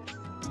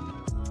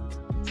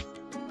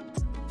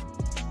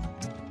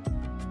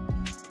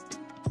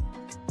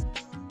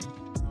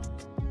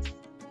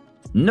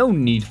 No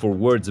need for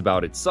words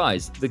about its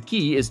size. The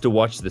key is to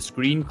watch the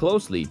screen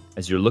closely,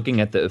 as you're looking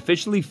at the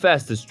officially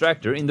fastest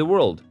tractor in the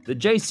world, the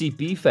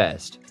JCP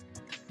Fast.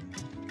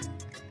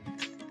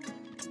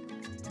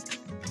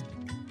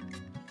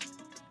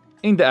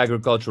 In the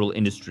agricultural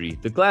industry,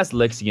 the Claas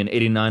Lexion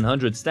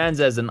 8900 stands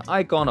as an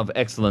icon of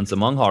excellence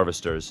among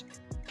harvesters.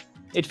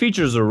 It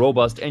features a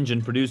robust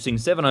engine producing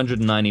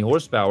 790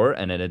 horsepower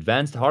and an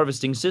advanced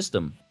harvesting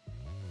system.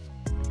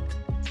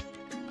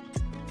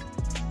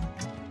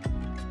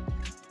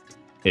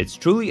 It's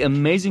truly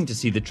amazing to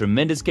see the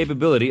tremendous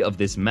capability of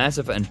this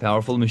massive and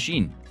powerful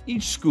machine.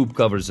 Each scoop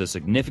covers a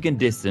significant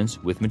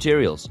distance with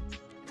materials.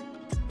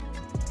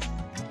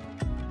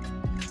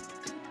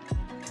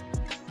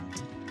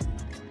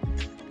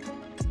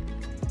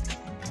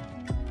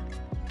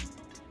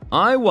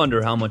 I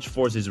wonder how much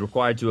force is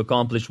required to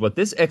accomplish what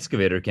this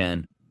excavator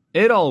can.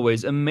 It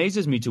always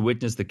amazes me to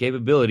witness the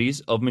capabilities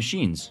of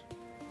machines.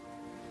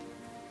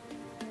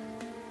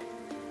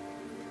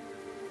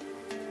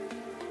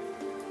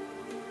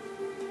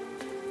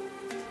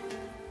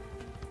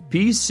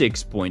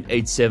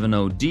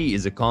 P6.870D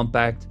is a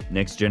compact,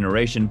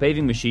 next-generation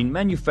paving machine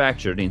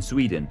manufactured in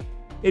Sweden.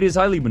 It is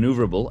highly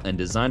maneuverable and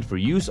designed for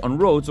use on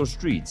roads or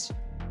streets.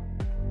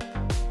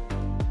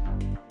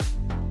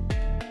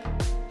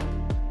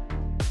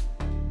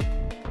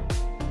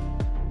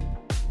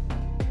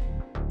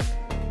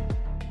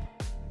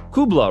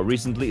 Kubla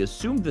recently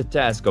assumed the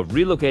task of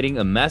relocating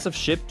a massive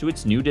ship to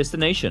its new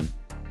destination.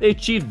 They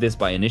achieved this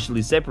by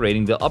initially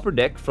separating the upper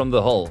deck from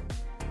the hull.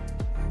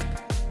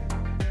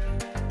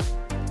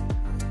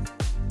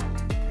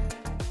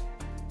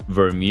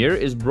 Vermeer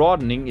is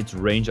broadening its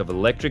range of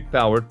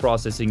electric-powered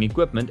processing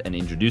equipment and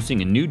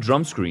introducing a new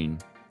drum screen.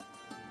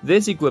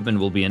 This equipment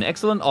will be an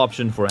excellent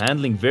option for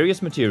handling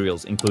various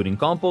materials, including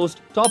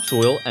compost,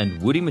 topsoil,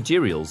 and woody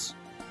materials.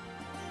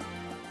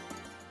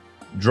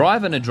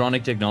 Drive and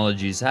Hadronic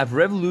technologies have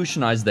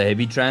revolutionized the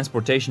heavy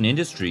transportation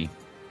industry,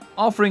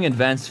 offering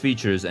advanced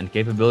features and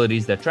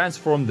capabilities that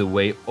transform the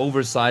way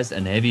oversized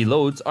and heavy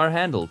loads are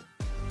handled.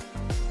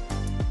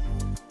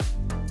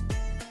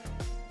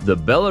 The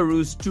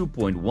Belarus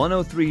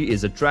 2.103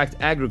 is a tracked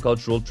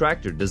agricultural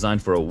tractor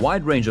designed for a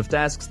wide range of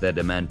tasks that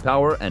demand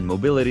power and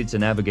mobility to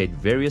navigate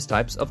various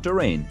types of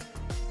terrain.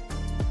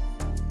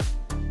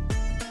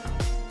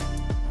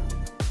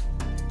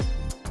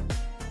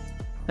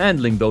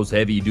 Handling those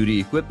heavy-duty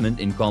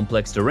equipment in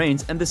complex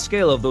terrains and the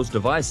scale of those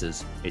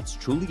devices, it's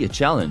truly a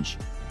challenge.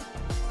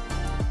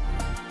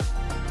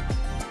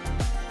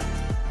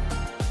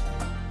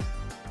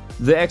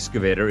 The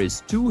excavator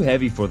is too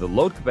heavy for the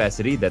load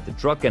capacity that the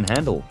truck can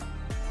handle.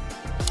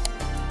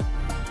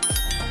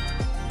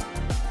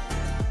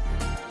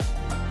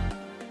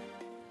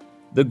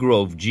 The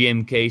Grove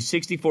GMK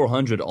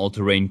 6400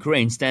 all-terrain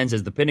crane stands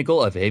as the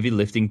pinnacle of heavy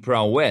lifting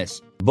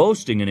prowess,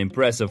 boasting an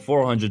impressive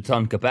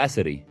 400-ton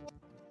capacity.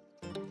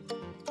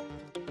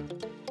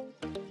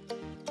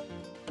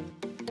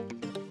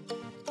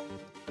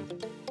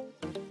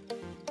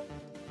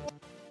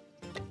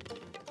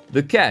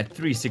 The CAT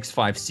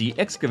 365C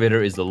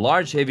excavator is a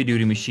large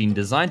heavy-duty machine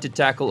designed to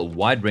tackle a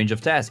wide range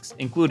of tasks,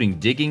 including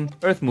digging,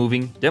 earth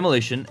moving,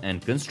 demolition,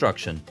 and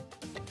construction.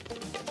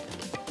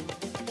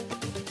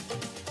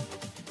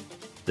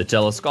 The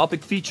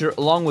telescopic feature,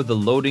 along with the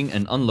loading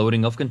and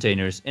unloading of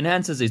containers,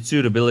 enhances its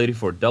suitability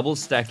for double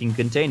stacking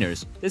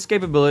containers. This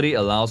capability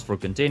allows for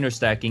container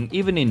stacking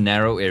even in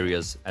narrow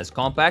areas, as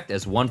compact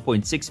as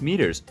 1.6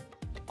 meters,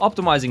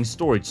 optimizing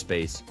storage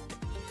space.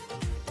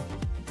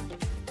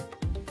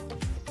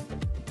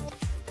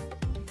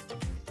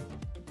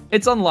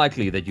 It's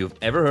unlikely that you've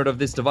ever heard of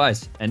this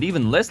device, and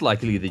even less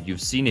likely that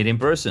you've seen it in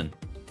person.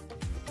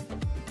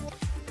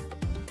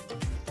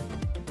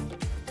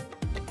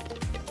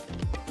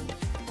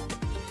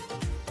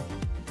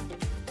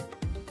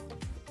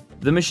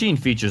 The machine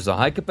features a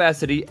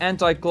high-capacity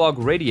anti-clog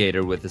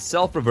radiator with a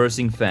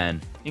self-reversing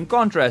fan. In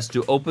contrast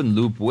to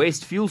open-loop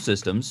waste fuel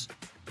systems,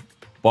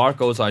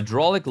 Barco's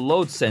hydraulic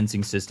load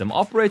sensing system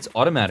operates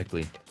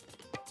automatically.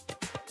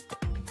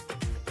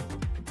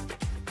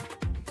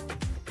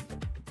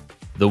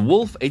 The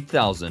Wolf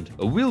 8000,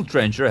 a wheel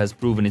trencher, has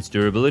proven its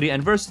durability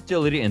and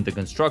versatility in the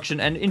construction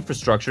and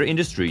infrastructure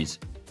industries.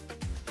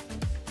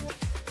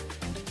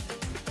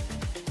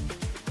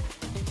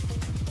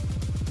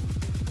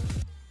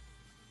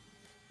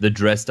 The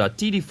Dresta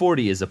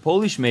TD40 is a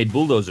Polish-made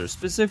bulldozer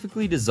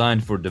specifically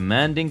designed for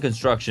demanding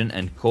construction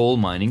and coal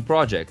mining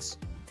projects.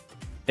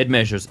 It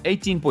measures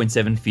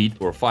 18.7 feet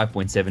or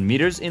 5.7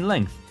 meters in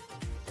length.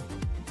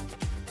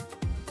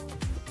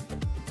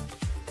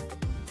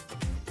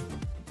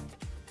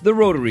 The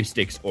rotary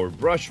sticks or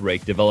brush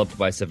rake developed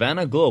by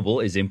Savannah Global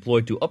is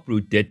employed to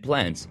uproot dead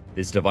plants.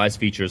 This device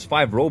features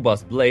 5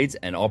 robust blades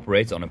and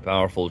operates on a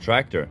powerful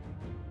tractor.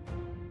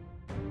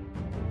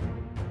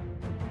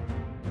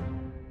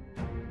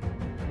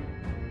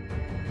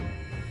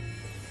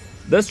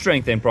 The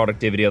strength and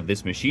productivity of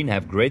this machine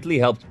have greatly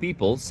helped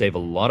people save a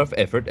lot of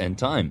effort and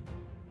time.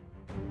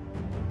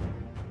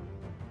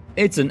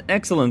 It's an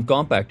excellent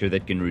compactor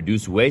that can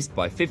reduce waste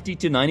by 50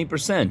 to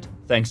 90%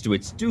 thanks to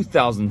its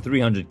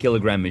 2,300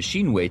 kg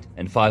machine weight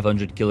and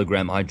 500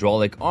 kg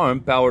hydraulic arm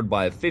powered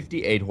by a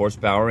 58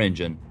 horsepower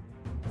engine.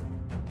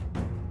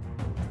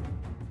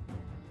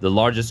 The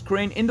largest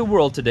crane in the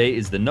world today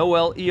is the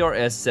Noel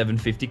ERS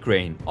 750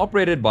 crane,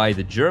 operated by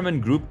the German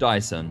group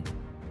Dyson.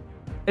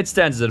 It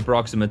stands at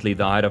approximately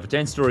the height of a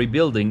 10-story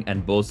building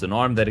and boasts an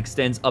arm that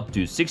extends up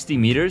to 60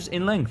 meters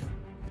in length.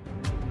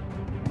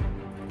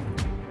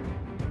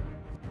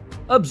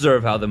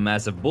 Observe how the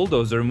massive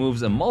bulldozer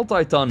moves a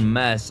multi-ton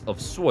mass of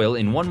soil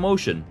in one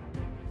motion.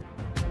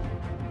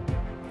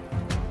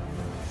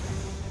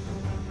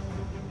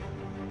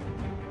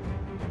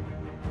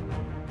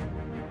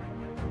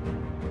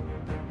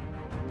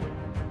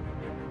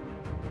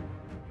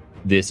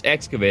 This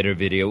excavator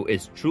video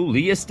is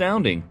truly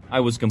astounding. I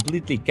was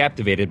completely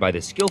captivated by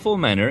the skillful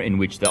manner in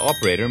which the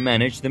operator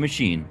managed the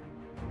machine.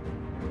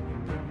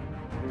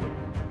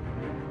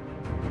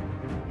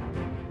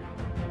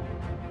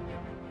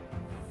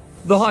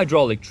 The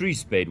hydraulic tree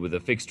spade with a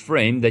fixed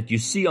frame that you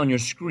see on your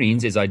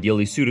screens is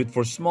ideally suited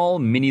for small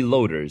mini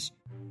loaders.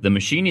 The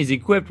machine is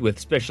equipped with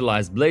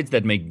specialized blades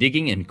that make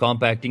digging and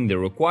compacting the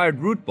required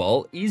root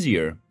ball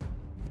easier.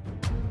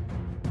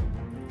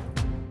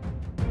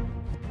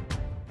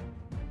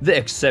 The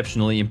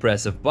exceptionally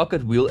impressive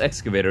bucket wheel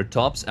excavator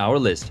tops our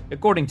list.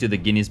 According to the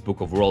Guinness Book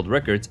of World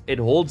Records, it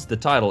holds the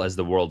title as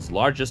the world's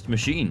largest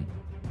machine.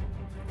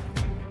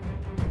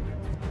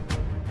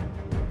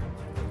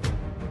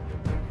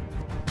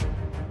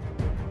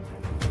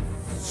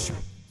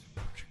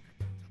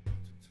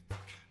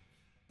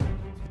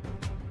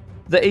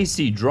 The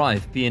AC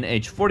Drive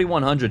P&H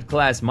 4100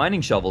 class mining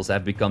shovels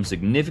have become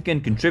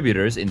significant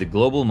contributors in the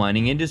global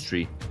mining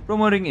industry,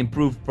 promoting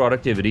improved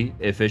productivity,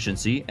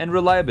 efficiency, and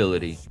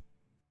reliability.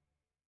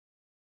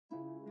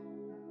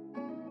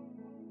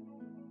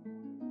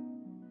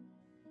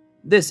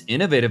 This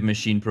innovative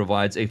machine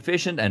provides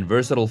efficient and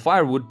versatile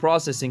firewood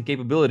processing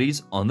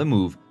capabilities on the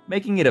move,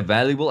 making it a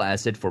valuable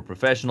asset for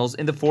professionals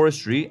in the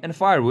forestry and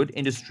firewood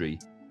industry.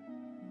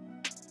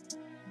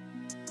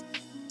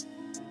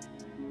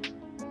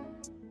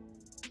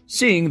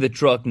 Seeing the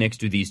truck next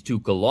to these two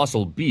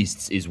colossal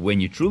beasts is when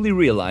you truly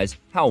realize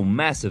how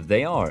massive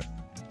they are.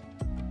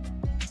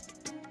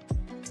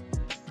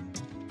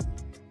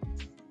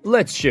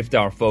 Let's shift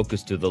our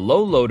focus to the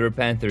low-loader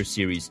Panther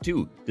Series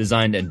 2,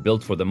 designed and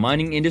built for the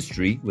mining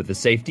industry with the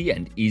safety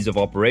and ease of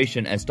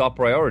operation as top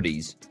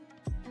priorities.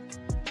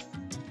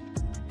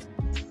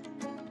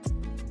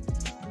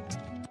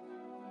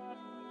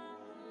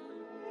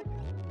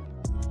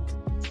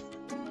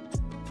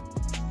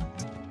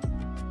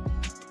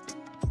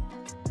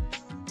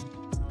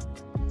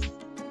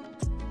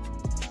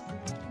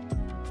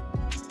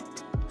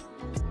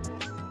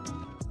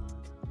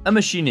 A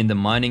machine in the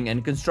mining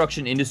and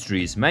construction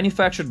industries,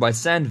 manufactured by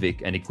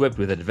Sandvik and equipped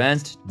with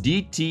advanced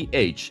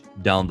DTH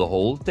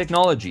down-the-hole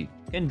technology,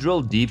 can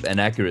drill deep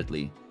and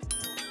accurately.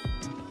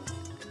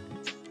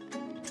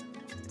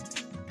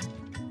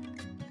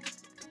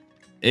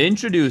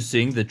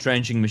 Introducing the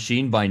trenching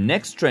machine by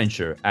Next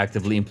Trencher,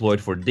 actively employed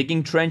for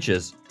digging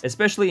trenches,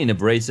 especially in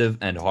abrasive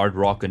and hard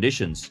rock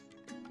conditions.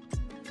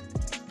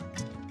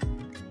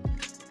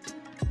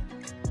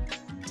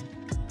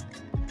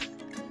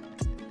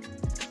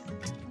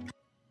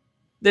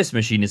 This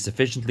machine is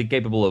sufficiently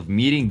capable of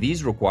meeting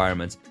these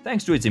requirements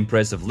thanks to its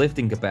impressive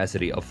lifting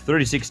capacity of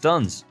 36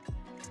 tons.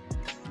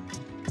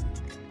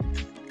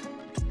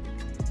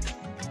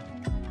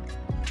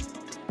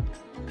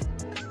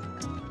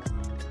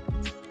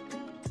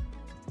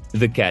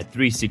 The CAT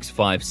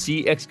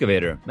 365C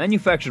excavator,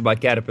 manufactured by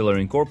Caterpillar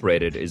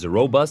Incorporated, is a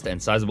robust and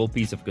sizable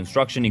piece of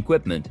construction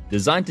equipment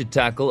designed to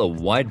tackle a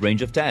wide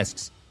range of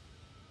tasks.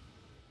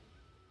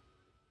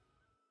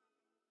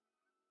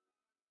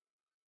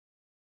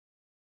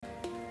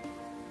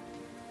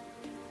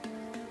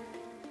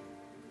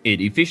 It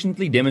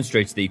efficiently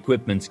demonstrates the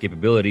equipment's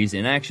capabilities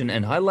in action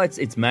and highlights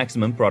its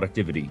maximum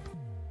productivity.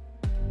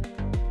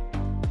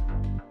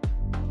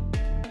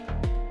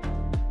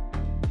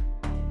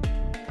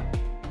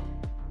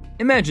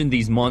 Imagine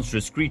these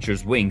monstrous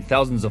creatures weighing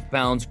thousands of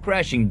pounds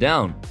crashing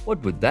down.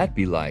 What would that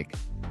be like?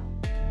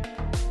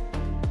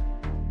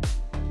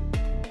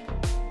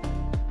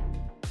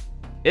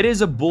 It is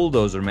a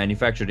bulldozer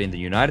manufactured in the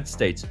United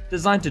States,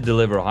 designed to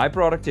deliver high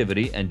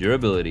productivity and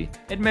durability.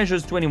 It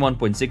measures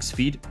 21.6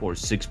 feet or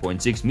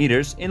 6.6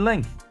 meters in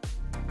length.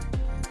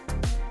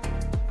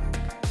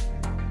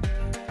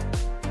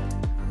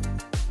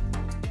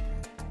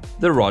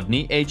 The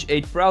Rodney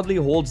H8 proudly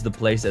holds the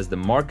place as the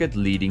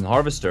market-leading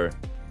harvester,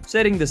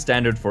 setting the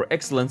standard for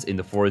excellence in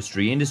the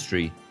forestry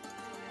industry.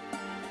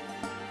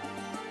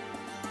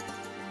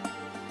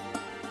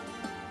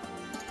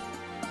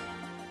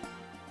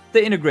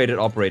 The integrated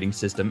operating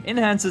system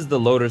enhances the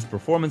loader's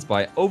performance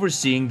by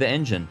overseeing the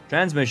engine,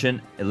 transmission,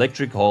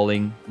 electric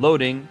hauling,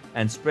 loading,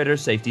 and spreader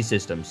safety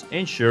systems,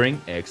 ensuring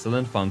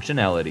excellent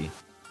functionality.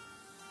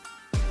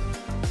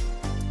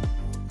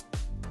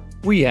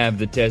 We have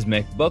the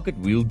Tesmec bucket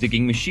wheel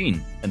digging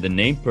machine, and the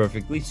name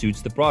perfectly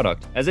suits the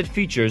product, as it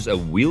features a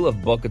wheel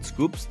of bucket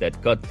scoops that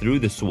cut through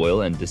the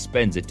soil and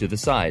dispense it to the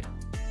side.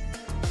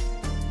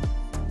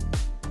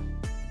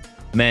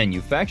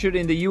 Manufactured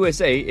in the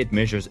USA, it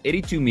measures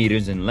 82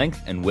 meters in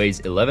length and weighs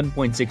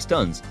 11.6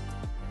 tons.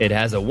 It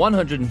has a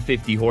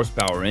 150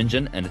 horsepower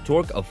engine and a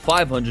torque of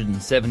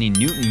 570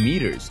 Newton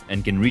meters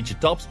and can reach a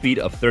top speed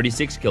of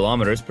 36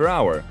 kilometers per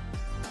hour.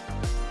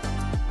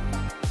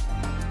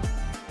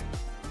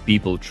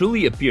 People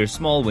truly appear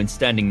small when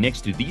standing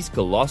next to these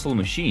colossal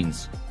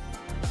machines.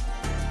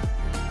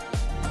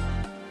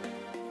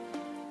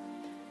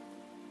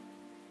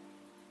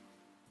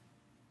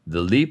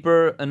 The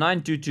Leaper, a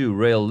 922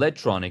 rail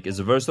Ledtronic, is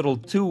a versatile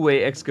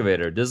two-way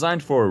excavator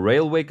designed for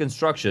railway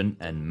construction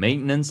and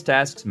maintenance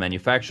tasks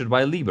manufactured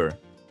by Leaper.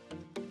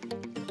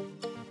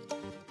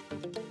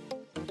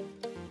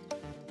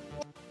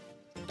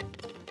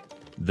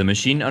 The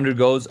machine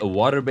undergoes a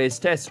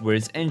water-based test where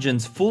its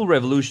engine's full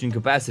revolution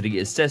capacity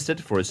is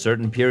tested for a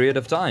certain period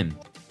of time.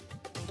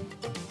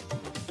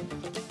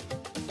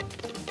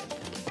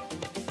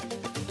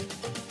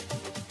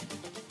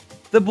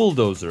 The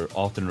bulldozer,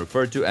 often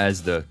referred to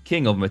as the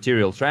king of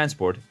material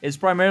transport, is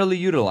primarily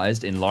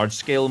utilized in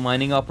large-scale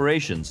mining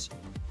operations.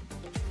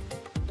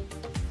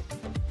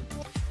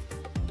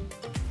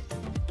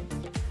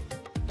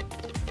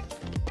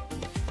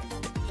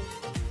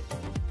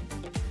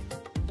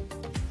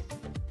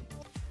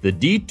 The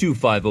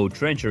D250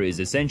 trencher is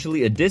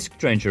essentially a disc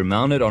trencher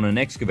mounted on an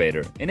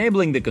excavator,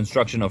 enabling the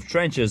construction of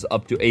trenches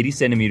up to 80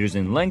 centimeters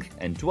in length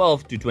and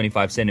 12 to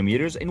 25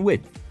 centimeters in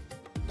width.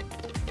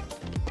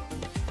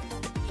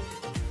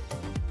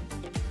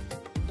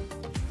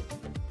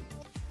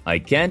 I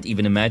can't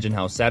even imagine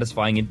how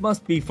satisfying it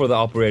must be for the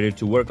operator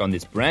to work on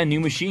this brand new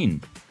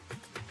machine.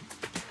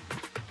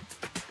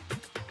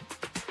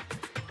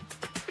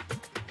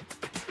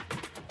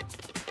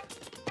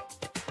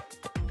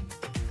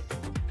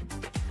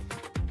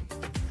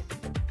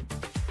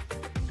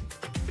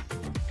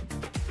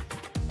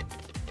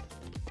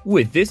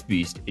 With this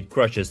beast, it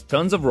crushes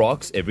tons of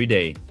rocks every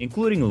day,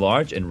 including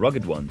large and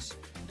rugged ones.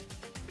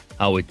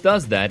 How it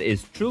does that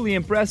is truly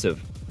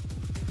impressive.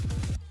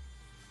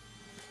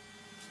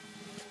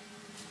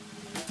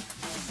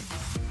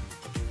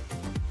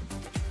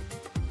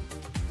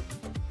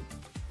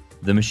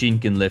 The machine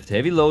can lift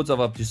heavy loads of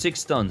up to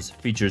 6 tons,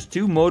 features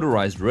 2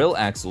 motorized rail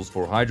axles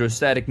for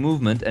hydrostatic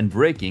movement and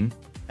braking,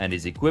 and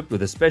is equipped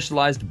with a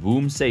specialized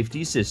boom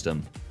safety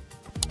system.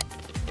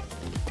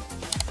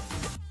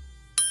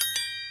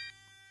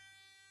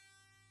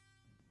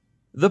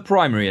 The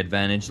primary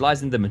advantage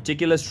lies in the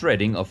meticulous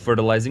shredding of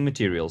fertilizing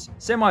materials,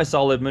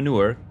 semi-solid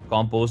manure,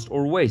 compost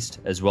or waste,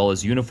 as well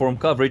as uniform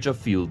coverage of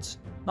fields,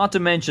 not to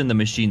mention the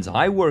machine's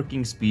high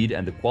working speed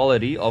and the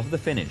quality of the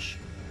finish.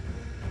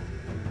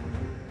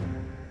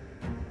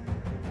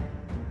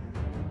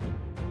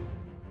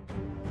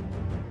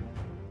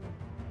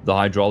 The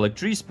hydraulic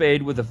tree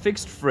spade with a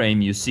fixed frame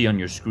you see on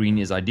your screen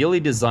is ideally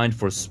designed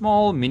for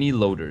small mini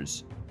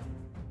loaders.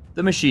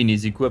 The machine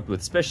is equipped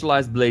with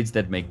specialized blades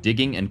that make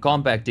digging and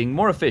compacting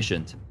more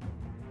efficient.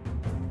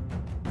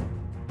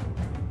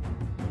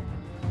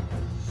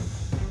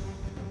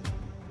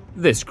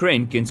 This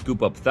crane can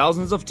scoop up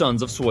thousands of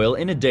tons of soil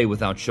in a day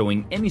without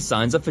showing any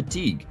signs of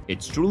fatigue.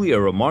 It's truly a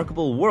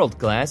remarkable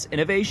world-class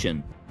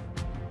innovation.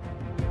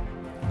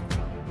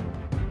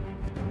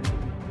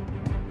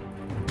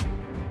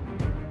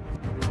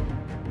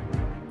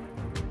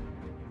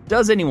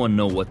 Does anyone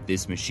know what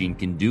this machine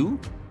can do?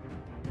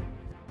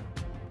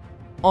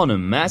 On a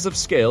massive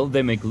scale,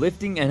 they make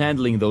lifting and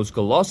handling those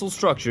colossal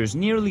structures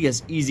nearly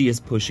as easy as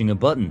pushing a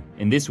button.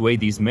 In this way,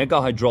 these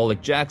mega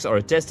hydraulic jacks are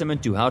a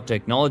testament to how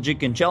technology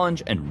can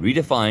challenge and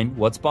redefine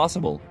what's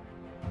possible.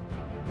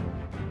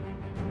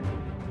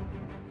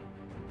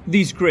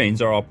 These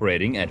cranes are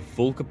operating at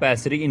full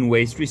capacity in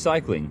waste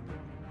recycling.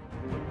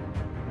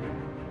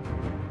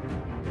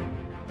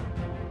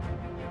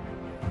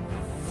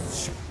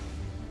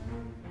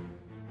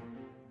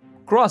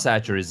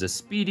 Crosshatcher is a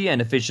speedy and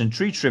efficient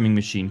tree trimming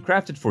machine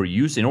crafted for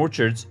use in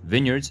orchards,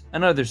 vineyards,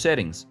 and other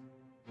settings.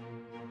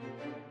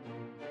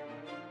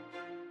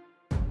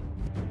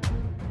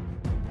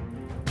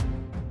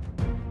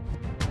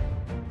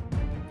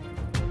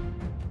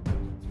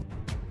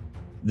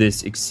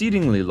 This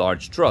exceedingly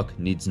large truck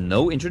needs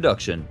no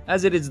introduction,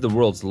 as it is the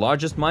world's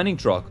largest mining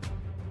truck.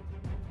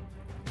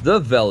 The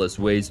Velis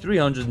weighs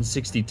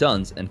 360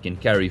 tons and can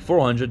carry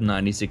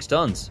 496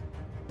 tons.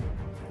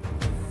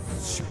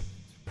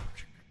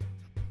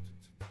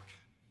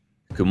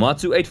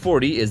 Komatsu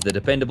 840 is the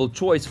dependable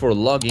choice for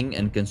logging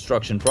and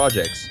construction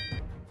projects.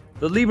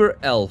 The Liebherr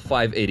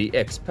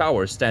L580X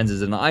Power stands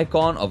as an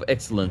icon of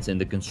excellence in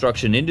the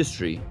construction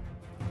industry.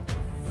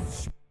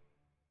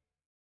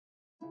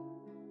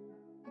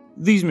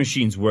 These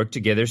machines work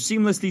together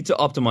seamlessly to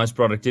optimize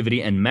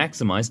productivity and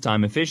maximize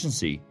time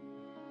efficiency.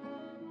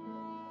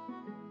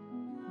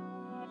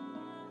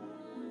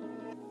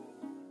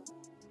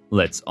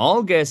 Let's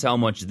all guess how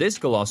much this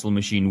colossal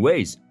machine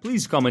weighs.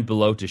 Please comment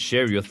below to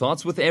share your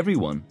thoughts with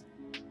everyone.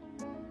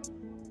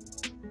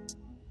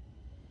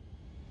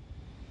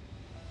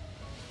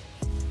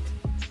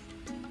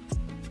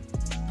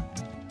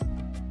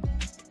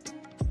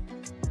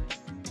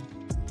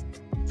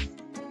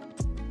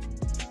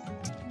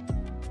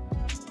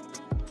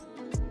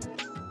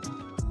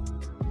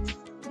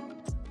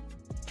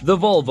 The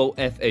Volvo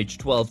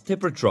FH12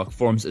 tipper truck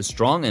forms a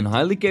strong and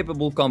highly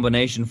capable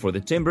combination for the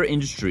timber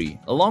industry,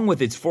 along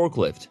with its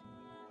forklift.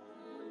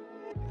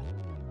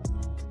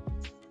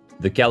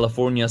 The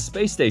California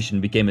space station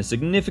became a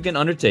significant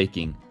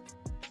undertaking,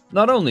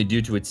 not only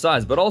due to its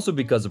size but also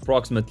because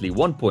approximately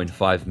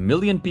 1.5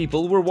 million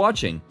people were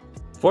watching.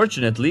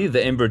 Fortunately,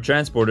 the Ember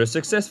transporter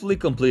successfully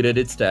completed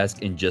its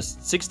task in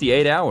just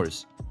 68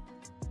 hours.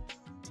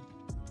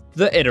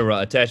 The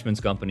Edera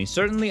Attachments Company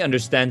certainly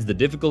understands the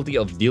difficulty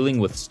of dealing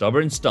with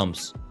stubborn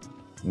stumps,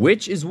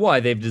 which is why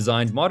they've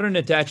designed modern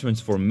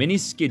attachments for mini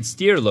skid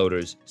steer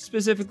loaders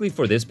specifically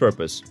for this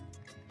purpose.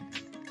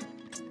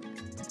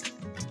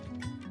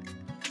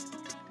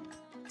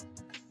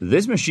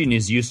 This machine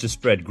is used to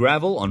spread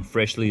gravel on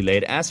freshly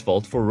laid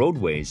asphalt for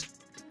roadways.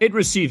 It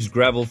receives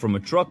gravel from a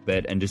truck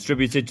bed and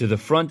distributes it to the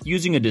front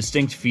using a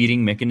distinct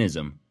feeding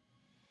mechanism.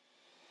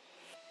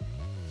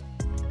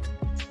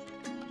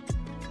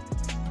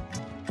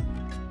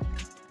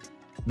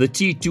 The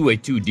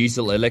T282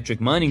 diesel-electric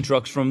mining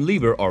trucks from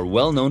Liebherr are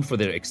well known for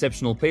their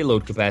exceptional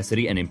payload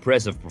capacity and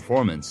impressive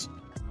performance.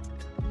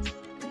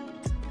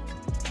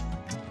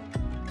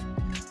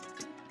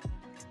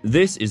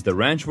 This is the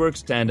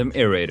Ranchworks Tandem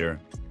Aerator,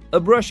 a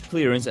brush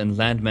clearance and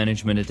land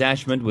management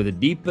attachment with the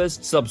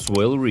deepest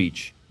subsoil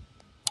reach.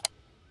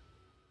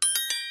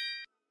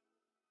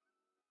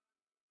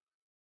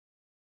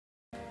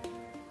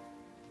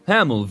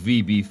 Hamel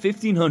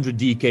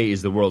VB1500DK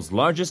is the world's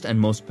largest and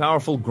most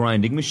powerful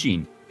grinding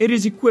machine. It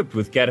is equipped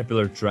with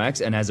Caterpillar tracks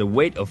and has a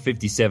weight of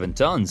 57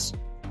 tons.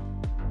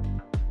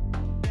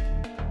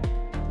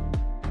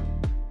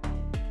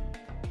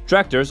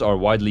 Tractors are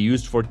widely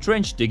used for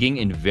trench digging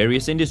in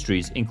various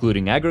industries,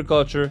 including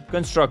agriculture,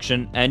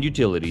 construction, and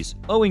utilities,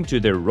 owing to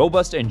their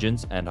robust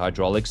engines and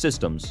hydraulic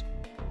systems.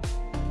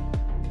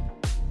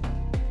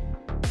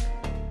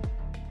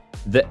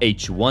 The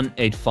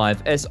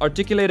H185S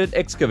articulated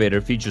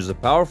excavator features a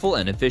powerful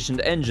and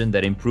efficient engine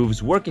that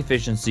improves work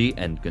efficiency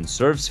and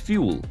conserves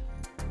fuel.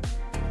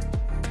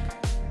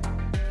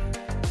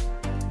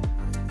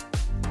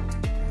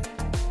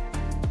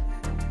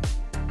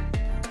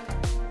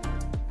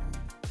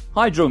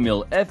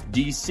 Hydromill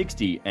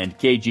FD60 and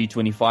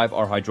KG25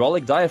 are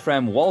hydraulic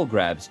diaphragm wall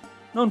grabs,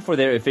 known for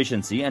their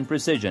efficiency and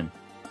precision.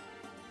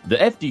 The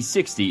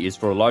FD60 is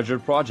for larger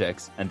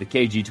projects, and the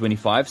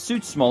KG25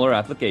 suits smaller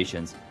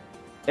applications.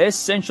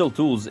 Essential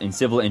tools in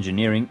civil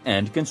engineering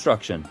and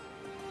construction.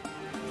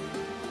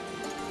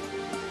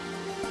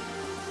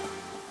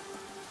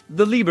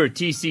 The Liebherr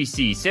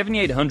TCC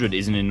 7800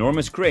 is an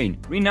enormous crane,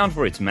 renowned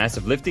for its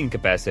massive lifting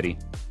capacity.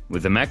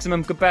 With a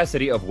maximum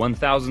capacity of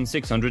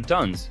 1,600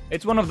 tons,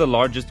 it's one of the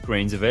largest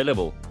cranes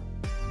available.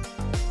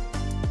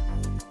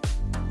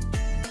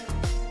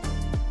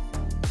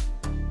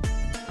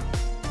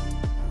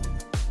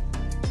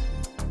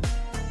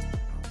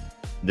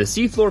 The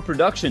seafloor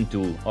production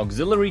tool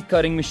auxiliary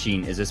cutting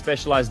machine is a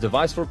specialized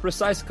device for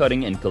precise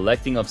cutting and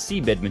collecting of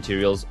seabed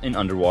materials in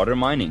underwater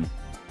mining.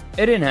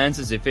 It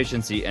enhances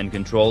efficiency and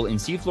control in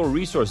seafloor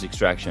resource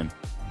extraction.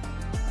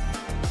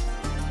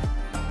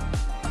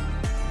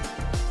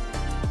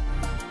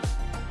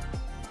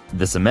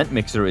 The cement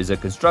mixer is a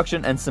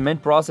construction and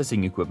cement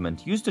processing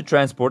equipment used to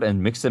transport and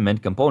mix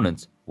cement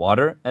components,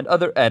 water, and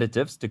other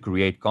additives to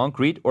create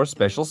concrete or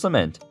special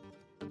cement.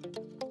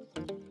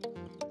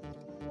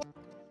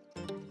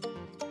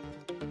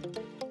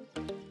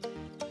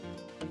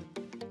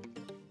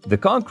 The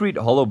concrete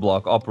hollow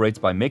block operates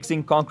by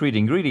mixing concrete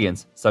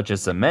ingredients such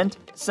as cement,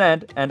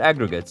 sand, and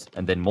aggregates,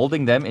 and then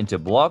molding them into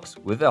blocks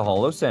with a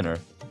hollow center.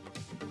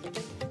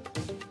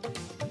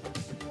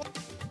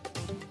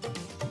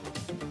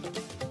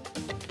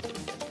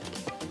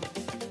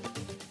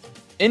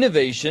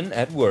 Innovation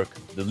at work.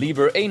 The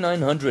Liebherr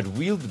A900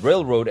 wheeled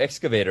railroad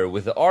excavator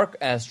with the Arc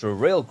Astro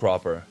rail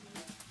cropper.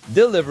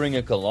 Delivering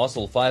a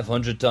colossal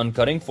 500-ton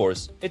cutting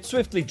force, it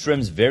swiftly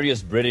trims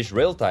various British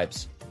rail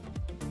types.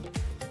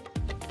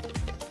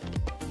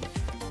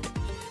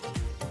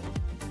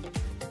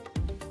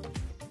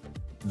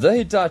 The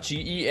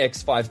Hitachi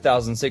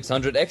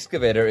EX5600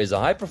 excavator is a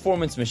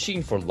high-performance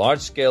machine for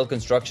large-scale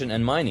construction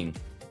and mining.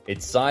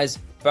 Its size,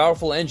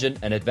 powerful engine,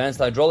 and advanced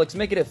hydraulics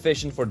make it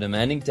efficient for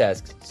demanding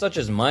tasks such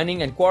as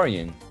mining and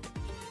quarrying.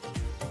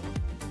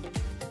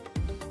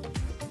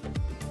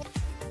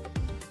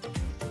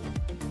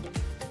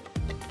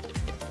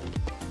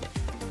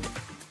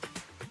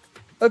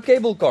 A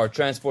cable car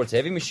transports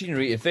heavy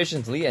machinery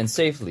efficiently and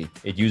safely.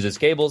 It uses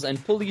cables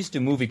and pulleys to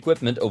move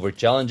equipment over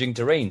challenging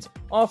terrains,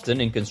 often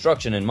in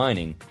construction and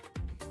mining.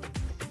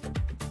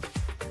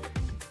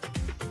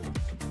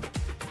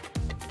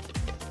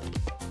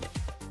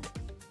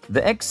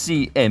 The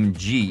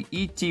XCMG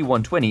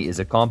ET120 is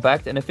a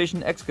compact and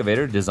efficient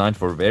excavator designed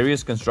for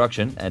various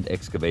construction and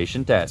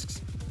excavation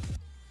tasks.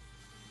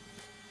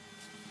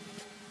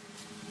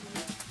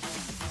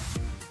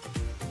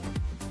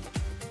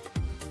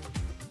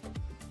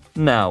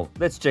 Now,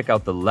 let's check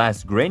out the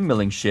last grain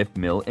milling ship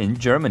mill in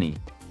Germany.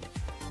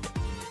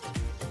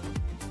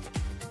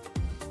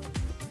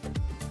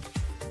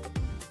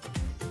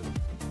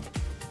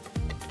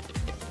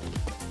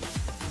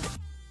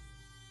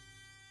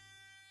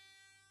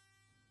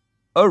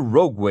 A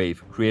rogue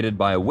wave, created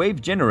by a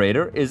wave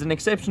generator, is an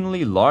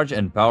exceptionally large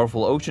and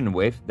powerful ocean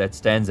wave that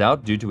stands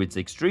out due to its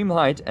extreme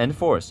height and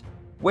force.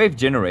 Wave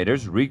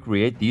generators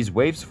recreate these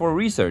waves for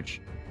research.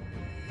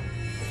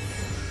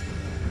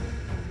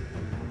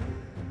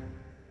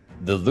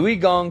 The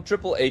Luigong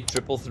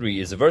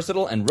 888-333 is a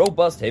versatile and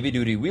robust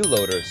heavy-duty wheel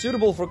loader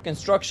suitable for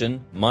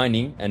construction,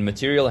 mining, and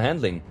material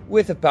handling.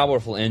 With a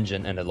powerful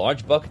engine and a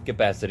large bucket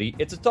capacity,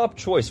 it's a top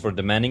choice for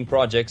demanding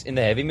projects in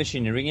the heavy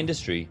machinery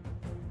industry.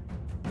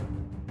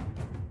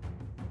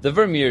 The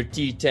Vermeer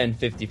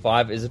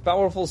T1055 is a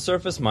powerful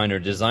surface miner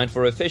designed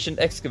for efficient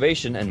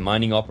excavation and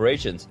mining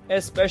operations,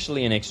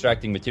 especially in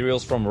extracting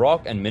materials from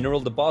rock and mineral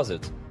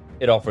deposits.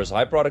 It offers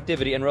high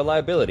productivity and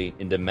reliability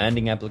in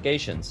demanding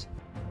applications.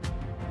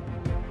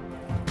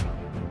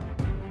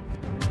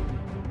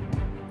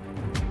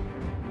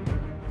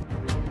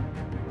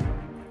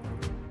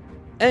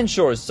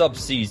 Enshore's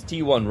Subsea's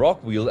T1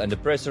 rock wheel and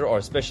depressor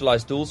are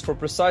specialized tools for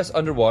precise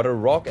underwater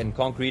rock and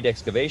concrete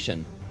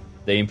excavation.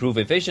 They improve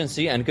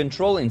efficiency and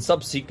control in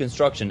subsea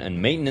construction and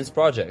maintenance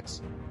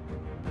projects.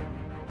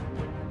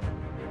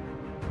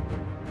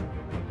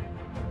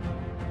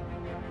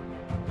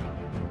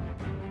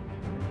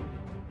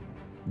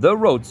 The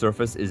road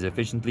surface is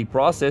efficiently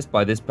processed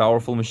by this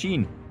powerful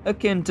machine,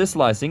 akin to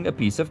slicing a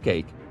piece of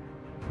cake.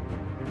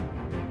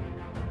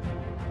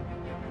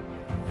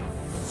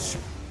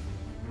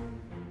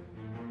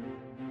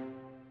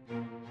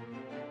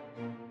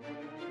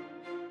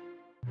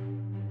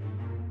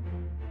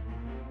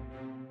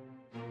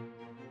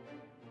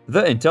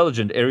 The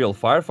Intelligent Aerial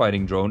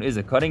Firefighting Drone is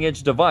a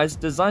cutting-edge device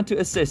designed to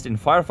assist in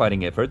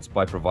firefighting efforts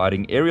by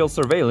providing aerial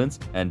surveillance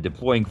and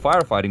deploying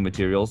firefighting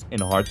materials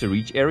in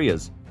hard-to-reach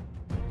areas.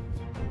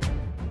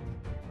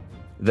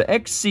 The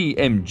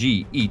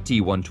XCMG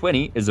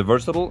ET120 is a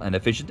versatile and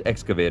efficient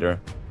excavator,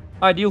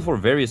 ideal for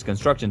various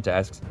construction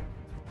tasks.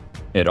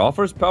 It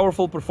offers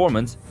powerful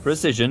performance,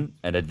 precision,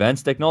 and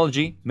advanced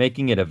technology,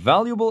 making it a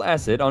valuable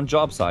asset on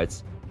job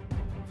sites.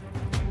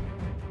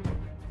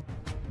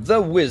 The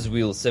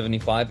Whizwheel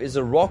 75 is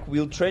a rock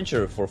wheel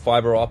trencher for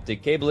fiber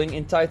optic cabling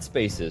in tight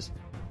spaces.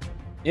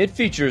 It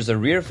features a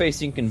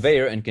rear-facing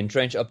conveyor and can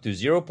trench up to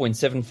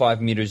 0.75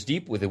 meters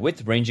deep with a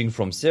width ranging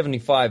from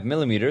 75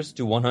 millimeters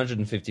to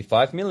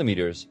 155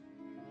 millimeters.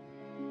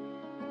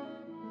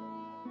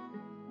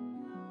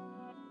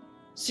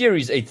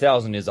 Series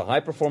 8000 is a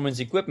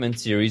high-performance equipment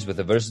series with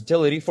a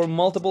versatility for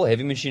multiple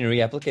heavy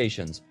machinery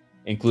applications,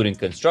 including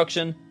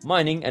construction,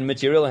 mining, and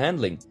material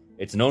handling.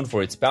 It's known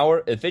for its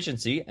power,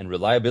 efficiency, and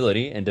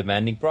reliability in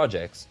demanding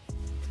projects.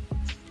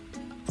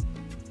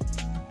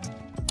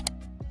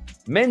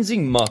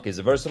 Menzing Muck is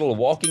a versatile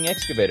walking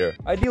excavator,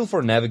 ideal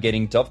for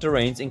navigating tough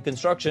terrains in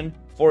construction,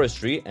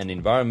 forestry, and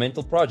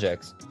environmental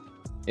projects.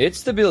 Its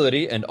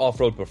stability and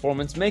off-road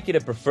performance make it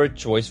a preferred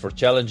choice for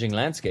challenging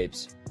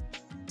landscapes.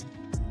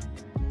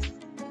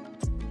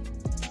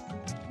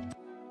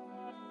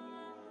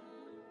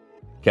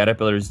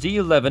 Caterpillar's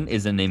D11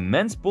 is an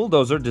immense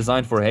bulldozer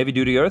designed for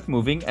heavy-duty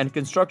earth-moving and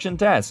construction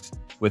tasks.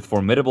 With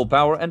formidable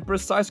power and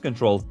precise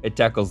control, it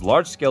tackles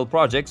large-scale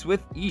projects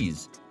with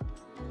ease.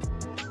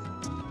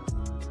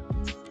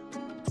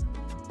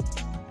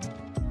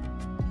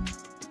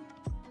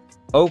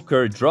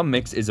 Oker Drum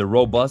Mix is a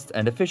robust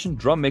and efficient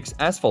drum mix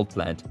asphalt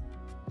plant.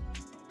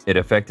 It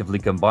effectively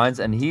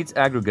combines and heats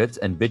aggregates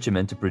and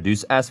bitumen to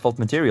produce asphalt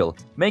material,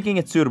 making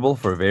it suitable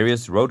for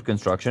various road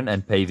construction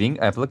and paving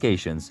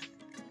applications.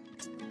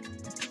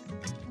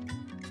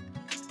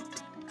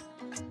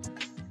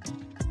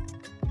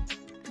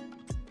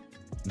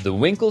 The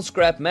Winkle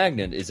Scrap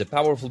Magnet is a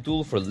powerful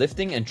tool for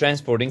lifting and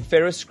transporting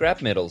ferrous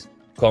scrap metals,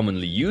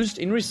 commonly used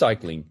in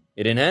recycling.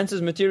 It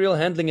enhances material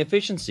handling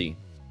efficiency.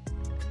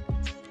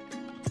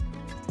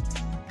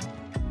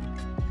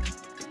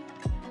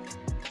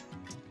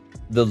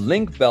 The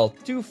Link Belt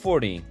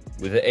 240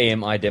 with the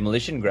AMI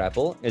demolition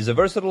grapple is a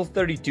versatile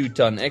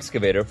 32-ton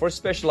excavator for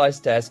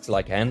specialized tasks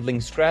like handling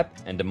scrap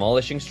and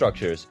demolishing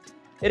structures.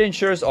 It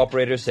ensures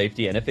operator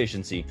safety and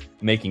efficiency,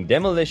 making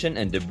demolition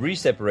and debris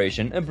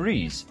separation a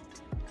breeze.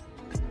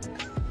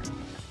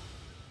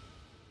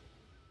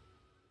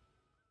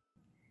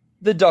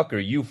 The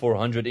Docker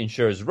U400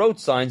 ensures road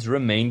signs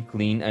remain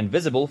clean and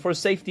visible for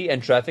safety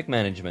and traffic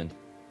management.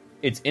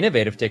 Its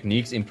innovative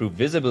techniques improve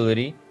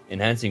visibility,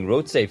 enhancing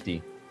road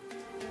safety.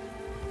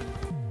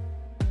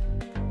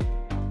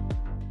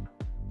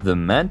 The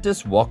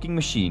Mantis walking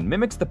machine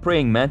mimics the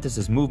praying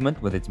mantis's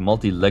movement with its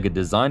multi-legged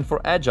design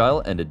for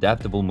agile and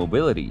adaptable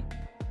mobility.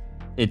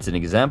 It's an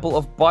example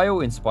of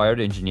bio-inspired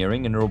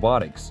engineering and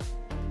robotics.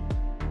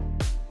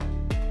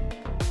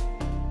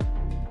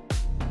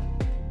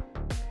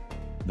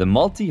 The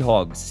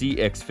Multi-Hog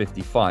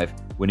CX55,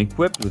 when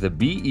equipped with a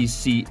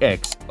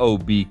BECX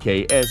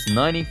OBKS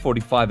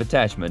 9045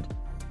 attachment,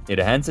 it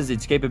enhances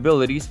its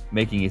capabilities,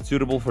 making it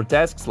suitable for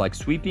tasks like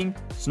sweeping,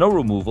 snow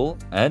removal,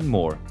 and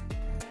more.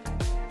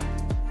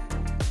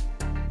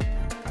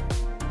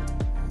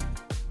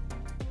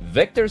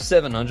 Vector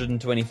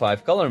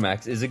 725 Color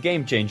Max is a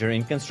game changer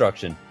in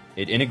construction.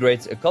 It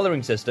integrates a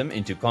coloring system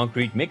into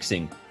concrete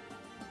mixing,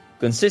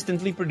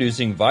 consistently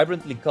producing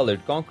vibrantly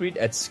colored concrete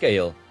at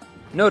scale.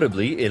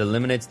 Notably, it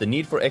eliminates the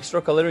need for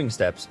extra coloring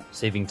steps,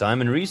 saving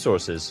time and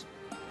resources.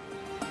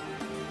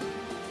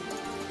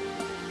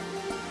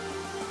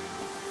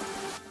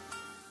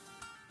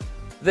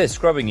 This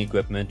scrubbing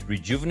equipment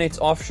rejuvenates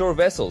offshore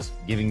vessels,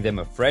 giving them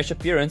a fresh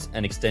appearance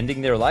and extending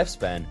their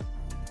lifespan.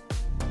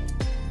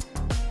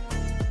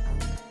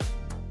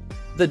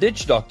 The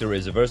Ditch Doctor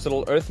is a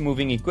versatile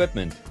earth-moving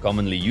equipment,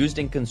 commonly used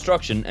in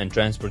construction and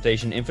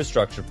transportation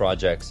infrastructure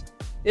projects.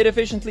 It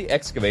efficiently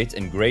excavates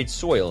and grades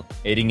soil,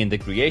 aiding in the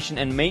creation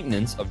and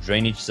maintenance of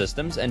drainage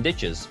systems and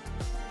ditches.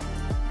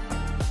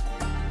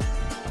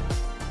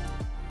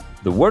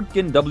 The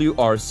Wirtgen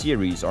WR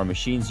series are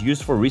machines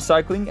used for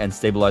recycling and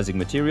stabilizing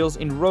materials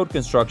in road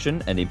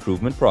construction and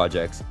improvement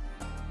projects.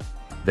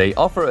 They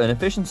offer an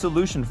efficient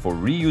solution for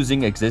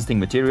reusing existing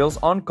materials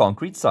on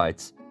concrete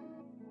sites.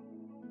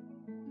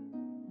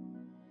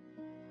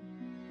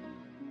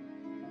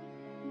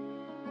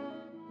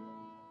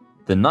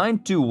 The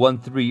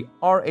 9213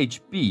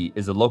 RHP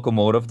is a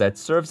locomotive that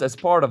serves as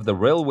part of the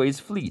railway's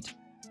fleet.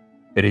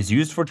 It is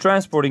used for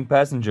transporting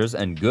passengers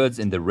and goods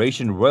in the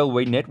Russian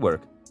railway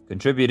network,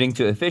 contributing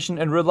to efficient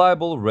and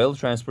reliable rail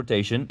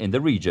transportation in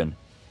the region.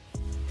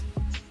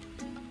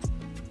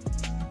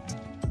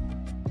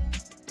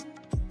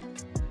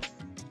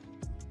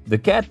 The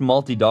CAT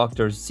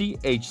Multi-Doctor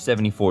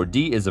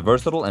CH74D is a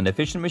versatile and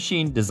efficient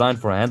machine designed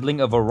for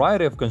handling a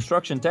variety of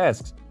construction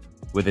tasks.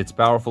 With its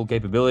powerful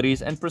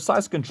capabilities and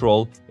precise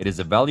control, it is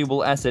a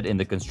valuable asset in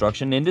the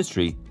construction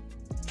industry.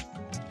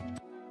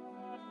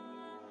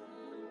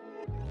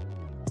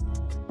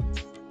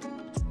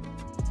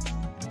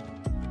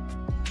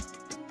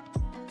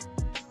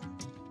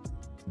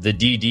 The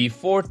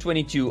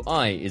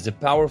DD422i is a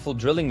powerful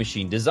drilling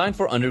machine designed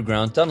for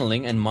underground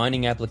tunneling and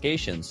mining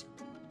applications.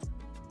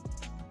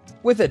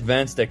 With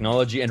advanced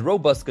technology and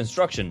robust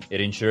construction, it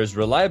ensures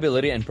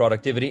reliability and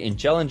productivity in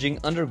challenging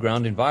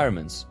underground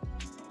environments.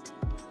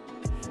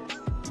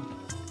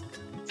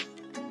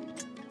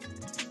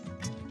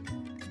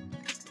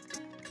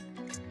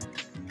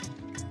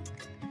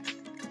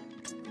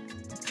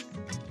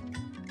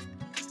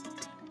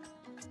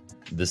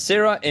 The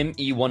Serra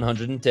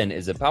ME110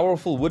 is a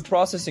powerful wood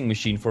processing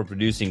machine for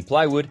producing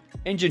plywood,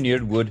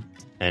 engineered wood,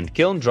 and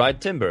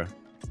kiln-dried timber.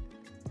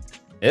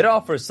 It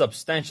offers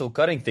substantial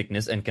cutting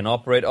thickness and can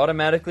operate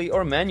automatically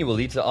or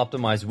manually to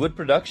optimize wood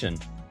production.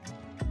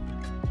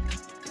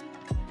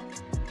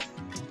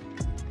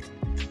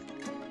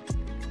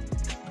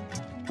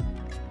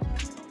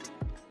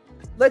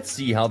 Let's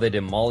see how they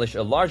demolish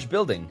a large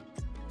building.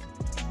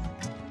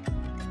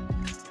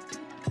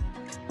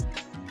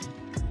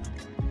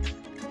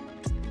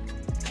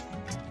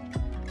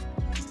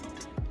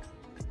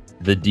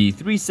 The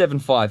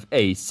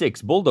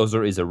D375A6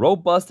 bulldozer is a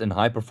robust and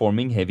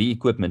high-performing heavy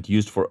equipment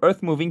used for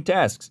earth-moving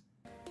tasks.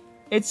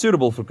 It's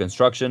suitable for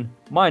construction,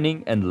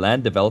 mining, and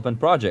land development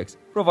projects,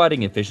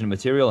 providing efficient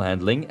material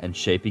handling and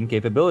shaping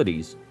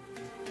capabilities.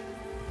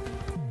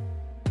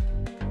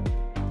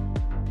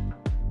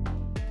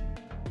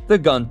 The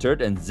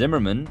Guntert and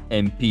Zimmermann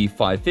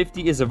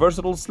MP550 is a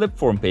versatile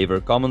slip-form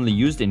paver commonly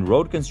used in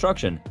road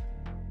construction.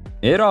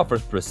 It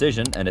offers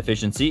precision and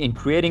efficiency in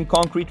creating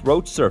concrete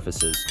road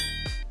surfaces.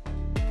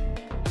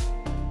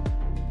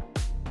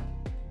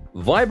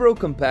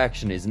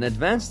 Vibro-compaction is an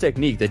advanced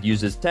technique that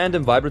uses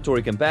tandem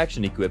vibratory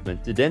compaction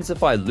equipment to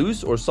densify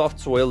loose or soft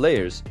soil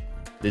layers.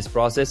 This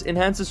process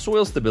enhances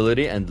soil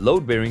stability and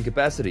load-bearing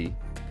capacity.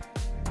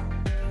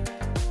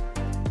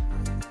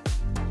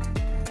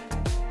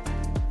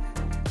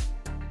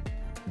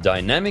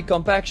 Dynamic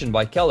compaction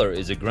by Keller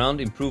is a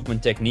ground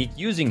improvement technique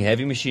using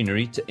heavy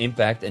machinery to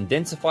impact and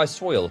densify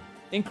soil,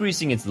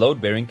 increasing its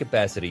load-bearing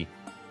capacity.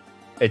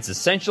 It's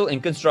essential in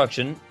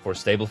construction for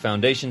stable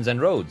foundations and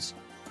roads.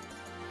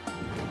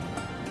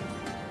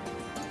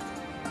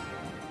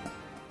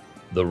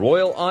 The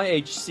Royal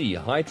IHC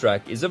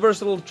High-Track is a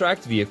versatile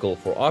tracked vehicle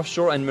for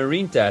offshore and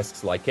marine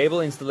tasks like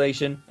cable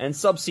installation and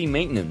subsea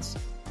maintenance.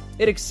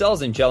 It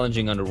excels in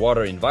challenging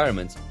underwater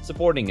environments,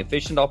 supporting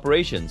efficient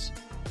operations.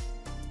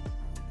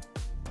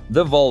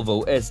 The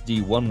Volvo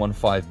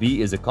SD115B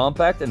is a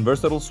compact and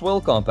versatile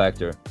swale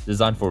compactor,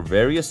 designed for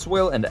various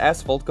swale and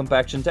asphalt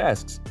compaction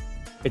tasks.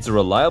 It's a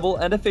reliable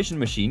and efficient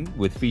machine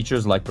with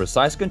features like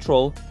precise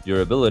control,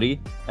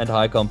 durability, and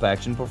high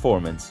compaction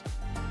performance.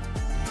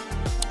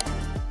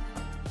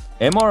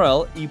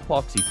 MRL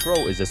Epoxy Pro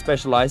is a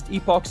specialized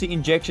epoxy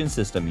injection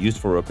system used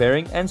for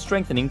repairing and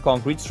strengthening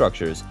concrete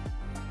structures.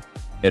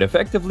 It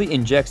effectively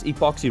injects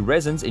epoxy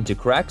resins into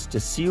cracks to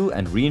seal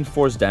and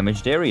reinforce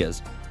damaged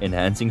areas,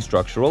 enhancing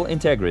structural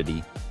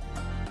integrity.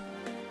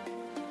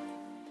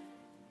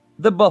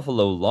 The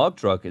Buffalo Log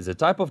Truck is a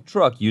type of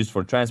truck used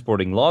for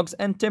transporting logs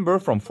and timber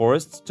from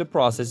forests to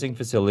processing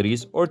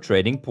facilities or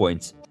trading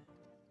points.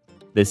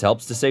 This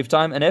helps to save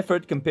time and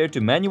effort compared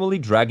to manually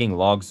dragging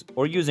logs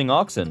or using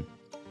oxen.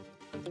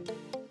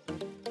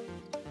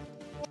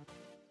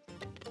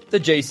 The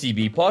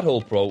JCB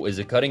Pothole Pro is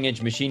a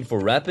cutting-edge machine for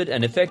rapid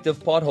and effective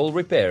pothole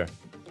repair.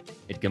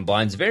 It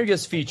combines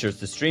various features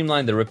to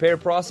streamline the repair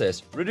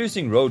process,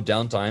 reducing road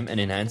downtime and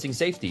enhancing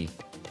safety.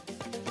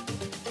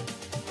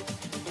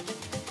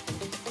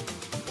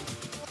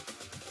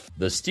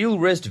 The Steel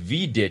Wrist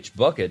V-Ditch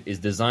Bucket is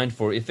designed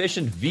for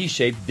efficient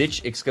V-shaped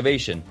ditch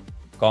excavation,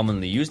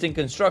 commonly used in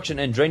construction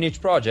and drainage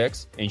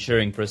projects,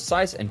 ensuring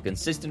precise and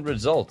consistent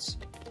results.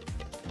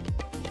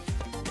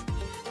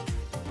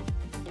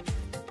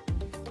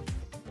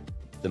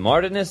 The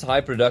Martinez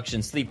High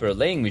Production Sleeper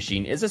Laying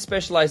Machine is a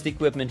specialized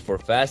equipment for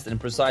fast and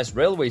precise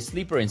railway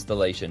sleeper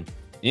installation,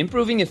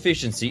 improving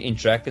efficiency in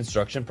track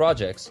construction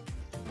projects.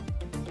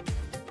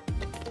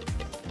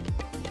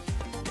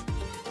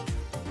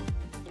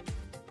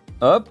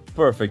 A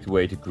perfect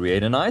way to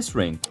create an ice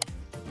rink.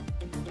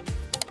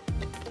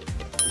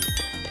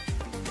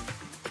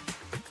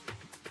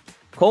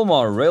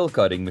 Colmar Rail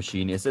Cutting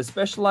Machine is a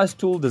specialized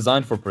tool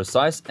designed for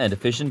precise and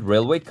efficient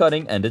railway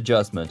cutting and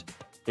adjustment.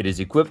 It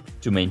is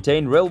equipped to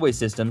maintain railway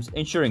systems,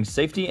 ensuring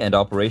safety and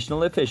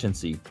operational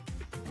efficiency.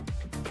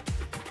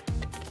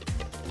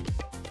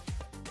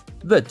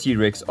 The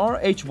T-Rex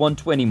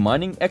RH120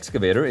 mining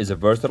excavator is a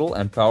versatile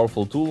and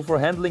powerful tool for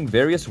handling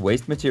various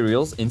waste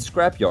materials in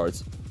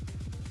scrapyards.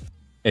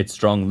 Its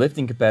strong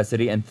lifting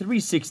capacity and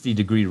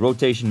 360-degree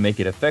rotation make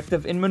it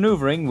effective in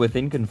maneuvering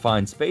within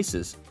confined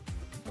spaces.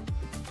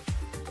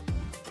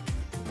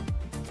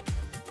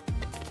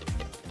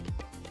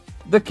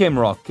 The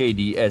Kimrock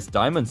KDS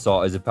Diamond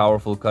Saw is a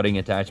powerful cutting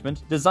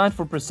attachment designed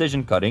for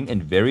precision cutting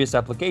in various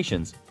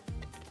applications.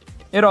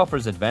 It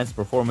offers advanced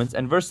performance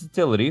and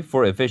versatility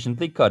for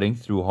efficiently cutting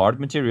through hard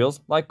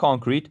materials like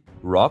concrete,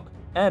 rock,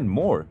 and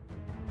more.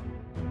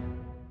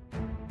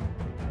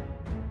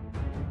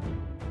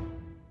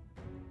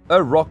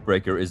 A rock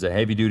breaker is a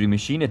heavy-duty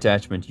machine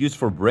attachment used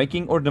for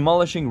breaking or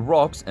demolishing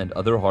rocks and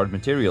other hard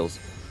materials.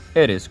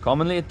 It is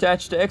commonly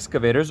attached to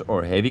excavators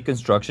or heavy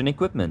construction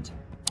equipment.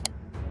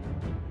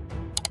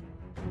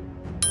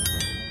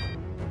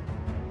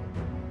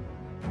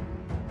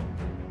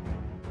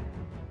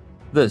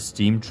 The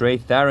Steam Tray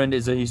Tharand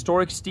is a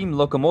historic steam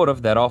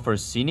locomotive that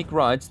offers scenic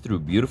rides through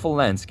beautiful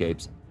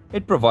landscapes.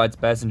 It provides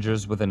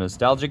passengers with a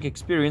nostalgic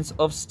experience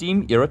of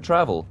steam-era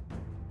travel.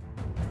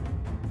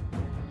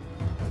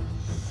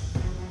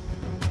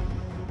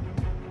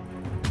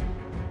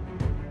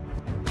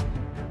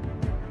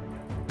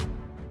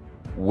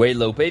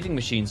 Waylow paving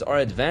machines are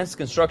advanced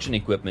construction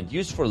equipment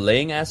used for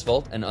laying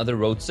asphalt and other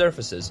road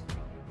surfaces.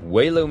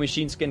 Waylow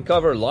machines can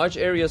cover large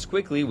areas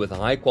quickly with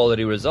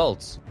high-quality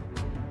results.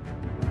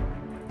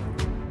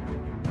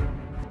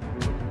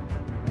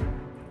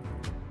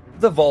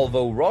 The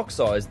Volvo Rock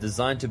Saw is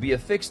designed to be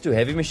affixed to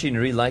heavy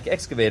machinery like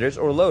excavators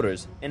or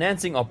loaders,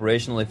 enhancing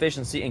operational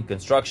efficiency in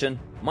construction,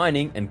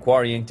 mining, and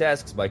quarrying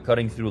tasks by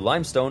cutting through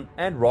limestone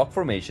and rock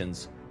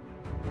formations.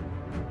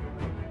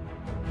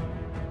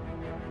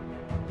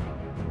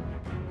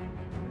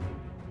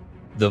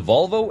 The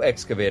Volvo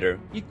excavator,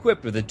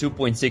 equipped with a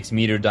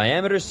 2.6-meter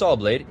diameter saw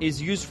blade,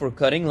 is used for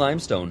cutting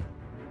limestone.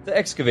 The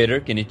excavator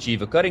can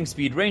achieve a cutting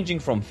speed ranging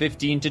from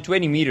 15 to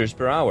 20 meters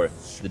per hour.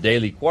 The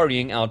daily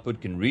quarrying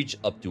output can reach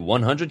up to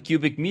 100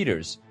 cubic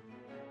meters.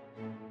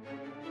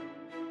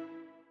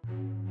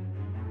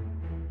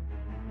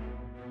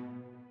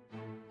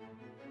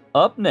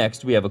 Up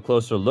next, we have a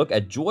closer look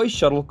at Joy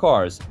Shuttle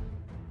cars,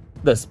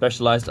 the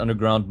specialized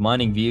underground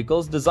mining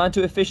vehicles designed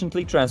to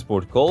efficiently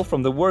transport coal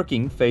from the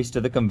working face to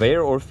the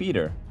conveyor or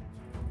feeder.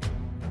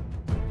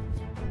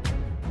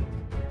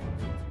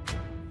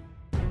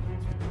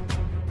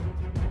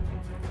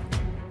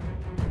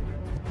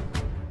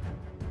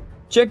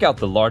 Check out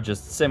the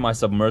largest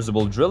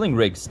semi-submersible drilling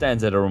rig.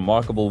 Stands at a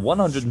remarkable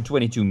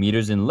 122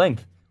 meters in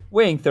length.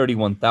 Weighing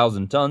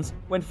 31,000 tons,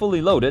 when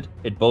fully loaded,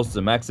 it boasts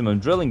a maximum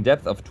drilling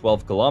depth of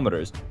 12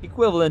 kilometers,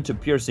 equivalent to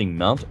piercing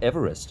Mount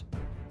Everest.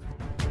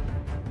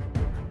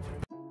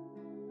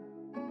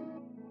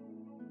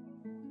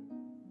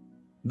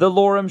 The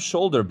Lorem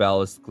shoulder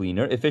ballast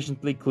cleaner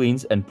efficiently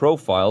cleans and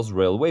profiles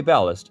railway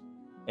ballast,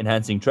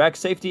 enhancing track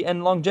safety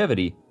and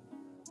longevity.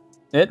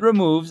 It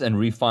removes and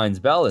refines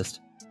ballast,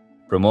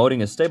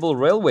 promoting a stable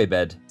railway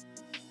bed.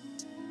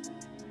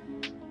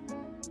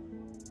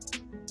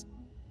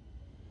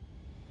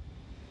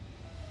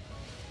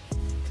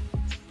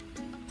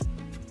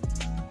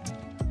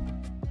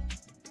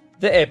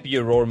 The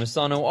Epiroar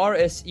Misano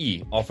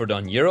RSE, offered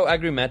on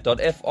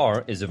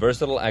EuroAgrimet.fr, is a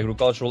versatile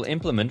agricultural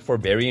implement for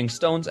burying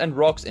stones and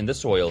rocks in the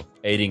soil,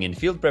 aiding in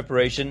field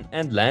preparation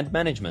and land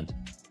management.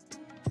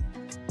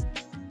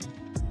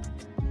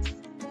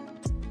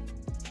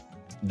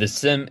 The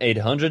SIM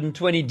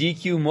 820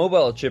 DQ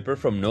mobile chipper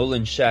from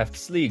Nolan Shaft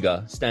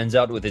Sliga stands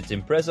out with its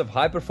impressive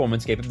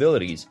high-performance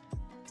capabilities.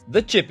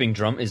 The chipping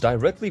drum is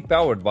directly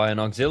powered by an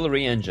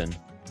auxiliary engine.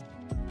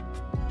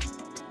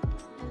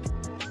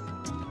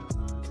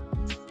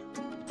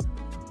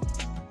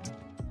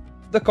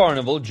 The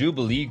Carnival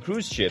Jubilee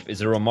cruise ship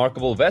is a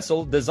remarkable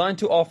vessel designed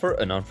to offer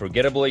an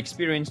unforgettable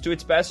experience to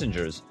its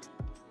passengers.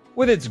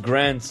 With its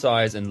grand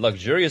size and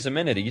luxurious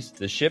amenities,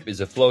 the ship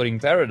is a floating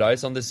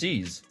paradise on the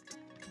seas.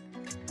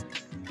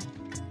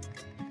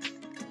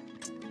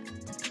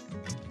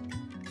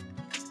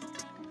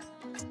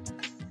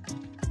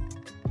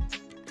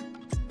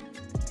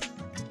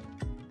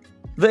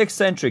 The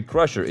eccentric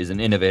crusher is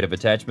an innovative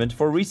attachment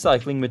for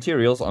recycling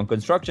materials on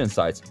construction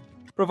sites,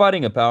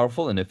 providing a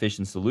powerful and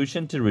efficient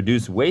solution to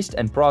reduce waste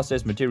and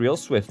process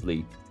materials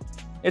swiftly.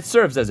 It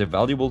serves as a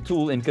valuable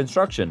tool in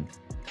construction.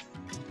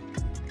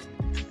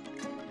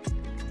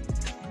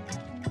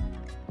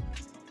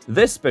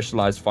 This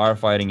specialized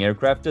firefighting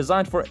aircraft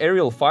designed for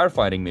aerial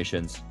firefighting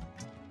missions.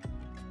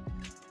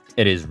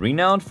 It is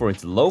renowned for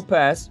its low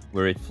pass,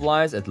 where it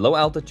flies at low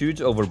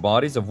altitudes over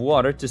bodies of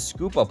water to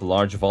scoop up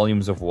large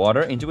volumes of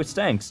water into its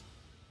tanks,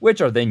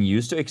 which are then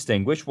used to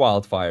extinguish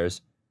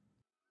wildfires.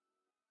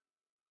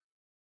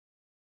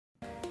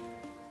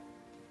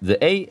 The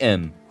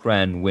AM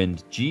Kran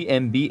Wind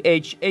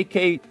GmbH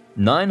AK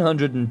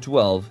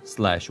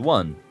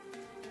 912/1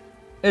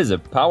 is a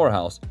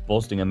powerhouse,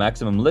 boasting a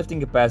maximum lifting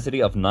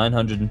capacity of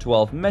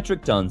 912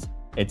 metric tons.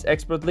 It's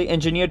expertly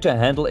engineered to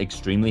handle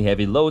extremely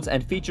heavy loads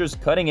and features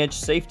cutting-edge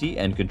safety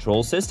and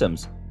control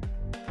systems.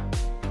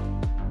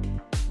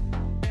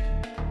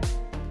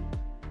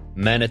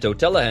 Manitou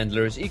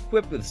telehandlers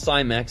equipped with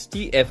Cymax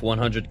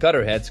TF100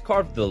 cutter heads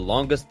carved the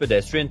longest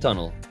pedestrian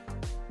tunnel.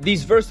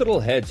 These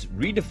versatile heads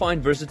redefine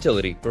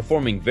versatility,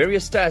 performing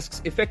various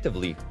tasks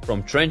effectively,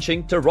 from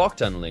trenching to rock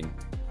tunneling.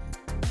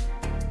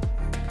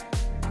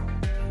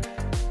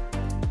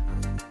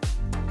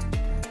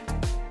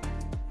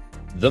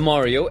 The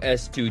Mario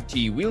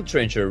S2T wheel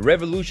trencher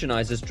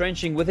revolutionizes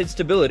trenching with its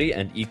stability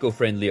and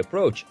eco-friendly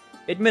approach.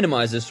 It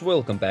minimizes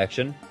soil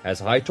compaction,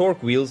 has high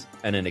torque wheels,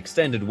 and an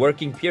extended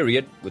working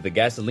period with a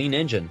gasoline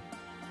engine.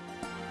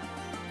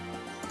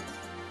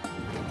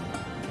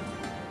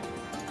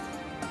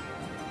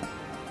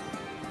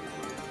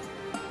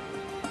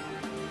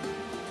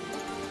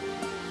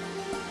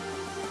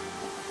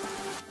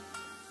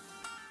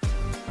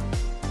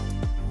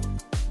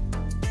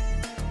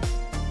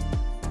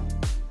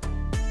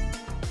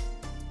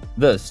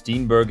 The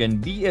Steenbergen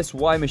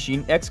BSY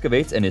machine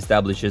excavates and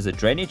establishes a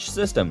drainage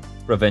system,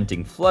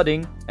 preventing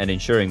flooding and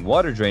ensuring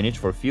water drainage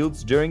for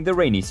fields during the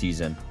rainy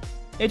season.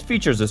 It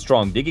features a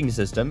strong digging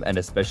system and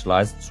a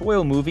specialized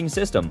soil moving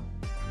system.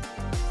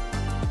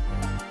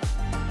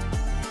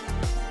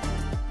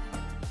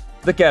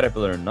 The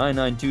Caterpillar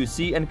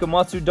 992C and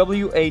Komatsu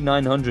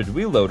WA900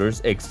 wheel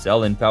loaders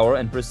excel in power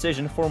and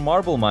precision for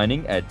marble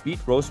mining at Beat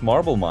Roast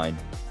Marble Mine.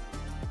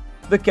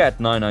 The CAT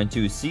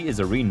 992C is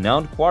a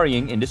renowned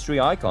quarrying industry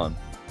icon.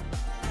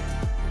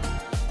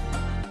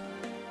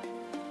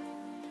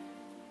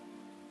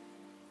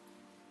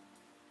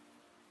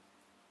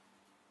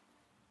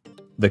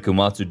 The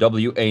Komatsu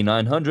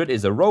WA900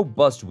 is a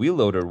robust wheel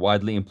loader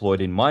widely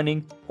employed in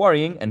mining,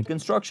 quarrying, and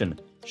construction,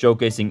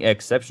 showcasing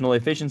exceptional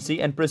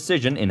efficiency and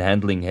precision in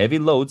handling heavy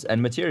loads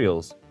and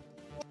materials.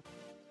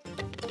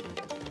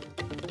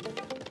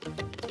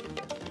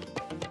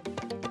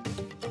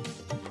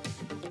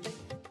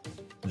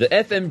 The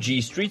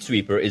FMG Street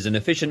Sweeper is an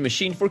efficient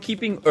machine for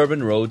keeping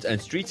urban roads and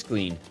streets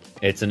clean.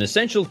 It's an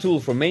essential tool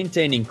for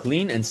maintaining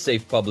clean and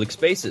safe public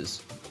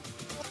spaces.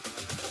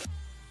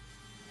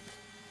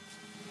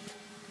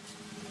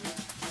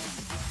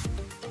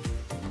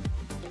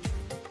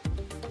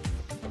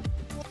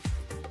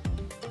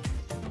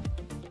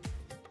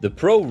 The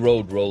Pro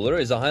Road Roller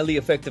is a highly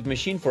effective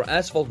machine for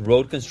asphalt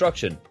road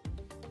construction.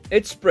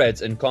 It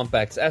spreads and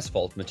compacts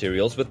asphalt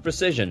materials with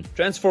precision,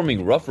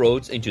 transforming rough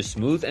roads into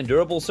smooth and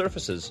durable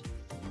surfaces.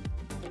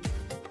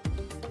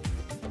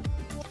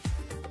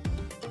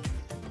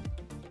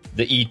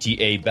 The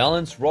ETA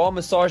Balance Raw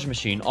Massage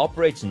Machine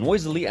operates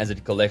noisily as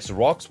it collects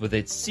rocks with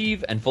its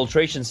sieve and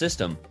filtration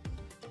system.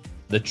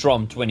 The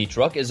Trom 20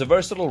 truck is a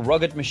versatile,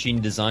 rugged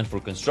machine designed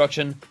for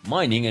construction,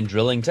 mining, and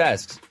drilling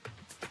tasks.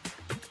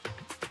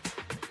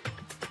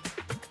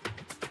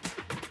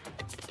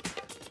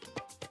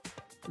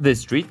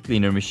 This street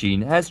cleaner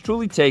machine has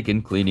truly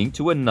taken cleaning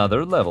to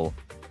another level.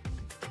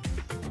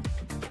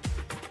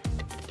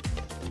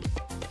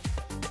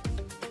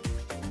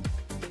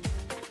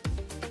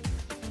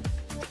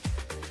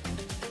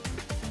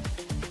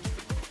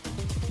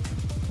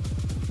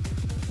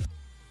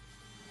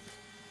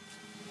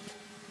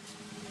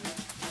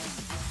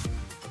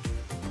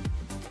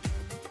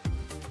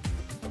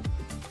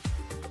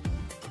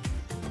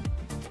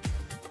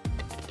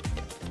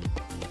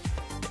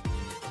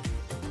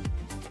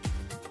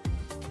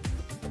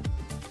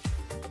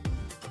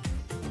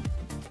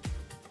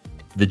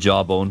 The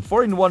Jawbone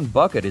 4-in-1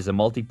 bucket is a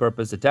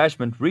multi-purpose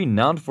attachment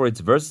renowned for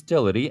its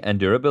versatility and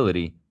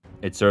durability.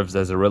 It serves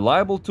as a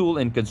reliable tool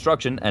in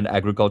construction and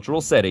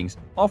agricultural settings,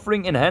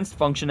 offering enhanced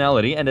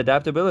functionality and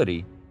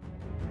adaptability.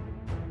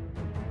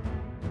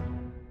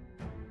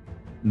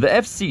 The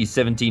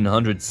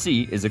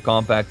FC1700C is a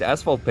compact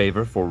asphalt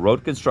paver for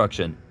road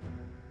construction.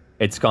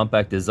 Its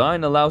compact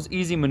design allows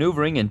easy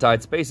maneuvering in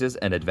tight spaces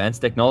and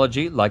advanced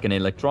technology like an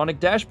electronic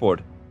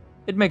dashboard.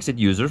 It makes it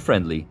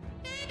user-friendly.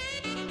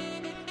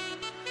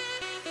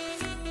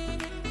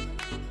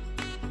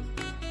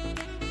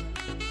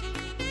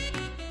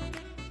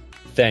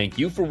 Thank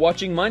you for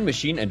watching Mind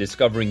Machine and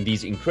discovering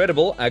these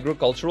incredible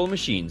agricultural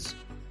machines.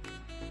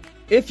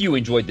 If you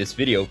enjoyed this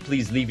video,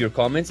 please leave your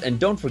comments and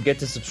don't forget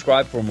to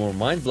subscribe for more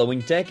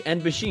mind-blowing tech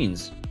and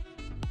machines.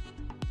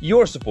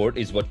 Your support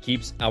is what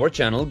keeps our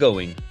channel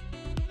going.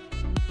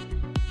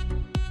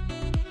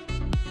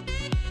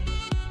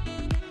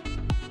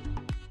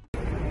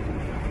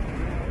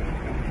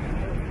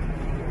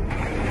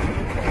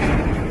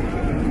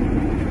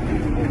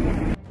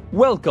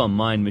 Welcome,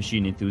 Mind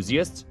Machine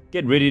enthusiasts!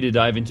 Get ready to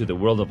dive into the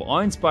world of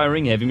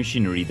awe-inspiring heavy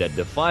machinery that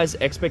defies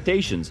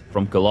expectations,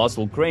 from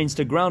colossal cranes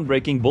to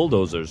groundbreaking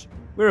bulldozers.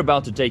 We're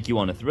about to take you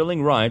on a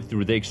thrilling ride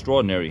through the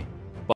extraordinary.